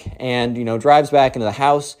back and, drives back into the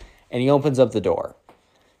house, and he opens up the door.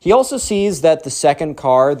 He also sees that the second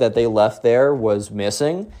car that they left there was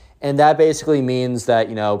missing, and that basically means that,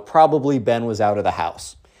 probably Ben was out of the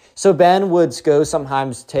house. So Ben would go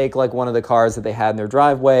sometimes take like one of the cars that they had in their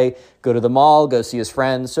driveway, go to the mall, go see his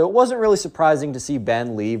friends. So it wasn't really surprising to see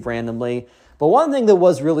Ben leave randomly. But one thing that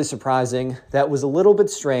was really surprising that was a little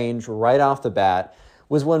bit strange right off the bat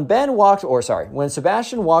was when when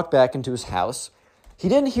Sebastian walked back into his house, he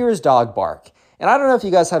didn't hear his dog bark. And I don't know if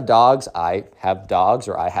you guys have dogs. I have dogs,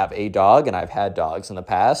 or I have a dog, and I've had dogs in the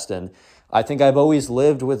past. And I think I've always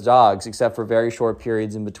lived with dogs, except for very short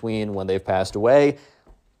periods in between when they've passed away.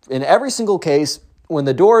 In every single case, when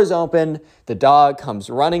the door is open, the dog comes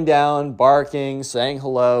running down, barking, saying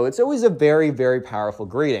hello. It's always a very, very powerful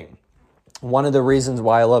greeting. One of the reasons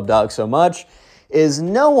why I love dogs so much is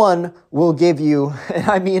no one will give you, and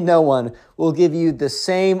I mean no one, will give you the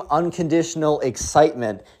same unconditional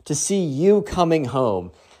excitement to see you coming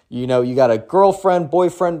home. You got a girlfriend,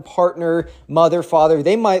 boyfriend, partner, mother, father.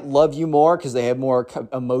 They might love you more because they have more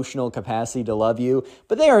emotional capacity to love you,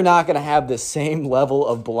 but they are not going to have the same level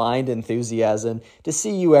of blind enthusiasm to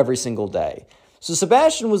see you every single day. So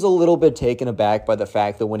Sebastian was a little bit taken aback by the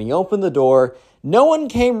fact that when he opened the door, no one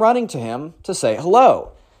came running to him to say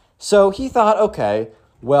hello. So he thought, okay,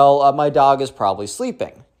 well, my dog is probably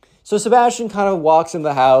sleeping. So Sebastian kind of walks in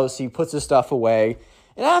the house, he puts his stuff away,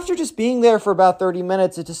 and after just being there for about 30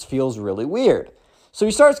 minutes, it just feels really weird. So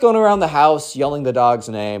he starts going around the house, yelling the dog's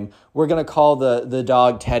name. We're going to call the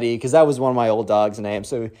dog Teddy, because that was one of my old dog's names.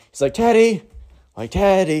 So he's like, Teddy, like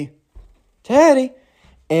Teddy, Teddy.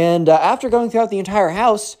 And after going throughout the entire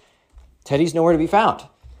house, Teddy's nowhere to be found.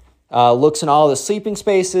 Looks in all the sleeping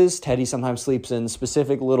spaces. Teddy sometimes sleeps in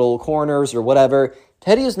specific little corners or whatever.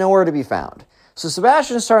 Teddy is nowhere to be found. So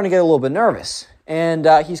Sebastian is starting to get a little bit nervous. And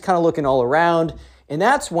he's kind of looking all around. And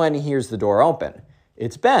that's when he hears the door open.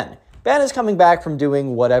 It's Ben. Ben is coming back from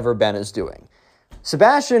doing whatever Ben is doing.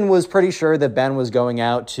 Sebastian was pretty sure that Ben was going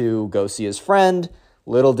out to go see his friend.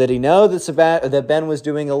 Little did he know that Ben was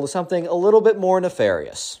doing something a little bit more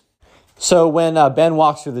nefarious. So when Ben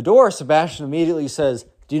walks through the door, Sebastian immediately says,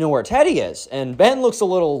 do you know where Teddy is? And Ben looks a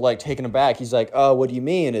little taken aback. He's like, what do you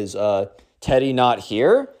mean? Is Teddy not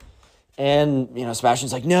here? And,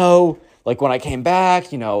 Sebastian's like, no. When I came back,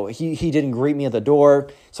 he didn't greet me at the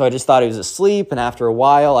door, so I just thought he was asleep, and after a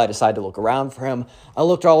while, I decided to look around for him. I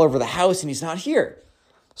looked all over the house, and he's not here.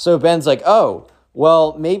 So Ben's like, oh,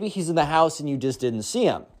 well, maybe he's in the house, and you just didn't see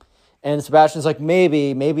him. And Sebastian's like,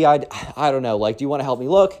 maybe I don't know, do you want to help me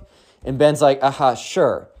look? And Ben's like,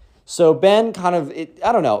 sure. So Ben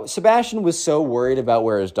Sebastian was so worried about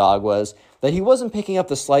where his dog was that he wasn't picking up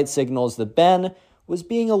the slight signals that Ben was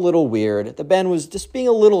being a little weird, that Ben was just being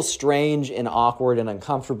a little strange and awkward and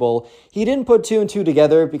uncomfortable. He didn't put two and two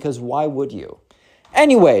together because why would you?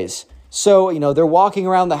 Anyways, so, they're walking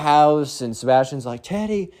around the house and Sebastian's like,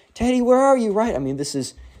 Teddy, where are you? Right? I mean, this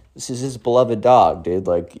is his beloved dog, dude.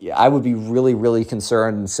 I would be really, really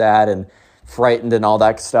concerned and sad and frightened and all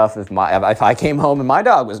that stuff if I came home and my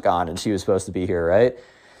dog was gone and she was supposed to be here, right?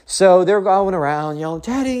 So they're going around,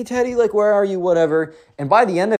 Teddy, where are you? Whatever. And by the end of